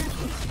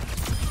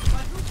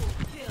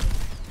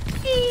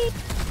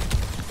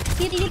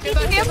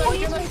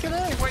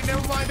 Wait,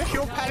 never mind. The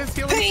heal pad is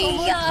healing so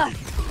much.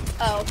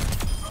 Oh.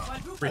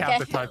 We have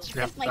to touch. We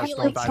have to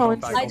touch. Don't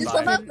die. I just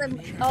love up them.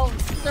 Oh,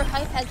 Sir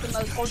Hype has the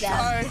most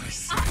damage.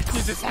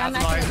 You just have I'm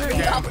not gonna visor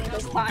help again. him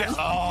this time.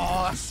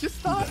 Oh, just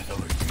stop.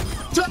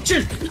 Touch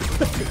it!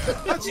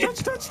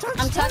 Touch.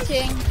 I'm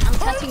touching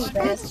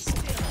this.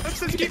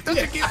 Keep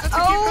touching.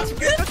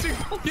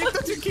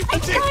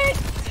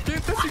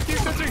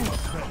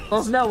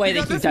 There's no way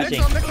they keep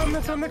touching.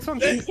 Next one.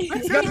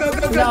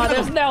 No,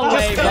 there's no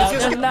way, bro.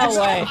 There's no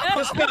way.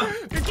 Let's go.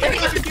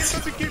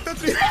 Keep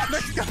touching.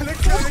 Next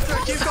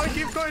guy.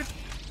 Keep going.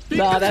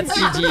 No, that's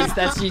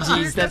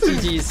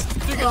GG's.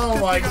 Oh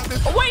my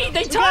god. Wait,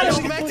 they touched!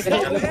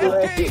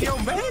 Yo,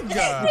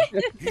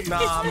 Meg!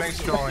 Nah, Meg's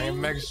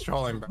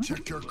trolling, bro.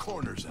 Check your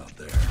corners out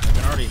there. I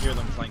can already hear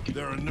them flanking.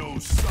 There are no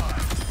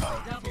signs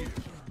out here.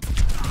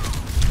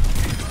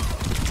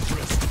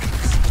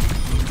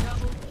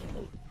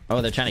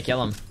 Oh, they're trying to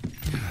kill him.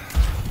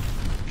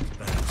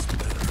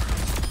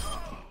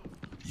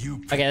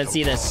 Okay, let's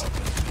see this.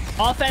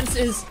 Offense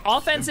is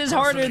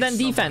harder than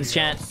defense,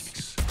 chat.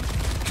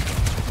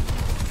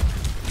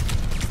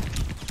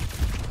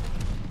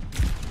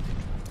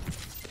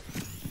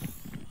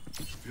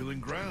 Feeling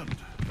grand.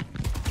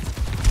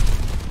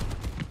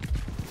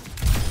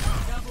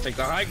 Take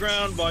the high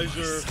ground,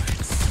 visor.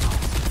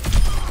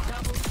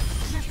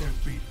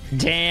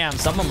 Damn,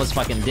 someone was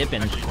fucking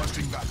dipping. It's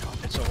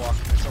a walk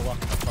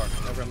in the park.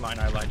 Never mind,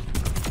 I lied.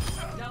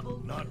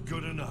 Not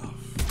good enough.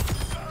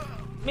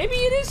 Maybe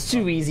it is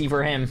too easy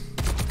for him.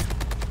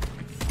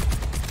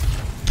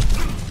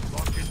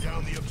 Locking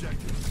down the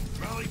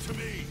objective. Rally to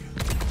me.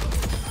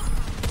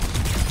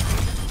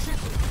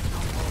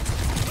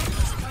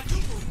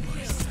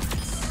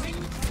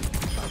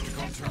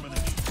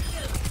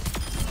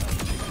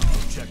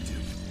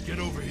 Objective. Get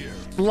over here.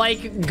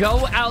 Like,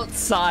 go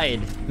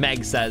outside,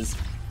 Meg says.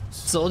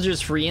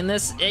 Soldier's free in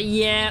this?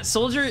 Yeah,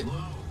 Soldier...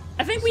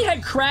 I think we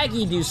had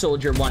Craggy do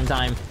Soldier one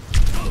time.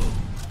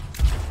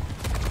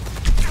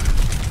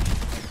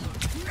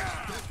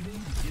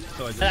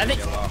 So I think...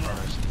 get a lot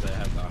harder since they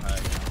have the high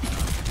ground.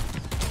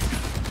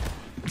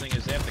 The thing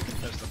is, they have to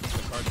contest the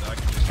cards that I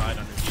can just hide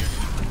under here.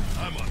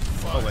 I'm on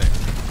fire. Oh, wait.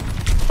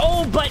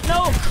 Oh, but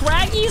no,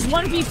 Craggy's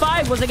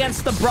 1v5 was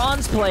against the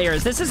bronze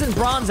players. This isn't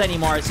bronze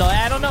anymore, so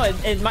I don't know.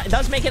 It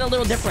does make it a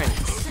little different.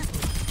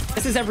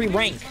 This is every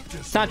rank.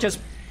 It's not just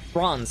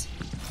bronze.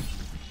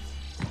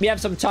 We have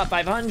some top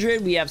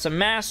 500, we have some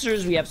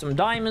masters, we have some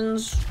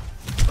diamonds.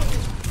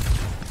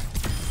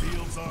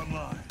 Fields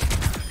online.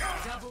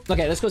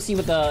 Okay, let's go see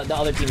what the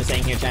other team is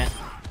saying here, chat.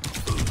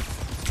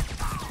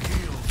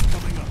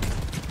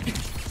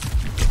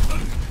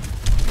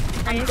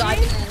 I'm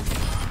diving in.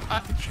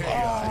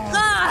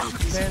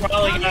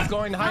 He's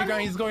going high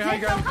ground. He's going high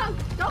ground.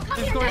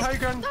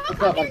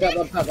 Up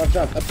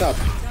top.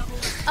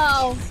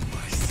 Oh.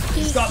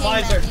 He's got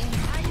visor.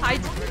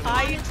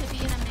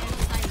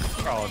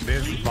 Oh,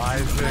 this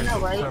visor is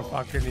so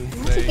fucking I'm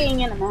insane. getting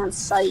in a man's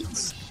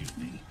sights.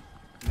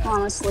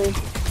 Honestly.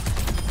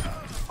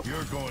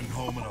 You're going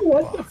home in a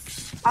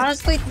box.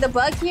 Honestly, the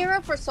bug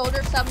hero for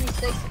Soldier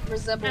 76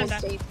 resembles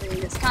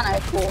Jay3. It's kind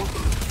of cool.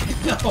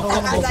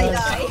 As I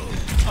die.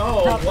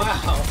 Oh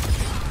wow.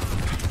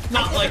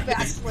 Not like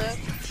this.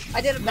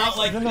 I did a backflip. Not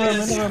like In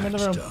this. the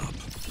room.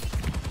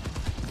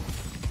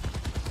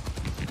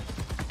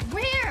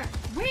 Where?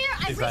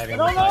 He's hiding.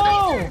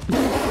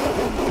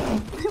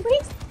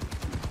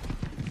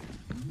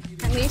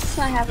 At least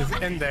I have. He's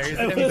in there. He's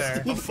in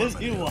there.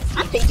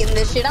 I'm taking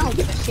this shit. I don't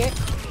give a shit.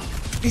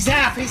 He's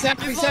half. He's low.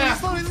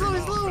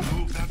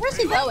 Where's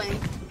he going?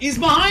 He's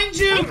behind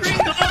you, Green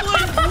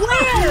Goblin.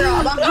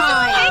 Where?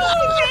 Behind.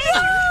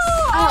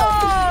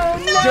 Oh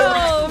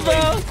No,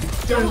 bro.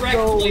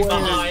 Directly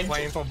behind.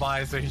 Playing for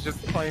visor. He's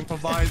just playing for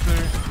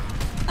visor.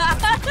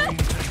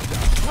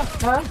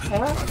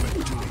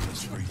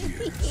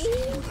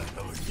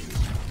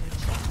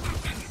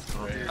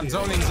 I'm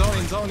zoning.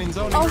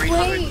 Oh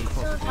wait,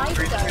 Sir Hype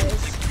does.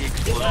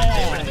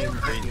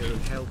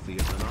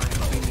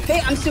 Okay,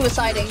 I'm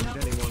suiciding.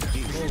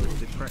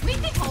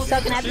 So I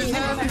can have to use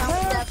how many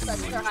steps that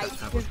Sir Hype.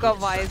 Who's got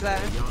visor?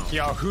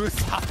 Yo, who's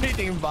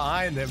hiding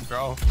behind him,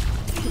 bro?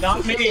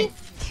 Not me.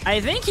 I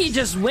think he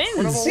just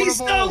wins. He's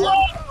so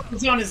low!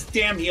 He's on his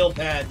damn heel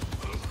pad.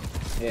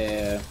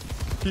 Yeah.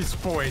 He's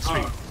 4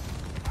 HP.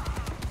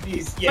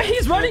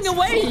 He's running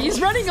away! He's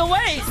running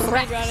away!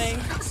 Running.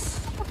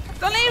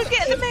 Don't let him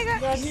get the mega.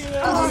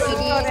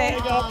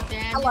 Oh,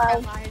 damn.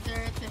 Hello.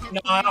 No,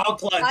 I'll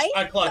clutch.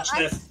 I clutch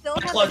this. I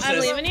clutch this. I'm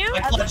leaving you.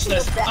 I clutch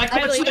this. I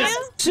clutch this.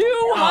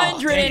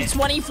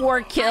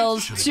 224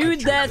 kills, 2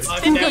 deaths,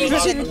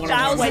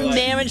 15,000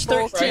 damage,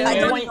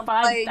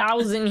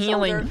 13,500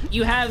 healing.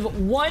 You have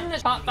one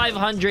top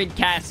 500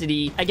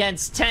 Cassidy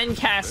against 10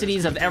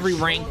 Cassidys of every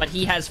rank, but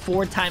he has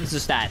 4 times the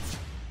stats.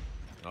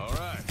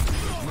 Alright.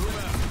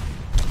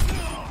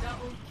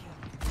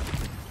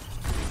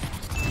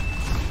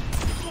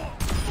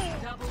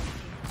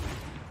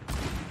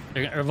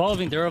 They're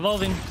evolving. They're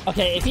evolving.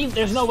 Okay, if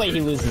there's no way he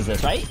loses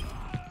this, right?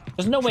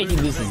 There's no way he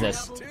loses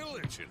this.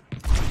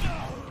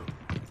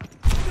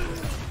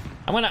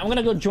 I'm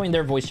gonna go join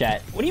their voice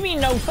chat. What do you mean,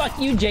 no? Fuck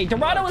you, Jay.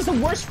 Dorado is the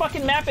worst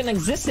fucking map in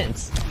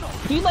existence.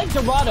 If you like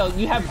Dorado,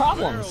 you have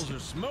problems.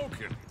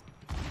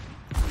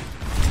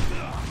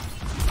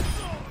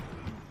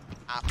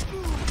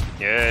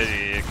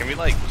 Yeah, can we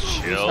like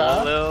chill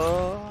a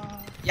little?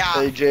 Yeah.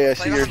 Hey Jay, I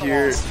see you're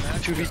here.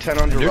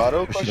 2v10 on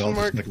Dorado? Question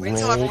mark.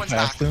 Roll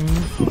past him.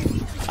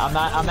 I'm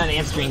not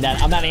answering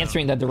that. I'm not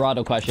answering the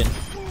Dorado question.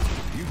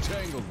 You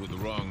tangled with the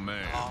wrong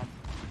man.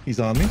 He's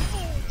on me.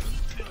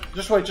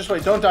 Just wait.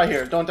 Don't die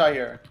here. Don't die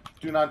here.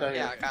 Do not die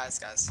here. Yeah, guys.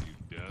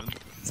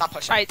 Stop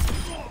pushing. Right.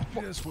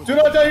 Do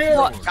not die here.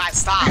 What? Guys,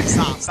 stop.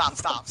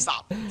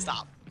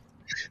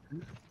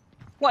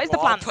 What is the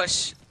plan?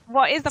 Push.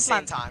 What is the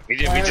plan? We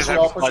just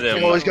have to flood him.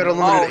 You always got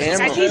unlimited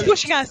ammo. He's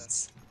pushing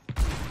us.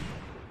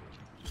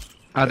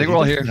 I think we're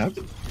all here.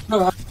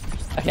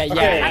 Okay,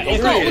 yeah.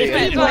 If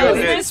we lose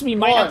this, we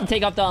might have to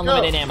take off the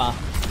unlimited ammo.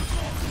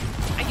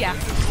 Yeah.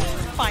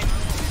 Fine.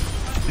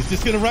 He's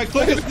just gonna right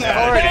click us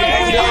now.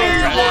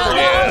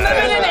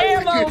 Unlimited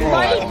ammo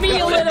might be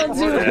a little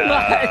too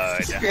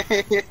much.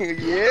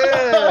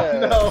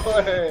 Yeah. No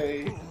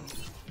way.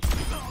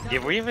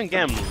 Did we even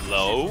get him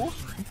low?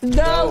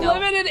 No,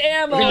 limited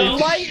ammo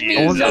might be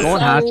just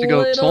someone has to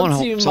go. too Someone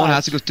much.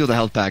 has to go steal the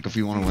health pack if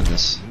we want to win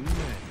this.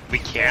 We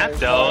can't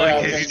though,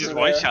 because he just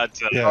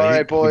one-shots us. Yeah,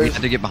 Alright, boys. We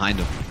have to get behind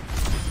him.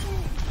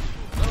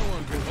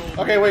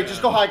 Okay, wait.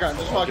 Just go high ground.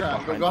 Go high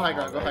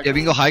ground. Yeah,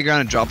 we can go high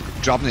ground and drop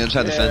on the other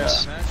side of the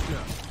fence.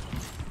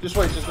 Just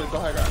wait. Go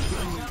high ground.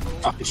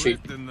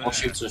 I'll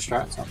shoot to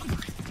distract him.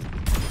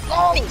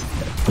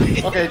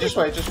 Okay, just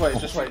wait.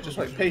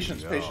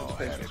 Patience.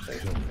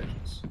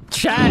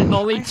 Chat,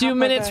 only 2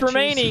 minutes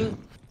remaining.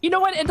 You know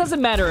what? It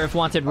doesn't matter if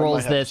Wanted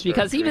rolls this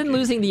because he's been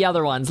losing the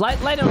other ones. Let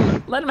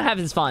him have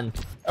his fun.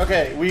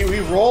 Okay, we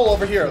roll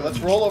over here. Let's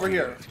roll over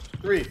here.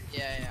 3.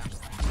 Yeah.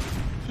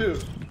 2.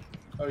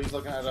 Oh, he's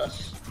looking at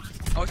us.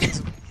 Oh,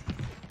 that's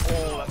a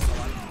lot.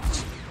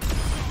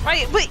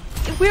 Right, wait.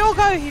 If we all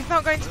go, he's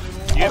not going to.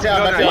 They're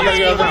going.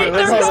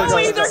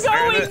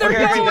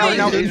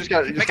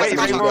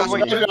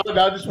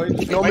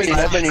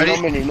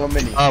 No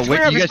mini.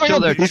 Wait, you guys chill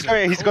there. He's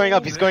going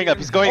up. Drop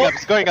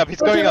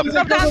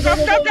down.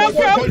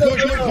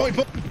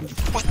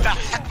 What the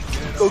heck?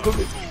 Go.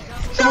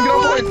 Someone get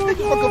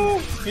on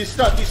point. He's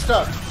stuck.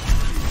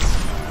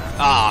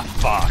 Ah,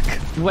 fuck.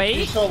 Wait.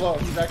 He's so low.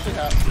 He's actually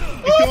half.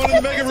 He's going in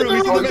the mega room.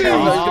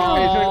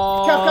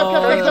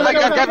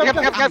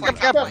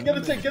 Cap. Get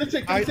a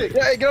tick.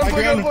 Hey, get on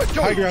point.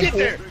 Get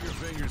there.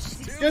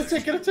 Get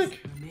a tick.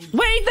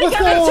 Wait,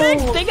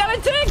 they got a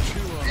tick.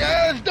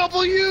 Yes,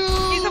 W.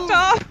 He's up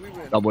top.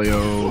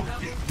 W.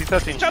 He's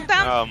touching. Jump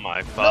down. Oh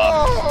my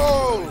fuck.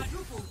 No.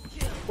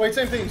 Wait,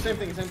 same thing.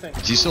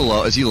 Is he still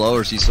low? Is he low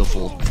or is he still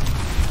full?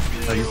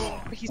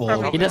 He's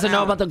probably He doesn't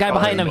know about the guy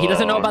behind him. He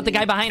doesn't know about the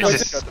guy behind him.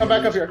 Come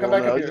back up here.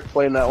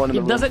 Playing that one in He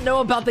the room. doesn't know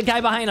about the guy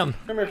behind him.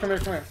 Come here.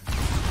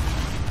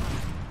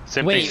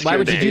 Wait, why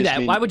would you do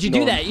that? Why would you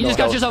do that? You just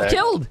got yourself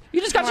killed.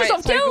 You just got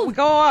yourself killed. We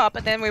go up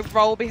and then we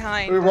roll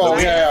behind. We roll.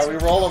 Yeah. We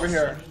roll over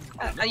here.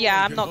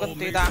 Yeah, I'm not gonna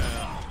do that.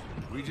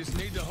 We just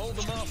need to hold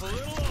them off a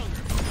little longer.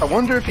 I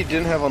wonder if he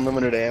didn't have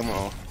unlimited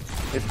ammo.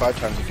 If 5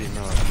 times would be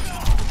enough.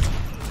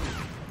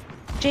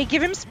 Jay,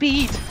 give him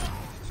speed.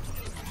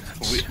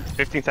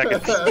 15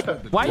 seconds.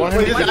 Why?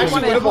 It's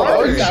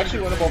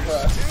actually winnable for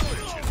us.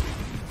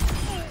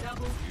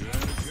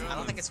 I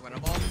don't think it's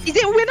winnable. Is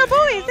it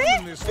winnable? Is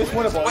it? It's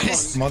winnable.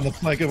 I'm on the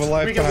plank of a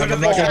lifetime.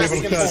 I'm not gonna be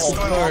able to touch.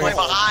 All the way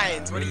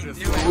behind. What are you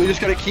doing? We just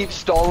gotta keep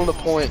stalling the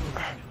point.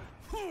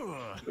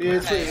 We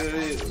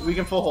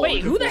can full hold.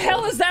 Wait, who the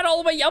hell is that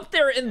all the way up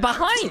there and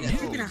behind?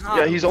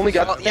 Yeah, he's only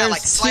got.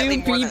 There's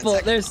 2 people.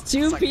 There's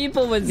 2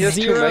 people with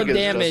 0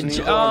 damage.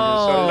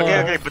 Oh.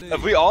 Okay, but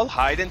if we all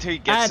hide until he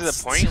gets to the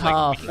point,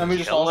 like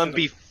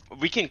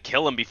we can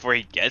kill him before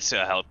he gets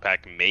to a health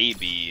pack,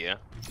 maybe.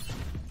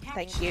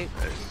 Thank you.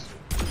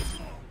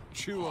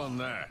 Chew on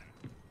that.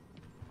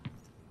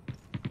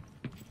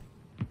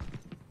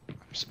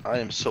 I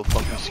am so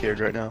fucking scared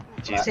right now.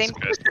 Jesus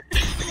Christ.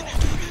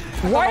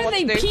 Why are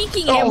they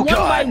peeking him one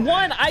by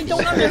one? I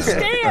don't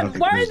understand.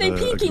 Why are they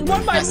peeking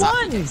one by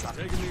one?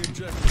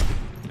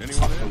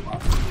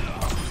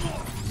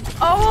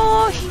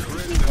 Oh,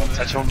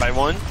 Touch one by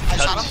one.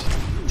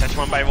 Touch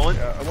one by one.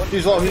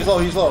 He's low, he's low,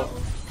 he's low.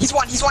 He's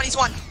one, he's one, he's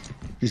one.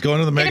 He's going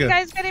to the Get him, mega.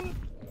 guys, get him.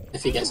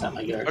 If he gets that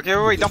mega. Okay,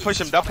 wait, don't push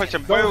him, don't push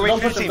him. Wait,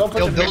 Don't push him, don't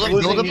push him.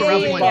 Build up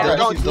around point. Yeah,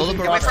 Build up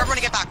wait around. for everyone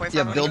to get back, wait for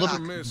everyone to get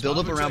back. Build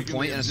up around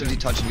point, and as soon as you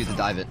touch him, you have to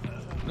dive it.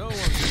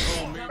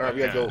 Alright,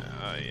 we gotta go.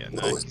 Oh yeah,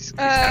 nice.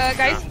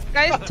 Guys,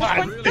 touch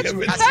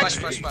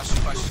one.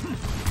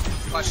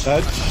 Push.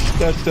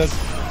 Touch.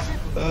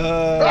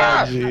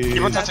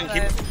 Keep on touching,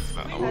 keep.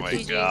 Oh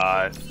my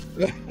god.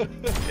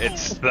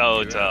 It's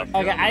so tough.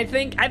 Okay, I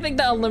think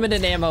the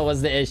unlimited ammo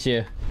was the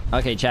issue.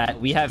 Okay, chat,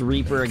 we have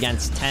Reaper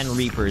against 10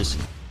 Reapers.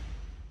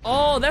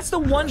 Oh, that's the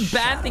one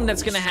bad thing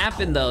that's gonna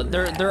happen though.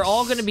 They're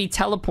all gonna be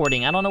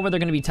teleporting. I don't know where they're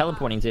gonna be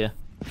teleporting to.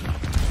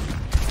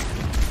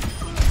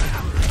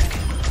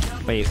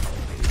 Wait.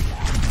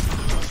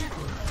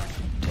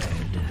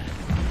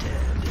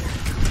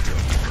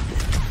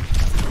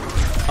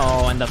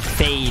 Oh, and the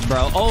fade,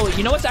 bro. Oh,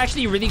 you know what's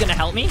actually really gonna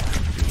help me?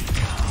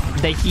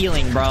 The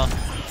healing, bro.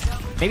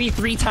 Maybe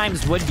 3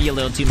 times would be a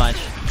little too much.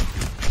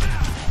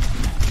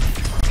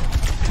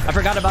 I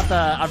forgot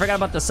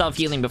about the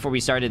self-healing before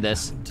we started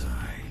this.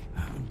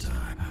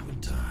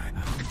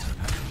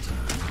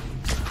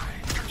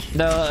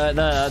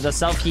 The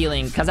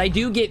self-healing, because I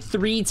do get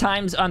 3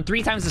 times the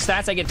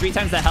stats. I get 3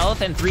 times the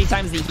health and 3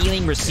 times the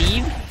healing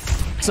received.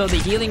 So the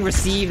healing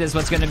received is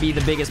what's going to be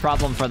the biggest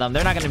problem for them.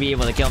 They're not going to be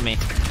able to kill me.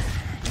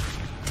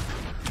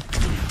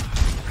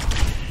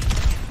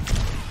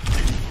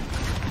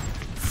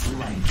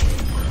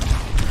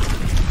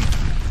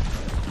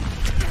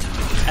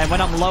 And when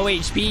I'm low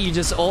HP, you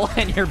just ult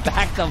and you're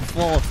back to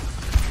full.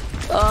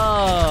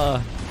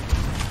 Oh.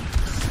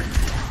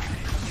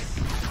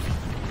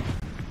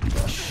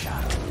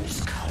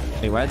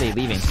 Wait, why are they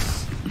leaving?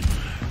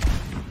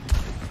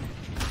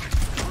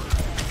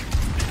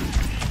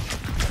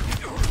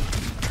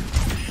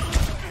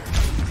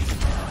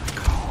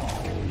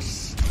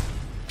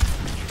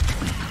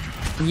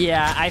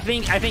 Yeah, I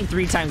think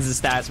 3 times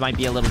the stats might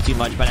be a little too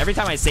much, but every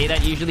time I say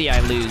that, usually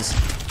I lose.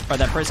 Or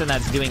the person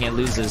that's doing it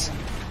loses.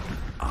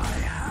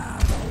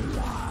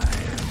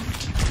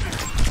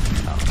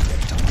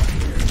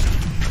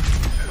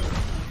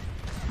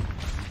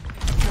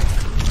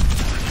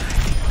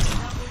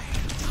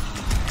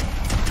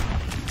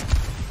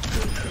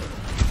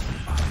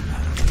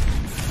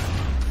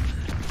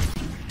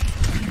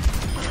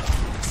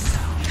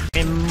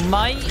 It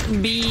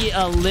might be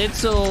a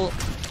little...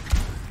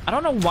 I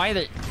don't know why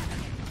they're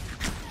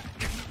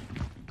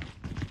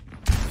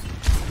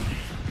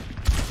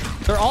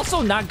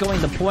also not going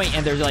to point,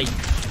 and they're like...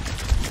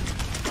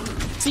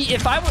 See,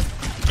 if I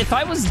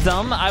was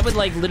dumb, I would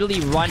like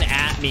literally run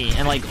at me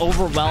and like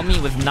overwhelm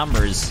me with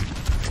numbers.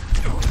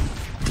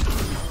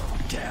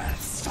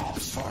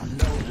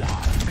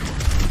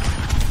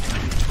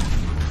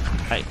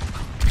 Hey.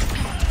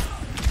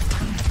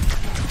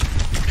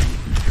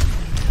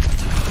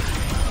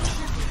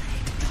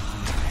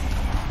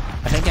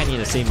 I think I need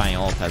to save my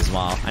ult as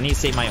well. I need to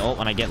save my ult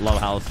when I get low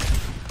health.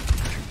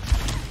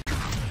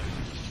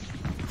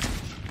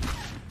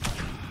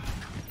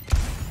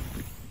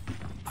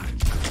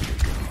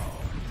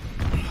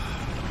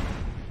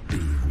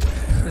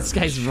 This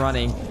guy's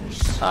running.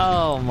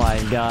 Oh my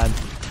god.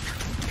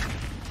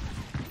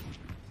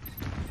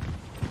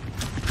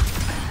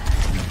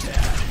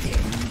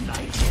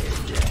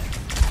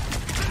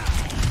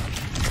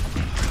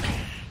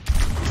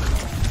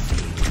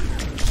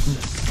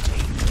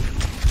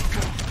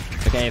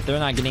 Okay, if they're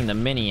not getting the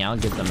mini, I'll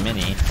get the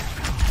mini.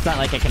 It's not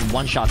like I can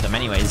one-shot them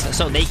anyways.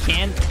 So they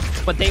can,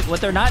 what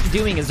they're not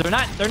doing is they're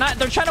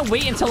trying to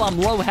wait until I'm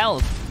low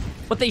health.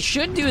 What they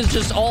should do is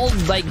just all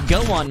like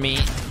go on me,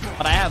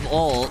 but I have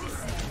ult.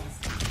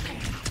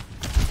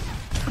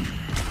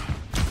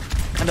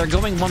 And they're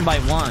going one by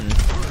one.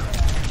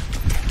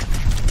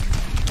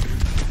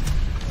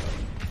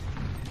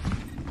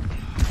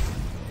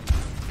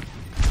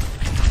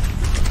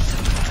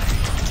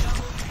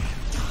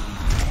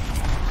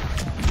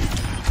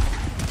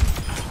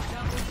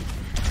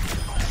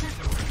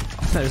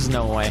 There's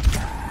no way.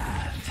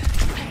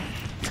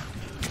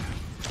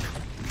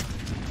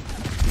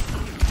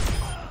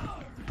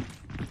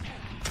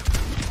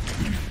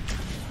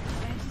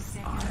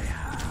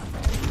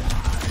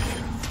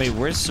 Wait,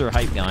 where's Sir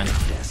Hype going?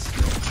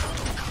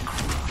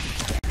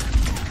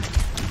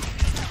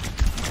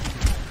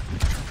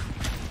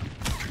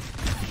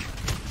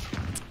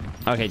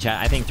 Okay, chat,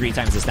 I think 3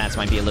 times the stats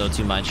might be a little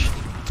too much.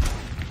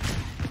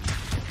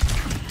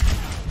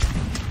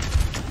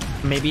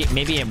 Maybe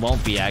it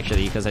won't be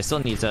actually, because I still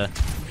need to.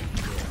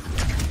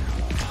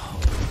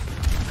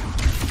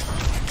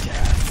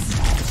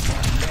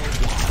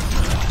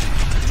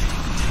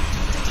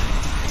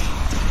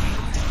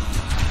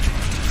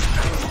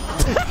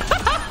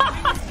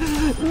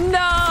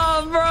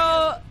 No,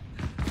 bro.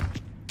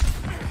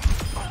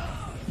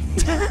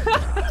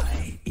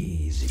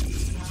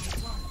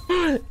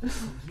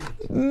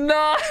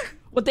 No.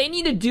 What they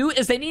need to do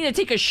is they need to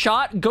take a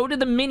shot, go to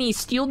the mini,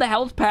 steal the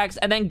health packs,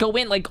 and then go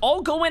in. Like,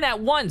 all go in at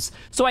once,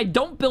 so I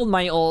don't build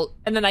my ult,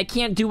 and then I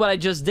can't do what I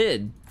just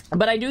did.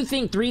 But I do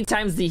think 3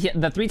 times the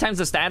 3 times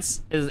the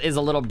stats is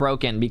a little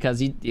broken,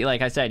 because you,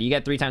 like I said, you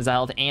get 3 times the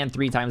health and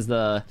 3 times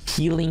the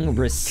healing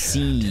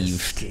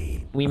received.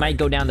 We might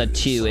go down to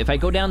 2. If I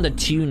go down to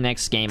 2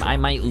 next game, I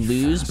might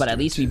lose, but at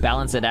least we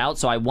balance it out.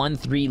 So I won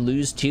 3,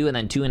 lose 2, and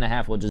then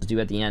 2.5 we'll just do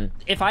at the end.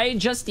 If I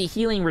adjust the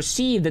healing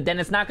received, then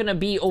it's not gonna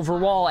be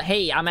overall,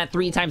 hey, I'm at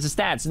 3 times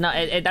the stats.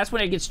 No, that's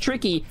when it gets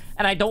tricky,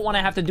 and I don't want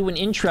to have to do an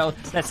intro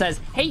that says,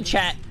 hey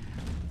chat,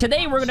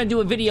 today we're gonna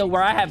do a video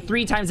where I have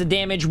 3 times the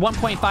damage,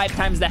 1.5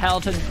 times the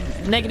health, and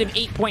negative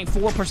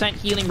 8.4%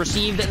 healing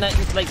received, and then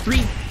like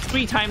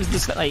three times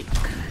this. Like,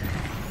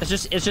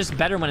 it's just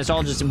better when it's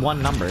all just in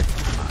one number.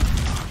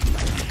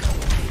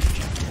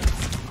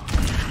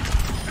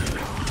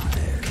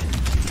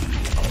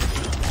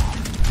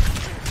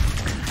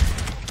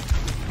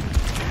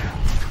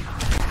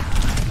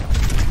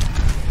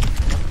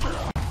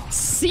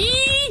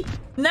 See?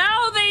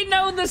 Now they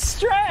know the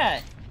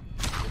strat.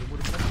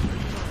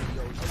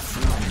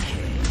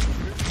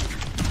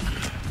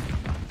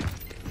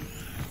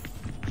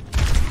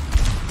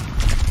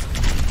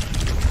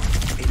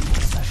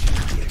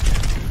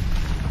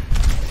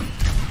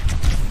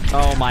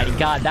 Oh my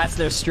god, that's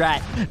their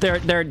strat.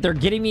 They're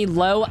getting me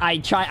low. I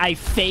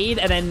fade,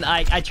 and then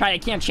I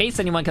can't chase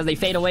anyone because they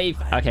fade away.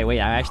 Okay, wait,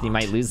 I actually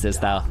might lose this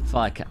though.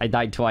 Fuck, I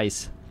died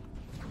twice.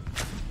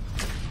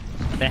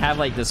 They have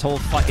like this whole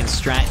fucking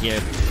strat here.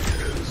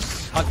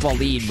 Fuck the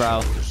lead,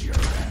 bro.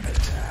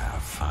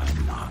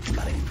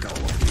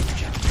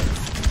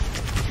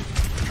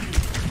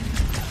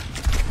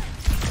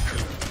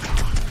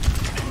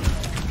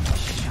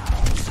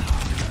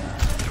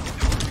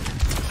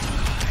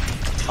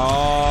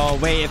 Oh,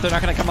 wait, if they're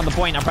not gonna come on the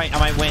point, I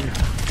might win.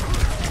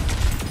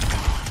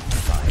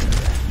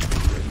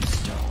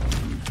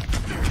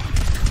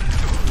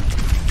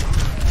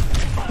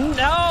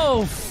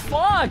 No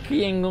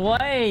fucking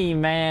way,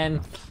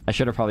 man. I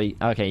should have probably...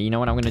 Okay, you know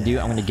what I'm gonna do?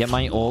 I'm gonna get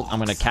my ult. I'm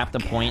gonna cap the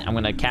point. I'm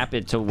gonna cap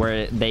it to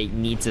where they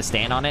need to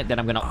stand on it. Then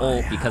I'm gonna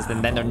ult, because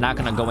then they're not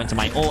gonna go into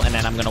my ult, and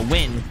then I'm gonna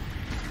win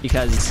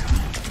because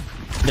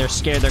they're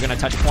scared they're gonna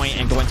touch point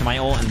and go into my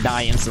ult and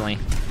die instantly.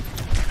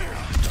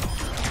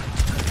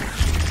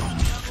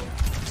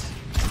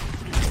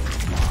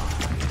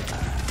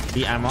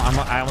 Yeah,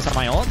 I almost have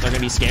my ult. They're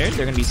gonna be scared.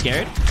 They're gonna be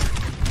scared.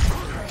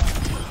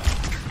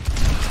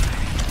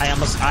 I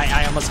almost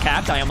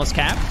capped. I almost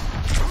capped.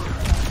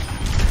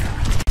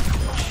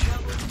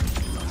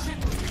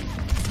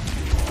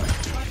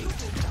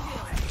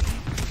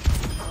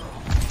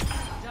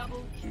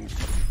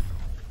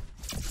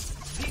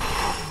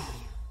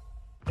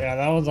 Yeah,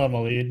 that was on the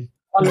lead.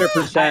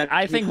 100%.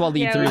 I think we'll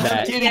lead through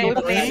that.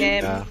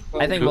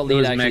 I think we'll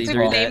lead actually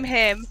through that. Blame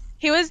him.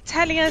 He was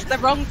telling us the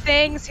wrong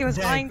things. He was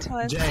lying to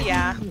us.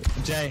 Yeah.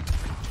 Jay.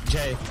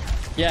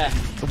 Yeah.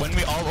 When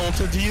we all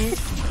ulted you,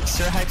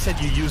 Sir Hype said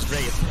you used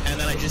Wraith, and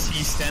then I just see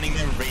you standing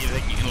there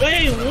raving.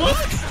 Wait, what?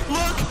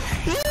 Look!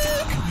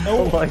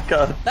 Oh my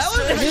god. That was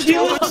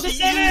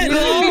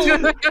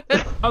a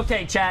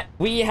Okay, chat.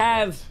 We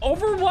have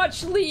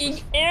Overwatch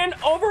League and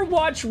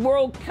Overwatch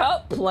World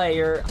Cup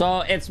player.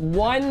 So it's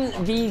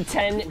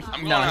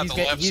 1v10. No,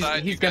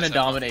 he's gonna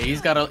dominate. He's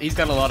got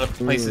a lot of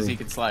places he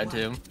could slide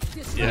to.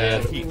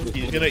 Yeah, he's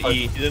gonna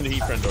E. He's in the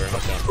heat friend door.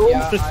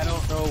 Yeah, I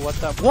don't know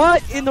what's up.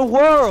 What in the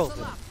world?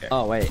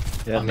 Oh wait.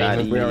 Yeah,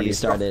 we already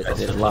started.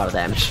 Did a lot of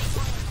damage.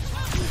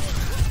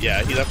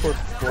 Yeah, he's at 4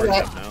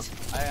 now.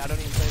 I don't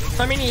even play.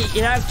 I mean, he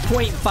has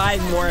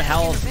 0.5 more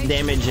health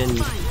damage, and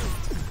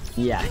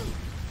yeah.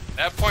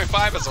 That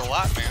 0.5 is a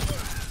lot, man.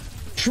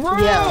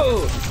 True.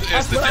 Yeah.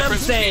 That's what I'm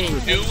saying.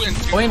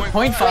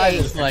 0.5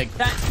 is like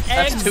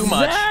that's too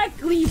much.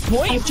 Exactly.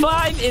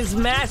 0.5 is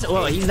massive.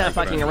 Well, he's not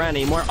fucking around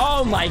anymore.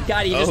 Oh my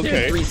god, he just did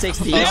a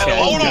 360.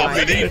 Hold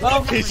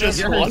on, he's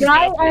just one.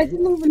 I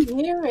didn't even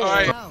hear it.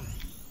 Right.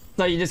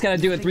 So you just gotta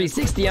do a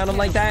 360 on him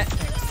like that?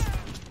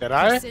 Did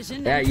I?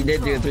 Yeah, you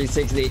did do a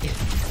 360.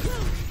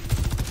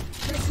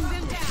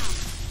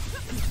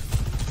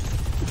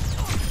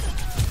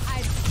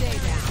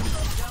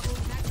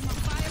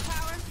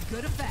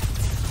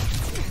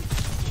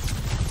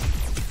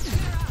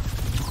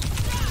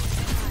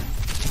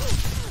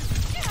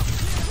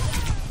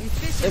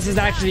 This is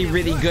actually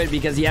really good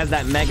because he has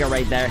that mega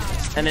right there.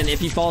 And then if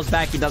he falls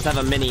back, he does have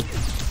a mini.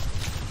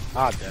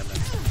 Ah, damn it.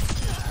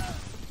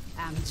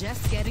 I'm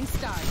just getting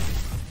started.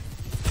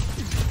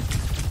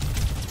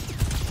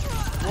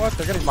 What?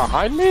 They're getting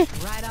behind me?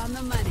 Right on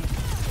the money.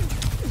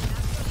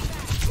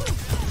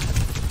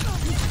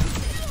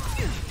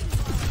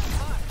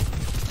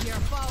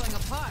 You're falling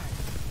apart.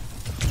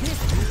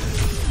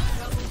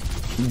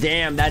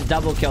 Damn, that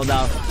double kill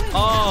though.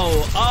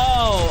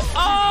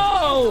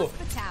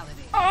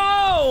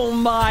 Oh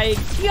my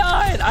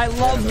god! I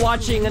love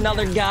watching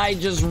another guy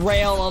just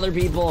rail other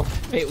people.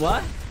 Wait,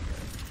 what?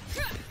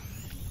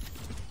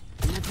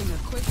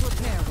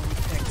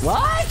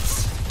 What?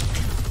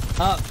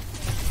 Oh,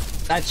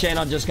 that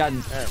channel just got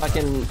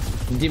fucking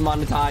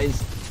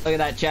Demonetized. Look at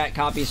that chat.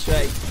 Copy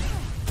strike.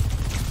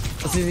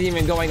 This isn't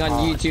even going on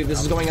YouTube.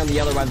 This is going on the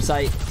other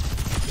website.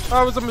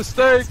 That was a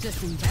mistake.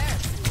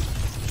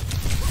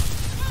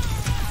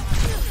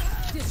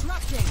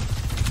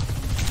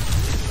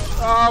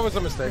 Oh, it was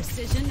a mistake.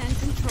 Precision and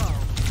control.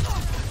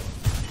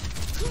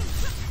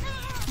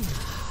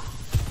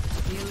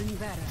 Feeling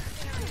better.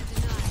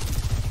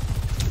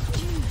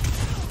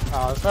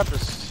 Oh, this map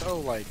is so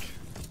like.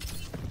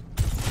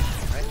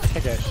 I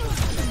think I should.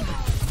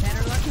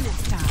 Better luck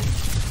next time.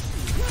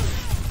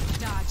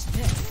 Dodge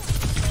this.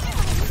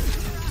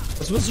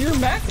 This was your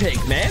map pick,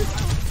 man.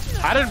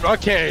 I didn't.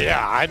 Okay,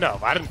 yeah, I know.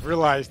 I didn't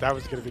realize that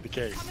was gonna be the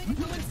case.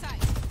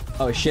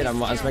 Oh shit! I'm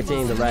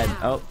spectating the red.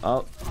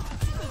 Oh.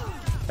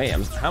 Wait,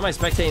 how am I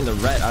spectating the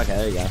red? Okay,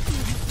 there you go.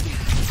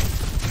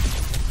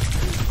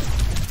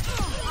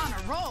 On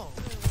a roll.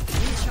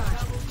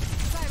 Recharge.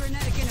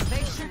 Cybernetic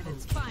innovation at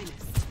its finest.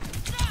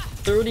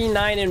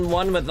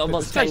 39-1 with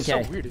almost 10k. This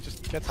guy's so weird. It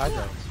just gets high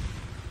grounds.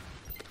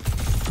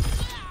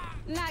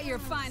 Not your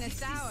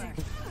finest hour.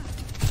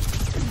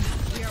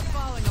 We are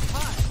falling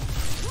apart.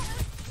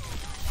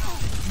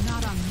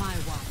 Not on my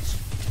watch.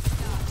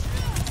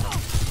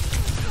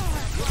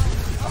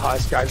 Oh,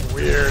 this guy's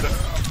weird.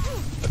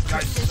 This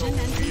guy's so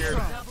weird.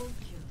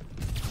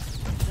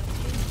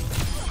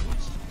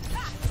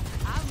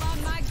 I'm on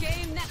my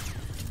game now.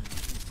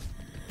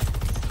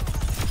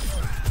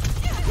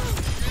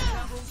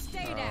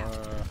 Stay down.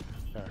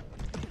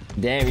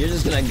 Damn, you're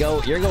just gonna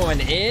go. You're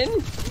going in?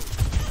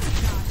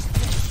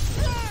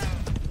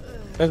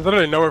 There's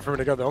literally nowhere for me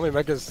to go. The only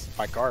mech is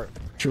my cart.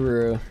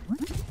 True.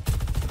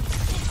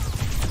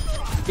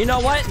 You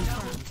know what?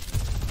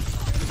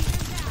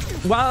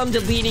 While I'm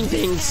deleting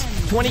things,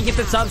 20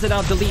 gifted subs and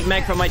I'll delete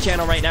Meg from my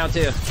channel right now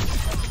too.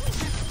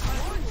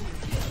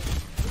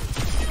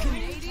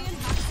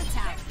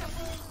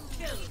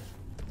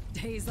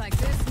 Days like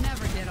this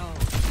never get old.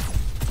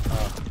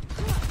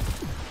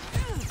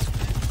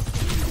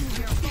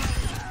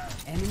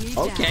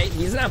 Okay,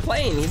 he's not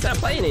playing. He's not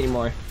playing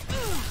anymore.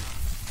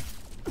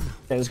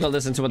 Okay, let's go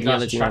listen to what the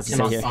other team has to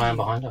say here.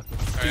 Behind us.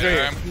 He's right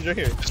here. He's right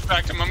here.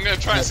 Distract him. I'm gonna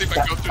try and see if I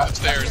can go through the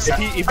stairs.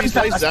 If he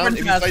slides down,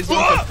 just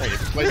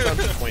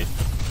point.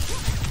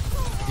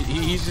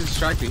 He's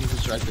distracted. He's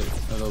distracted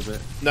a little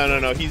bit.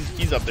 No.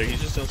 He's up there.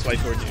 He's just gonna slide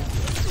toward you.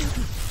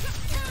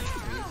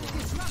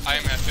 I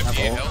am at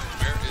 58 health.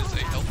 Where is a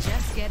health?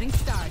 Just getting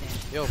started.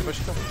 Yo, push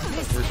them.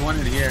 There's one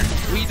in here.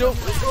 We don't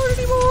record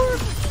anymore.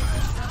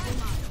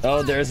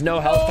 Oh, there's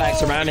no health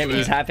packs around him.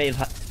 He's half health.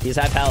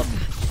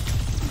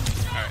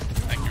 Alright,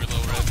 thank you,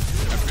 Little Red.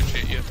 I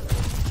appreciate you.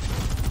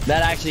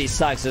 That actually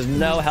sucks. There's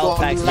no health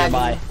packs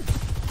nearby.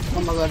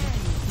 Oh my god.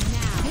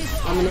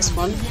 I'm in this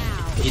one.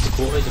 He's a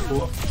cool.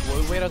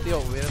 Wait out the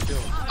ult.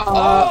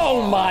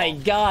 Oh my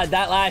god,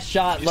 that last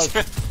shot looked.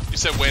 You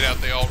said wait out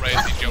the ult right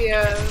as he jumped.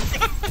 Yeah.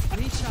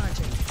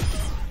 Recharging.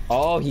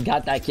 Oh, he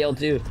got that kill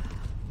too.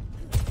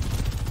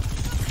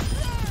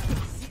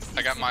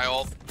 I got my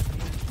ult.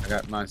 I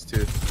got mine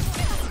too.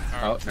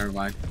 Oh, never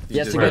mind.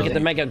 Yes, to go get the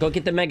mega. Go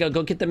get the mega.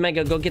 Go get the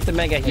mega. Go get the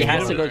mega. He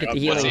has to go get the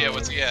healing.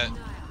 What's he at?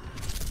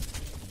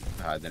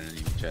 I didn't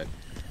even check.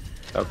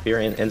 Up here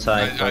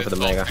inside, going for the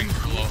mega.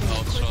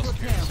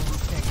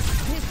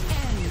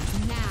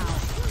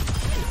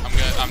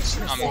 I'm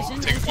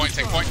taking point.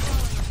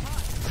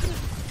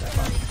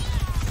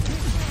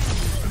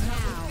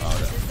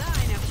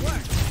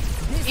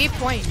 E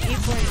point.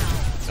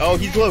 Oh,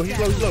 he's low.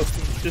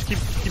 Just keep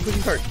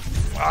pushing cart.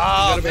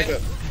 Ah, you gotta back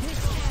up.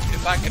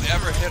 If I could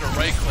ever hit a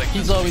right click.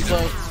 He's low.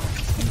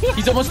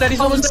 He's almost dead.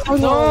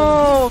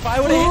 No! If I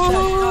would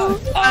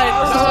have hit that.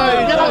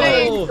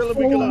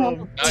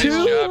 Nice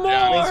Two job,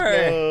 Johnny.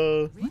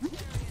 more.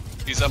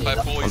 He's up by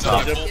full. He's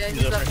up by full. Yeah,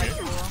 he's up right here.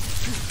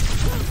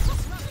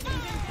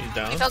 He's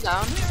down. He fell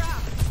down.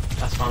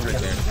 That's fine right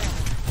there.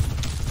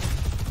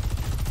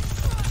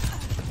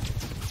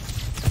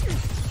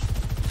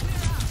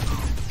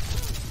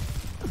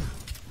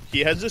 He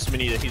has this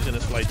mini that he's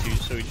gonna slide to,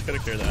 so we just gotta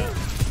clear that.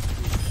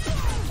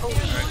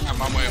 Alright, I'm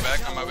on my way back.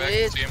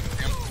 See him.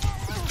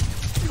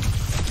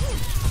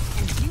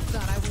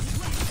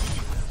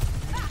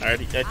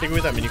 Alright, I think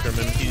with that mini from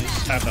him,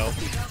 he's half health.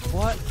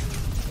 What?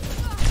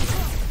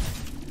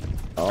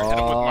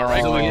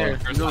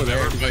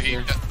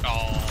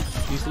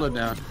 He's slowed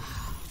down.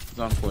 He's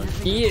on point.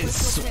 He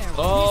is.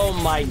 Oh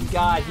my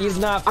god, he's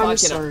not fucking. I'm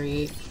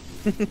sorry.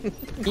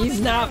 He's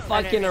not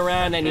fucking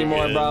around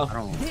anymore, bro.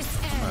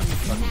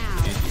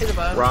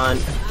 Run.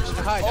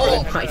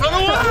 Oh my god!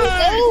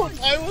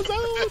 I was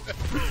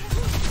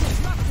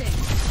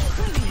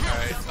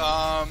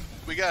Alright,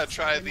 we gotta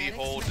try the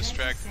whole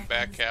distract and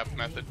back cap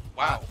method.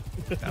 Wow.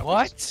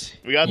 What?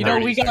 We got. You know,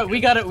 we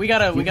got a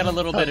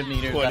little bit of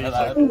meters out of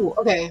that. Ooh,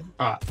 okay.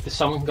 Alright, if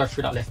someone can go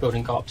through that left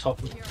building, go up top,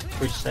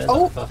 through the stairs.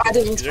 Oh, I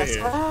didn't trust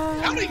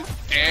that. Howdy.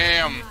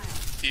 Damn.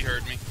 He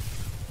heard me.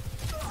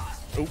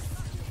 Oh.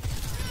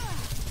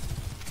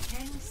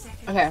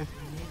 Okay.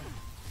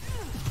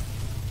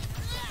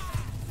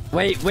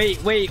 Wait. He's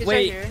right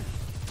here.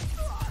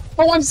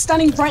 Oh, I'm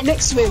standing right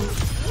next to him.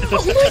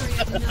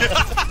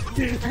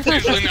 It's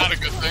usually not a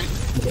good thing.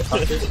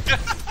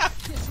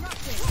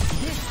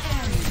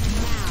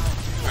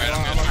 Alright,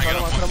 I'm gonna try and get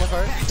on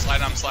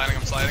one. I'm sliding.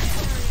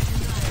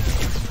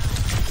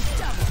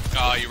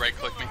 Oh, you right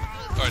click me.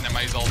 Oh, never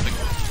mind, he's ulting.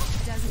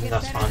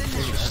 That's fine.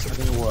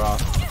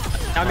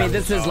 I mean,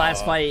 this is his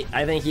last fight.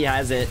 I think he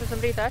has it. Does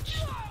somebody touch?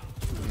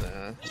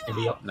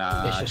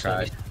 Nah, I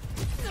tried.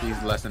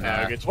 He's less than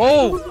half.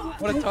 Oh,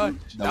 what a touch!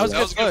 That was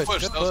a good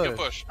push. That was a good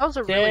push. That was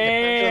a really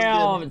good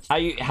Damn.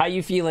 How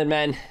you feeling,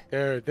 man?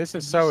 Dude, this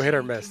is so hit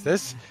or miss.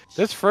 This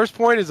first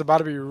point is about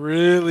to be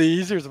really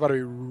easy. It's about to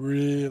be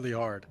really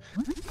hard.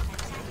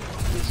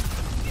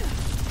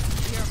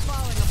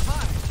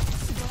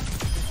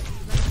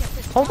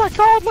 Oh my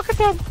God! Look at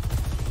them.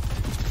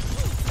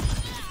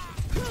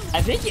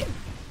 I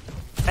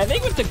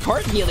think with the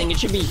cart healing, it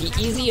should be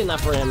easy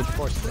enough for him. Of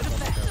course.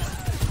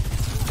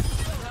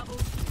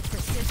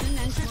 Precision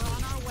and we're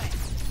on our way.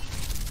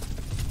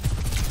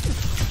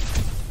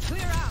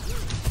 Clear out.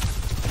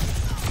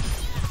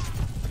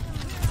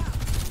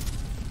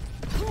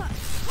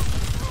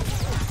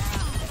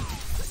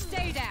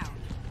 Stay down.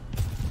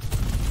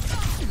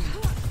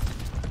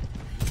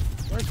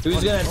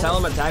 Who's gonna tell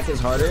him attack is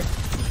harder?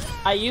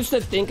 I used to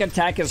think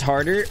attack is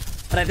harder,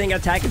 but I think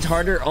attack is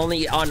harder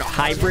only on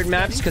hybrid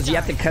maps because you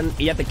have to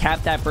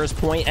cap that first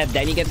point and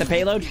then you get the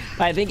payload.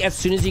 But I think as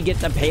soon as you get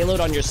the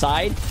payload on your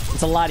side,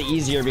 it's a lot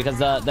easier because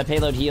the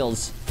payload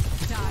heals.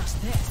 Dodge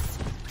this.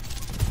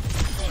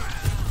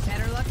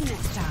 Better luck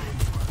next time.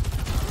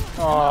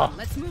 Oh.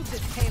 Let's move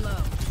this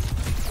payload.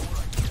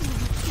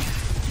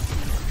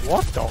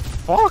 What the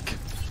fuck?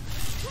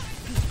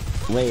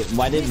 Wait,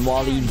 why did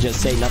Wally just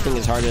say nothing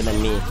is harder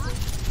than me?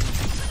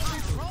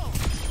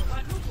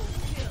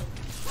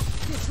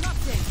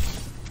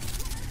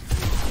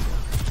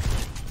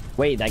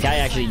 Wait, that guy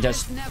actually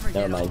just...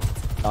 Never mind.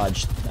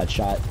 Dodged that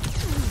shot.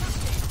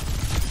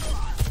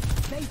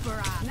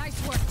 Nice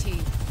work,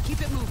 team.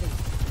 Keep it moving.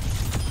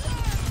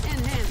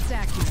 Enhanced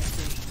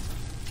accuracy.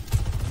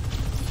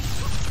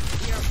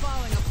 You're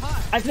falling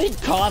apart. I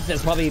think Koth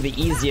is probably the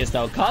easiest,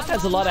 though. Koth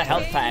has a lot of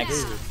health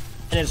packs.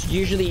 And it's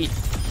usually...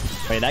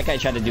 Wait, that guy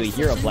tried to do a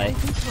hero play.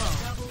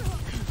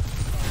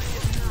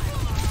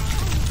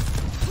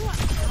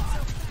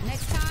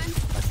 Next time,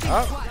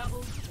 Oh.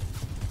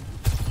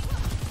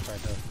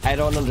 I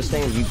don't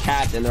understand. You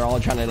capped and they're all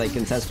trying to like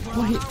contest the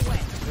point.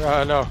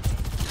 I know. I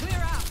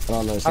don't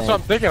understand. That's what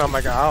I'm thinking. I'm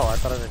like, oh, I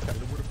thought I didn't.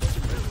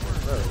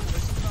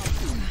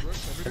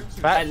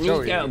 Fat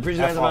Nico,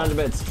 appreciate the 100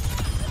 bits.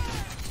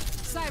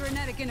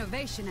 cybernetic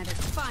innovation at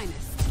its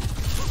finest.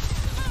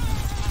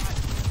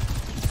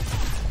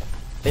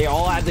 They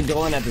all have to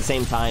go in at the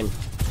same time.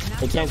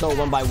 They can't go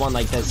one by one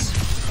like this.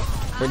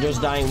 We're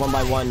just dying one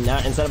by one. Now,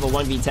 instead of a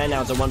 1v10,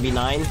 now it's a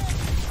 1v9.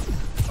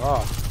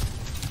 Oh.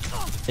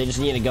 They just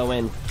need to go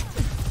in.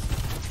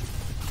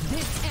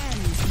 This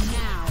ends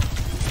now.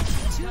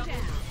 2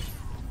 down.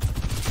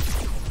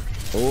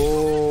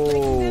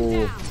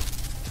 Oh.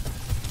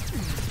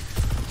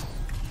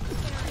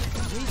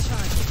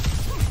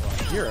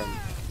 Hear him.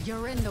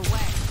 You're in the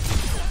way.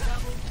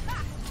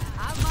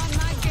 I'm on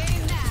my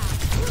game now.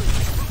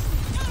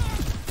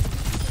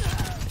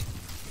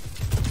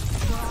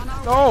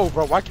 No,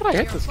 bro, why can't I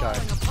hit this guy?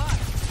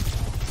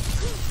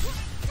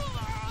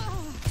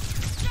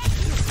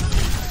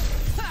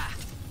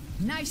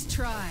 Nice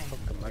try.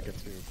 I get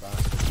too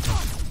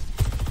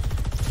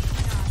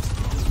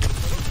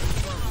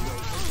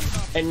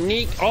And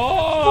Nick.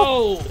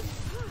 Oh!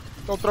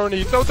 Don't throw an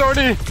E. Don't throw an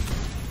E.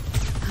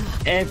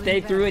 If they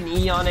threw an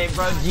E on it,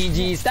 bro,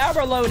 GG.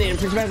 Stabber loaded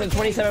for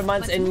 27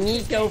 months, and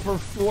Nico for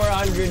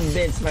 400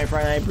 bits, my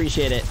friend. I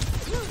appreciate it.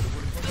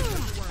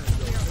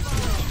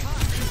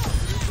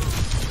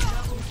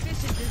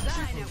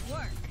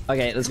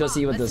 Okay, let's go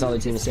see what this other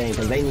team is saying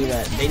because they need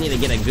to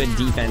get a good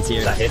defense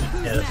here.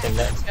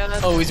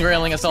 Oh, he's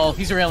railing us all.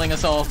 He's railing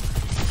us all.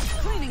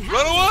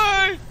 Run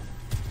away!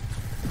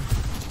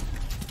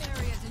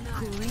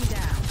 Cooling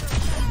down.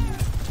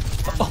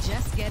 I'm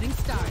just getting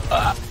started.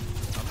 I'm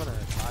gonna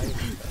die.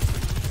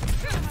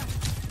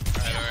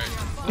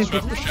 Alright.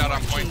 Disrupt shot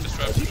on point.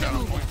 Disrupt shot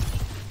on point.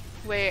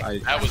 Wait.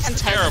 That was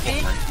terrible.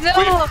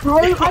 No!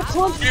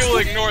 You'll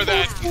ignore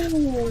that.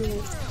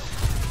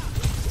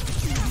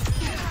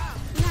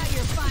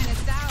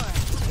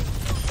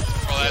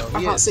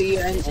 I can't see you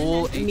and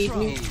need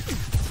me.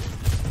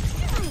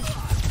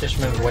 Just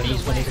remember when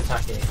he's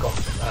attacking, he's got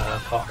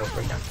part of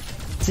bring down.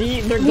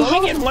 See, they're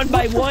going in one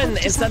by one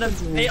instead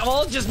of they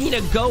all just need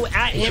to go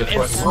at him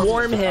and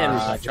swarm him.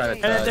 And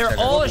if they're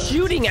all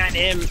shooting at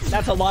him,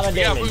 that's a lot of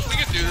damage. Yeah, we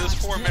could do this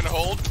 4-minute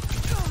hold.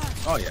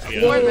 Oh yeah.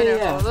 4-minute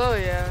hold. Oh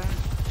yeah.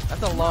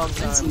 That's a long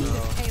time,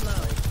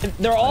 bro.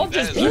 They're all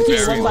just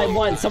peeking one by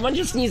one. Someone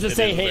just needs to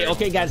say, hey,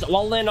 okay, guys,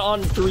 all in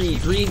on 3.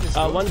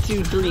 1,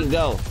 2, 3,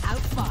 go.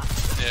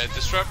 Yeah,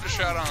 disrupt the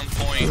shot on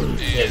point. And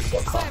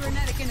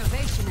Cybernetic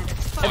innovation at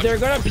its If they're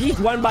gonna peek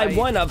one by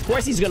one, of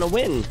course he's gonna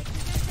win.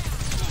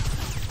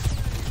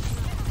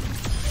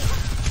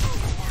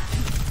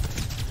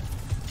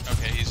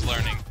 okay, he's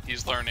learning.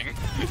 He's learning.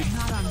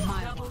 not on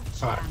my watch.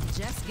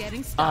 Just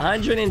getting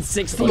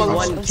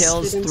 161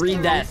 kills, 3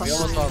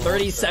 deaths,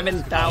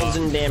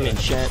 37,000 damage,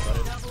 shit.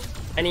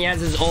 And he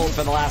has his ult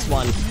for the last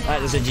one.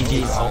 That is a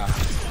GG.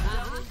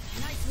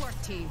 Nice work,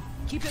 team.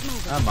 Keep it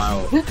moving. I'm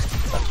out. I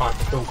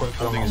don't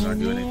think it's not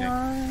doing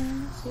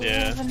anything.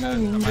 Yeah.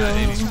 I'm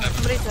at 87.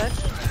 Somebody touch.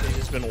 He's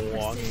just been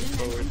walking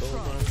forward the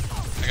whole time.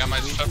 I got my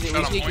stuff shut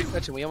on point.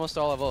 Touching. We almost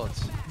all have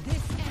ults.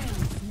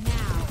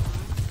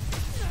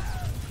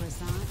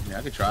 Yeah,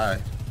 I could try.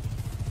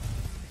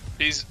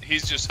 He's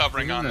just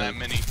hovering on that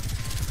mini.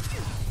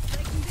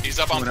 He's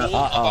up on pool.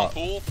 Up on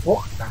pool.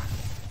 What?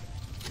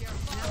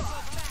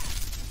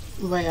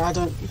 Wait, I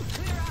don't.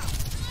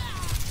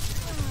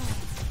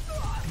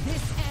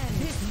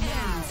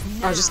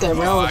 I just get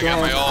railed. I got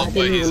my ult,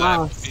 but he's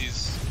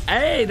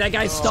Hey, that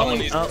guy's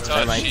stalling. Oh,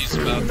 never mind.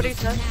 Somebody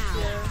touch.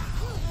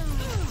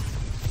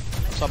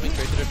 Something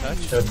straight to the touch.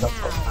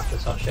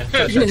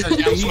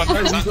 He's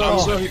low.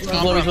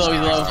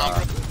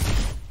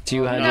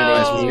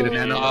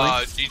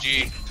 200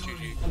 GG.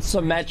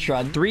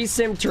 Symmetra, 3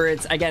 sim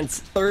turrets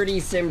against 30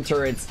 sim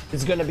turrets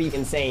is gonna be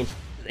insane.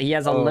 He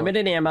has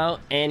unlimited ammo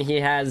and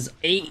he has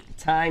 8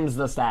 times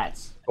the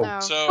stats.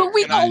 So but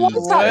we don't want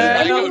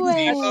that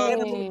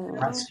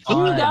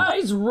You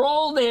guys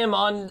rolled him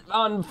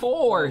on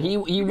 4. He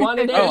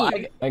wanted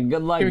 8.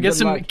 Good luck.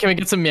 Can we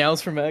get some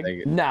meows for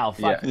Meg? No,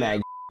 fuck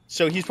Meg.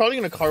 So he's probably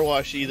gonna car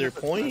wash either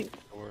point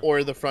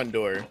or the front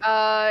door.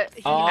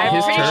 He's a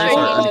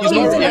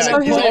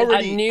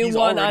new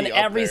one on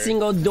every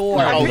single door.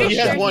 Oh, he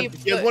has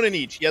one in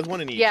each.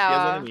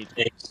 Yeah.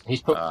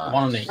 He's put one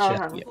on each.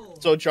 Yeah.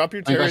 So drop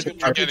your turrets.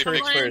 Drop your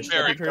Ferry, turrets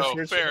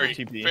first. Ferry.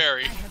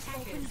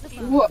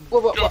 What?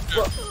 Go,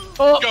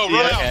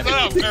 run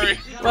out, Ferry.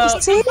 Well,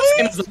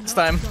 this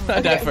time.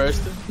 I died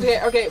first.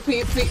 Yeah, okay,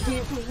 please.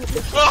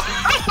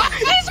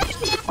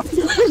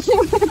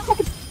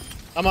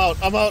 I'm out.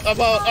 I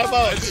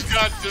just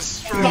got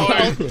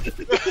destroyed.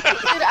 Dude,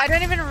 I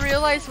don't even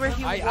realize where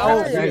he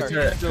was.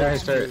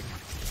 There's turret.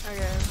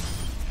 Okay.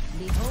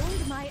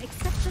 Behold my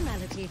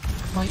exceptionality.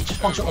 Why you just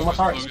punch it on my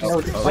turret?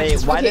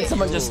 Wait, why did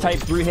someone just type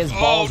through his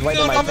balls right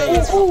in my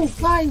face? Oh,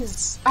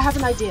 guys, I have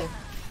an idea.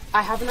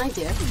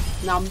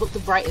 Now I'm not the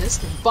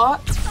brightest, but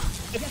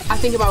I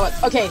think about what.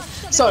 Okay,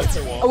 so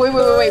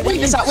wait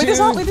this out.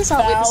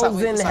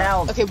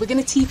 Okay, we're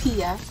gonna TP,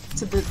 yeah,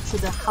 to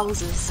the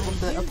houses and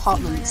the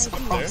apartments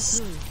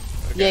across.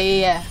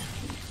 Yeah.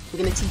 We're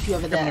gonna TP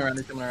over there.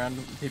 Coming around,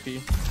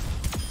 TP.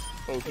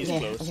 Oh, he's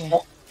close. Okay.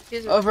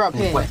 Over up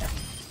here.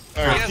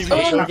 Alright, TP,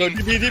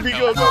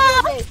 go.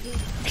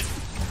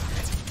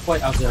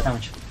 Wait, I'll do that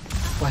damage.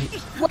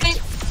 Wait,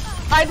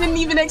 I didn't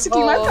even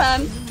execute my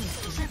plan.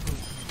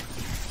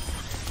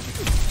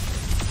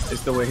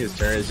 It's the way his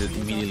turret just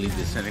immediately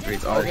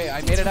disintegrates all. Okay,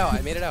 I made it out.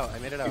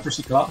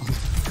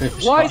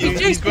 why is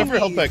he's going for a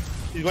health pack.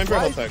 He's not going for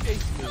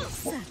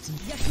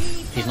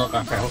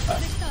a health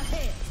pack.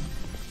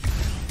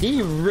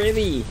 He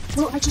really...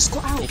 No, I just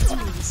got out,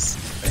 please.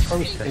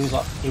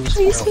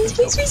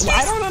 Please.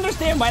 I don't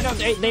understand why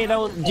they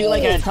don't do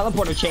like a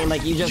teleporter chain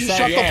like you just said.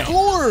 Shut the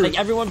floor! Like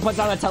everyone puts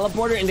on a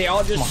teleporter and they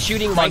all just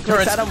shooting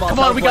micros at him. Come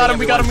on, we got him.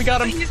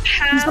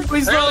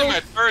 Please Apparently go.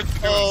 my turret's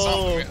doing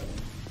something.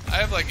 I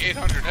have like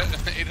 800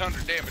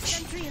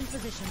 damage.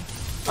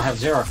 I have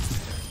 0.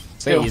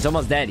 Wait, he's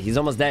almost dead.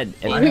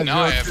 And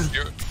now I have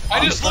 0.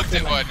 I just looked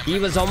at what. He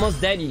was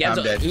almost dead. You guys,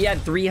 he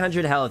had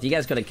 300 health. You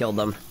guys could have killed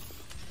him.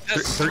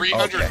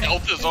 300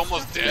 health is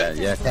almost dead.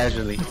 Yeah,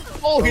 casually.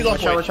 Oh, he's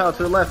off. Watch out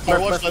to the left. Oh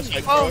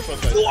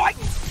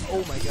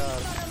my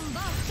god.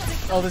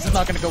 Oh, this is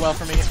not gonna go well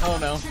for me. Oh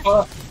no.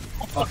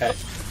 Okay.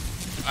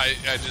 I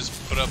just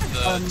put up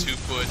the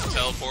 2-foot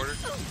teleporter.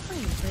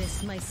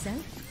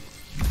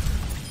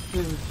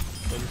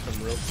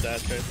 Some real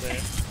stats right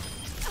there.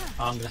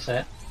 I'm gonna say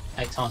it.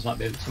 8 times might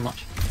be a bit too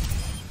much.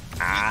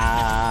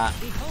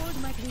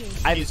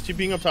 He's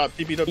TPing up top.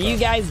 You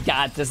guys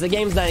got this. The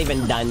game's not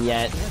even done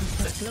yet.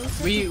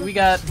 We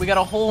got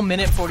a whole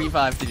minute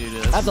 45 to do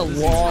this. That's a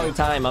long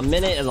time. A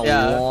minute is a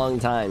long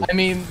time. I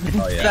mean,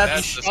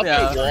 that's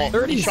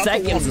 30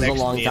 seconds is a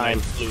long time.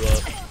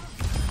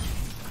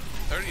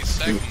 30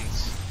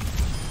 seconds.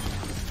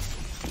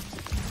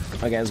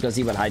 Okay, let's go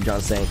see what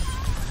Hydron's saying.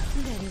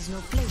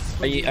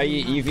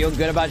 You feel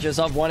good about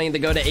yourself wanting to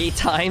go to 8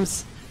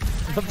 times?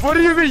 What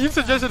do you mean? You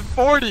suggested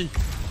 40.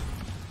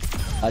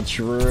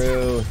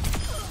 True.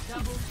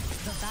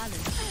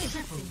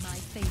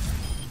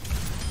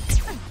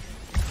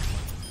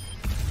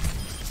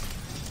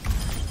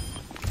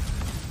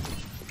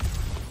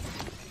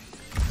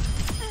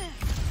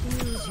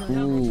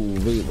 Ooh,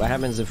 wait, what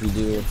happens if we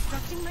do?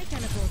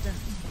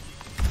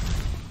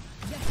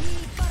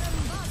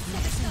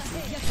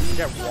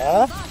 Get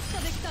wall?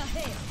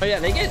 Oh yeah,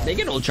 they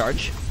get ult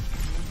charge.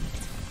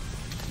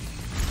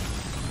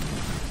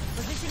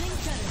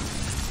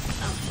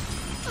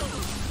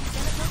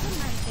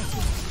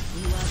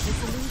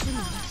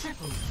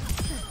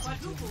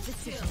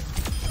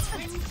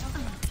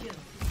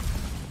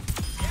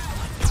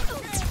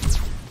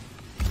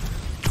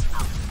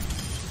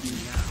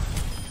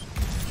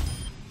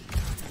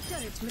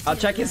 I'll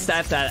check his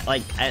stats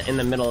in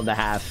the middle of the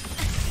half.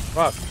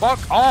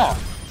 Fuck off!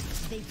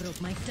 They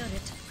broke my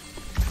turret.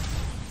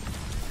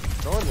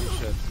 Throwing them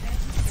shit.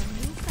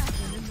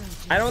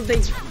 I don't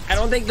think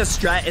the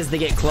strat is to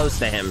get close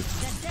to him.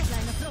 That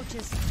deadline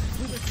approaches.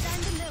 We will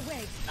stand in their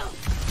way.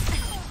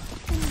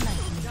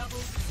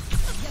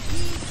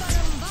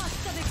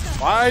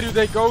 Why do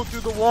they go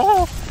through the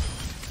wall?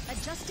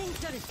 Adjusting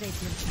turret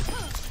placement.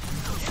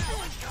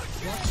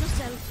 Watch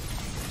yourself.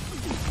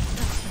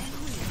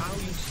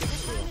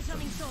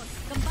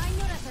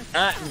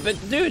 But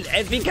dude,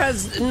 it's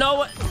because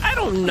I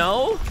don't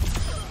know.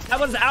 I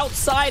was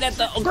outside at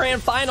the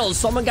grand finals.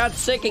 Someone got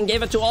sick and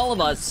gave it to all of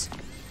us.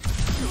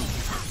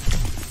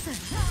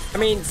 I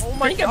mean,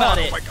 think about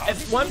it.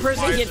 If one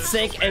person gets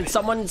sick and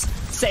someone's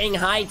saying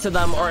hi to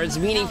them or is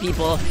meeting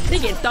people, they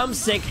get them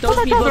sick. Those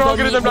people go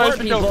meet more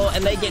people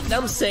and they get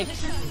them sick.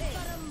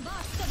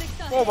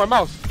 Oh, my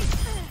mouse.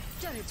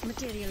 Turrets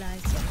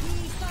materialize.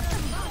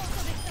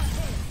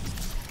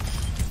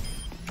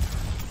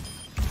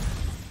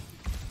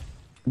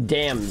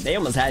 Damn, they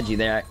almost had you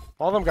there.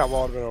 All of them got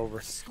walled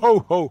over.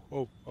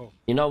 Oh.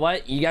 You know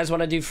what? You guys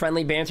want to do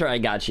friendly banter? I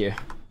got you.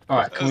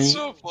 Alright, That's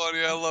so funny.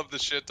 I love the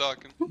shit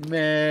talking.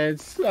 Man,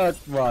 suck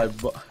my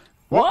butt.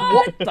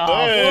 What the fuck?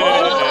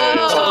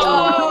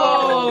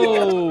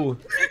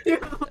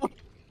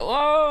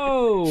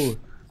 Whoa!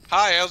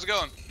 Hi, how's it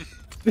going?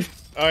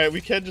 Alright,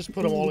 we can't just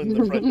put them all in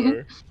the front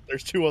door.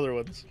 There's 2 other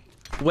ones.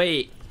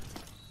 Wait.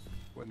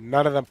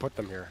 None of them put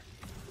them here.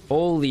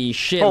 Holy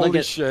shit. Holy look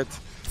at shit.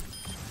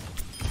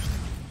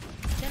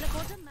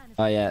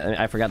 Oh yeah,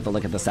 I forgot to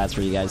look at the stats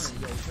for you guys.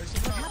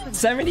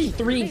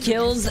 73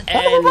 kills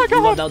and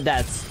no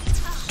deaths.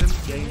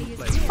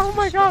 Oh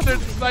my god, they're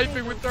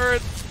sniping with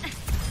turrets.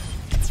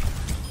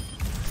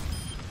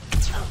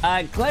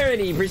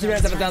 Clarity, appreciate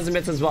it 7,000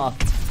 bits as well.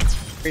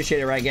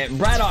 Appreciate it, right? Get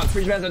Braddock,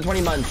 appreciate it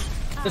 20 months.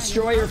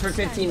 Destroyer for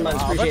 15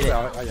 months, appreciate it.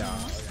 Yeah,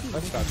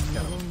 that's kind of...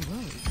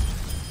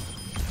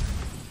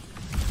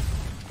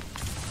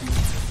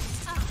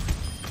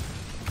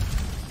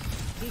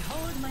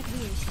 Behold my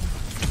creation.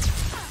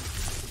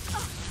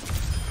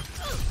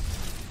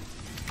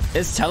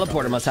 This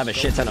teleporter must have a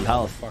shit ton of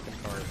health.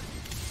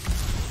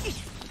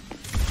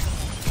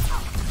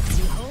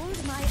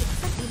 Behold my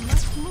you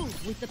must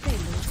move with the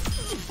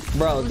payload.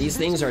 Bro, these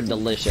things are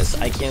delicious.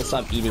 I can't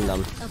stop eating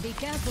them. Be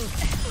careful.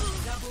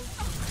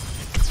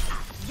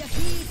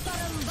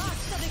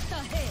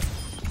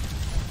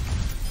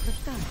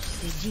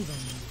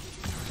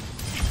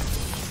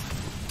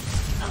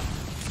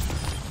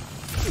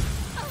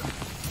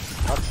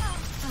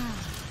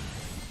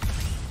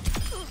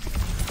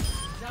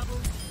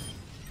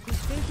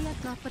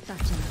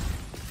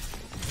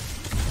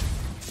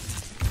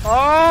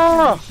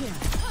 Oh!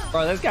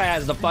 Bro, this guy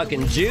has the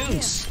fucking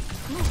juice.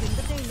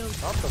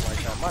 Something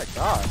like that, my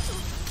god.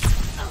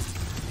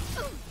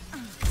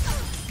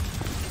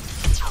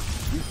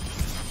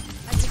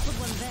 I just put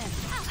one there.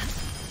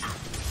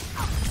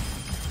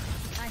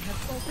 I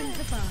have opened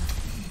the bar.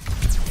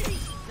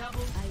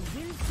 I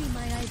will see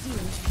my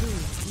ideals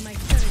through. My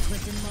turret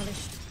was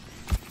demolished.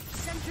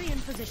 Sentry in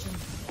position.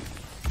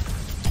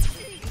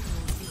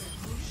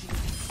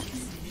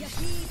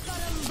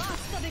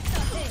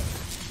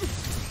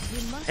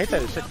 I hate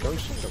that it shit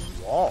goes through the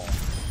wall.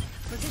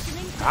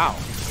 Ow.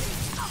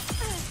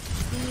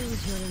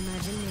 Use your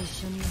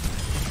imagination.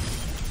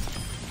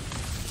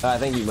 I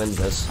think he wins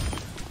this.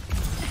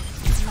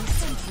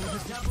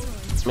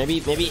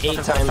 Maybe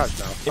 8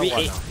 times.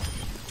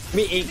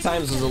 Maybe 8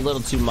 times was a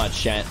little too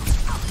much, chat.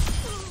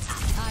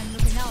 I'm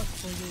looking out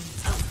for you.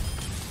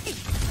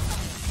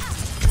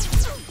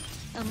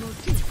 A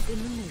motif in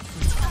the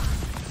movement.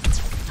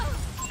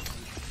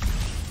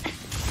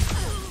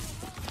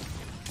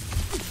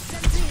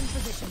 Sentry in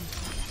position.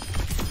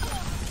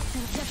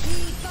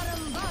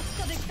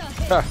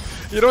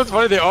 You know what's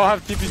funny? They all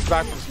have TPs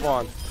back from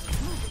spawn.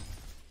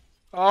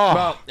 Oh.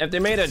 Well, if they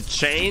made a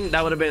chain,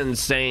 that would have been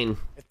insane.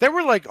 If they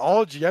were like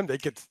all GM, they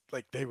could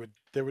they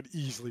would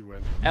easily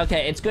win.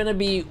 Okay, it's gonna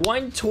be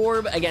 1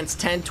 Torb against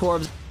 10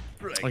 Torbs.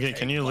 Okay,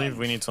 can you leave?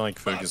 We need to like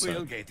focus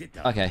on.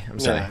 Okay, I'm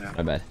sorry.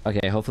 My bad.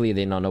 Okay, hopefully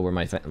they don't know where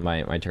my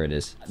turret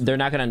is. They're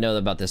not gonna know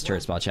about this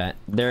turret spot, chat.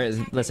 There is,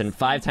 listen,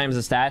 5 times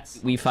the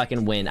stats, we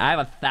fucking win. I have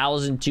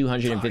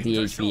 1,250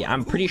 HP.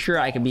 I'm pretty sure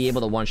I could be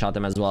able to one-shot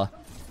them as well.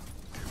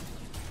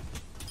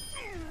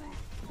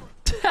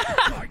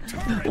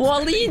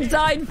 Waleed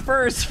died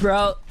first,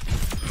 bro.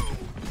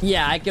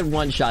 Yeah, I could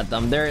one-shot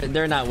them.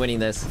 They're not winning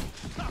this.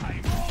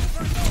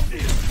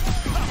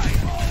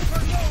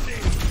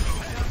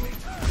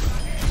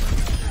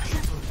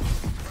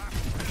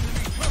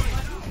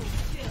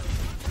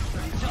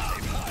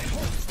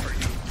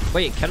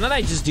 Wait, couldn't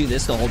I just do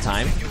this the whole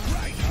time?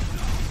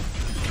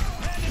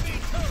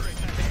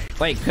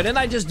 Wait, couldn't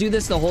I just do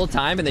this the whole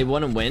time and they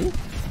wouldn't win?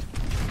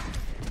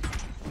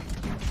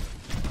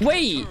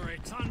 Wait!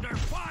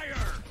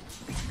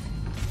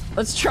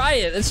 Let's try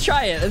it, let's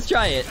try it, let's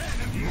try it.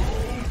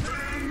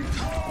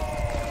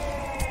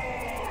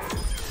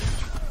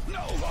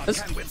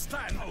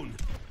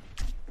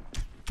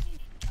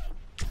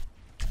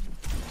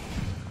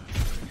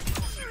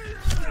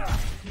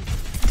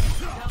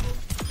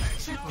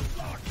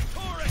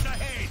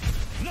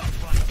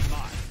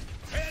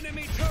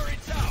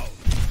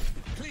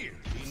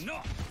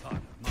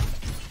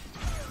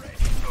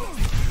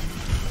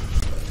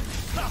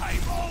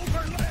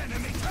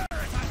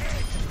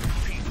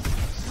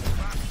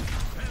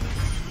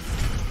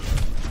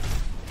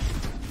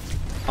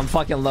 I'm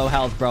fucking low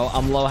health, bro.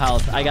 I'm low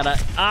health. I gotta...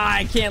 Ah,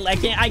 I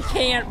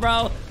can't,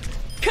 bro.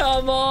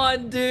 Come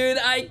on, dude.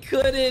 I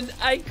couldn't.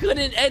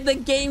 And the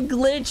game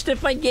glitched.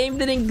 If my game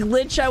didn't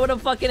glitch, I would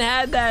have fucking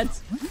had that.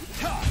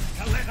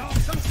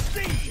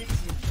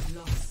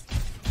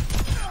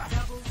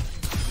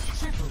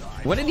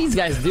 What are these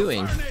guys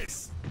doing?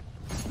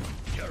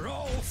 You're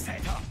all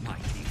set up, my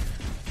dear.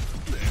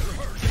 They're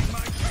hurting my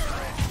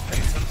turret.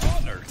 It's an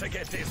honor to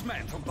get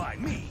dismantled by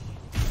me.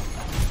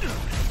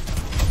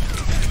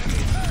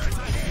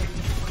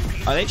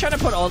 Are they trying to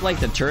put all like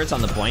the turrets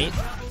on the point?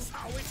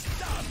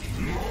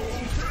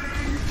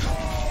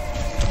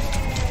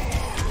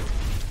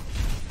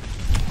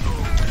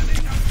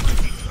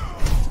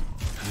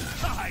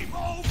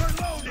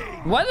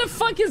 What the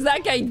fuck is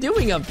that guy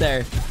doing up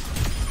there?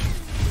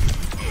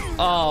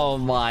 Oh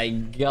my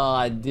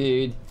god,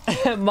 dude.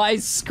 My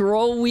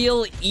scroll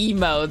wheel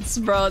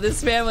emotes, bro.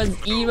 This man was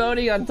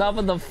emoting on top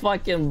of the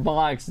fucking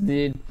box,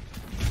 dude.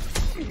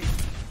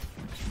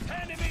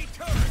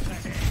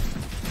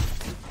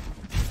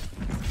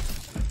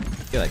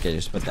 I feel like I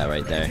just put that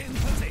right there.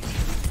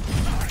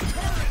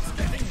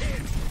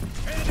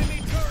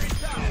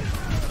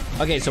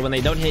 Okay, so when they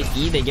don't hit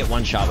E, they get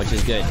one shot, which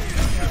is good.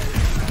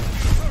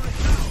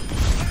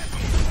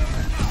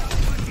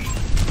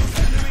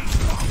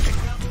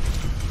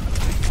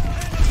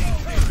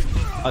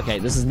 Okay,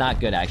 this is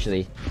not good,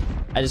 actually.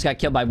 I just got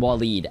killed by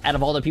Waleed. Out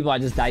of all the people I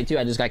just died to,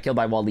 I just got killed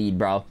by Waleed,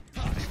 bro.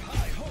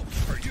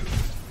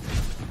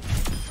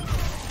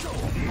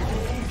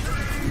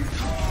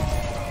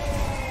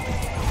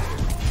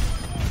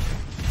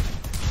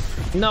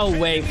 No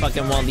way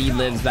fucking Waleed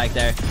lives back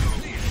there.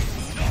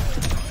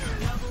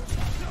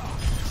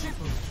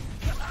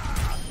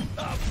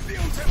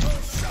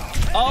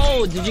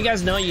 Oh, did you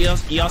guys know you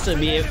also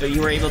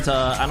you were able to...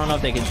 I don't know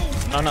if they could...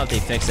 I don't know if they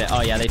fixed it.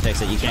 Oh yeah, they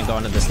fixed it. You can't go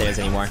under the stairs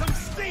anymore.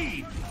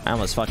 I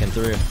almost fucking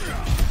threw.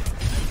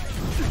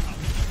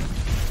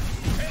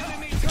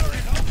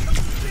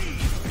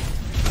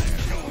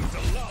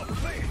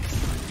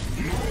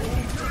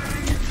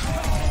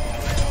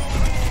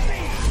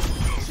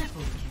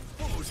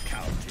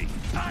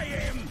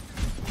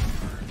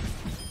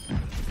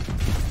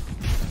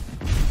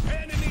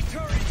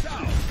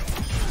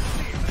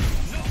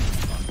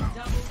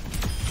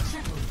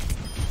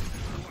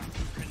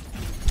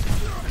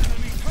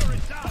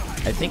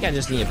 I think I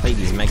just need to play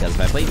these megas. If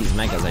I play these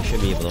megas, I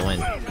should be able to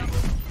win.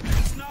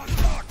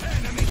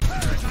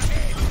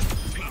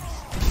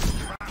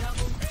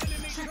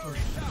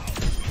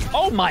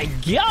 Oh my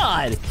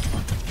god!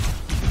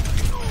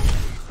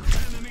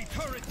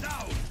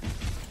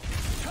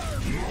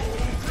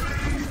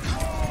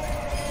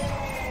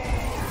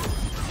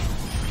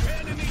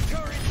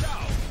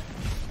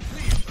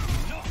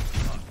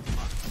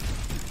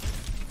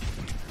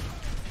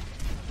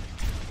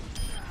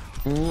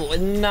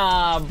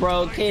 Nah,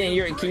 bro.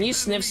 Can you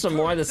sniff some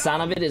more? The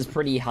sound of it is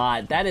pretty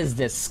hot. That is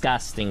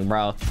disgusting,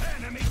 bro.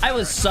 I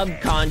was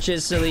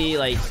subconsciously,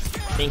 like,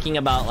 thinking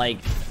about,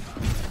 like...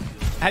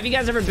 Have you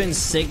guys ever been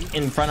sick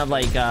in front of,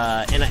 like,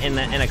 in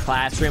a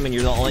classroom and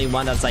you're the only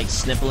one that's, like,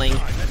 sniffling?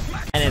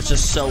 And it's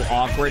just so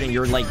awkward and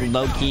you're, like,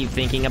 low-key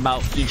thinking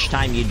about each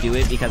time you do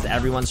it because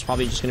everyone's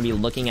probably just gonna be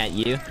looking at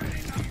you?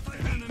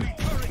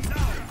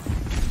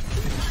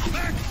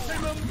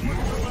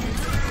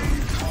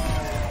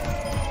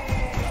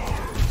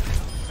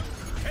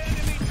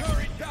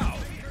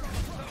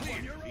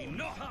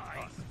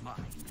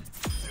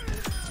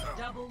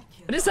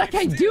 What is that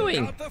guy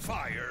doing?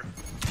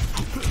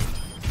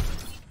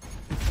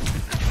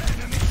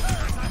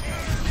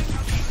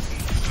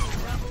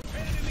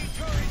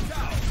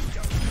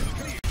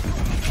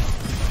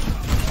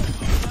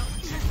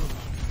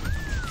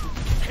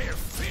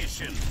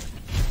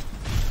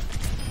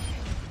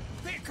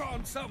 Pick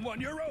on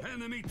someone, your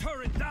enemy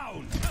turret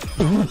down.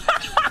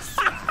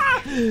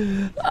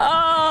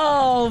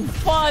 Oh,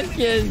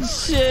 fucking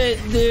shit,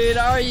 dude.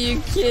 Are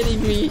you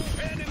kidding me?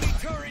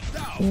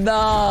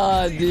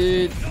 Nah,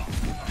 dude.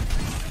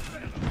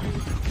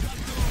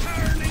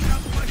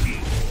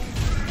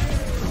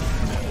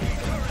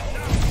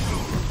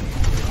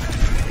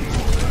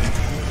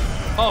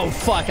 Oh,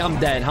 fuck, I'm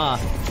dead, huh?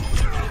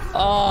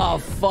 Oh,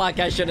 fuck,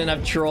 I shouldn't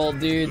have trolled,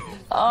 dude.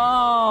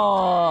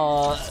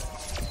 Oh.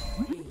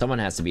 Someone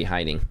has to be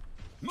hiding.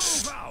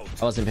 I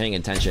wasn't paying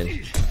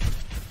attention.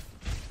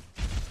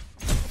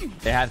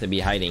 They have to be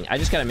hiding. I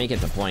just gotta make it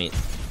the point.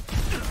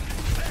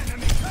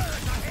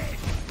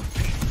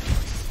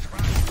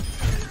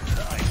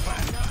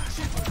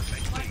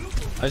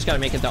 I just gotta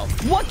make it though.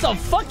 What the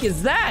fuck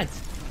is that?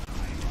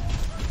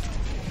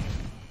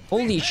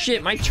 Holy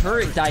shit, my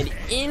turret died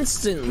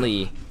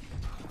instantly.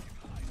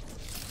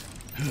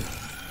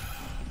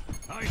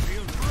 I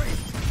feel great.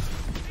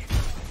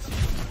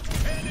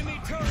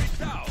 Enemy turret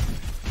down.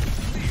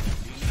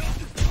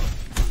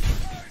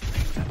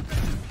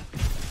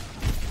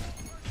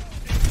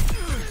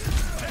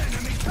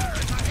 Enemy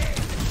turret ahead.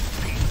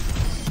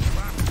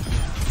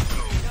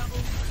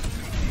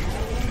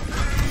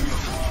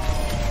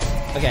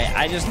 Okay,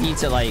 I just need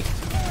to like...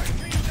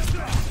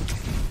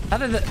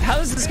 How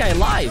is this guy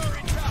alive?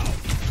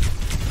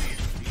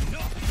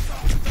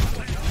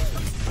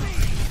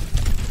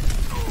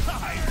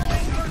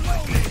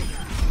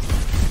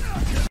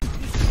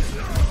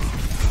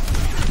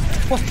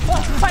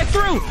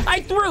 I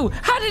threw!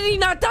 How did he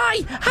not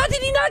die? How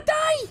did he not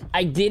die?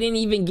 I didn't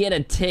even get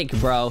a tick,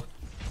 bro.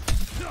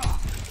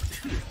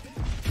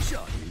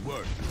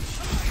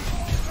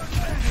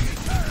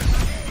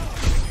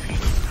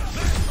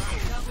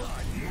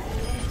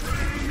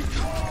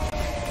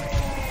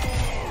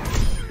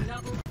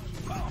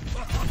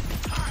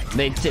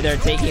 They're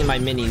taking my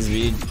minis,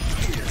 dude.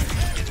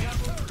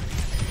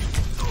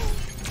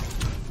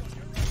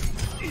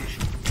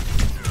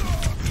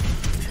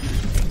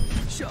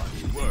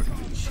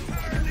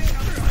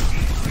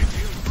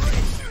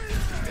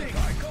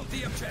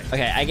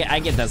 Okay, I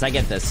get this. I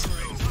get this.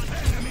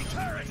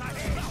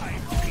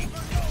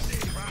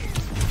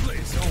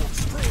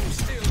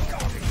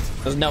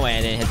 There's no way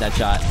I didn't hit that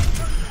shot.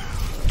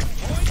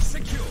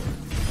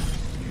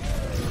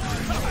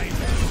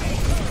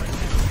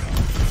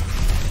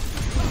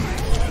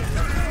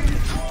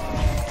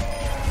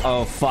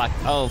 Oh fuck.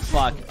 Oh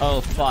fuck. Oh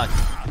fuck.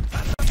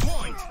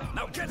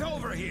 Now get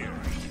over here.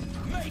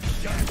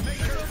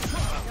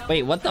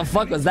 Wait, what the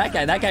fuck was that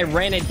guy? That guy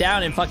ran it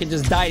down and fucking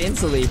just died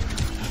instantly.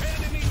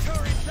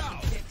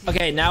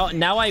 Okay,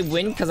 now I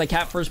win because I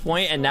capped first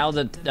point, and now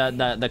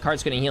the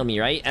cart's gonna heal me,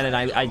 right? And then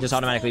I just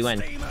automatically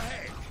win.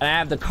 And I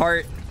have the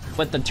cart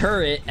with the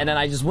turret, and then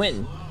I just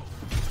win.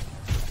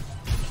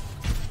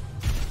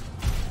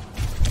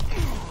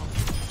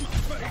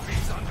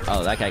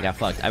 Oh, that guy got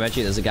fucked. I bet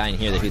you there's a guy in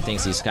here that who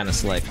thinks he's kind of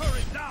slick.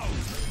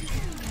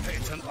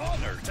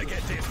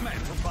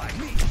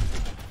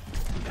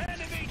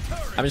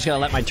 I'm just gonna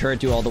let my turret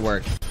do all the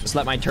work. Just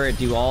let my turret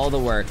do all the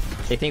work.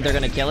 They think they're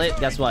gonna kill it?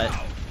 Guess what?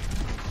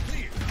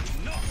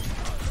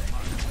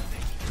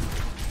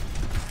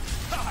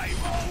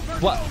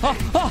 What?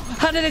 Oh, oh!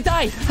 How did it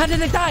die? How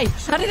did it die?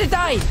 How did it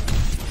die?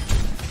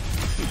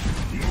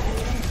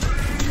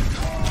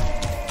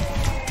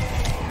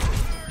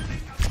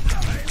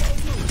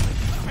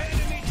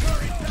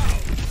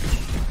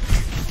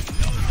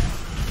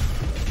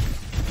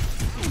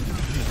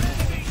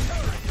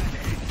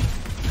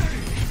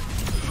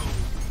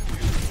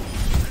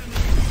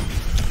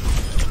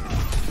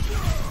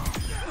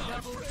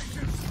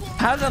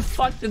 How the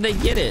fuck did they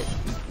get it?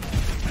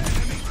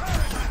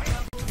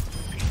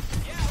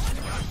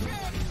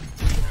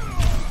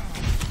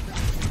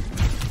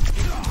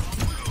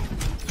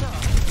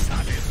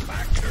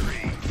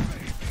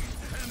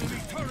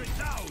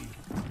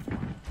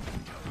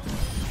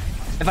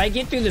 If I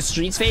get through the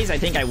streets phase, I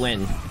think I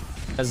win.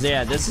 Because,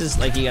 yeah, this is,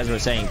 like you guys were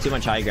saying, too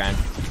much high ground.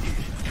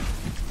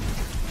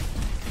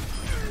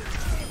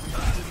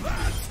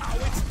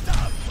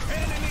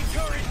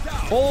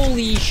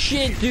 Holy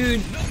shit,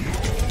 dude.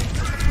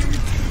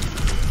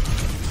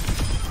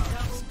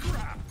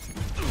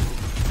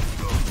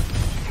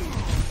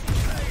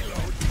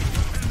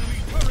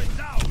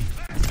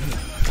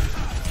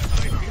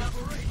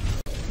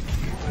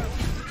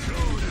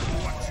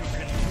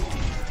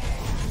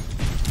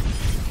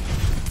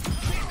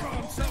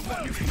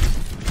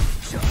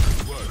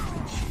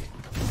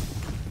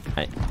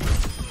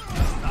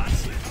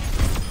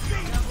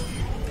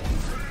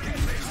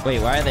 Wait,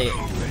 why are they...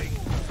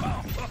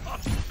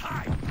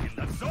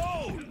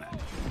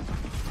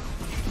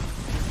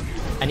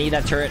 I need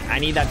that turret. I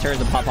need that turret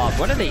to pop off.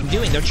 What are they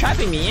doing? They're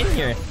trapping me in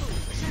here.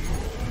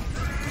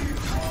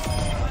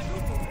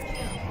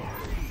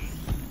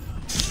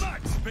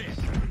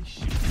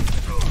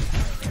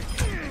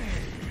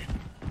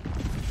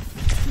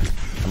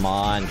 Come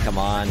on, come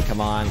on, come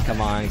on,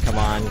 come on, come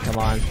on, come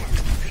on.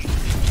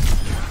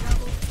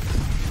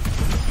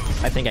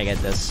 I think I get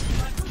this.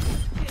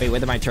 Wait, where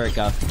did my turret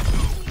go?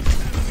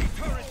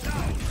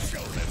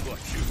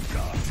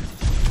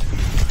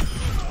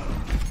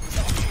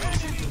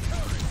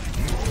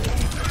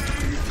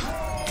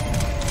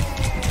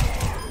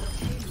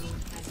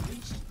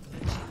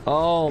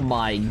 Oh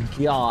my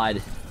god.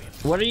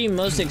 What are you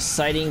most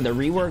exciting? The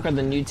rework or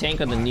the new tank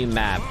or the new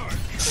map?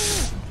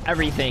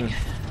 Everything.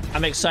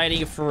 I'm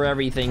excited for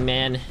everything,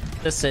 man.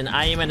 Listen,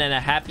 I am in a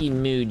happy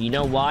mood. You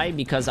know why?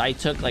 Because I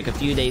took like a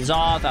few days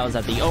off. I was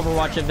at the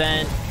Overwatch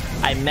event.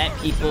 I met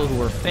people who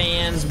were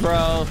fans,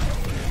 bro.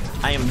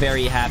 I am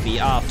very happy.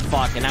 Oh,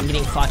 fuck. And I'm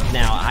getting fucked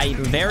now. I'm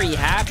very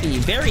happy.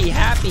 Very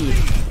happy.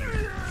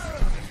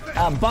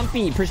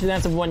 Bumpy, appreciate the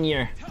dance of 1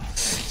 year.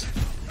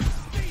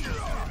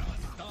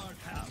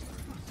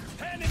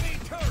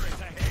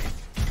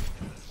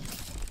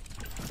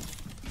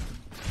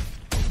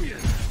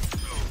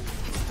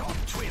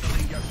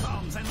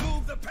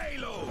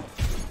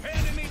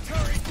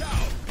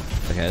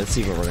 Okay, let's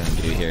see what we're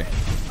gonna do here.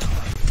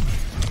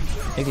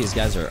 I think these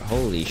guys are...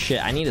 Holy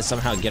shit, I need to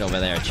somehow get over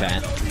there,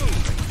 chat.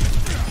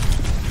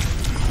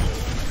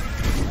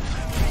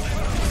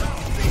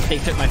 They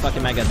took my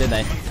fucking mega, did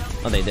they?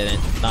 Oh, they didn't.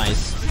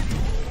 Nice.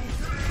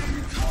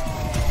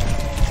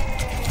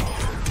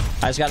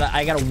 I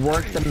gotta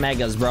work the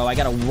megas, bro. I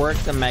gotta work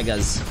the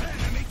megas.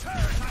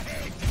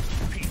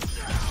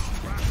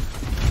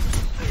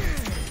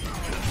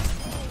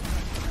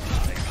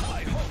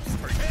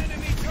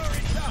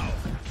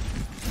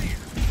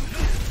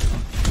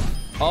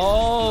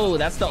 Oh,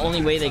 that's the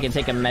only way they can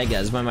take a mega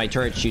is when my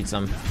turret shoots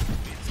them.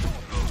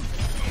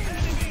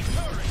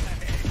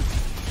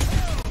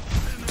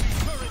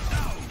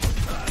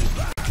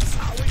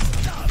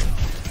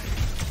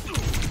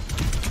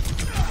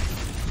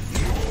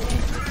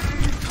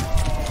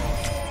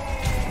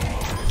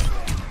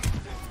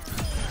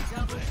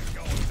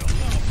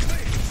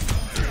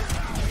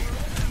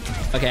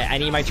 Okay, I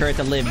need my turret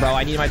to live, bro.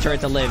 I need my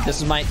turret to live.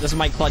 This is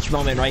my clutch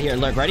moment right here.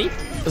 Look, ready?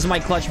 This is my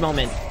clutch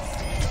moment.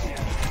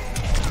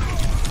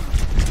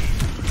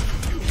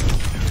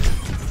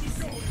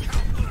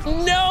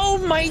 No,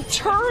 my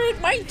turret,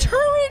 my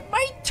turret,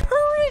 my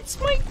turrets,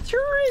 my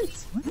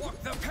turrets.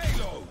 Walk the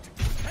payload.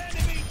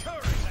 Enemy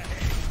turret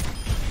ahead.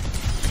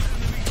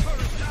 Enemy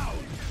turret down.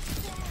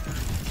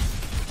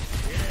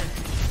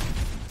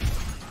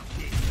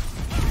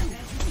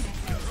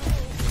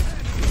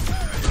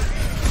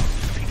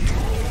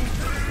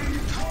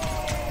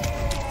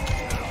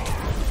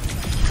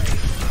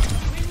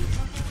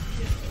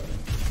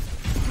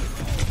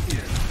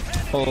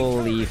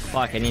 Holy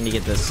fuck, I need to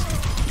get this.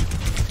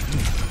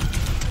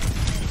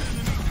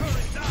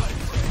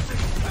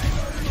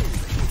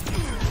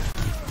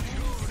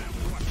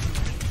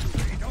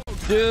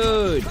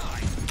 Dude,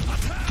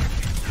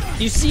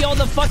 you see all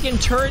the fucking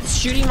turrets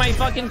shooting my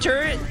fucking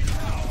turret?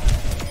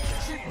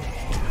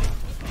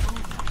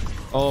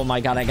 Oh my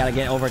god, I gotta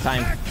get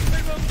overtime.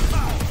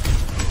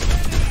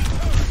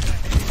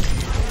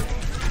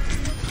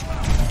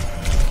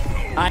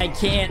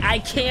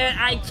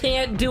 I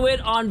can't do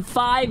it on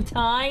 5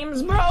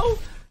 times, bro.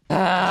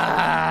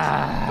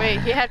 Wait,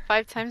 he had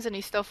 5 times and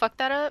he still fucked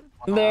that up?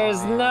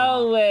 There's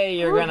no way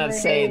you're gonna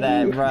say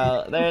that,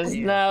 bro. There's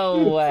no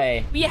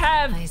way. We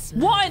have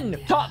one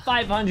top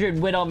 500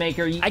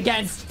 Widowmaker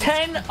against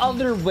 10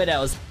 other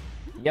Widows.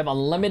 You have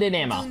unlimited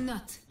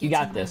ammo. You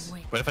got this.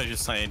 What if I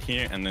just slide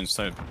here and then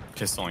start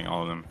pistoling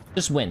all of them?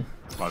 Just win.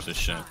 Watch this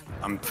shit.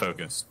 I'm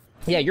focused.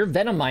 Yeah, your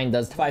Venom Mine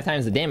does 5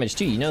 times the damage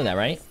too. You know that,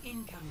 right?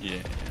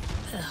 Yeah.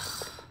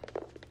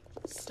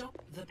 Stop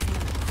the pain.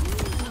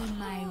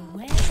 My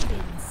weapons.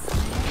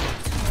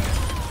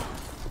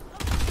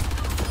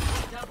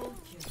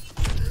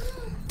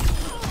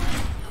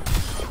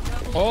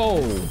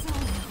 Oh.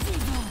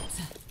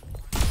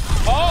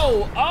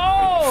 Oh, oh!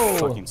 Are you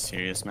fucking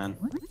serious, man?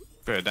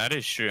 Bro, that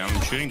is true.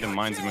 I'm shooting the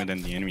mines more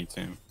than the enemy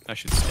team. That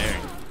shit's scary.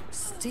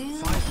 Still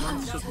 5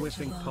 months of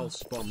whipping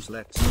pulse bombs.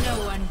 Let's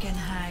no one can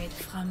hide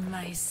from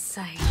my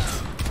sight.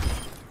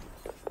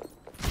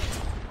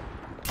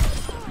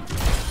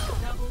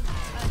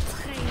 A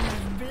train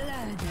of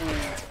blood.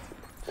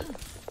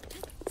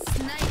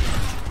 Sniper.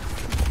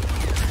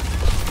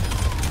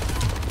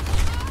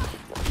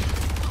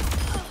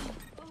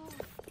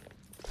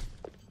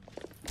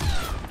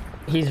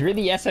 He's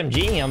really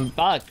SMGing him.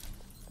 Fuck.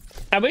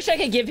 I wish I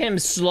could give him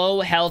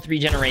slow health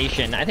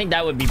regeneration. I think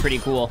that would be pretty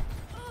cool.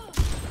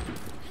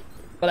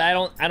 But I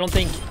don't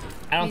think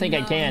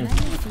I can.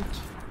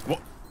 What?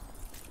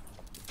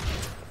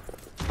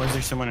 Why is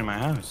there someone in my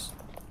house?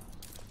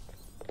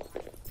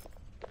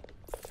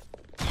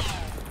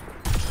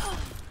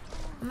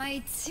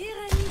 My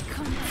tyranny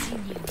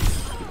continues.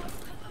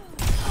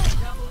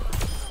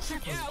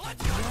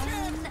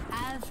 One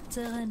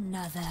after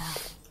another.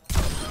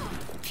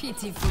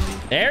 Pitiful.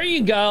 There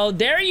you go.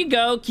 There you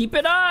go. Keep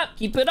it up.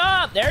 Keep it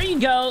up. There you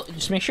go.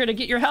 Just make sure to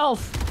get your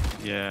health.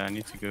 Yeah, I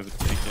need to go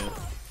take it.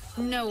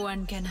 No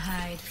one can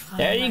hide from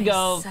there you my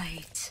go.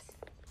 sight.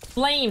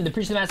 Flame, the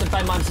Appreciate the Massive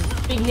 5 months.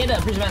 Big Hitter,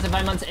 Appreciate the Massive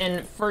 5 months.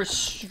 And First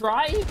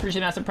Stride,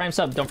 Appreciate the Massive Prime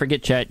sub. Don't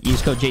forget, chat.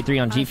 Use code J3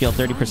 on G Fuel,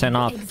 30%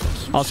 off.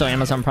 Also,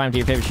 Amazon Prime to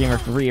your favorite streamer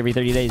for free every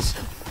 30 days.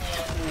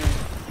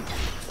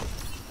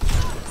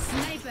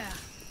 Sniper,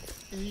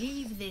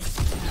 leave this.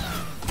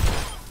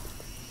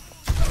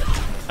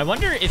 I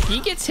wonder if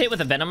he gets hit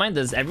with a Venom Mine,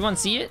 does everyone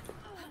see it?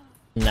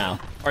 No.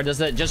 Or does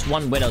it just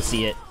one Widow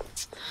see it?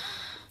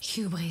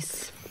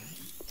 Hubris.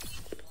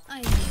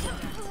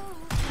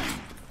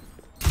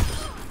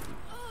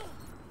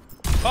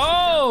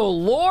 Oh,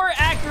 lore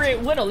accurate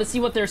Widow. Let's see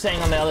what they're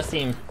saying on the other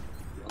team.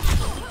 My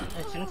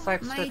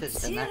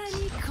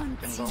tyranny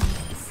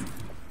continues.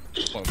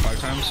 What, 5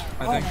 times?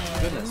 I think.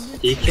 Goodness.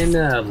 He can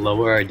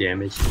lower our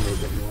damage a little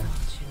bit more.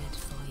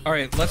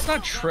 Alright, let's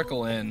not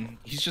trickle in.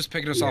 He's just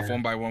picking us off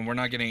one by one. We're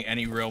not getting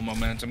any real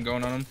momentum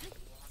going on him.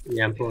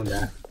 Yeah, I'm pulling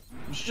that.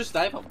 You should just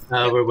dive him.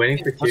 We're waiting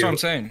for 2. That's what I'm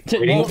saying.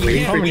 Waiting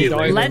for 2.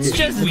 Let's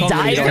just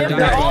dive him.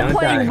 They're all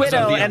playing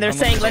Widow, and they're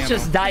saying, let's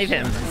just dive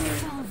him.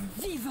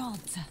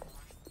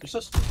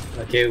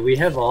 Okay, we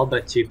have all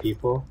but 2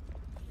 people.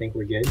 I think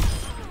we're good.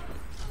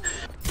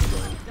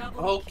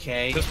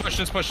 Okay. Just push,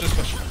 just push, just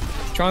push.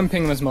 Try and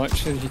ping him as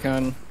much as you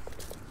can.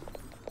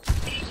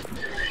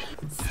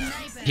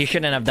 He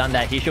shouldn't have done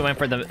that. He should have went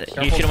for the.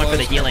 He should have went for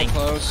the healing.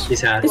 He's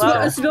had.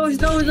 Let's go. One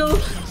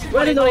headshot.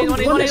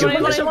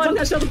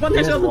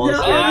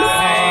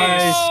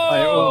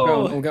 Alright,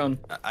 all gone.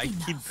 I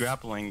keep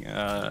grappling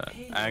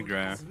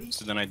aggro,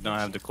 so then I don't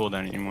have the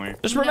cooldown anymore.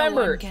 Just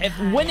remember, if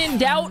when in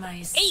doubt,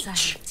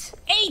 H!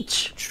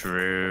 H!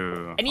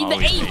 True. I need the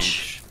Always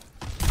H!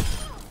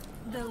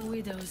 The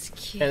widow's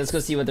kiss. Okay, let's go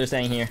see what they're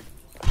saying here.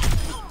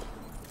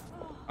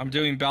 I'm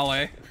doing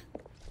ballet.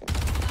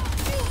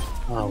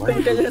 Oh,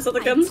 wait. Bro,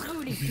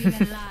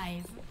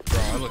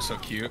 I look so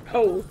cute.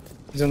 Oh.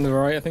 He's on the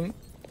right, I think.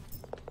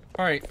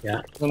 Alright.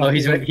 Yeah. Oh,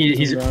 he's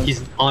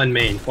on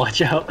main.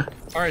 Watch out.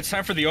 Alright, it's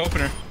time for the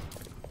opener.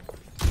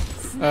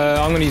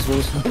 I'm gonna use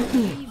walls.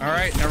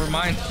 Alright, never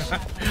mind.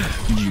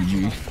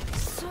 GG.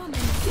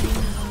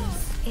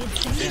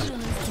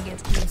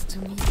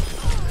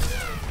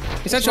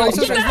 He's actually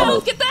Get the hell!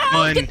 Get the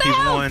hell! Get the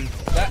hell!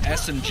 That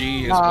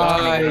SMG is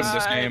good in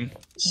this game.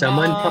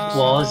 Someone put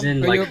walls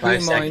in like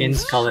 5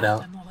 seconds. Call it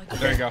out.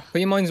 There you go. Put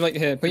your mines like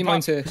here. Put your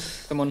mines here.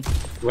 Come on.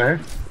 Where?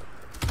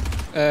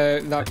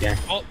 That. Okay.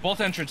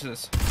 Both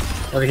entrances.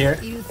 Over here.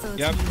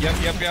 Yep.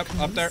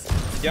 Up there.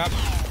 Yep.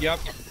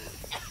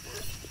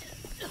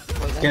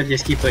 Yeah,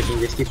 just keep pushing.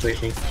 Just keep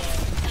pushing.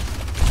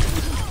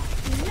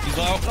 He's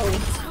low.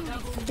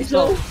 He's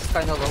low.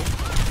 Kind of low.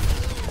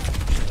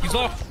 He's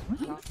low.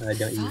 I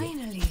don't use it.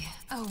 Finally,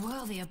 a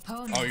worthy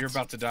opponent. Oh, you're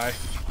about to die.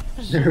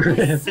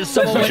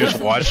 Someone just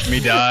watched me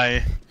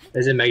die.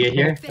 There's a mega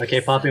here. Okay,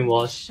 popping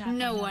walls.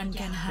 No one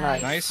can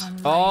hide. Nice.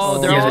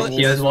 Oh,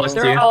 he has walls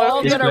too. They're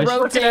all Just gonna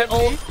push. rotate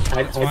ult.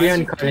 I'd be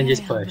on card and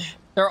just push.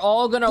 They're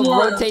all gonna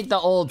rotate the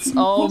ults.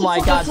 Oh my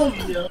god.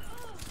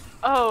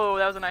 Oh,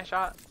 that was a nice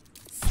shot.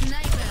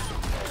 Sniper.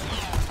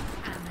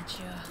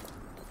 Amateur.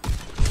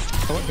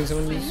 Oh, can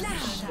someone use?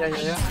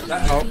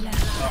 Yeah. Oh.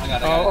 I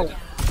got it.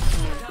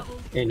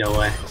 Ain't no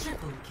way.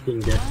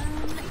 Being good.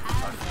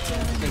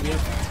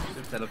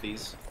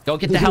 Go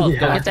get the health.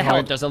 Go Yeah. get the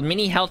health. There's a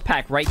mini health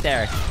pack right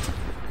there.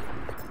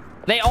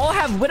 They all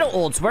have Widow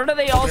ults. What are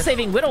they all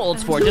saving Widow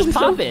ults for? Just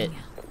pop it.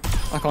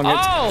 I can't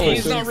get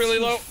He's not really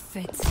low.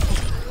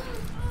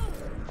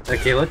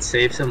 Okay, let's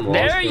save some walls.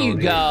 There you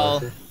go.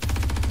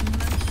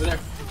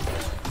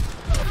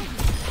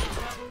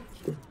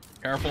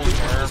 Careful.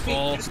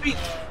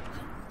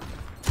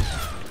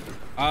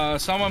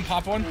 Someone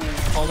pop one.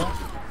 Hold on.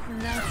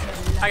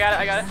 I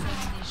got it.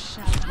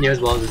 He has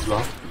walls as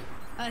well.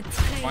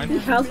 Fine.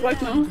 How's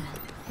work now?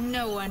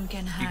 No one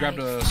can hide. You grabbed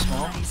a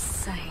small. My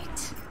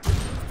sight.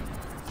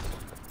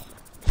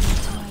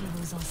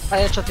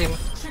 I headshot him.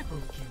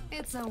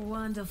 It's a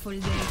wonderful day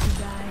to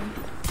die.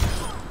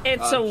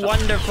 It's a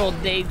wonderful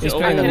day to He's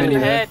playing the Hit him mini in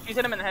the there. head. He's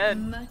hit him in the head.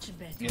 Much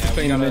better. Yeah, we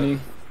Playing the gotta mini.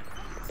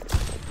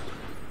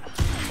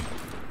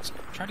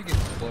 try to get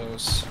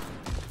close.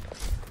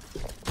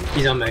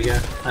 He's on mega.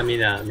 I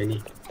mean,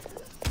 mini.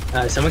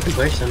 Someone can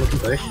push. I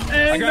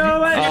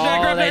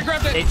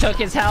grabbed it. They took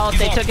his health.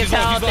 They took his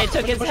health. They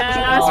took his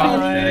health.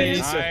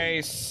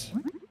 Nice.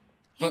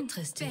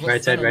 Interesting.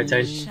 Right side.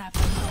 Okay.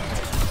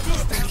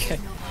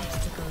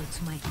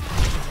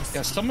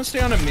 Yeah, someone stay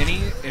on a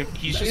mini. If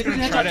he's just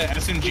gonna try to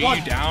SMG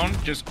you down,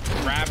 just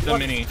grab the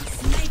mini. I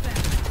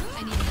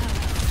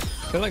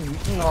feel like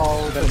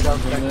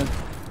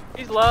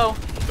He's low.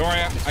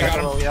 Doria, I got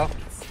him.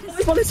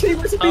 Nice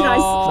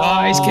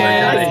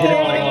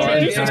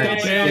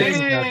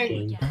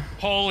Nice.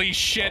 Holy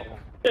shit.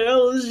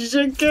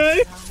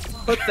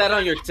 Put that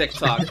on your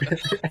TikTok.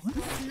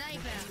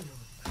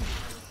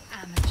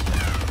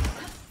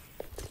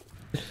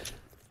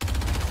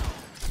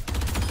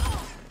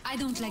 I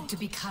don't like to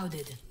be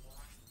crowded.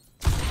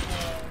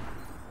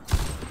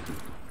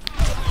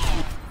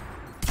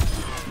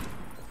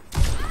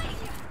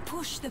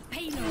 Push the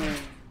payload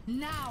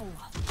now.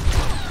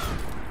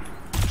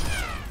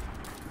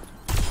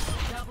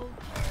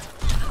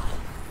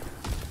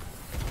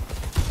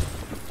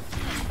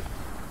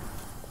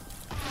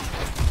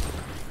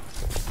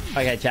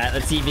 Okay, chat.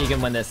 Let's see if he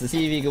can win this. Let's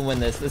see if he can win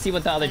this. Let's see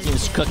what the other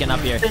team's cooking up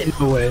here.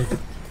 No way.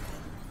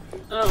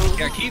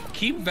 Yeah, keep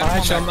Venom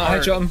on that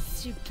I cart. him.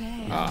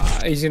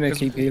 He's gonna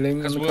keep healing.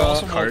 Because On we the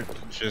also cart.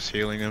 Just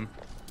healing him.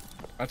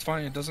 That's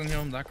fine. It doesn't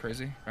heal him that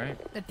crazy, right?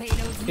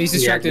 He's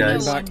distracted. Yeah,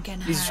 He's back.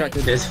 He's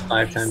distracted. There's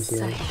 5 times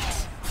here.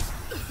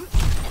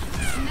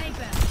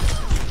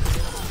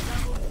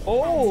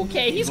 Oh,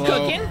 okay. He's Whoa.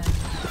 cooking.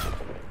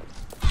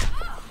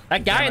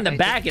 That guy in the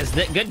back is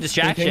good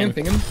distraction.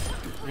 Ping him.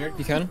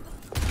 You can.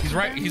 He's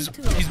right. He's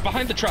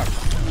behind the truck.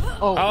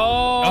 Oh,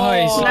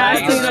 Nice. nice.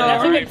 That's a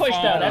Alright, good push, though.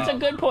 fine. That's a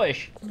good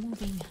push.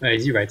 Alright,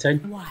 is he right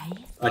side?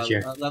 Watch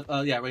here.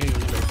 Yeah, right here.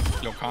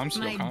 Yo, comms.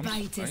 My Yo, comms.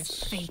 bite is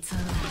Nice. fatal.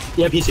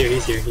 Yep, he's here.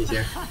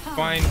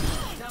 Fine. I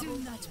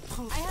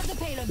have the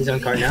payload. He's on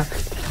cart now.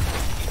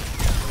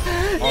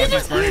 Oh,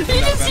 he's burning from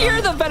You that just hear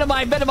venom. the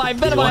Venomine.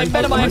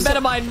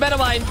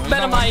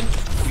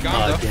 You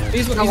got him, though.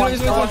 He's Couple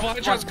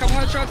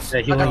headshots.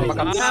 Yeah, he won these.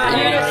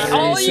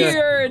 All you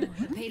heard.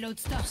 Payload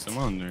stops.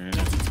 Someone there.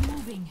 It's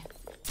moving.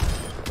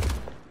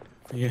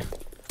 Yeah.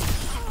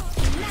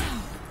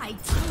 I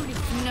told you,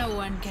 no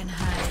one can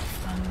hide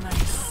from my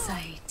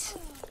sight.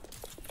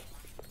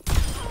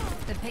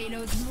 The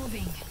payload's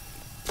moving.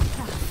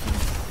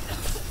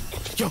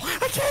 Yo,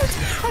 I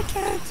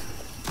can't.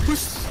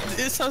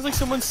 It sounds like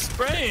someone's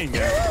spraying.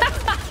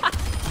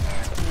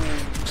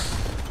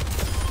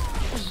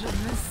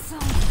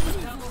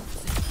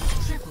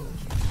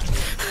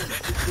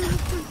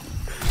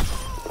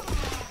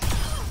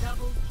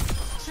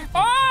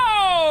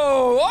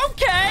 Oh,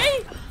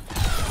 okay.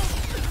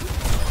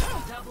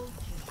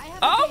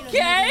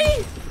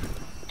 Okay.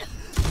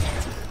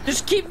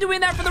 Just keep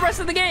doing that for the rest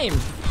of the game.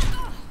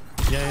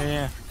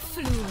 Yeah.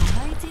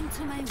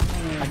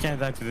 I can't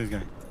die to this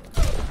guy.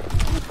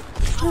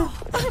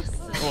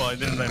 Well, I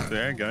didn't die to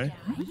that guy.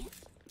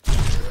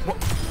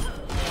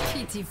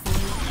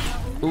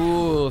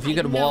 Ooh, if you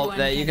could wall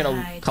that, you could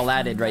have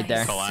collided right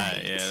there.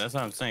 Collide, yeah, that's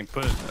what I'm saying.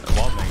 Put a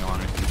wall bang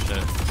on it and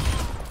shit.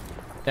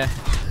 Yeah.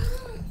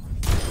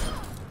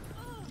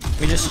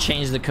 We just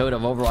changed the code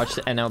of Overwatch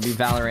and it'll be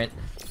Valorant.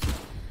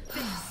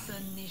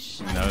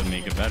 That would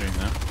make it better, you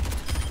know?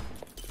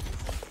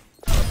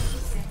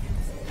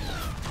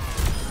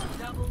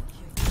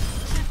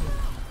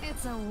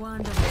 It's a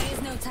wonder. There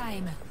is no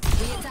time.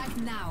 We attack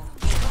now.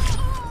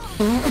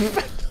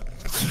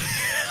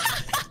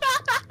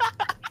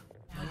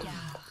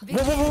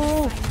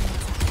 Whoa.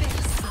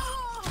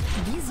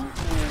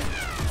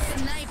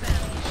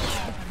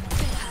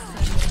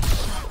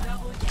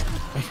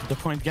 The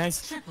point,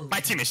 guys.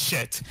 My team is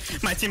shit.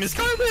 My team is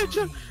garbage.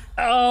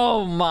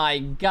 Oh my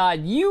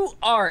god, you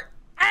are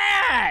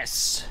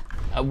ass!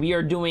 We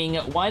are doing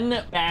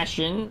 1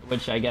 Bastion,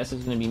 which I guess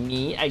is going to be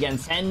me,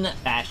 against 10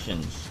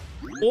 Bastions.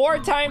 4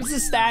 times the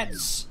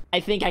stats. I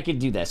think I could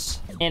do this.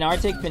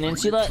 Antarctic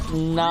Peninsula?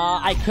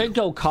 Nah, I could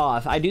go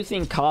Koth. I do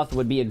think Koth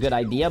would be a good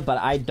idea, but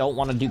I don't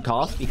want to do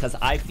Koth because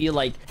I feel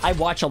like I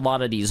watch a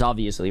lot of these,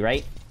 obviously,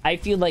 right? I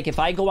feel like if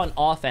I go on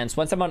offense,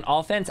 once I'm on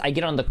offense, I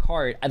get on the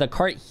cart, and the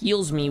cart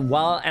heals me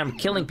while I'm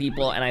killing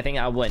people, and I think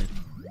I'll win.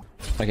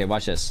 Okay,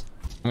 watch this.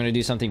 I'm gonna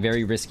do something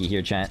very risky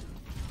here, chat.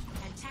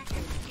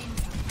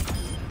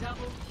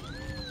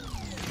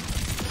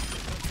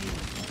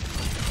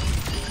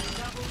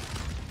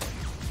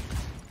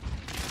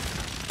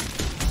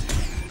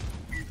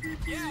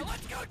 Yeah,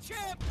 let's go,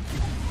 champ!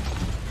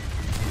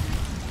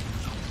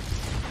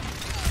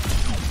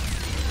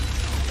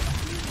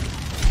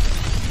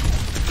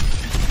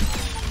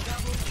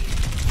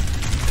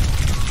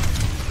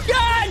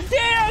 God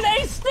damn,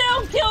 they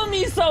still kill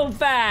me so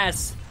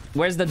fast!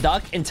 Where's the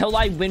duck? Until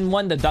I win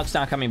one, the duck's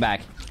not coming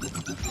back.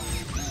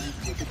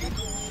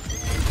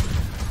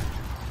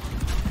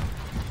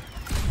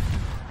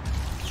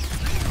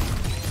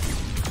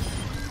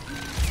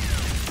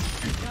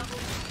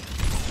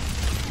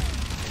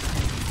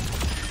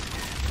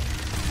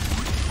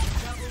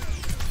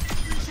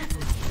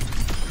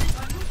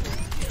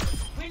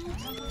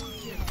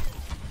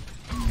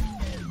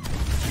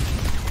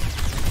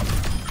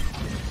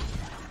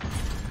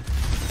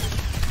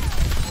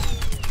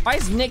 Why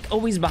is Nick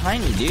always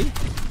behind me, dude?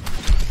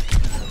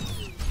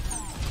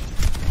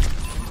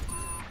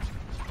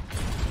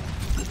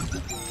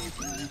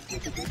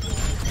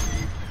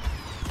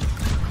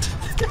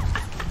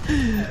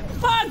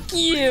 Fuck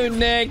you,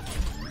 Nick!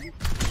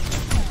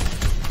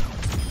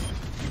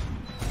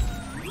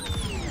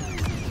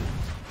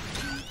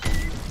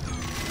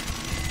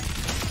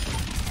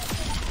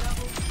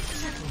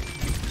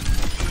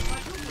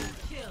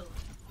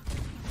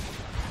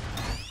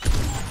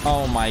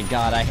 Oh my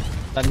god,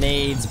 the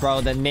nades, bro,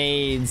 the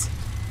nades.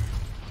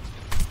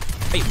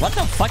 Wait, what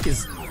the fuck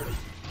is...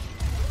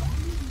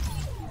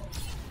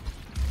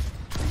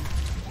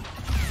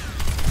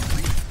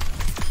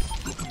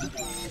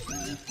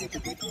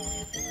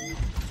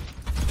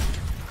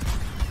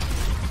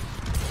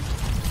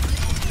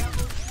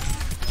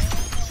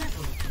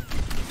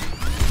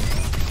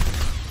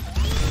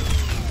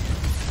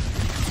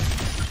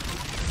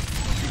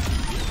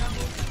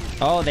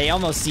 Oh, they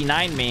almost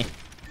C9'd me.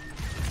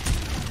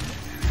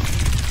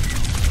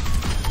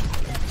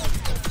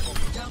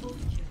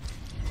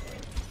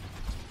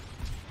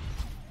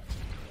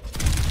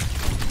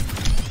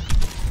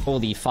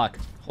 Holy fuck.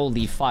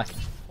 Holy fuck.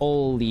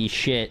 Holy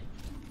shit.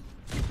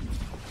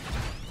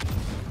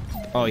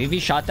 Oh, if he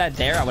shot that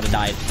there, I would have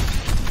died.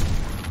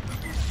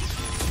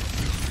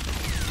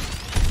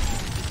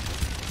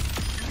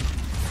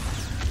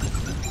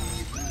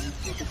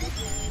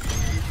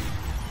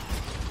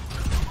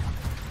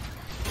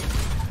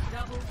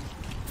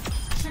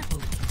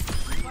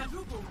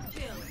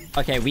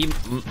 Okay,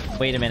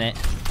 wait a minute.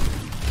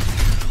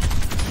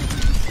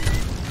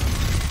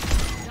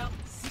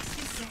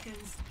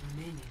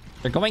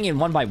 They're going in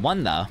 1 by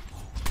 1 though.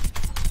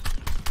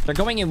 They're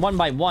going in 1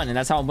 by 1, and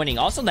that's how I'm winning.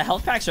 Also, the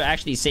health packs are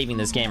actually saving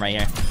this game right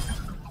here.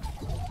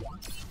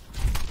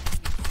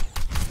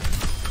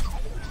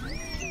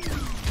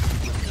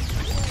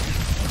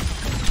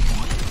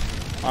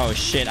 Oh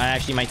shit, I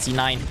actually might see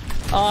 9.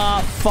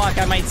 Oh fuck,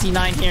 I might see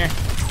 9 here.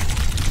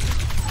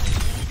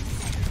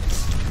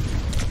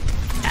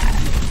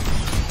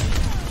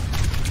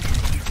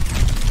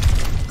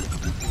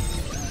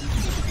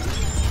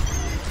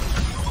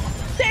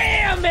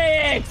 Damn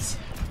it!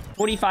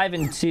 45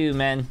 and 2,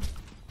 man.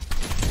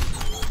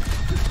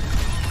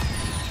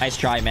 Nice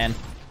try, man.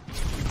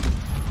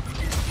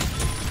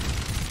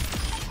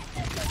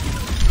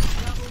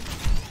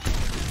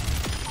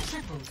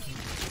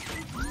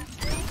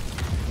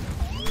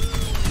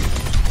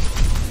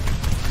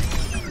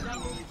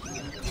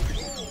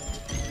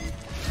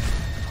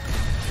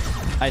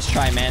 Nice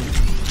try, man.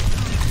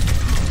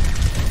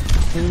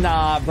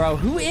 Nah, bro.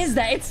 Who is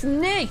that? It's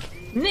Nick.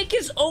 Nick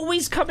is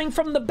always coming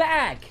from the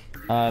back.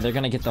 They're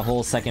gonna get the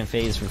whole second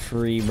phase for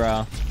free,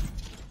 bro.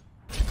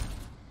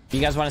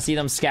 You guys want to see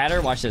them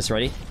scatter? Watch this.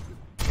 Ready?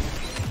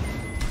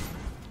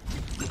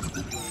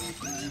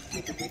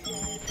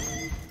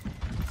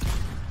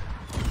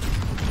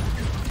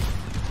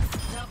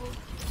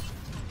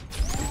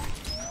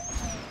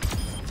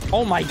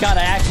 Oh my god,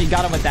 I actually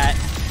got him with that.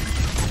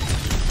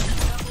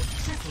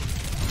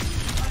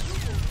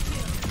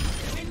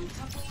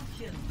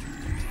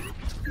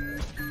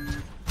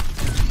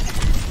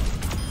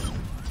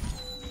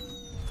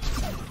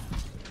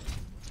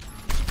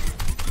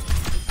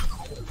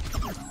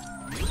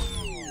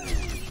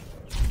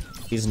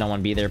 Please no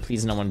one be there.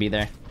 Please no one be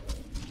there.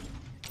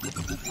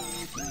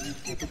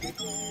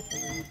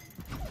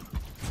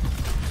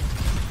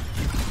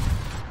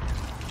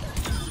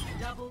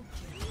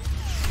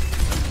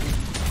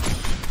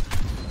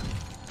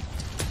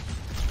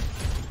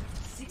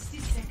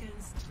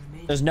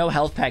 There's no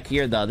health pack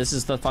here, though. This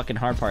is the fucking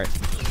hard part.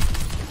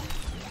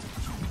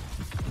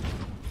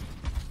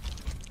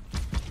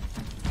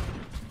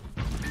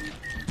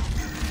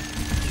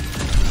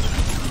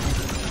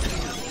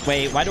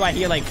 Wait, why do I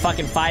hear like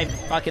fucking 5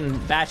 fucking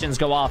Bastions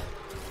go off?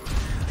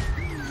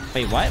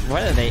 Wait, what?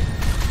 What are they?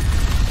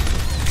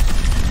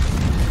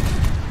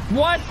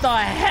 What the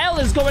hell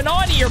is going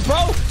on here,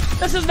 bro?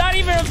 This is not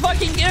even a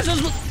fucking...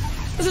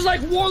 This is like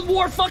World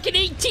War fucking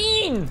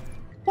 18!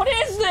 What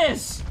is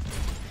this?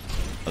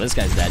 Oh, this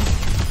guy's dead.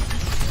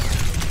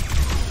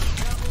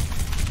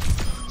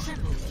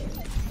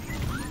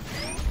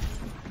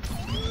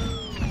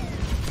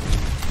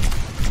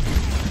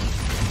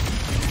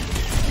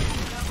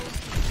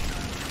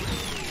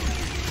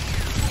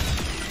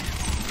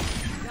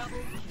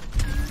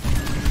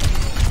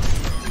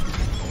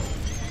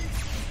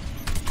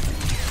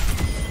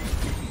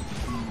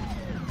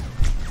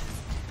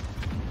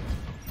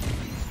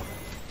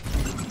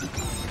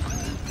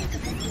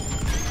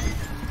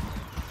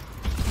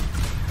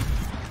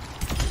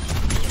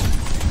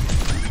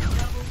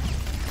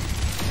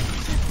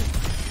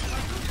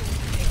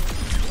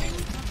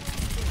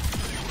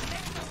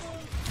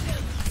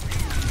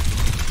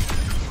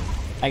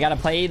 I gotta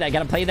play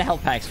the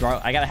health packs, bro.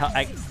 I gotta help.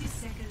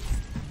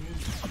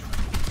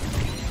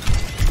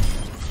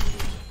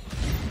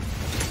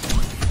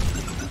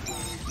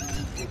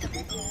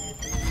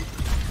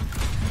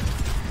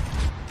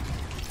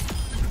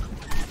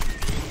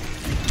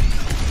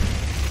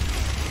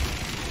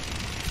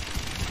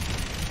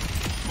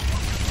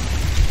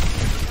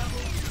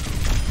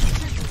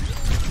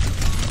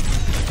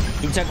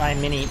 He took my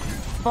mini.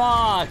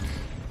 Fuck.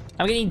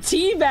 I'm getting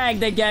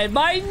teabagged again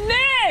by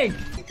Nick.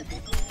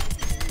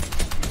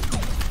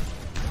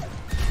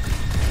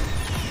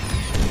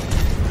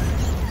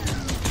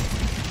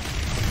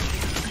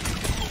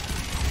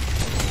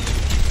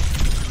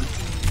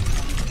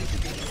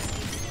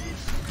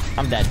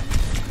 I'm dead.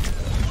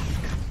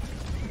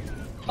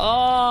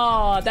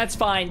 Oh, that's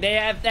fine. They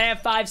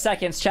have 5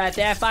 seconds, chat.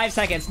 They have 5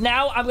 seconds.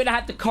 Now I'm gonna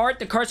have the cart.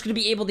 The cart's gonna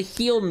be able to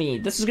heal me.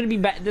 This is gonna be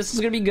good. This is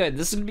gonna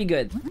be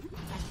good.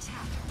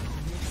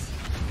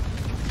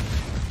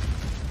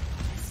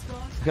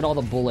 Look at all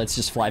the bullets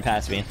just fly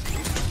past me.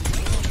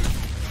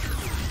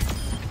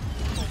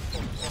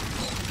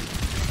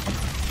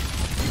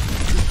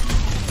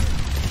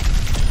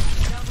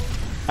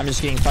 I'm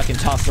just getting fucking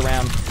tossed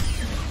around.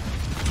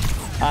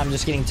 I'm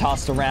just getting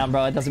tossed around,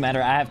 bro. It doesn't matter.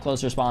 I have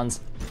closer spawns.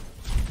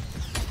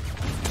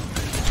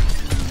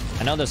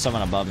 I know there's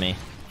someone above me.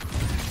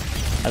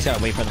 I just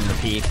gotta wait for them to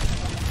peek.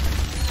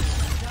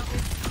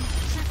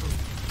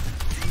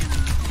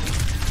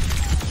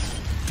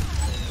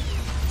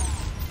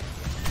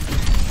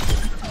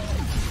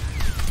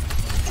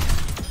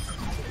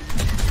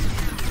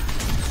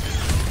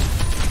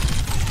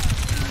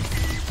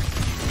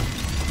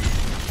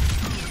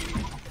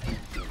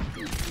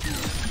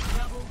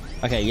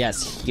 Okay,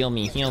 yes. Heal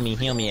me, heal me,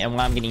 heal me. And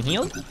while I'm getting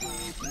healed...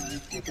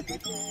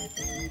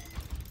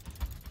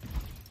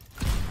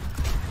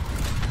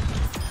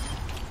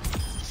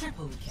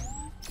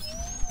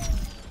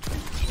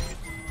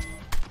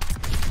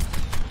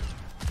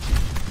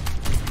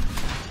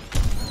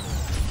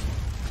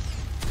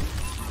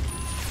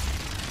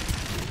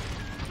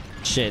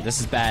 Shit, this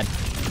is bad.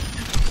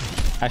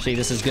 Actually,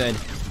 this is good.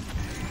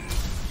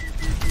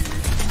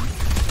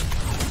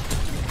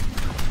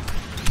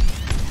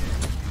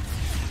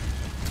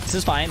 This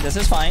is fine. This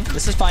is fine.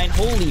 This is fine.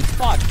 Holy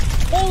fuck.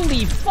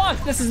 Holy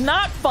fuck. This is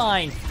not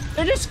fine.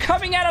 They're just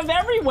coming out of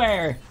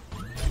everywhere.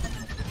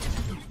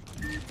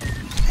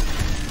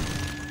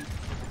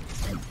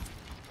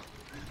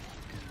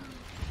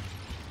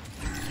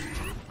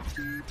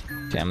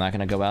 Okay, I'm not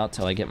gonna go out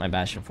till I get my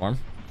Bastion form.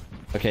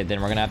 Okay, then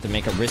we're gonna have to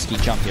make a risky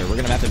jump here. We're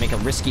gonna have to make a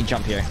risky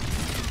jump here.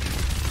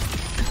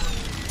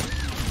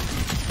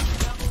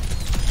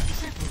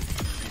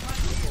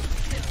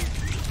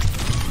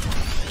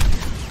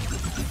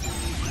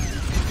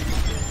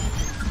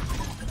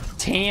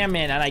 Damn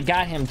it, and I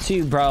got him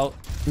too, bro.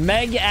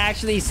 Meg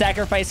actually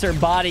sacrificed her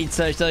body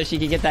so she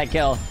could get that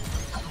kill.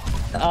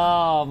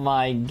 Oh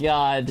my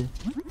god.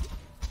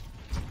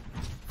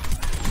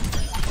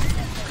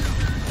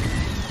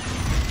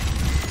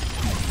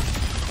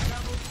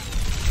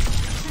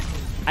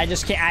 I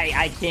just can't.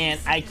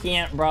 I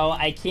can't, bro.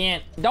 I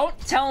can't. Don't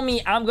tell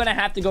me I'm gonna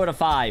have to go to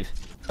 5.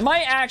 Am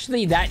I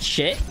actually that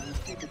shit?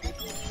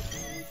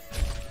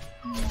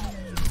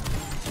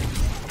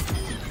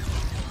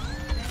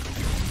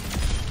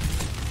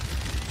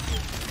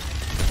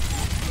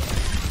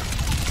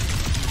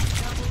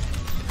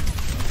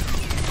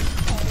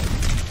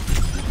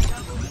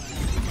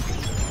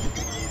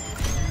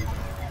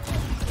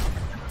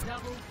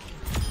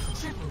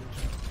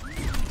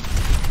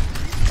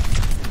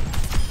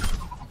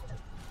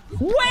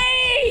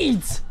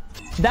 Wait!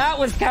 That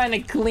was kind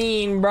of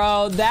clean,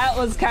 bro. That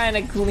was kind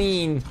of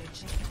clean.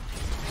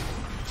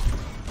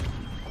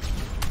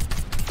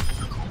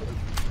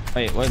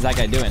 Wait, what is that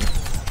guy doing?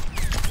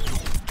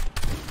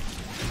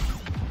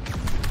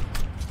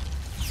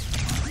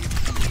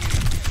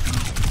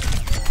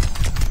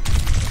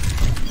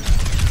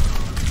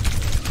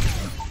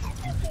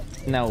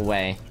 No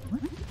way.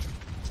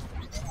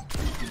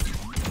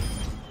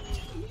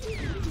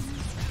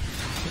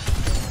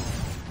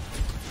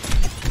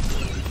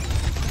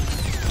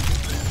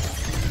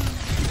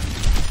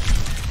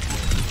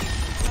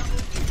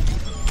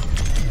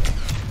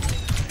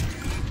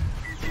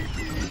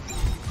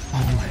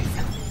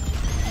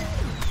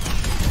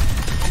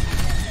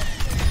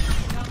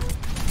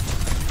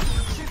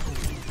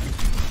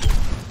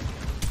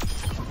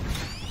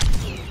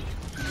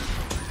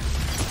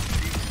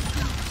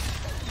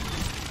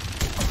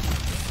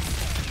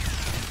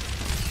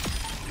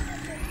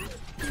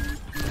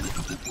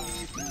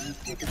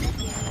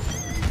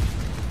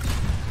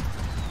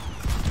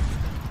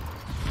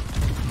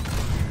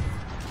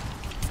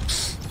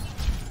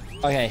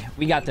 Okay,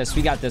 we got this,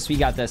 we got this, we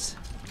got this.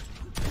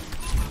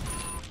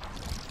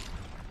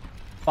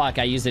 Fuck,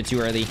 I used it too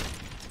early.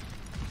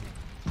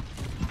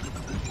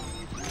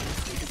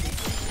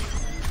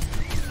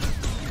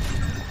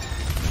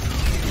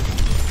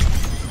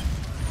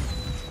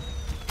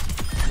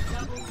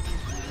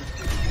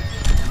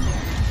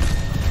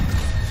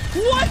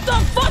 What the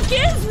fuck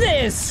is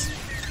this?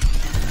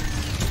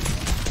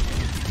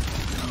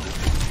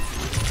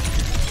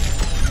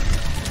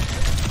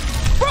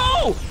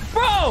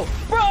 Bro,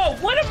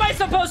 what am I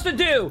supposed to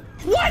do?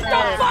 What the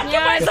fuck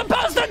am I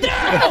supposed to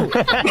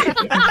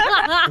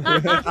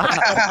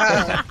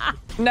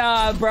do?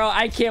 Nah, bro,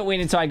 I can't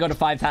wait until I go to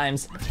 5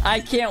 times.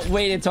 I can't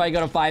wait until I go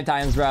to 5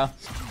 times, bro.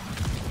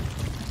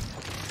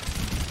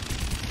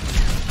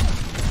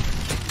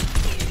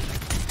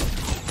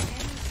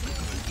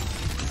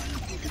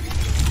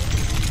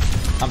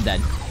 I'm dead.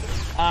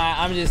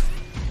 I'm just...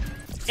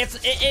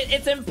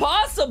 It's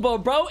impossible,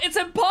 bro. It's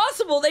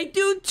impossible. They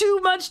do too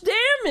much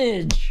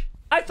damage.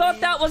 I thought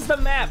that was the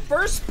map.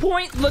 First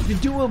point looked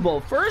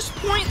doable. First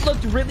point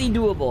looked really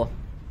doable.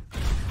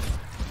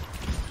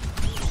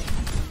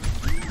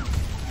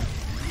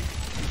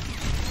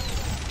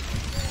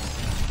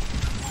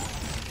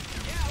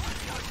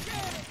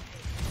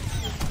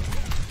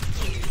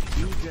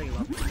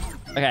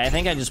 Okay, I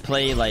think I just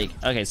play like...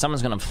 Okay,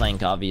 someone's gonna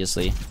flank,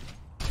 obviously.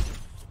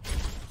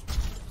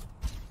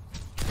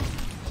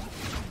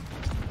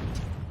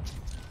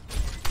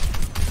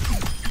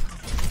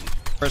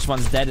 First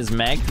one's dead is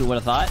Meg. Who would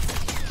have thought?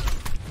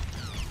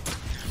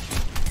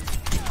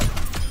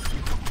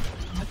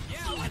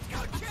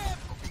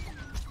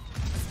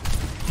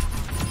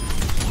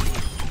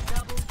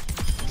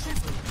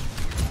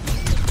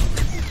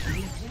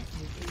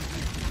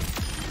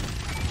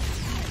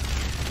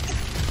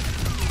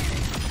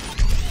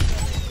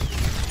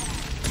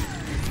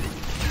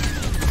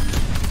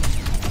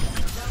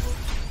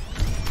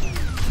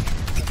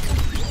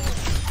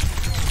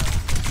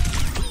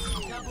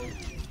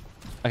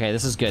 Okay,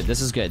 this is good.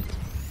 This is good.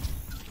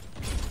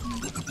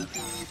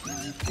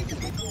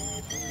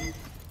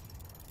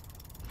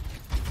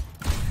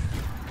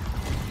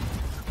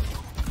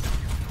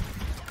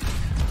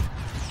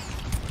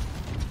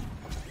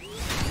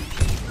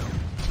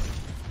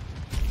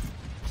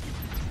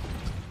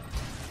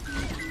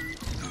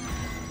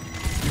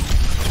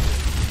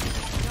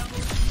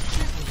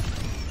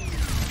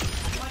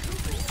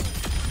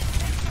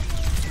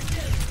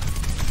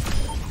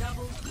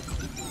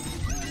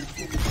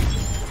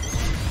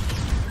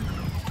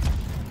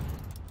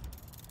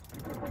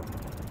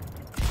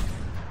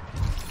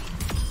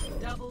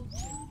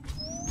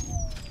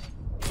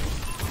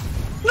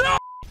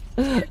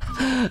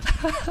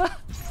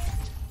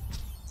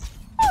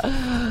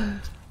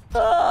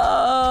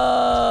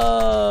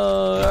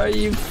 Oh, are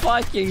you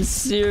fucking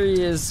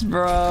serious,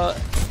 bro?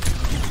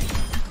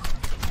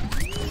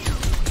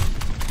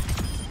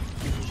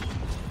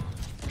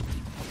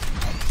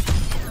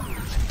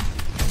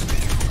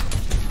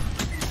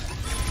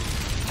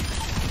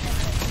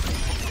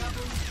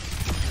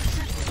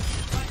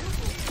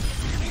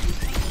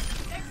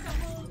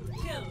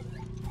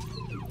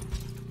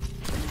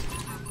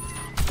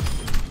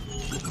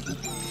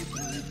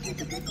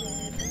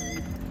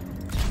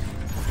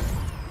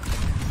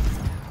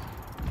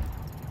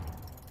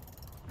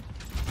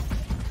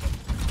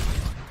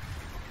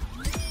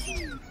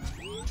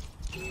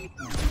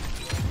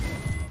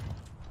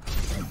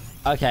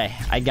 Okay,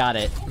 I got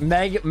it.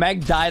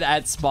 Meg died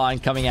at spawn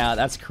coming out.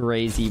 That's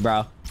crazy,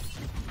 bro.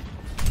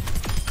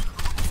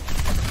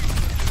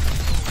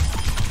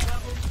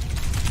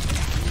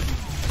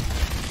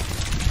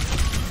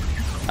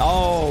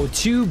 Oh,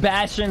 2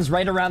 Bastions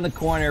right around the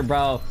corner,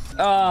 bro.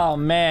 Oh,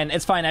 man.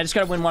 It's fine. I just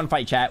gotta win one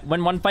fight, chat.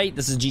 Win one fight.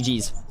 This is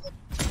GG's.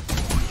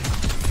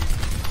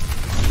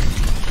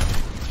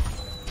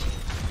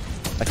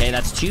 Okay,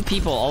 that's 2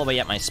 people all the way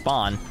at my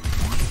spawn.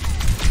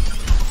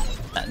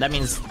 That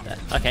means...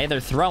 Okay, they're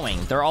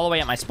throwing. They're all the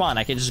way at my spawn.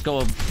 I could just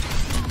go...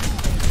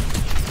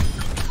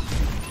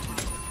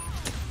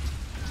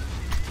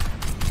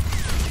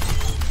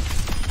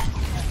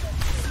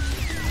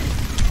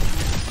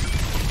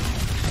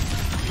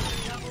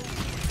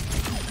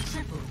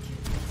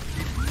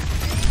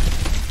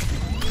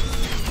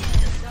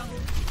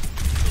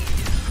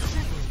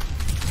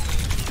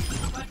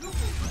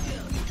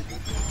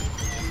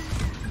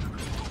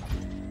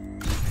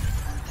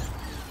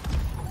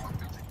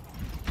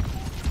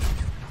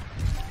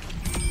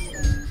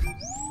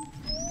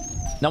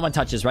 No one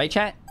touches, right,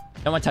 chat?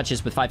 No one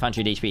touches with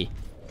 500 HP.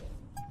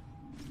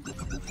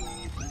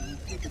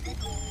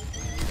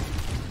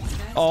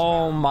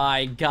 Oh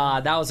my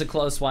god, that was a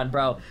close one,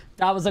 bro.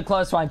 That was a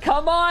close one.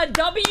 Come on,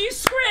 W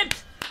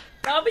script!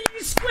 W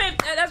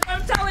script! That's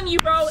what I'm telling you,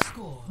 bro.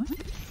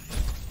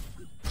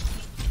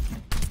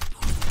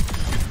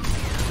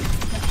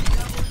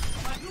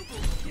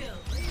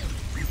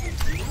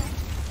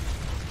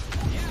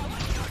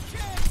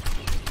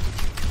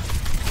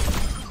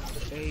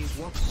 Hey,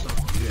 what's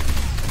up,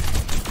 Jeff?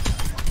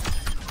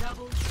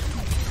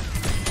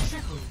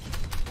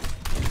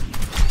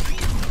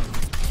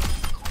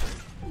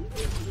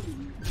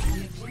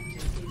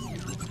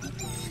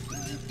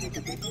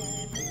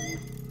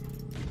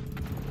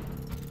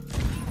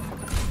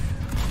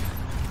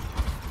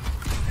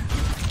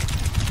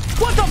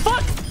 What the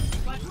fuck?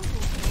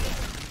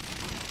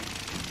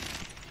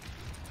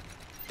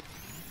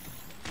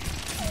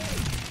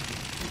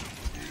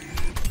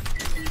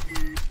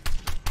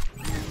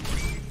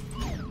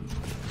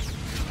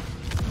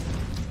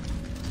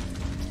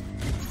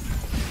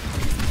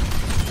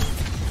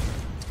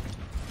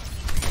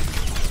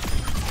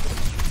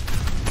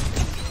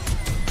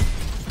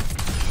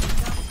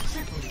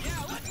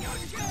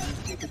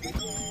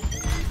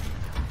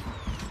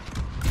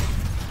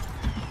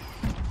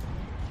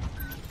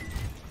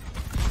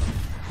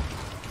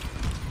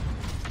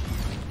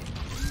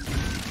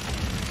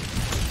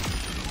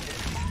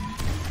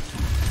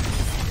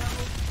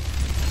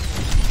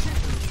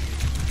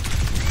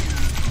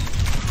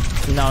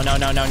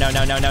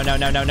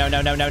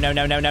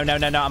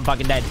 No, I'm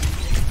fucking dead.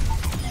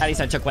 At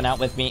least I took one out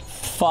with me.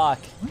 Fuck.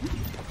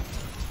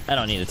 I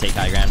don't need to take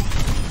high ground.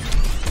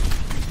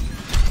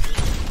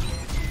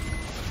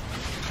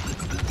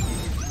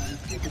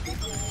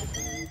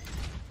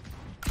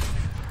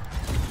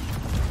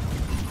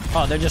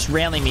 Oh, they're just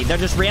railing me. They're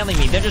just railing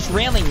me. They're just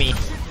railing me.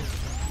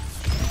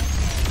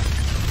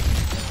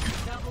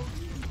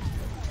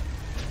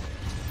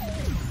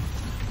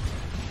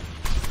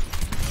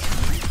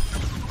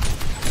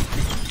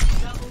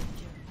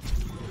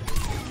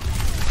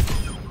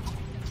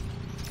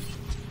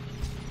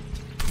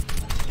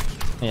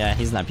 Yeah,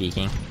 he's not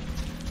peeking.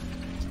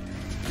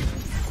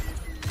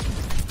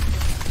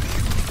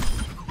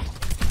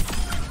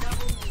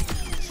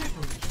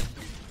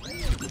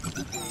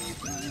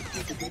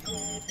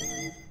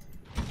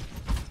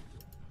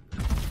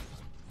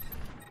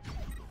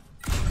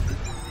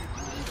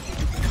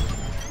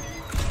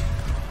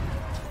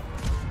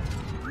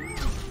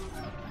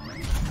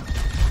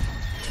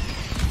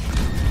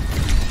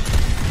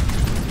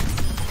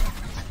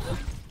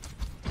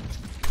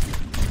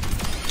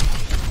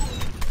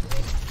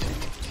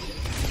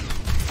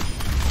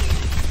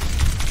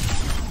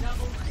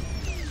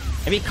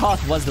 Maybe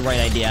Koth was the right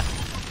idea.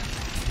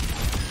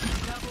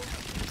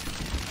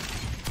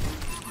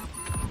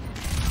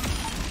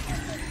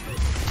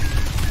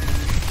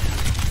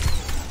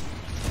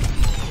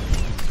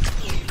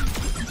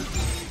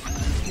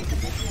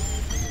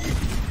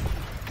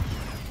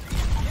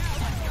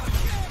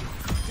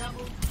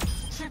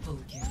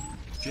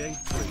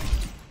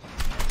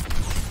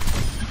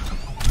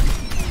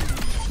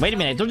 Wait a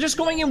minute, they're just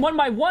going in one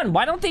by one.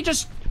 Why don't they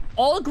just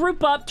all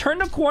group up, turn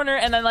the corner,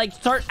 and then like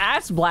start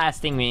ass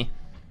blasting me?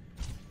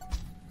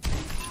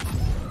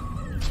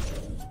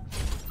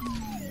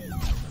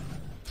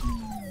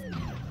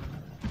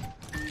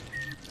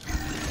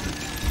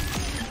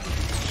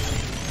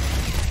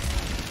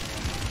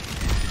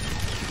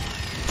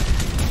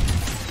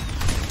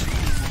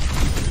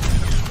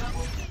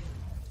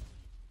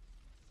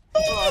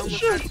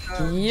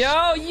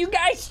 Yo, you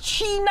guys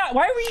cheat not.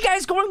 Why were you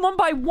guys going one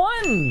by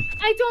one?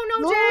 I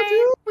don't know,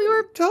 Jay. We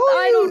were.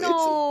 I don't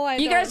know.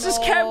 You guys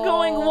just kept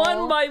going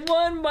one by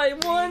one by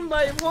one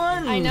by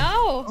one. I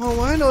know.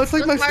 Oh, I know. It's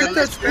like my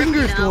stepdad's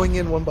fingers going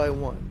in one by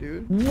one,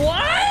 dude.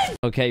 What?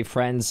 Okay,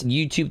 friends.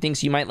 YouTube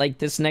thinks you might like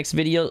this next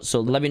video,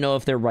 so let me know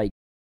if they're right.